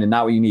your mind and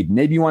not what you need.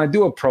 Maybe you want to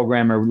do a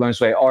program or learn this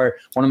way, or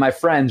one of my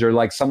friends, or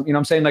like some, what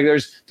I'm saying, like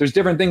there's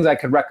different things I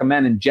could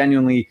recommend and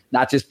genuinely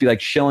not just be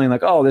like shilling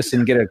like, oh, this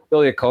and get an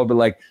affiliate code, but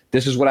like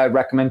this is what I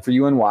recommend for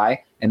you and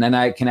why. And then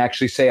I can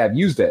actually say I've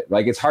used it.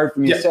 Like it's hard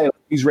for me to say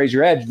use Raise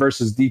Your Edge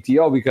versus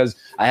DTO because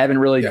I haven't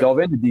really dove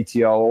into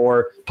DTO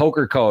or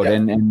Poker Code,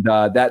 and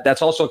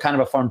that's also kind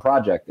of a fun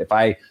project. If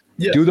I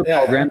do the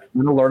program,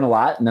 I'm going to learn a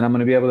lot, and then I'm going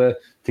to be able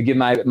to give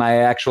my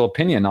actual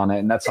opinion on it,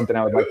 and that's something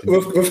I would like to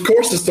do. With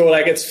courses, though,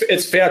 like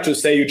it's fair to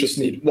say you just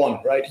need one,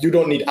 right? You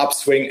don't need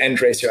Upswing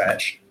and Raise Your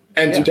Edge,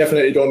 and you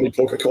definitely don't need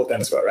Poker Code then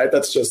as well, right?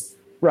 That's just.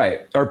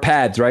 Right. Or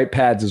pads, right?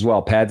 Pads as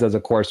well. Pads as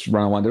a course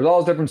run on one. There's all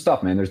this different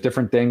stuff, man. There's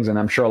different things, and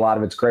I'm sure a lot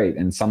of it's great,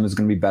 and some is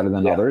going to be better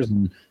than others,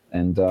 and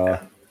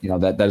that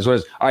is what it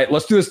is. All right,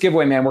 let's do this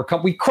giveaway, man.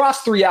 We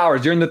crossed 3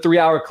 hours. You're in the 3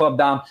 hour club,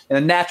 Dom, in a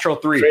natural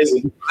 3.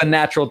 Crazy. A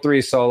natural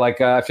 3. So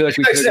like, I feel like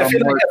we could. I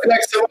feel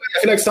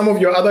like some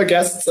of your other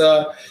guests.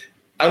 I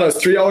don't know. Is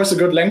 3 hours a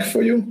good length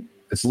for you?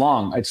 It's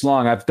long.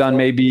 I've done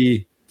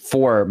maybe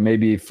 3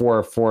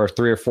 or 4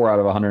 out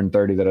of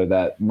 130 that are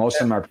that. Most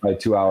of them are probably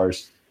 2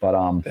 hours.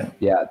 But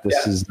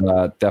this is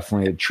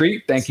definitely a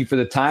treat. Thank you for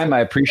the time. I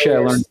appreciate it.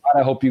 I learned a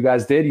lot. I hope you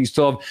guys did. You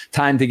still have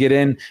time to get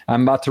in.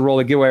 I'm about to roll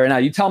a giveaway right now.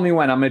 You tell me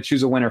when. I'm going to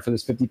choose a winner for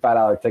this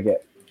 $55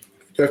 ticket. Do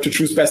you have to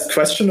choose best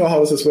question, or how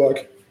does this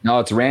work? No,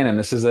 it's random.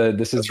 This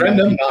is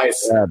random.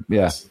 Nice.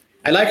 Yeah.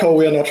 I like how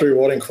we are not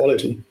rewarding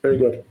quality. Very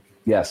good.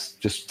 Yes,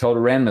 just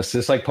total randomness.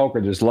 Just like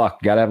poker, just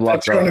luck. Got to have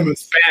luck.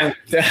 Tournaments, bam.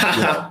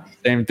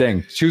 Same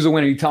thing. Choose a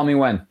winner. You tell me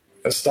when.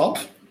 A stop?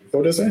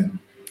 What is it?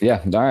 Yeah.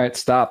 All right.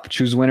 Stop.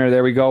 Choose winner.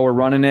 There we go. We're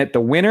running it.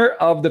 The winner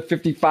of the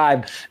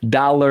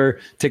 $55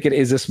 ticket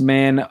is this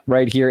man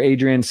right here,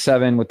 Adrian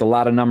 7, with a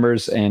lot of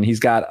numbers, and he's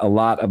got a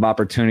lot of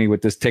opportunity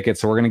with this ticket.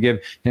 So we're going to give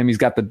him, he's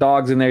got the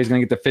dogs in there. He's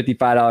going to get the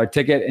 $55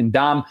 ticket. And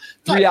Dom,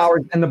 3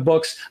 hours in the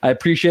books. I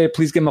appreciate it.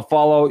 Please give him a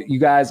follow. You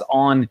guys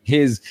on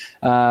his,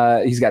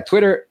 he's got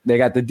Twitter. They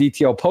got the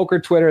DTO Poker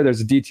Twitter.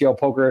 There's a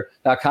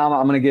DTOpoker.com.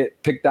 I'm going to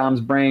pick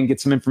Dom's brain, get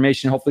some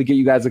information, hopefully get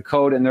you guys a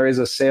code. And there is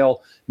a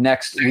sale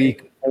next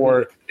week.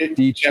 Or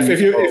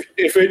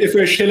if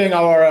we're shilling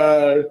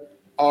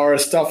our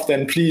stuff,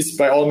 then please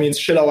by all means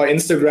shill our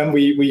Instagram.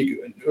 We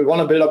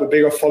want to build up a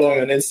bigger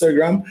following on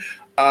Instagram,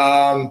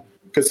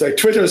 because like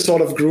Twitter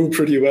sort of grew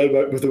pretty well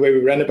with the way we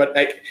ran it. But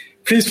like,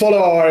 please follow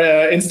our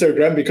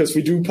Instagram, because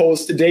we do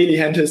post daily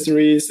hand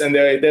histories, and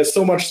there's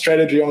so much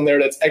strategy on there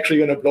that's actually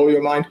going to blow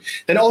your mind.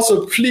 Then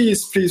also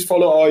please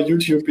follow our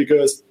YouTube,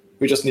 because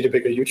we just need a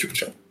bigger YouTube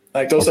channel.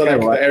 Like those are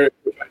like the areas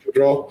we're trying to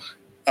grow.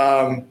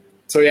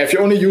 So yeah, if you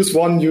only use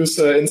one, use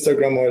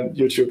Instagram or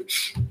YouTube.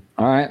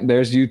 All right,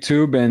 there's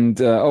YouTube and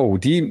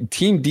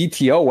Team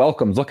DTO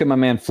welcomes. Look at my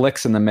man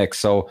Flix in the mix.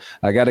 So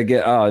I got to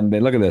get. Oh,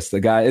 look at this. The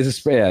guy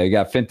is you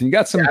got Finton. You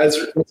got some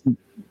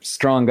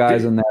strong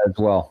guys in there as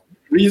well.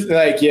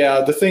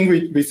 The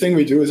thing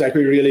we do is like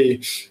we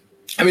really.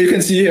 I mean, you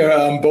can see here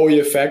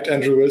Bowie Effect,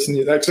 Andrew Wilson.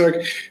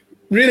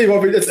 Really,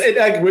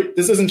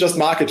 this isn't just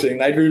marketing.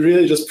 Like we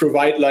really just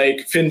provide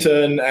like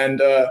Finton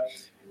and.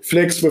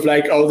 Flix with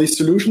like all these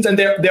solutions, and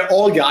they're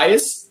all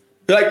guys.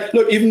 Like,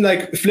 look, even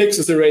like Flix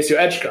is a Raise Your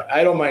Edge guy.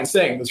 I don't mind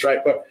saying this, right?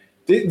 But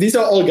these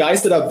are all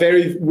guys that are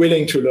very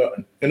willing to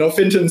learn. You know,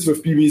 Finton's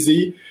with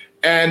BBZ,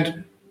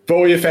 and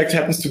Bowie Effect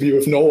happens to be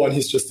with no one.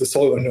 He's just a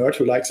solver nerd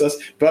who likes us.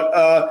 But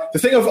the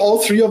thing of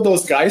all three of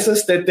those guys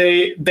is that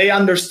they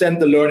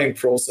understand the learning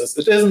process.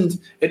 It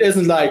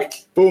isn't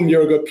like, boom,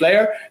 you're a good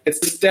player. It's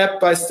a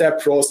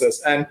step-by-step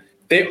process. And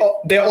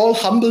they're all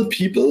humble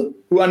people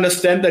who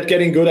understand that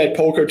getting good at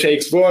poker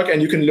takes work,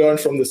 and you can learn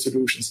from the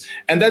solutions.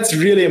 And that's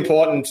really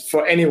important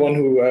for anyone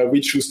who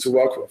we choose to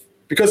work with,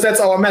 because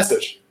that's our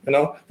message. You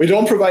know, we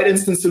don't provide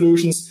instant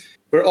solutions.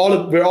 We're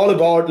all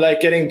about like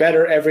getting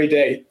better every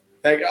day.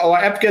 Like our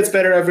app gets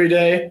better every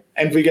day,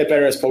 and we get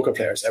better as poker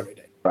players every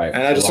day. Right.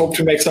 And I just hope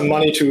to make some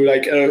money to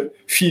like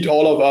feed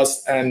all of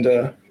us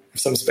and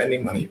some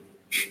spending money.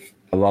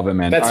 I love it,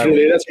 man. That's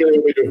really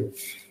what we do.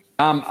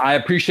 I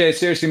appreciate it.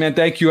 Seriously, man.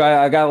 Thank you.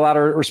 I got a lot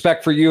of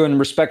respect for you and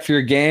respect for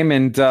your game.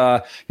 And,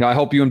 I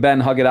hope you and Ben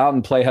hug it out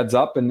and play heads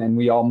up, and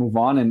we all move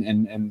on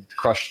and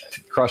crush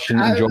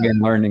and enjoy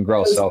and learn and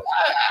grow. So,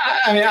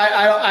 I mean,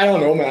 I don't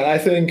know, man. I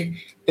think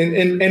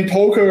in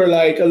poker,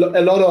 like a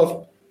lot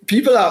of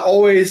people are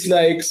always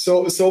like,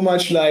 so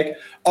much like,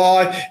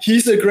 oh,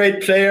 he's a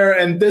great player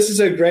and this is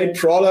a great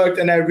product.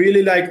 And I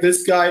really like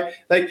this guy.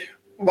 Like,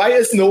 why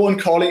is no one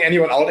calling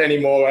anyone out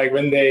anymore? Like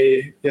when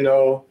they,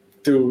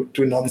 do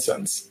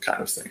nonsense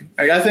kind of thing.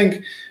 Like I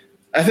think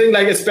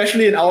like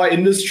especially in our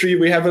industry,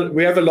 we have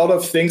a lot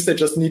of things that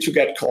just need to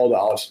get called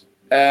out.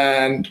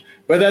 And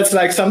whether it's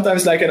like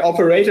sometimes like an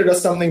operator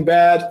does something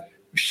bad,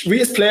 we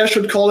as players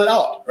should call it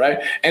out, right?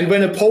 And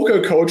when a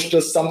poker coach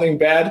does something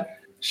bad,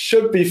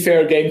 should be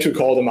fair game to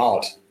call them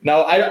out.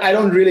 Now I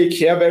don't really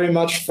care very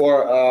much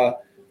for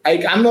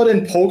I'm not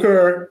in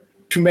poker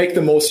to make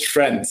the most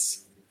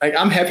friends. Like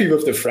I'm happy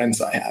with the friends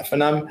I have,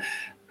 and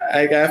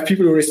I have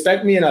people who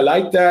respect me, and I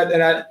like that.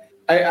 And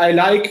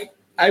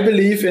I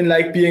believe in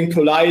like being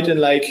polite and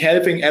like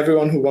helping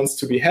everyone who wants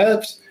to be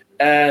helped.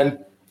 And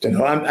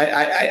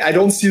I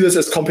don't see this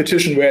as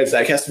competition where it's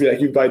like has to be like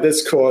you buy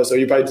this course or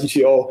you buy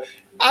DTO.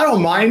 I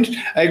don't mind.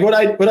 Like what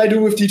I do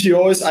with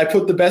DTO is I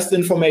put the best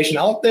information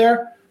out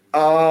there.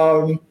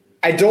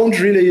 I don't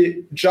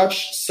really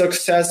judge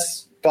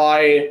success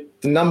by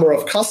the number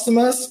of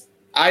customers.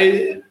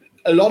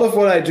 A lot of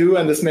what I do,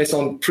 and this may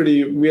sound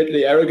pretty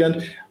weirdly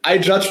arrogant, I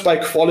judge by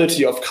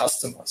quality of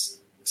customers.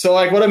 So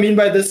like what I mean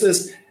by this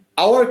is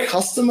our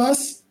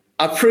customers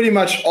are pretty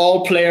much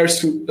all players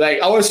who, like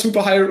our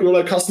super high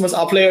roller customers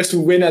are players who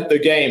win at the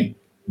game.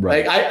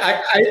 Right.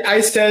 Like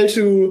I sell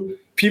to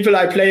people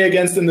I play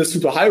against in the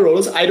super high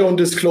rollers. I don't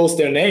disclose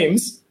their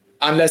names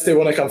unless they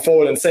want to come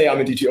forward and say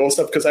I'm a DTO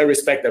sub, because I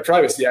respect their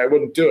privacy. I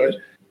wouldn't do it.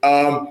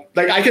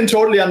 Like I can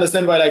totally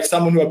understand why like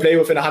someone who I play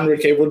with in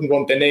 100K wouldn't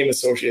want their name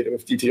associated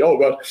with DTO,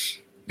 but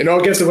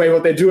it gives away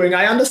what they're doing.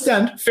 I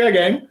understand, fair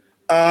game.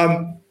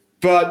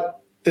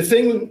 But the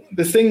thing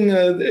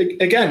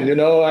again,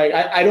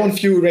 I don't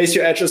view Raise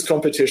Your Edge as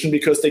competition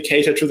because they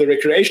cater to the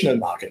recreational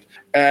market.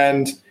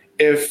 And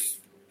if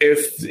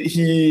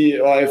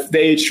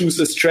they choose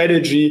a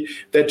strategy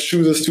that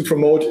chooses to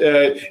promote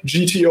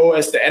GTO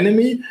as the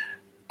enemy,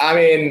 I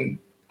mean,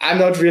 I'm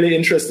not really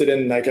interested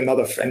in like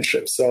another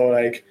friendship. So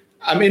like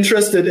I'm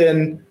interested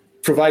in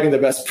providing the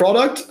best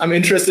product. I'm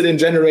interested in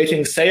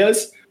generating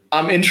sales.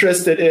 I'm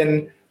interested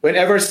in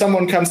whenever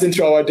someone comes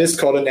into our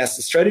Discord and asks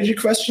a strategy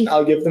question,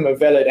 I'll give them a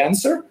valid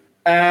answer.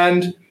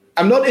 And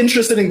I'm not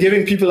interested in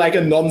giving people like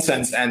a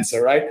nonsense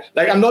answer, right?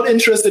 Like I'm not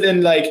interested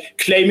in like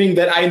claiming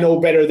that I know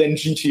better than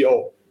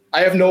GTO.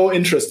 I have no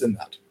interest in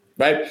that,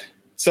 right?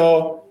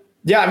 So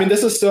Yeah, I mean,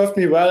 this has served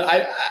me well.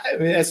 I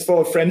mean, as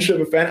for a friendship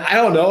with Ben, I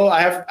don't know.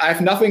 I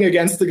have nothing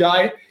against the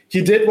guy.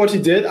 He did what he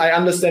did. I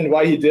understand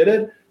why he did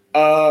it.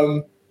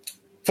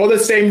 For the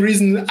same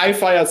reason, I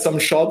fired some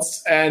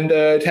shots, and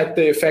it had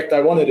the effect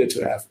I wanted it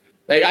to have.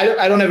 Like,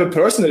 I don't have a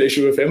personal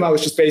issue with him. I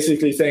was just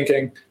basically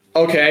thinking,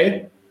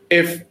 okay,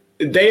 if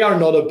they are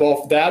not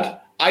above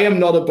that, I am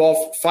not above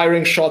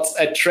firing shots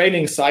at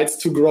training sites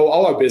to grow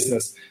our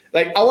business.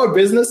 Like, our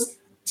business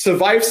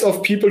survives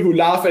of people who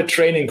laugh at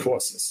training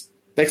courses.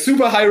 Like,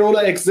 Super High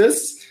Roller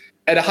exists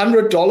at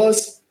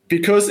 $100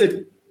 because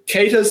it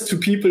caters to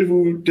people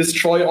who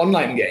destroy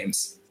online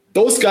games.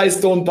 Those guys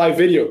don't buy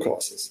video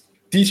courses.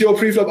 DTO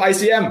Preflop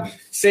ICM,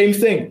 same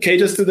thing,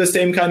 caters to the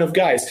same kind of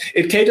guys.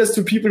 It caters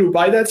to people who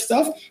buy that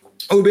stuff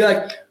who will be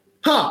like,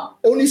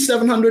 only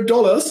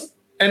 $700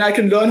 and I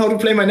can learn how to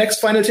play my next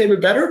final table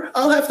better.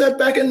 I'll have that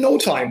back in no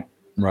time.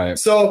 Right.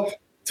 So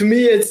to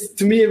me,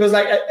 it was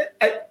like,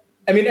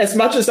 I mean, as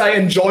much as I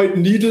enjoyed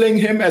needling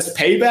him as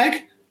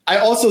payback, I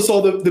also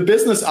saw the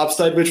business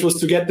upside, which was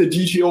to get the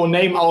DTO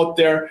name out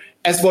there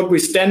as what we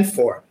stand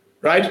for,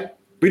 right?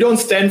 We don't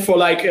stand for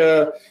like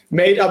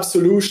made up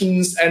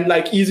solutions and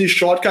like easy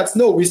shortcuts.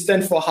 No, we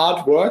stand for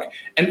hard work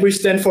and we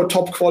stand for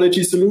top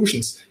quality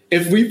solutions.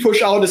 If we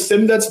push out a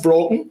sim that's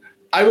broken,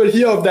 I will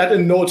hear of that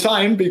in no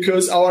time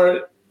because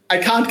I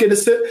can't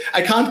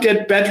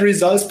get bad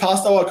results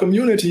past our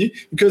community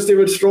because they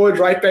would throw it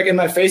right back in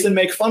my face and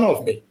make fun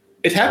of me.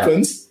 It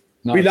happens.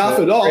 No, we laugh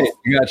it off.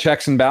 You got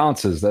checks and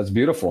balances. That's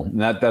beautiful. And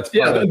that's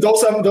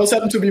those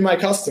happen to be my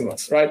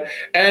customers, right?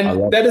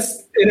 And that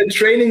is in a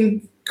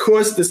training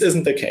course. This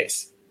isn't the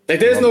case. Like,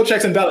 there's no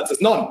checks and balances,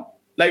 none.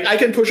 Like, I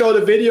can push out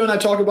a video and I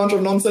talk a bunch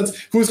of nonsense.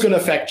 Who's going to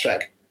fact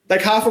check?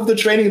 Like, half of the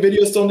training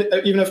videos don't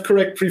even have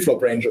correct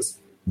preflop ranges.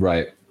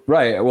 Right.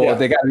 Well,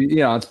 they got,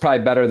 it's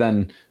probably better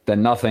than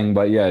nothing,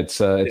 but yeah,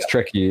 it's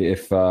tricky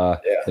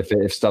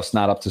if stuff's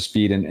not up to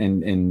speed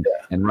and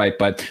right.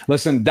 But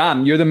listen,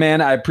 Dom, you're the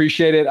man. I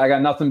appreciate it. I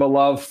got nothing but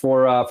love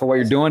for what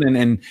you're doing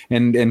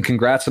and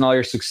congrats on all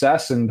your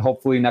success. And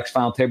hopefully next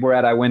final table we're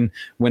at, I win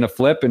a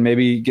flip and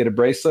maybe get a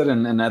bracelet.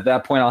 And at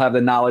that point I'll have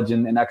the knowledge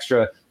and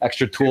extra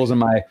tools in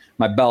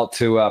my belt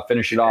to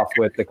finish it off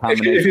with the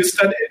combination.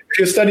 If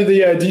you study the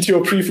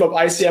DTO preflop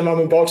ICM I'm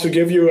about to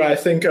give you, I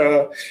think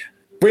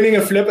winning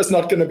a flip is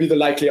not going to be the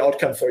likely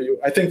outcome for you.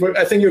 I think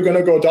you're going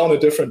to go down a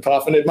different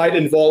path, and it might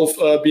involve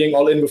being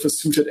all in with a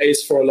suited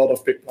ace for a lot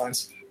of big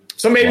blinds.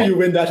 So maybe you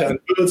win that hand.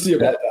 We'll see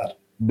about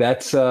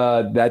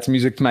that. That's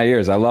music to my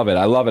ears. I love it.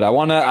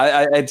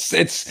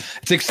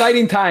 It's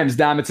exciting times,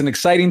 Dom. It's an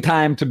exciting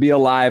time to be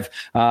alive.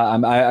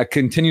 I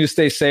continue to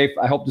stay safe.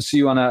 I hope to see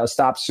you on a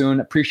stop soon.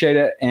 Appreciate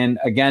it. And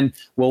again,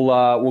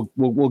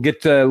 we'll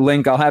get the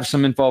link. I'll have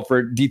some info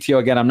for DTO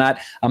again.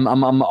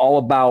 I'm all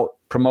about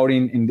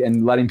promoting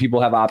and letting people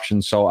have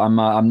options. So I'm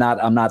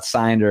not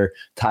signed or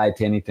tied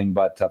to anything,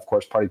 but of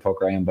course Party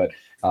Poker I am. But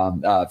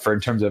for in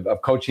terms of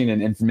coaching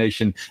and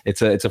information,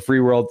 it's a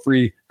free world,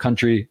 free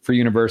country, free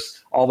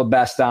universe. All the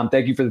best, Dom.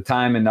 Thank you for the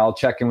time, and I'll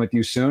check in with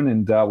you soon,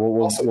 and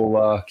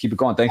we'll keep it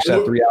going. Thanks for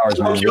that 3 hours.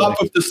 I'll look you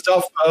up with the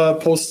stuff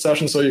post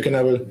session so you can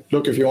have a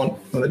look if you want.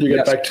 I'll let you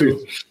get back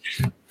to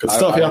good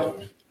stuff.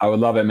 I would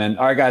love it, man.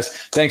 All right, guys.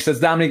 Thanks. That's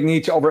Dominic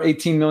Nietzsche, over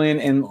 18 million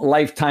in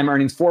lifetime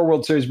earnings, 4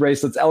 World Series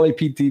bracelets,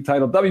 LAPT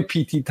title,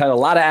 WPT title, a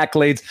lot of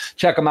accolades.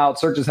 Check him out.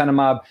 Search his Henna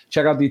Mob.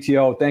 Check out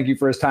DTO. Thank you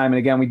for his time. And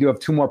again, we do have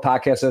 2 more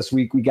podcasts this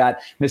week. We got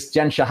Miss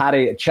Jen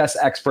Shahade, a chess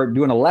expert,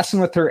 doing a lesson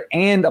with her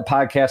and a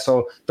podcast,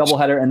 so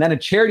doubleheader, and then a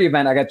charity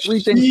event. I got 3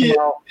 things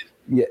tomorrow.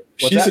 Yeah,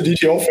 she's a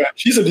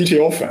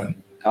DTO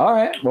fan. All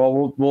right.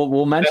 Well,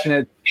 we'll mention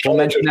it. We'll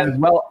mention that as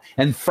well.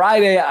 And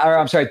Thursday,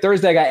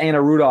 I got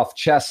Anna Rudolph,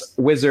 Chess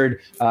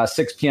Wizard,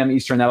 6 p.m.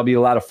 Eastern. That'll be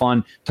a lot of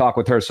fun. Talk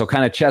with her. So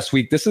kind of chess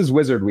week. This is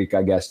Wizard week,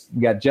 I guess.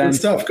 We got Jen.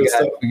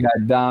 We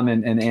got Dom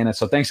and Anna.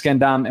 So thanks again,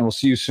 Dom, and we'll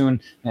see you soon.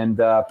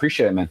 And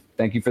appreciate it, man.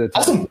 Thank you for the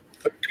time. Awesome.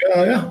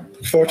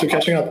 Look forward to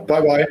catching up.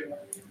 Bye-bye.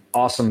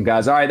 Awesome,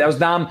 guys. All right, that was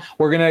Dom.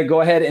 We're going to go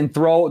ahead and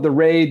throw the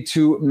raid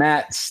to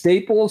Matt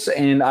Staples,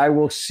 and I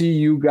will see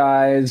you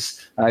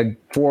guys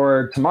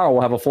for tomorrow.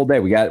 We'll have a full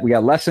day. We got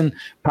lesson,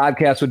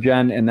 podcast with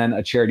Jen, and then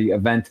a charity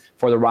event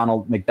for the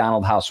Ronald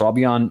McDonald House. So I'll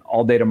be on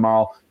all day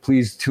tomorrow.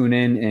 Please tune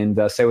in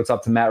and say what's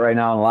up to Matt right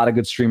now. And a lot of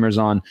good streamers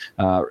on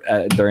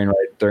during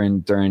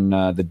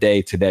the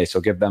day today.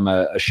 So give them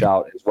a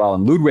shout as well.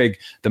 And Ludwig,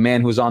 the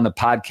man who's on the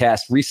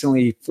podcast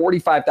recently,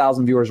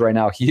 45,000 viewers right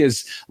now. He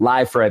is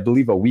live for, I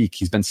believe, a week.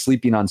 He's been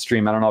sleeping on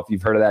stream. I don't know if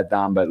you've heard of that,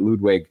 Dom, but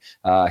Ludwig,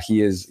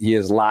 he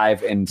is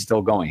live and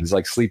still going. He's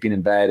like sleeping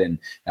in bed. And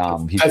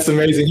that's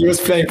amazing. He was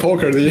playing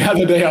poker the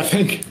other day, I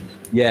think.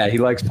 Yeah, he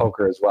likes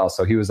poker as well.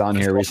 So he was on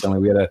here recently.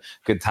 We had a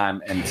good time,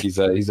 and he's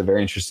a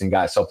very interesting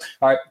guy. So,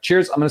 all right,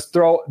 cheers. I'm going to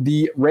throw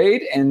the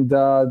raid, and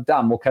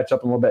Dom, we'll catch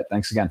up in a little bit.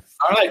 Thanks again.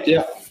 All right,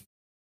 yeah.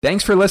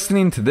 Thanks for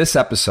listening to this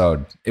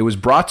episode. It was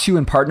brought to you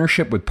in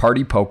partnership with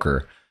Party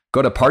Poker.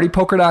 Go to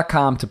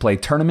partypoker.com to play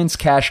tournaments,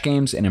 cash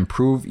games, and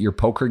improve your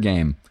poker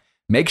game.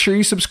 Make sure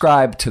you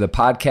subscribe to the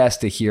podcast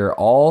to hear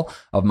all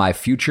of my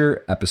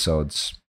future episodes.